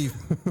genuinely believe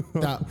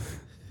that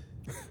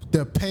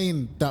the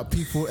pain that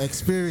people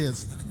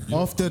experienced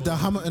after the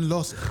Hamilton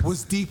loss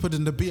was deeper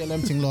than the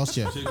BLM thing last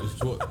year.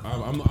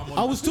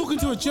 I was talking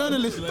to a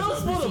journalist.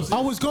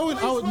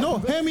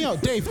 Hear me out,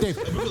 Dave,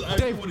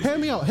 hear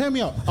me out.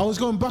 I was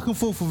going back and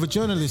forth with a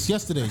journalist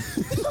yesterday.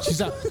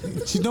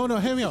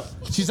 Hear me out.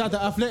 She's at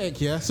the Athletic,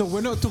 yeah? So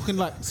we're not talking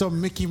like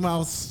some Mickey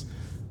Mouse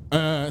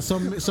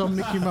some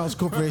Mickey Mouse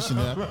corporation,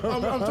 yeah.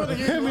 I'm trying to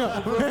hear me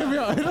out.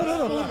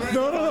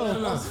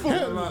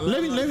 No.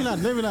 Let me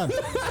land.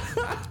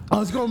 I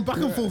was going back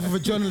and forth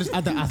with a journalist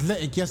at the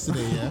Athletic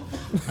yesterday, yeah,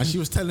 and she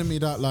was telling me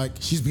that like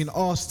she's been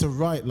asked to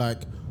write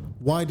like,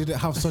 why did it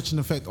have such an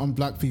effect on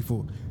black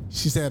people?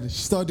 She said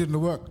she started doing the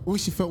work. All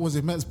she felt was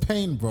immense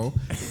pain, bro.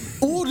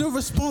 All the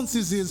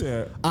responses is,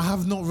 I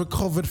have not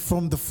recovered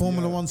from the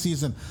Formula One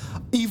season.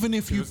 Even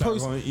if you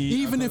post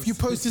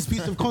this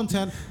piece of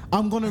content,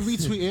 I'm gonna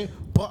retweet it,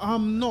 but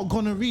I'm not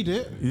gonna read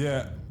it.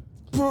 Yeah,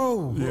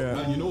 bro. Yeah,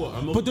 and you know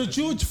what? But the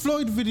George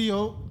Floyd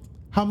video.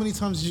 How many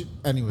times did you...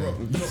 Anyway. Wait.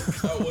 I'm not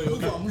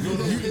going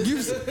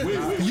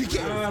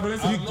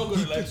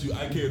to lie to you.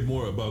 I cared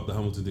more about the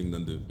Hamilton thing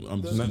than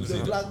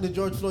the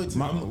George Floyd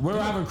thing. We were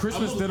having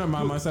Christmas dinner,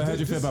 man. I said, how do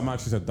you feel about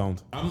Max? She said,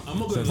 don't. I'm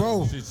not going to...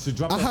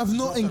 Bro, I have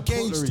not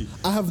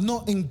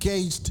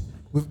engaged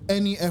with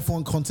any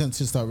F1 content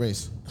since that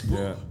race.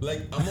 Yeah.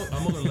 Like, I'm not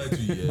going to lie to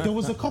you, yeah? There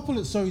was a couple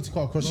of... Sorry to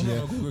cut across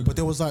you, but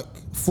there was like...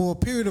 For a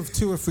period of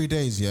 2 or 3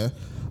 days, yeah...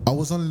 I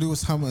was on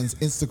Lewis Hamilton's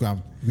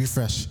Instagram.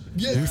 Refresh. I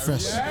keep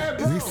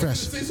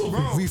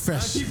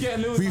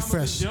getting Lewis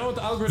Hamilton. You know what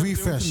the algorithm doing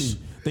to me?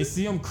 They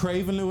see I'm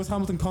craving Lewis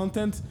Hamilton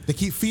content. They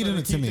keep feeding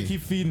it to me. They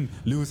keep feeding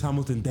Lewis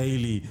Hamilton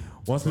daily.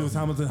 What's Lewis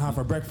Hamilton have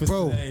for breakfast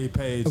today?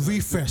 Page.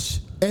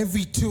 Refresh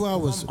every 2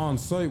 hours. I'm on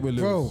site with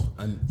Lewis.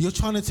 Bro, you're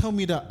trying to tell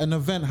me that an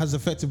event has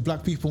affected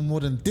black people more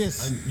than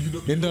this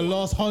in the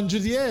last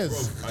 100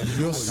 years? Bro,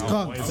 you're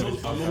skunked. I'm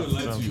not gonna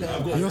lie to you.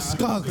 You're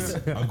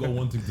skunked. I've got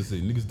one thing to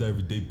say. Niggas die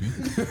every day, B.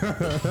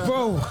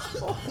 Bro,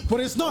 but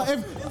it's not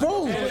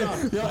bro.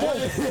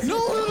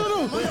 No.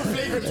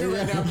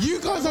 You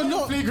guys are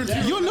not.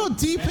 You're not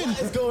deep in.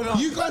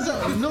 You guys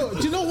are no.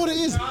 Do you know what it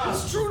is?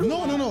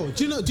 No.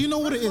 Do you know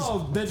what it is?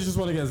 Deji just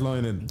want to get his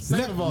line in.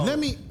 Let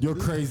me. You're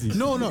crazy.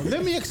 No.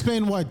 Let me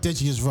explain why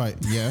Deji is right.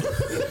 Yeah.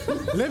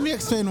 Let me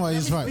explain why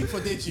he's right.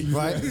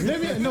 Right. Let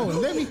me.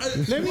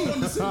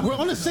 We're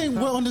on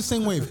the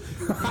same wave.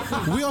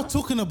 We are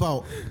talking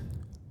about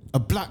a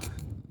black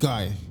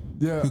guy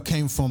who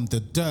came from the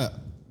dirt.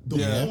 Bro.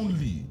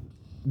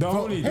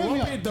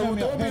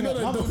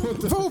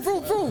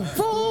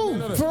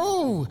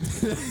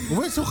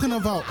 We're talking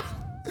about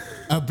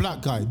a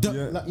black guy.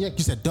 Like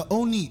you said, the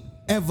only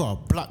ever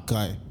black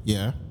guy,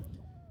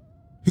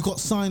 who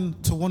got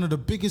signed to one of the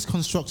biggest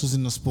constructors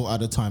in the sport at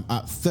the time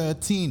at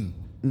 13.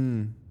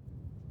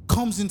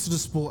 Comes into the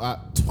sport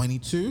at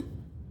 22.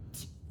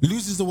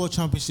 Loses the world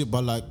championship by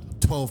like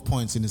 12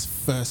 points in his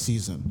first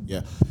season.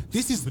 Yeah,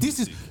 this is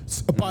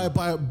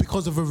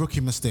because of a rookie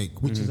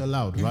mistake, which is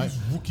allowed, right?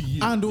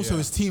 And also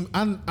his team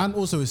and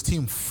also his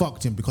team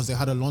fucked him because they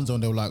had Alonso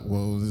and they were like,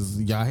 well,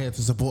 I here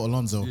to support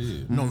Alonso,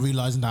 not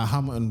realizing that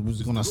Hamilton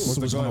was gonna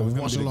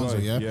wash Alonso.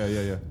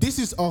 Yeah. This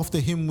is after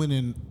him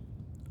winning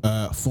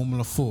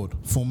Formula Ford,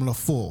 Formula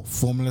 4,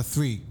 Formula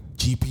 3,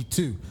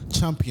 GP2,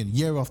 champion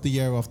year after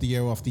year after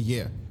year after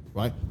year.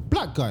 Right,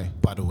 black guy,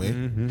 by the way.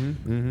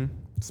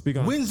 Speak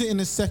on. Wins it in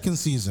his second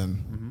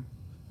season.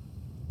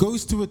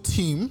 Goes to a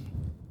team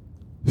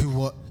who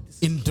were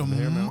in the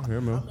mud.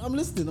 I'm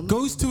listening.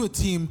 Goes to a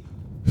team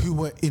who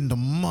were in the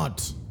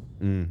mud.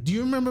 Do you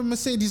remember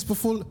Mercedes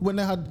before when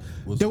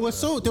they were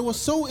so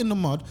in the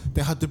mud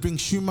they had to bring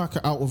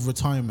Schumacher out of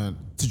retirement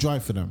to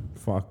drive for them.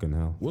 Fucking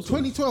hell. What's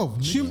 2012?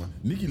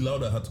 Niki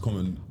Lauda had to come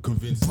and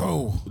convince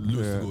Lewis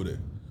to go there.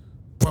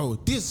 bro.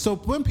 So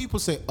when people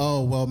say,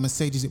 "Oh well,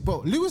 Mercedes,"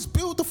 bro, Lewis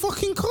built the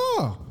fucking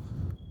car.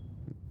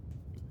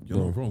 You're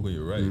not wrong, but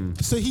you're right.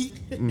 So he,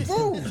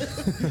 bro,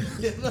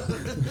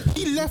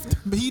 he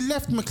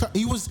left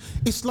McLaren.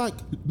 It's like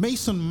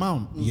Mason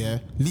Mount,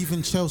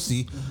 leaving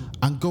Chelsea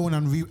and going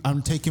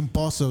and taking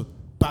Barca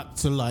back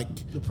to like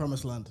The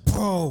promised land.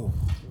 bro.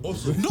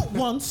 Also, Not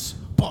once,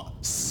 but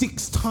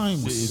 6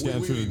 times. He's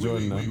getting through the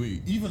joint now.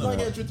 wait. Even Why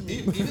get through to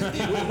me?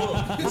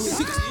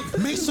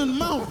 Mason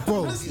Mount,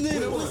 bro.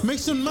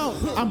 Mason Mount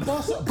and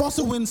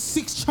Barca win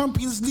 6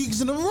 Champions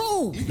Leagues in a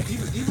row.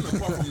 even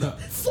apart from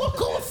that,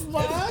 Fuck off,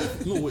 man.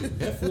 no wait.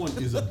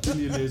 F1 is a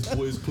billionaires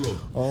boys club.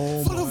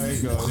 Oh Full my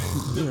of-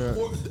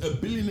 god. A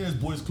billionaires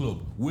boys club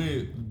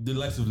where the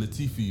likes of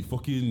Latifi,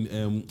 fucking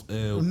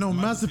No,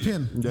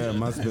 Mazepin. Yeah,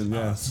 Mazepin,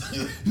 yeah.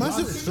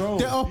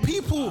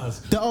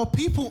 Mazepin. There are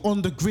people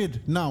on the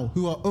grid now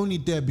who are only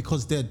there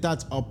because their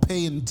dads are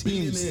paying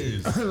teams,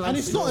 billionaires. and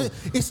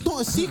it's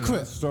not a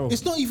secret. Stroll.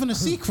 It's not even a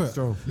secret.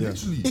 Stroll, yeah.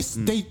 Literally. It's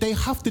they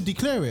have to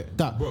declare it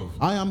that Bro.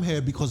 I am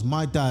here because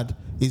my dad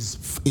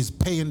is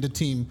paying the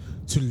team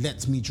to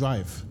let me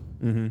drive.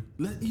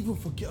 Let's even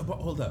forget about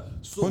all that.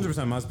 So 100%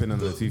 Mazepin and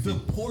Latifi. The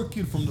poor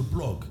kid from the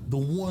block, the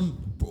one,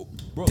 bro.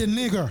 The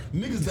nigger.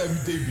 Niggas that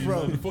every day be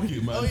man. Fuck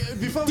it, man. Oh, yeah,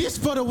 before we This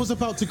brother was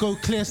about to go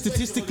clear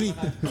statistically.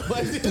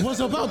 Was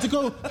about to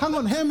go. Hang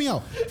on, hear me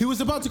out. He was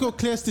about to go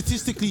clear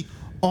statistically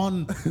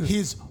on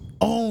his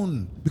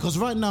own because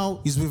right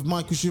now he's with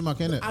Michael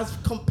Schumacher, innit? as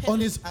competitive On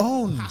his as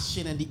own. the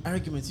passion and the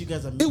arguments you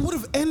guys are It making. would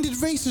have ended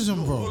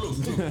racism, bro.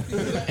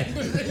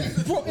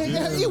 Bro,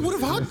 it would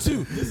have had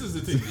to. This is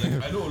the thing.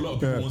 Like, I know a lot of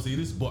people won't say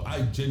this, but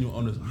I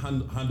genuinely,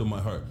 hand on my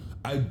heart,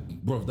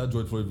 that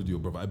George Floyd video,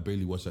 bro, I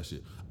barely watched that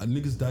shit. And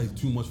niggas died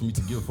too much for me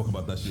to give a fuck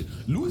about that shit.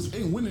 Lewis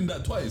ain't winning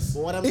that twice.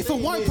 What I'm If a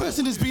saying white is-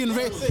 person is being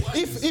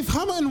if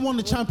Hamilton won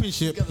the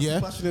championship, Get us yeah.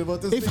 passionate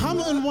about this If thing,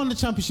 Hamilton won the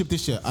championship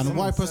this year and a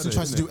white person said it,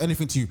 tries to do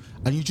anything to you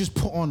and you just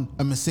put on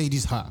a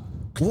Mercedes hat,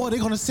 what are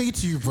they gonna say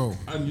to you, bro?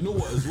 And you know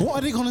what as well? What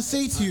are they gonna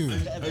say to you?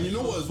 And you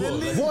know what as well?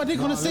 Like, What are they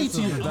gonna say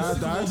to you?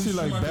 They're actually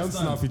like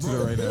bouncing off each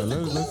other right now.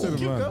 Let's do the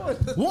man.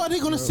 What are they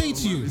gonna say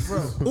to you?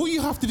 All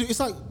you have to do, it's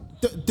like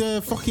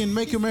the fucking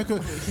Make America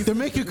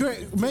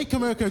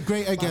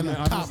Great Again Man,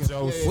 I cap miss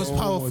Joe was so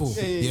powerful. much.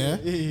 Yeah.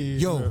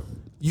 Yo,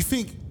 you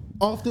think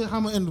after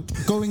Hamilton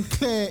going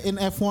clear in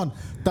F1,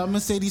 that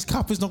Mercedes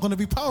cap is not gonna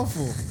be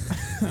powerful,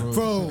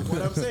 bro?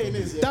 What I'm saying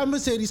is, That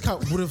Mercedes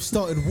cap would have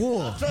started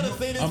war. trying to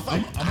say this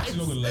I'm actually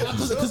not gonna lie to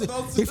you. Because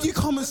if you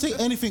come and say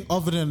anything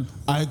other than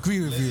I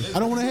agree with you, I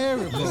don't want to hear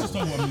it, Let's bro. just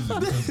talk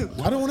about music.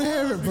 I don't want to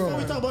hear it, Before we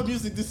bro. talk about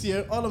music this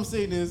year, all I'm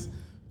saying is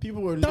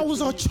people were. That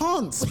was our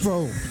literally- chance,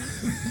 bro.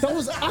 That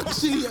was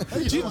actually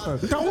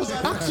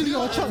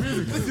our chance.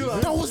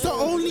 That was the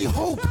only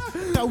hope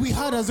that we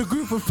had as a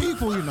group of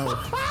people, you know.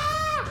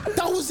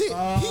 That was it.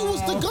 He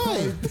was the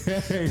guy.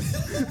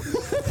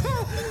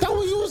 He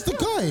was the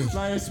guy.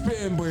 Now you're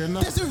spitting, but you're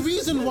not. There's a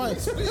reason why,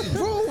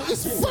 bro.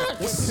 It's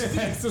facts.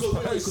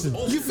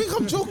 You think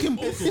I'm joking?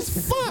 It's It's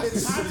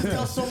facts. hard to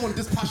tell someone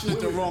this passionate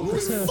they're wrong.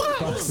 It's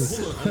facts.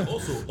 Hold on,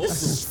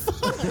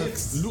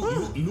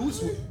 and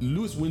also,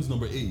 Lewis wins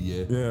number 8,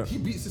 Yeah. He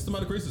beat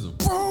systematic racism.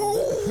 Bro,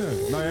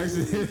 No, you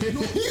actually.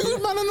 you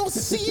man are not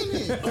seeing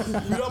it.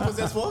 We don't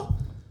possess what?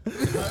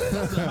 That's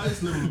the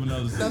highest level of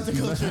analysis. That's the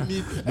culture it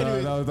needs. No,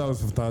 Anyway, that was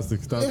fantastic.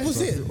 It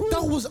was it.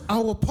 That was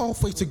our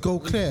pathway to go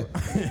clear.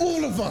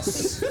 All of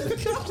us.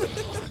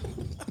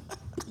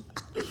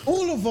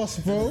 All of us,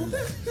 bro.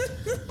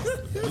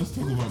 Let's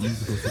talk about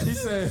musical stuff. He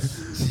said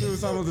it was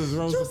some of this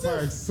Rosa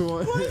Parks.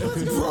 So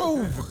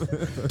Bro,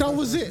 that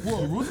was it.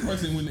 Bro, Rosa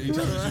Parks ain't win the 8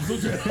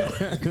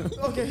 championships.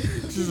 okay.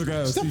 she's a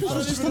guy. That bitch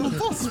was just on a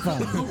bus,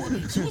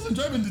 fam. She wasn't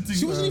driving the thing.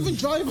 She wasn't even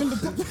driving the.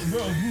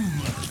 Bro,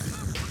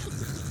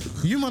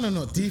 You man are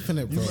not deep in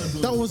it, bro.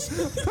 That was.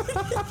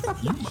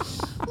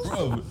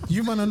 bro.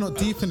 You man are not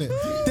deep in it.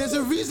 There's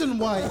a reason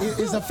why it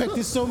is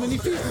affecting so many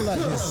people like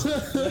this.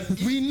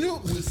 We knew.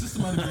 With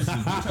systematic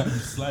racism, they tried to be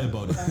sly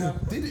about it.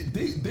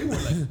 They were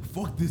like,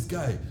 fuck this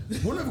guy.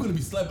 We're never gonna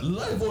be sly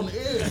live on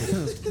air.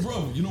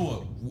 Bro, you know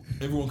what?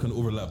 Everyone can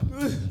overlap.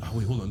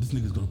 Wait, hold on. This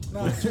nigga's gonna.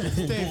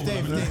 Dave.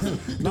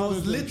 There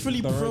was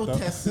literally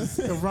protests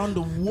around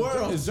the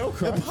world Is Joe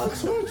crying? about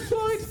George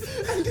Floyd,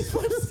 and this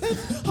one said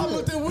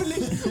Hamilton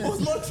winning was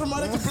more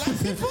traumatic to black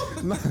people.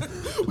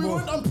 We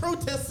went on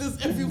protesters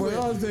everywhere.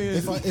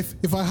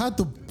 If I had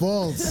the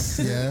balls,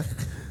 yeah,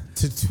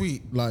 to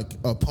tweet like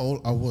a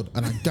poll, I would,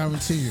 and I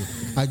guarantee you,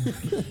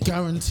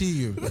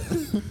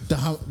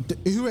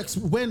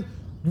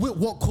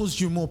 what caused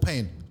you more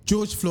pain,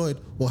 George Floyd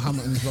or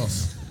Hamilton's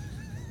loss?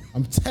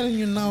 I'm telling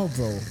you now,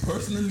 bro.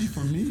 Personally, for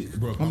me,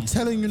 bro. I'm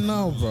telling you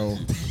now, bro.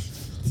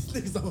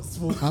 Things that was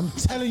small. I'm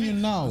telling you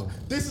now.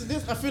 This.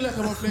 I feel like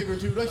I'm on flavor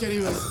too. Look,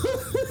 anyways.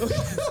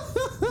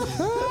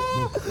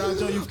 Now,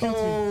 Joe, you've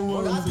killed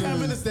me. That 10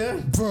 minutes there,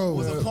 Bro.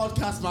 was a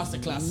podcast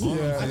masterclass.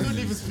 Yeah. I couldn't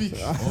even speak.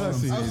 I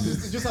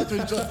was just had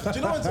to enjoy.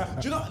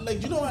 Do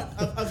you know what?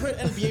 I've heard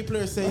NBA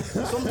players say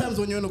sometimes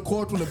when you're in a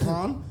court with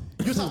LeBron,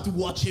 you just have to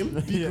watch him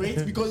be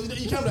great because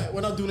you can't be like,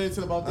 we're not doing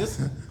anything about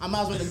this. I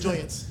might as well enjoy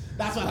it.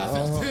 That's what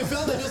happened. It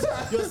felt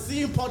like you're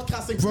seeing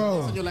podcasting,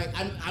 Bro. and you're like,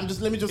 I'm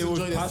just let me just It was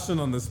enjoy this. passion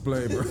on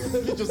display, bro.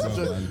 Let me just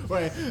enjoy.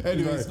 Right.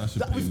 Anyways, That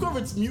should we've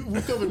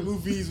be- covered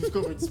movies, we've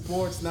covered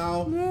sports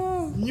now,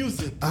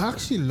 music. I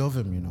actually love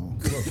him, you know.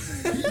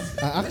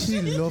 I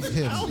actually love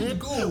him. We're not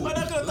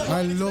gonna talk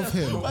I about love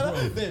him.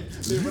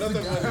 We're not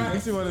talking about I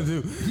actually want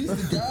to do.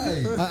 He's the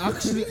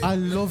guy. I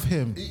love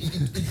him.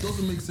 It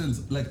doesn't make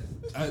sense. Like,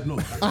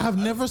 I have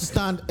never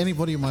stand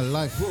anybody in my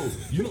life.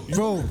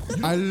 Bro,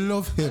 I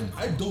love him.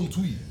 I don't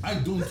tweet.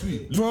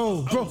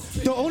 Bro,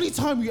 the only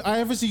time I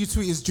ever see you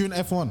tweet is during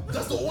F1.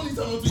 That's the only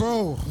time I tweet.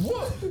 Bro.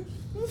 What?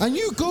 And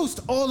you ghost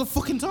all the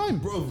fucking time.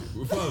 Bro,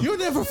 fam. You're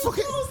never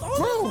fucking...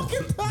 Bro.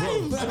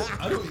 Bro,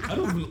 I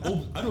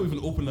don't even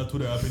open that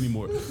Twitter app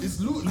anymore. It's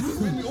Luke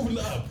made me open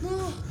the app.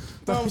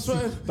 I'm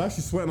sweating. I'm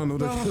actually sweating on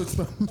the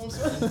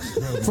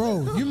stuff.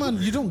 Bro, you man,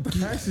 you don't...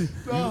 You don't see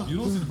the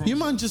problem. You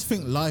man just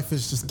think life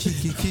is just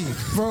key.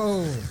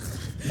 Bro.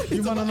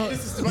 You man are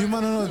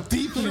not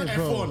deep in it,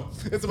 bro.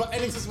 It's about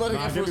any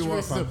systematic Give me one,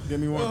 approach. fam. Give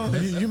me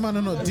one. You man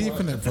are not deep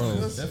in it, bro.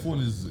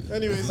 F1 is.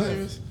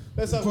 Anyways,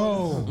 let's talk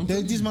Bro,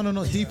 these man are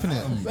not deep in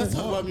it. Let's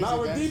talk about music. Now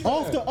we're guys. deep.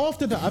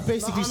 After that, I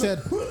basically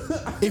said,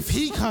 if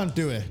he can't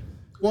do it,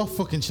 what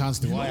fucking chance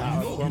do I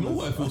have? You know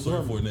who I feel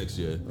sorry for next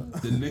year?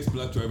 The next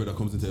black driver that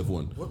comes into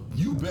F1.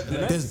 You bet.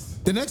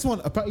 The next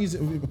one, apparently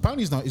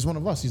he's one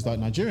of us. He's like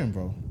Nigerian,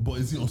 bro. But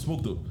is he on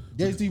smoke though?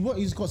 Yeah,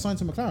 he's got signed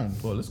to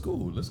McLaren. Well, let's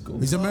go.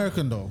 He's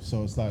American though,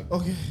 so it's like,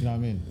 Okay. you know what I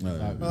mean? Right.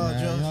 Like, Oh,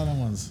 yeah, Josh. you know them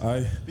ones.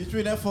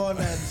 Between F1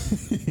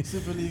 and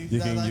Super League,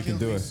 You can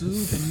do it.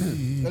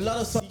 A lot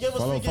of songs. You gave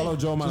us free Follow game.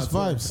 Joe man. Just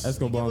vibes. Let's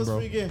go, You gave bomb, us bro.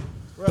 free game.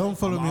 Don't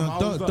follow me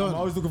on. I'm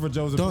always looking for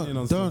Joe's opinion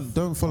on stuff.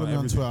 Don't follow me on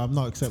everything. Twitter.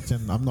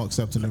 I'm not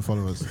accepting new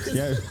followers.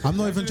 Yeah, I'm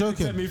not even Sent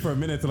joking. me for a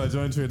minute till I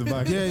joined through the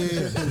back.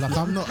 Yeah. Like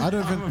I'm not. I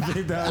don't I'm a even.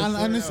 big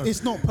guy, And straight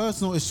it's not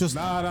personal. It's just.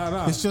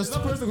 Nah. It's just. It's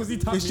not personal because he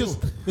tapped It's me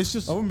just. up. It's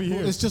just. I wouldn't be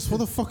here. It's just. What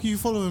the fuck are you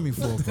following me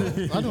for, bro?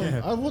 I don't.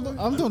 Yeah. I don't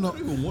I know. don't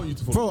even want you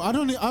to follow. Bro, I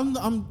don't.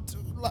 I'm.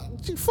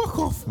 Like, fuck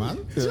off, man.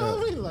 Do you know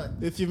what I mean? Like,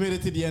 If you made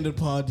it to the end of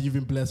the pod, you've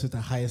been blessed with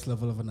the highest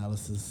level of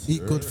analysis.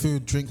 eat good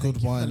food, drink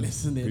good wine.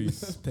 Listening.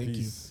 Peace. Thank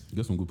you.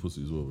 Get some good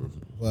pussy as well, bro.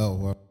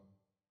 Well.